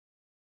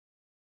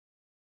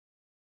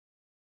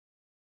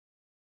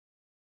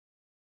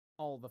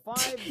 All the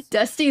 5s.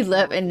 Dusty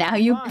left and now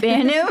you 55.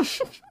 ban him?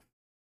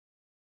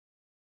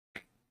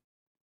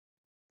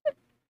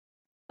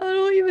 I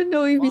don't even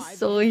know if he's 5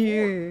 still and 4.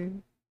 here.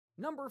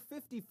 Number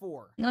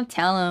 54. I'm gonna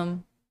tell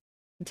him.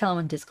 Tell him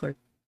on Discord.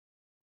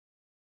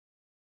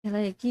 You're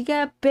like, you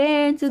got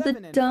banned to the 7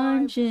 and 5.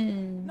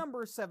 dungeon.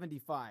 Number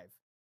 75.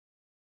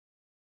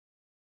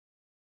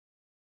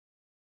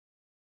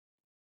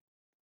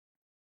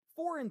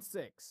 4 and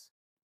 6.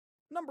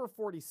 Number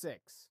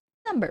 46.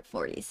 Number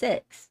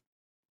 46.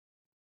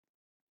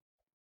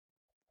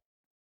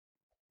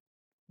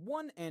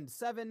 1 and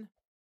 7.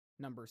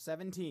 Number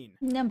 17.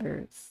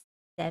 Number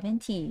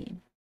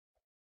 17.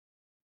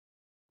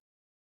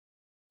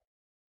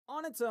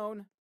 On its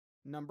own.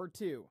 Number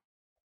 2.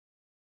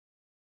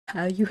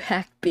 How you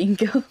hack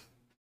bingo?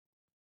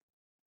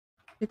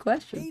 Good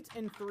question. 8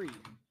 and 3.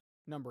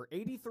 Number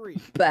 83.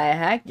 By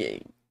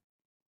hacking.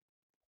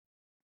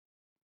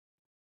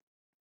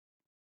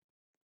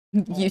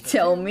 All You the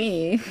tell 2s.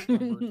 me.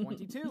 Number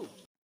 22.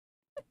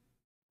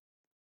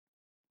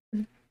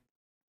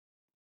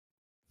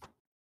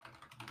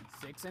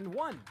 6 and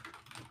 1.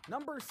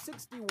 Number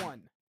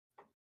 61.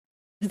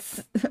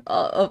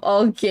 Of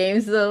all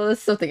games, though,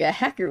 that's something a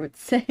hacker would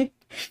say.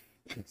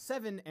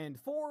 7 and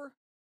 4.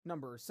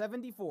 Number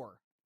 74.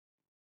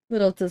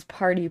 Little does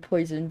party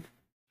poison.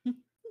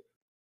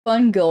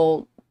 Fun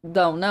Gold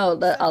don't know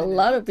that a 7 and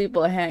lot of 8.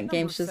 people hack Number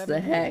games just to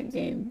hack 78.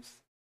 games.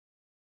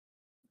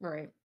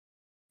 Right.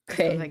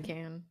 Because I Okay.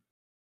 can.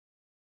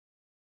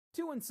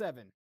 2 and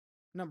 7.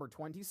 Number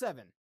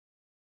 27.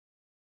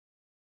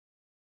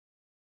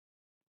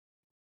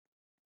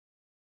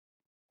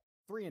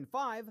 3 and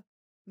 5.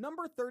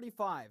 Number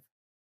 35.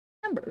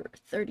 Number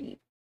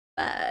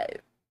 35.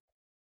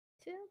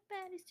 Too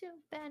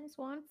bad it's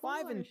one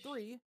 5 and flush.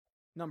 3.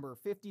 Number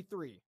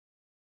 53.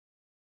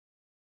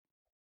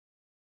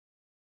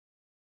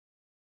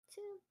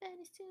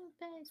 Too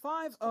bad it's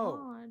 5-0.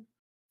 gone.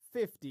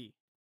 50.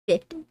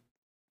 50.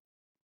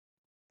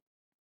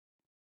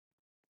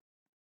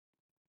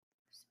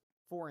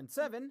 4 and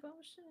 7.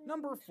 Potion,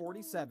 Number potion,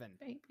 47.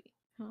 Baby.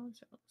 How's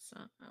your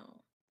sound?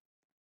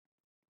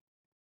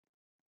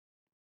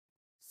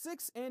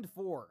 6 and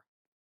 4.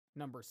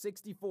 Number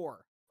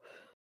 64.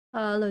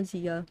 Hello,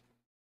 Zia.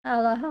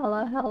 Hello,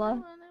 hello,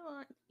 hello. I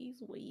want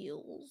these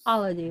wheels.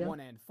 Hello, Zia. 1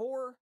 and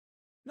 4.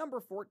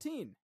 Number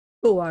 14.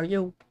 Who are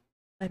you?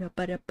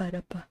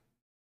 Ba-da-ba-da-ba-da-ba.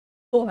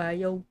 Who are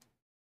you?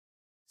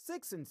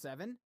 6 and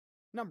 7.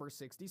 Number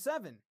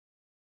 67.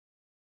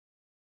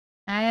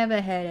 I have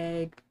a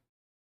headache.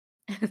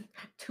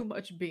 Too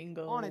much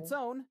bingo. On its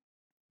own,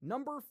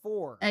 number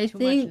 4. I Too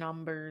much think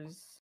numbers.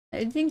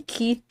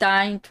 Keith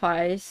dying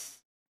twice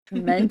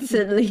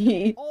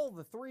mentally. All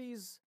the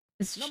threes.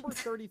 is Number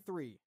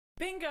 33.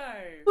 Bingo!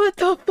 What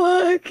the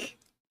fuck?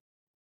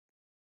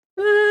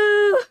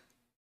 Woo!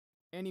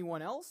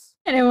 Anyone else?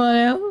 Anyone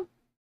else?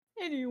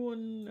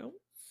 Anyone else?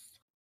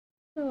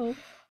 Oh.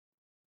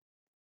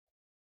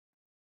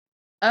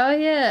 Oh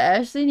yeah,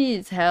 Ashley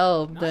needs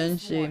help, doesn't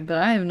Nice she? one. But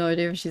I have no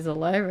idea if she's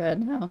alive right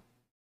now.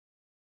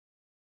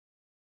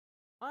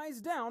 Eyes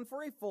down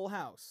for a full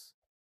house.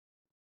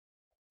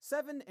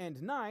 7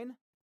 and 9.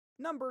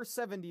 Number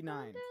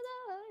 79.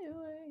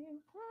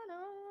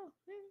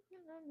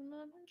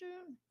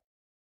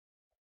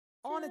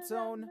 On its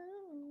own,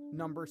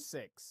 number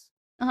 6.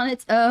 On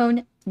its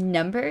own,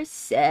 number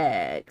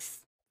 6.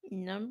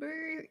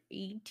 Number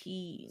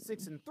 18.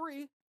 6 and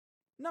 3.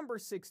 Number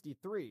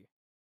 63.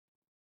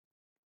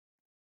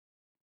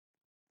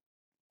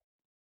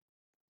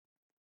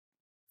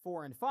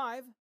 4 and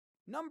 5.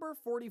 Number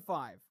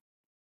 45.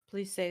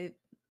 Please say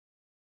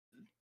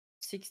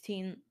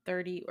 16,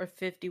 30, or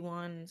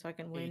 51 so I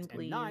can win, 8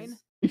 please. and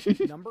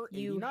 9. Number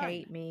 89. You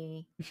hate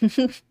me.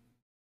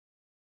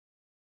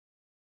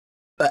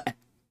 But,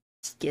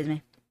 excuse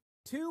me.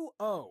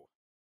 2-0.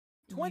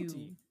 20.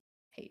 You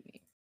hate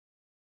me.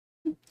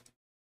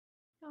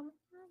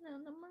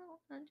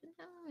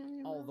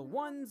 All the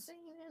ones.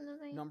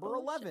 Number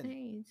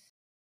 11.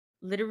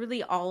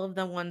 Literally all of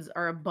the ones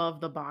are above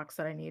the box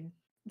that I need.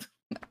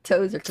 My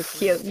toes are so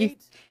cute. You, 38.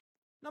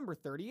 Number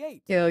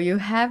 38. yo, you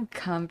have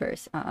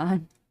Converse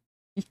on.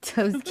 Your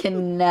toes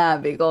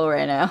cannot be gold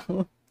right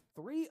now.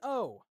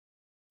 3-0.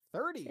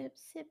 30. Sip,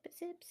 sip,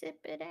 sip, sip,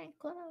 it ain't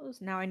close.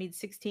 Now I need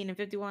 16 and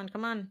 51.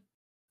 Come on.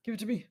 Give it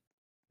to me.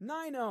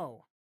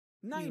 9-0.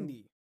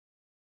 90.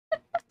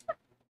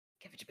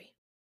 Give it to me.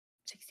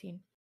 16.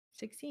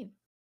 16.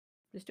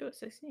 Let's do it.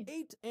 16.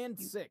 8 and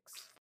 6.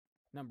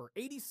 Number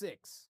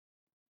 86.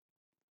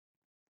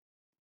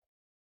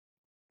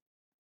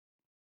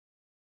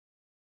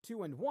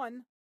 2 and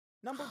 1.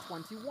 Number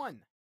 21.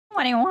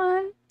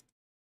 21.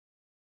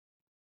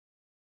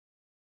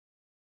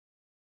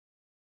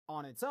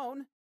 On its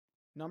own,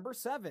 number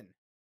 7.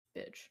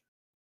 Bitch.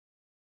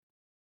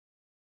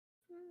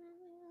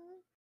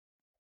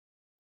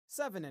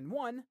 7 and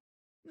 1.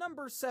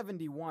 Number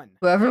 71.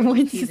 Whoever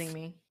wins, Teasing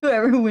me.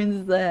 whoever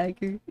wins the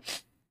hacker.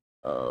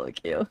 Oh,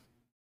 cute.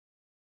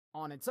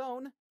 On its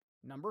own,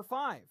 number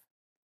 5.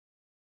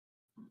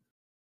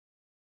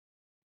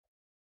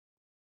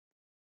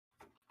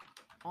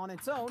 On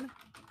its own,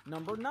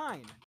 number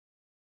 9.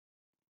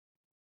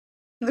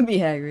 Let me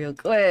hack real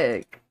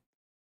quick.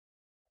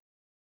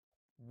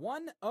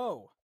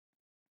 1-0.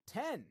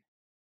 10.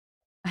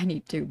 I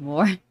need 2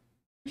 more.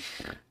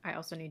 I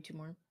also need 2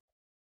 more.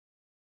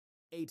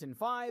 8 and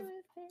 5.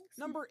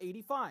 Number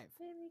 85.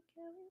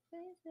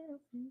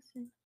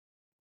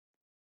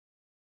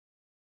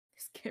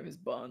 This game is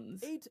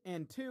buns. 8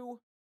 and 2.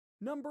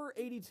 Number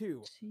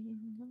 82.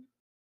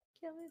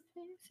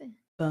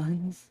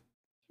 Buns.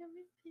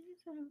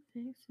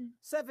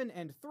 7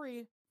 and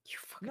 3. You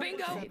fucking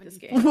Number hate this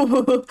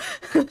 70.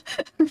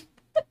 game.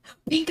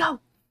 Bingo!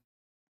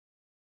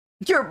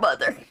 Your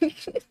mother.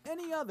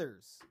 Any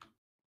others?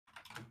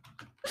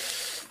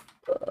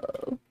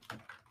 Oh.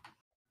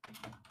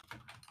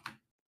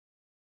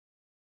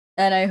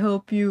 And I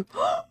hope you.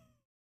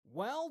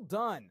 Well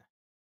done.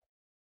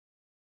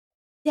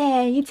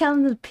 Yeah, you tell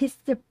them to piss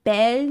their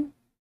bed?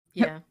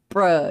 Yeah.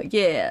 Bruh,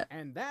 yeah.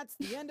 And that's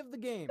the end of the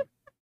game.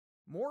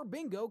 More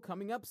bingo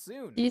coming up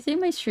soon. Do you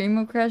think my stream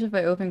will crash if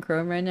I open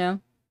Chrome right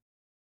now?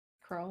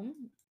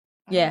 Chrome?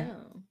 Yeah.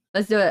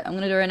 Let's do it. I'm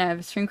gonna do it right now.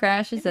 If stream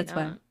crashes, Maybe that's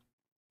fine. not.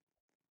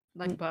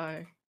 Like,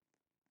 bye.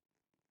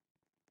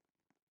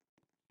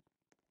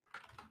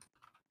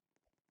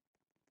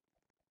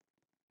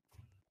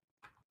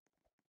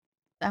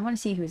 I want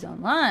to see who's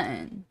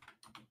online.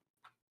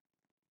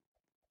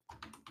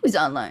 Who's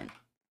online?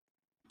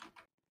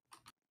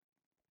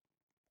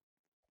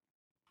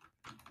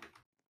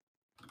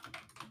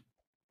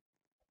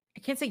 I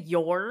can't say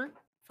your.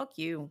 Fuck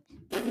you.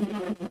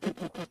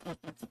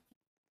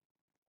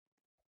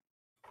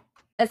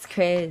 That's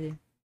crazy.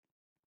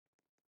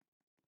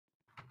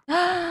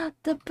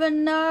 The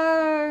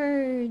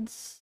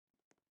Bernards.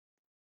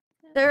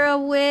 They're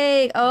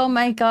awake. Oh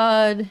my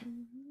god.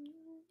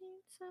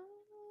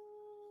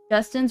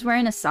 Justin's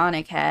wearing a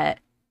Sonic hat.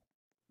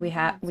 We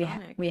have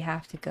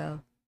to go.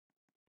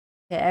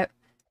 Yeah,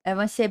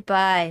 everyone say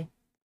bye.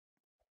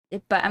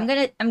 Say bye. I'm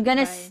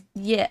gonna Bye.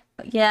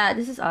 yeah,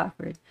 this is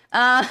awkward.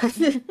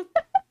 Say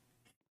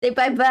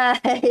bye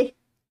bye.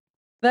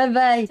 Bye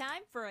bye.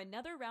 Time for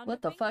another round What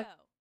of the bingo. fuck?